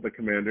sale of the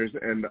Commanders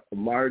and a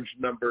large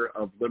number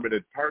of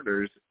limited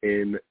partners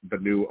in the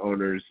new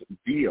owner's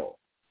deal.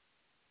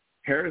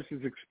 Harris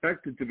is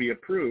expected to be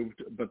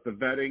approved, but the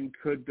vetting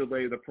could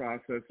delay the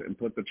process and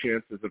put the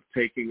chances of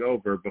taking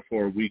over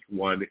before week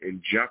 1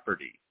 in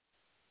jeopardy.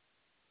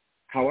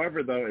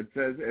 However, though, it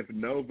says if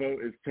no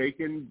vote is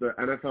taken, the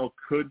NFL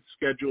could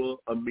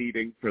schedule a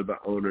meeting for the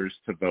owners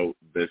to vote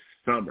this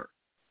summer.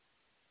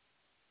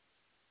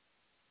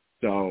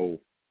 So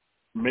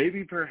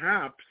maybe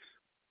perhaps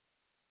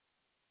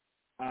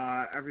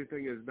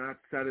everything is not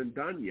said and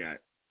done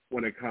yet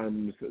when it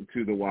comes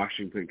to the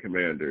Washington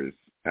Commanders,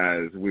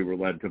 as we were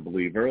led to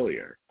believe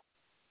earlier.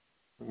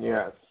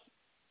 Yes.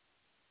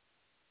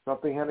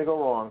 Something had to go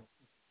wrong.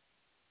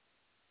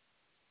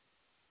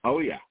 Oh,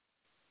 yeah.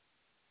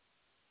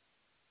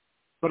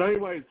 But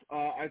anyways,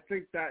 I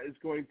think that is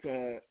going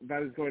to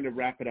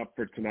wrap it up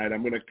for tonight.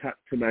 I'm going to cut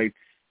tonight's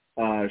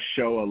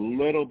show a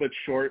little bit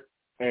short.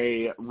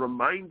 A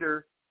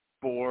reminder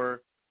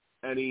for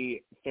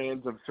any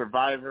fans of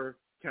Survivor,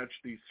 catch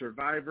the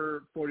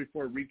Survivor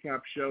 44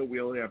 recap show. We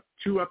only have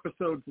 2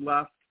 episodes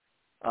left,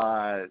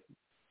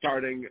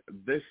 starting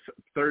this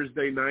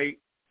Thursday night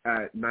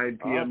at 9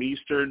 p.m.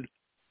 Eastern,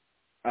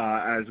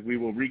 as we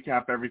will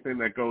recap everything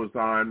that goes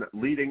on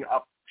leading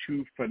up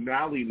to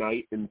finale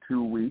night in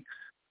 2 weeks.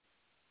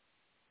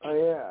 Oh,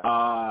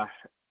 yeah.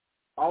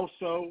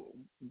 Also,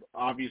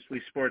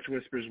 obviously, Sports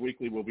Whispers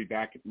Weekly will be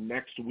back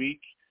next week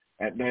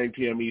at 9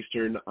 p.m.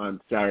 Eastern on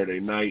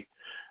Saturday night.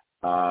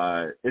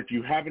 If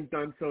you haven't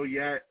done so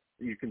yet,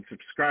 you can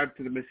subscribe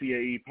to the Missy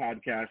AE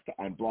podcast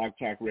on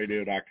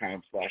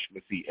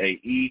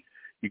blogtalkradio.com/MissyAE.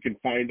 You can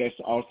find us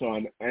also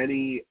on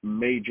any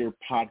major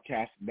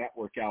podcast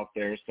network out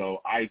there,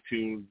 so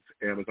iTunes,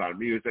 Amazon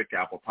Music,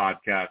 Apple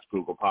Podcasts,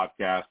 Google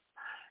Podcasts,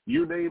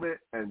 you name it,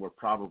 and we're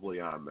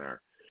probably on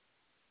there.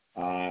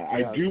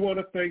 I do want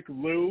to thank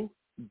Lou,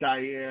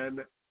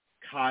 Diane,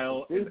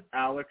 Kyle, and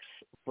Alex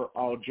for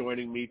all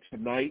joining me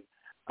tonight.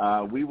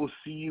 We will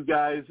see you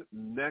guys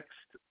next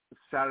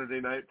Saturday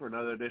night for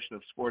another edition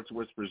of Sports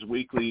Whispers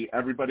Weekly.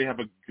 Everybody have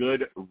a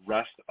good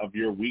rest of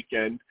your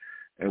weekend,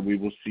 and we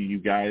will see you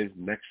guys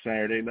next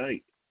Saturday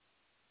night.